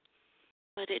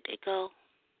 Where did they go?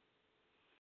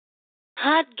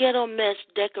 Hot ghetto mess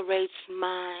decorates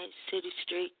my city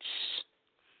streets.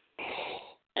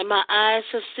 And my eyes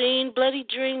have seen bloody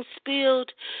dreams spilled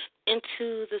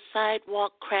into the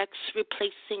sidewalk cracks,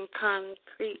 replacing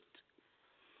concrete.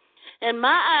 And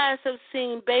my eyes have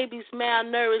seen babies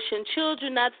malnourished and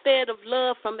children not fed of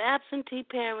love from absentee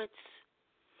parents.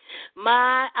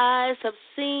 My eyes have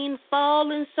seen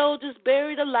fallen soldiers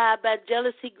buried alive by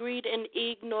jealousy, greed, and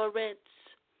ignorance,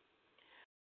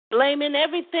 blaming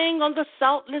everything on the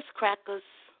saltless crackers,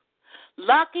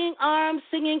 locking arms,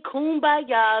 singing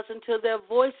kumbayas until their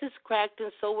voices cracked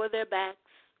and so were their backs.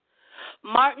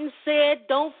 Martin said,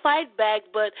 don't fight back,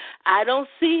 but I don't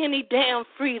see any damn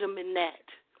freedom in that.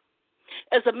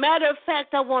 As a matter of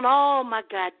fact, I want all my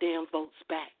goddamn votes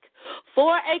back.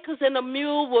 4 acres and a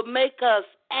mule would make us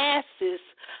asses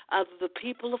of the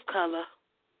people of color.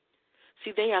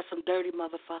 See, they are some dirty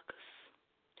motherfuckers.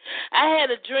 I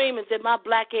had a dream, and then my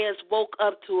black ass woke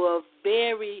up to a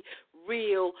very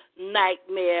real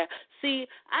nightmare. See,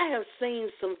 I have seen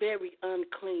some very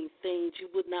unclean things you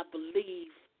would not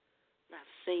believe I've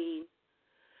seen.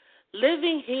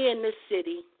 Living here in this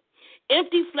city,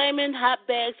 empty flaming hot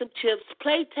bags of chips,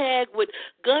 play tag with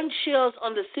gun shells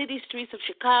on the city streets of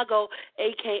Chicago,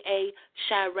 a.k.a.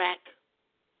 Chirac.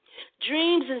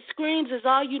 Dreams and screams is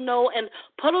all you know, and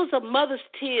puddles of mother's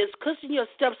tears cushioning your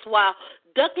steps while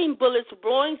ducking bullets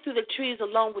blowing through the trees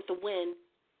along with the wind.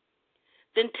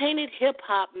 Then tainted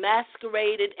hip-hop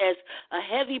masqueraded as a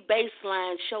heavy bass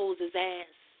line shows his ass.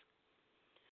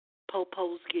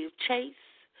 Popos give chase.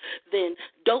 Then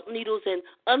dope needles and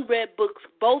unread books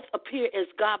both appear as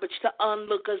garbage to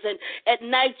onlookers. And at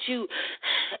night you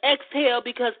exhale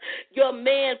because your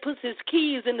man puts his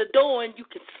keys in the door and you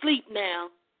can sleep now.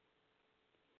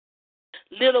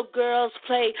 Little girls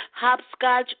play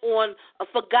hopscotch on a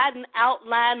forgotten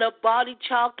outline of body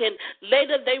chalk, and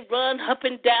later they run up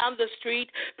and down the street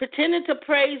pretending to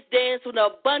praise dance with an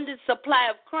abundant supply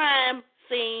of crime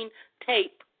scene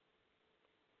tape.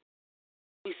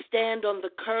 We stand on the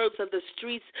curbs of the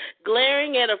streets,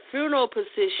 glaring at a funeral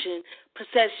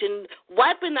procession,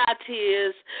 wiping our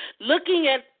tears, looking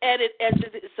at it as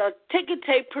it's a ticker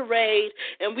tape parade,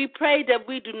 and we pray that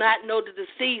we do not know the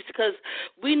deceased, because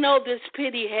we know this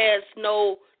city has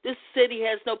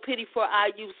no pity for our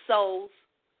youth souls.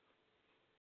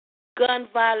 Gun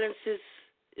violence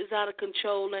is out of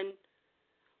control, and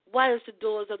why is the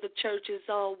doors of the churches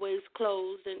always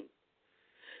closed? And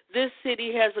this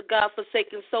city has a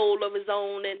God-forsaken soul of its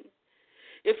own, and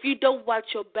If you don't watch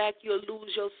your back, you'll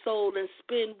lose your soul and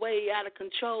spin way out of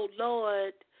control.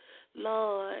 Lord,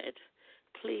 Lord,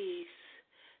 please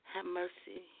have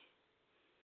mercy.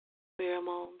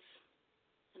 Pheromones,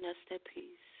 and that's that peace.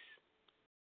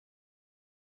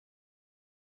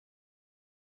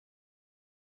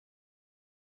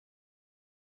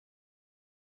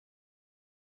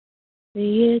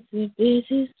 The itsy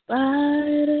bitty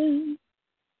spider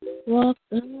walked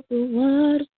up the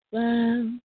water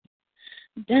spout.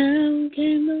 Down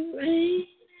came the rain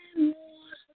and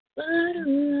washed the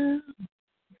spider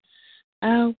out.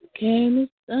 Out came the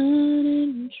sun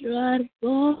and dried up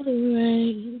all the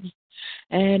rain.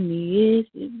 And the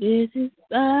itsy bitty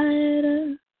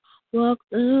spider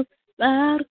walked up the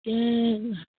spout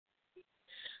again.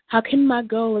 How can my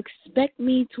girl expect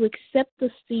me to accept the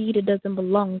seed that doesn't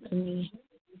belong to me?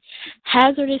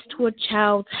 Hazardous to a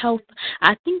child's health,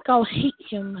 I think I'll hate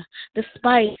him,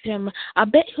 despise him. I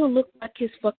bet he'll look like his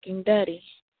fucking daddy.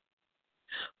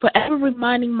 Forever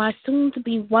reminding my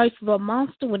soon-to-be wife of a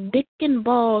monster with dick and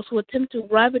balls who attempt to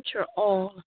ravage her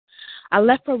all. I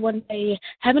left her one day,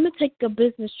 having to take a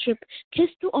business trip,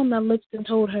 kissed her on the lips and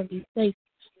told her to be safe.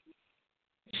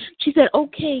 She said,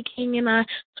 okay, King, and I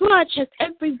swore I checked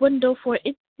every window for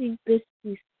itsy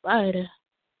bitsy spider.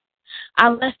 I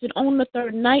left it on the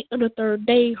third night of the third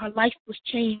day. Her life was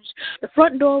changed. The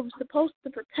front door was supposed to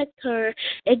protect her.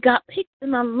 It got picked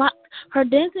and unlocked. Her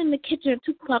dancing in the kitchen at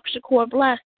 2 o'clock, Shakur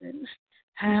blasting.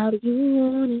 How do you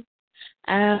want it?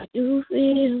 How do you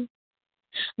feel?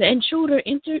 The intruder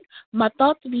entered my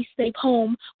thought to be safe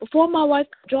home. Before my wife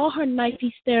could draw her knife,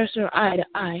 he stares her eye to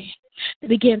eye. They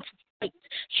began to fight.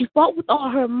 She fought with all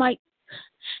her might.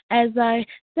 As I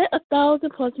sat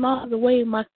 1,000+ miles away,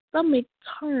 my stomach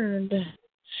turned,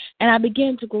 and I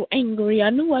began to grow angry. I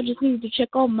knew I just needed to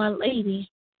check on my lady.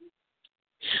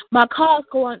 My calls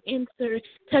go unanswered,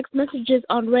 text messages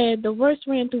unread. The worst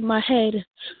ran through my head.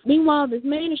 Meanwhile, this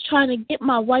man is trying to get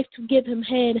my wife to give him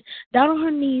head, down on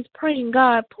her knees, praying,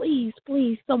 God, please,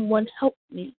 please, someone help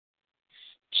me.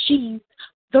 She's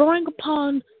throwing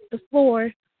upon the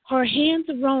floor, her hands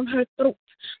around her throat,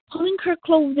 pulling her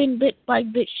clothes in bit by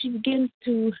bit. She begins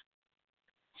to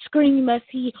scream as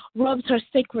he rubs her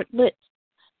sacred lips.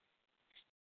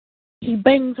 He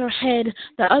bangs her head.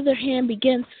 The other hand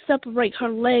begins to separate her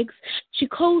legs. She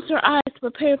closed her eyes to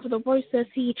prepare for the worst as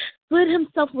he slid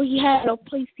himself where he had no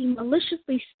place. He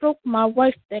maliciously stroked my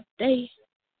wife that day.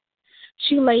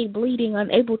 She lay bleeding,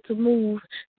 unable to move,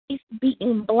 face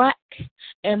beaten black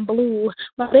and blue.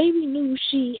 My baby knew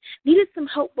she needed some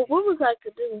help, but what was I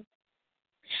to do?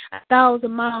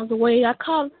 1,000 miles away, I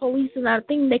called the police and I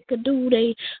think they could do.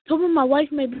 They told me my wife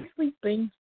may be sleeping.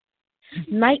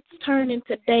 Nights turn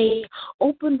into day.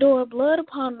 Open door, blood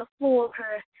upon the floor of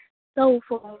her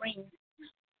sofa ring.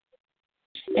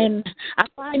 And I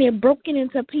find it broken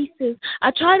into pieces.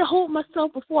 I try to hold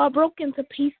myself before I broke into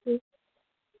pieces.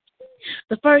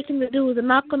 The first thing to do was to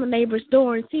knock on the neighbor's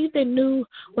door and see if they knew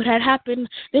what had happened.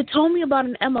 They told me about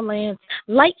an ambulance,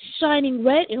 lights shining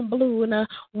red and blue, and a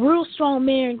real strong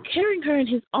man carrying her in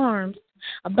his arms.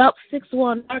 About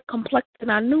 6'1", dark complected.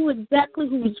 I knew exactly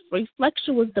whose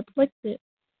reflection was depicted.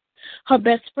 Her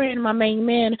best friend, my main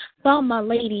man, found my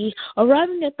lady.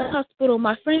 Arriving at the hospital,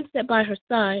 my friend sat by her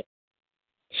side.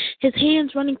 His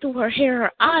hands running through her hair,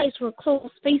 her eyes were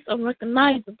closed, face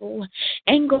unrecognizable.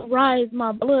 Anger rised,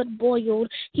 my blood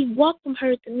boiled. He walked from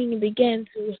her to me and began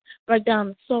to break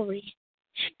down sorry.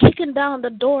 Kicking down the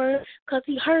door because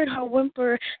he heard her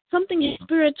whimper. Something his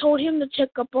spirit told him to check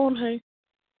up on her.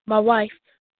 My wife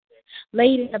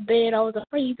laid in the bed. I was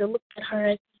afraid to look at her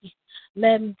as he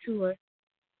led me to her.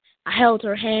 I held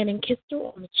her hand and kissed her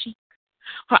on the cheek.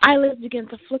 Her eyelids began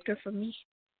to flicker for me.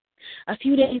 A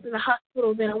few days in the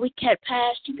hospital, then a week had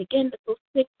passed. She began to feel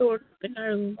sick, throwing up in the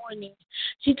early morning.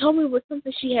 She told me it was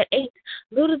something she had ate.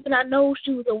 Little did I know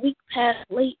she was a week past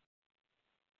late.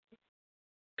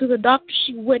 To the doctor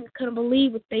she went and couldn't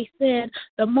believe what they said.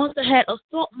 The monster had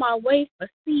assaulted my wife, a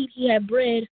seed he had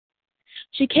bred.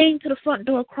 She came to the front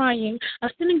door crying. I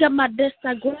was sitting at my desk.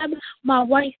 I grabbed my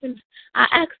wife and I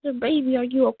asked her, baby, are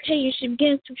you okay? And she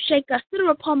began to shake. I sit her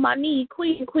upon my knee.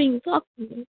 Queen, talk to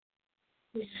me.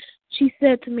 She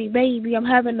said to me, baby, I'm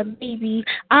having a baby.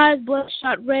 Eyes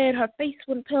bloodshot red, her face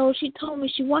went pale. She told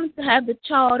me she wanted to have the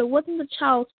child. It wasn't the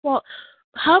child's fault.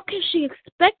 How can she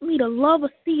expect me to love a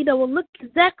seed that will look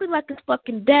exactly like his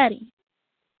fucking daddy?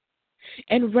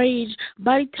 Enraged,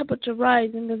 body temperature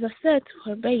rising, as I said to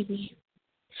her, baby,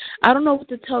 I don't know what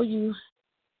to tell you,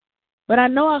 but I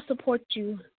know I'll support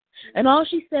you. And all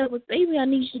she said was, baby, I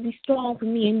need you to be strong for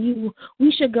me and you.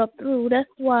 We should go through. That's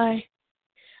why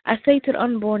I say to the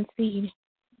unborn seed,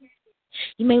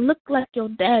 You may look like your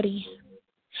daddy.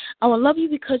 I will love you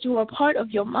because you are a part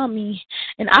of your mommy,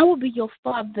 and I will be your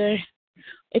father.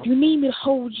 If you need me to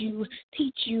hold you,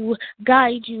 teach you,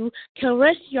 guide you,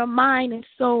 caress your mind and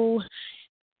soul,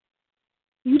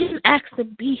 you didn't ask to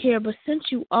be here, but since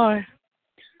you are,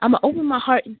 I'm going to open my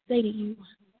heart and say to you,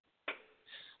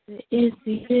 there is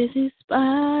the busy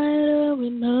spider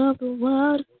when up the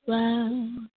water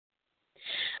spout.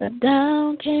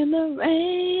 Down came the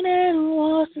rain and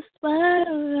washed the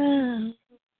spider out.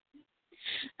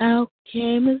 Out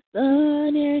came the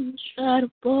sun and tried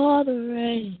to pour the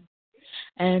rain.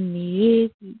 And the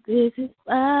itty bitty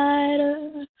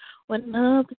spider went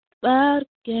up the spout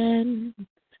again.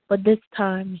 But this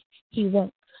time he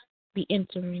won't be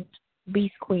entering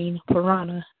Beast Queen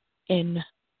Piranha in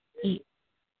heat.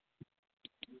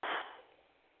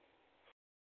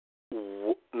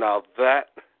 Now that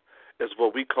is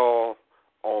what we call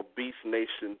on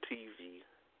BeastNation TV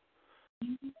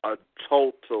a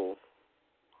total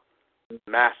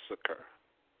massacre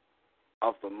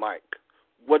of the mic.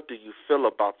 What do you feel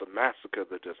about the massacre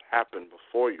that just happened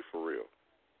before you, for real?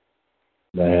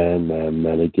 Man,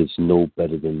 it gets no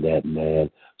better than that, man.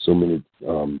 So many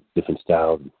different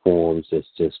styles and forms that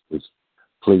just was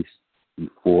placed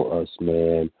before us,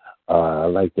 man. I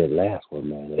like that last one,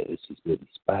 man. It's just really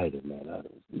spider, man.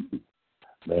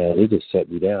 Man, it just set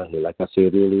me down here. Like I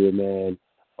said earlier, man,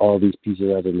 all these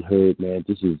pieces I done heard, man,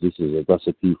 this is a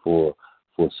recipe for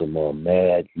some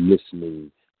mad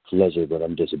listening pleasure, but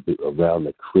I'm just a bit around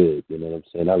the crib, you know what I'm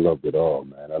saying? I loved it all,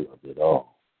 man. I loved it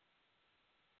all.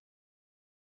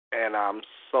 And I'm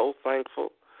so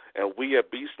thankful. And we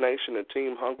at Beast Nation and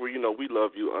Team Hungry, you know, we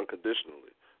love you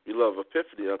unconditionally. We love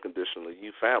Epiphany unconditionally.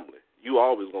 You family. You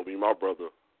always going to be my brother.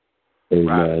 Hey,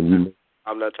 right? man.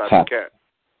 I'm that type of cat.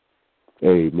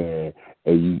 Hey, man.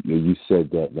 Hey, you said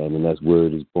that, man, and that's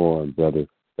word is born, brother.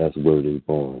 That's word is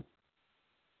born.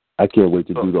 I can't wait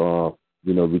to do the,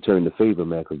 return the favor,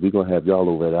 man, because we're going to have y'all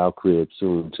over at our crib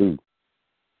soon, too.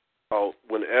 Oh,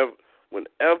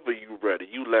 whenever you ready,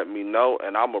 you let me know,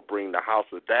 and I'm going to bring the House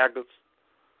of Daggers,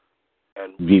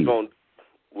 and we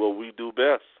do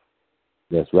best.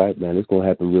 That's right, man. It's going to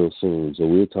happen real soon, so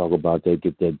we'll talk about that,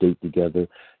 get that date together.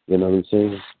 You know what I'm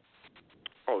saying?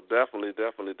 Oh, definitely.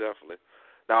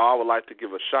 Now, I would like to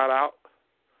give a shout-out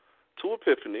to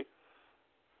Epiphany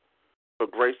for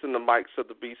gracing the mics of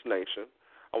the Beast Nation.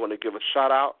 I want to give a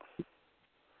shout-out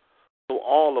to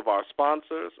all of our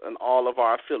sponsors and all of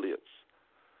our affiliates.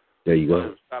 There you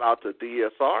go. Shout-out to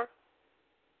DSR.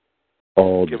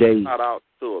 All give day. A shout-out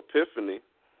to Epiphany.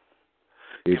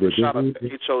 Give a shout-out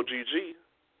to HOGG.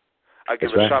 I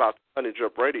give a shout-out to Honey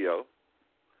Drip Radio.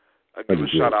 I give a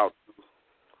shout-out to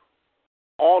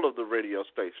all of the radio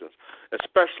stations,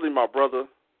 especially my brother,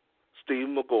 Steve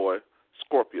McGoy,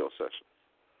 Scorpio Session.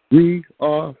 We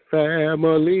are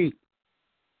family.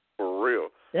 For real.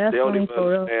 Definitely, they don't even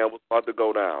for understand real. what's about to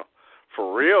go down.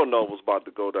 For real know what's about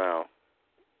to go down.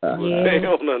 Yeah. They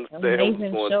don't understand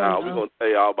what's going down. We're going to tell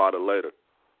y'all about it later.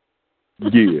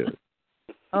 Yeah.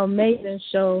 Amazing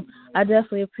show. I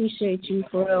definitely appreciate you,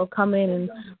 for real, coming and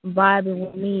vibing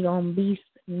with me on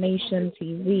BeastNation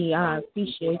TV. I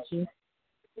appreciate you.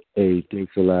 Hey,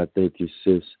 thanks a lot. Thank you,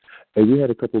 sis. Hey, we had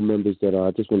a couple members that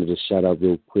I just wanted to shout out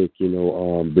real quick.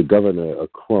 The governor,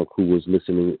 Crunk, who was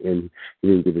listening, and he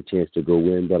didn't get a chance to go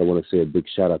in, but I want to say a big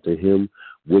shout out to him.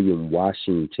 William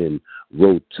Washington,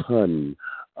 Rotund,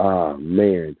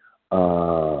 Kalika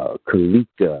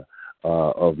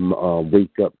of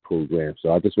Wake Up program.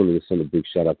 So I just wanted to send a big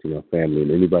shout out to my family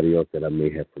and anybody else that I may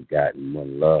have forgotten.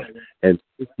 One love. And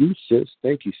you, sis.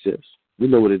 Thank you, sis. We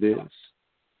know what it is.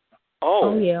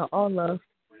 Oh, yeah, all love.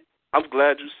 I'm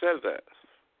glad you said that.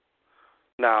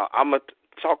 Now, I'm going to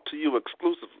talk to you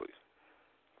exclusively.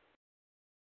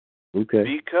 Okay.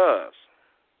 Because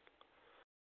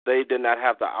they did not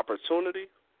have the opportunity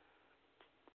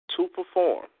to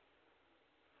perform,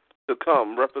 to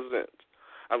come represent.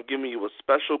 I'm giving you a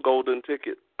special golden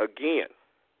ticket again.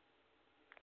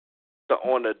 So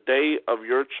on a day of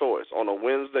your choice, on a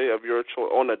Wednesday of your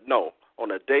choice, on a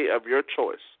day of your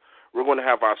choice, we're going to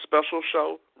have our special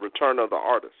show, Return of the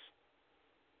Artist.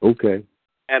 Okay.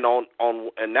 And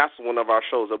and that's one of our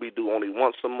shows that we do only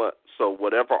once a month. So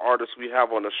whatever artists we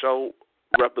have on the show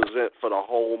represent for the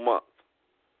whole month.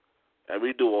 And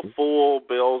we do a full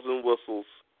bells and whistles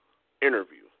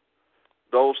interview.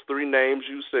 Those three names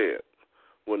you said,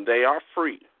 when they are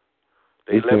free,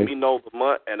 they let me know the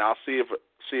month, and I'll see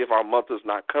if our month is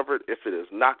not covered. If it is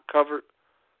not covered,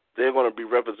 they're going to be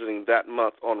representing that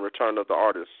month on Return of the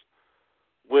Artist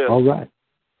with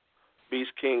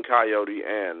Beast King Coyote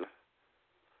and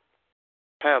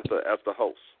Panther as the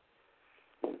host.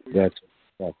 That's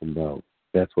talking about.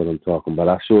 That's what I'm talking about.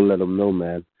 I'll sure let them know,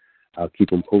 man. I'll keep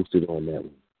them posted on that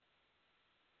one.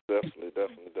 Definitely.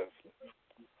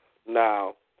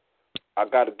 Now, I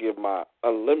got to give my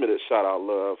unlimited shout-out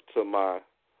love to my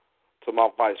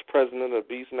vice president of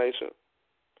Beast Nation,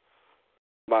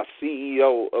 my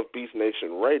CEO of Beast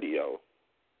Nation Radio.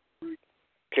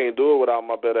 Can't do it without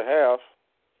my better half,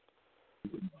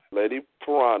 Lady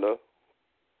Piranha.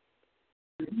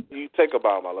 You take a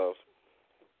bow, my love,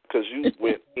 because you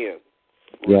went in.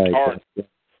 Right.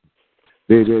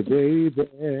 Baby.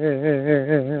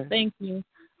 Thank you.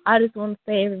 I just want to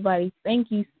say, everybody, thank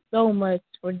you so much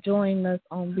for joining us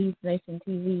on BeastNation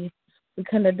TV. We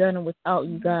couldn't have done it without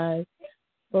you guys.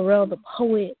 Pharrell the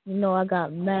Poet, you know I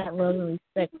got mad love and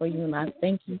respect for you, and I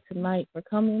thank you tonight for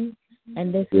coming.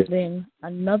 And this has been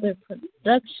another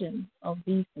production of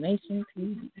BeastNation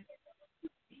TV.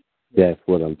 That's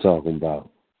what I'm talking about.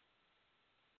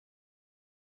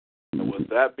 And with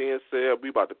that being said, we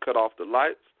about to cut off the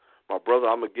lights. My brother,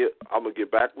 I'm gonna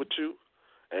get back with you.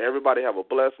 And everybody have a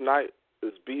blessed night.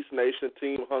 It's Beast Nation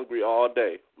Team Hungry all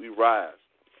day. We rise.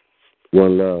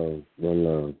 One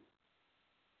love.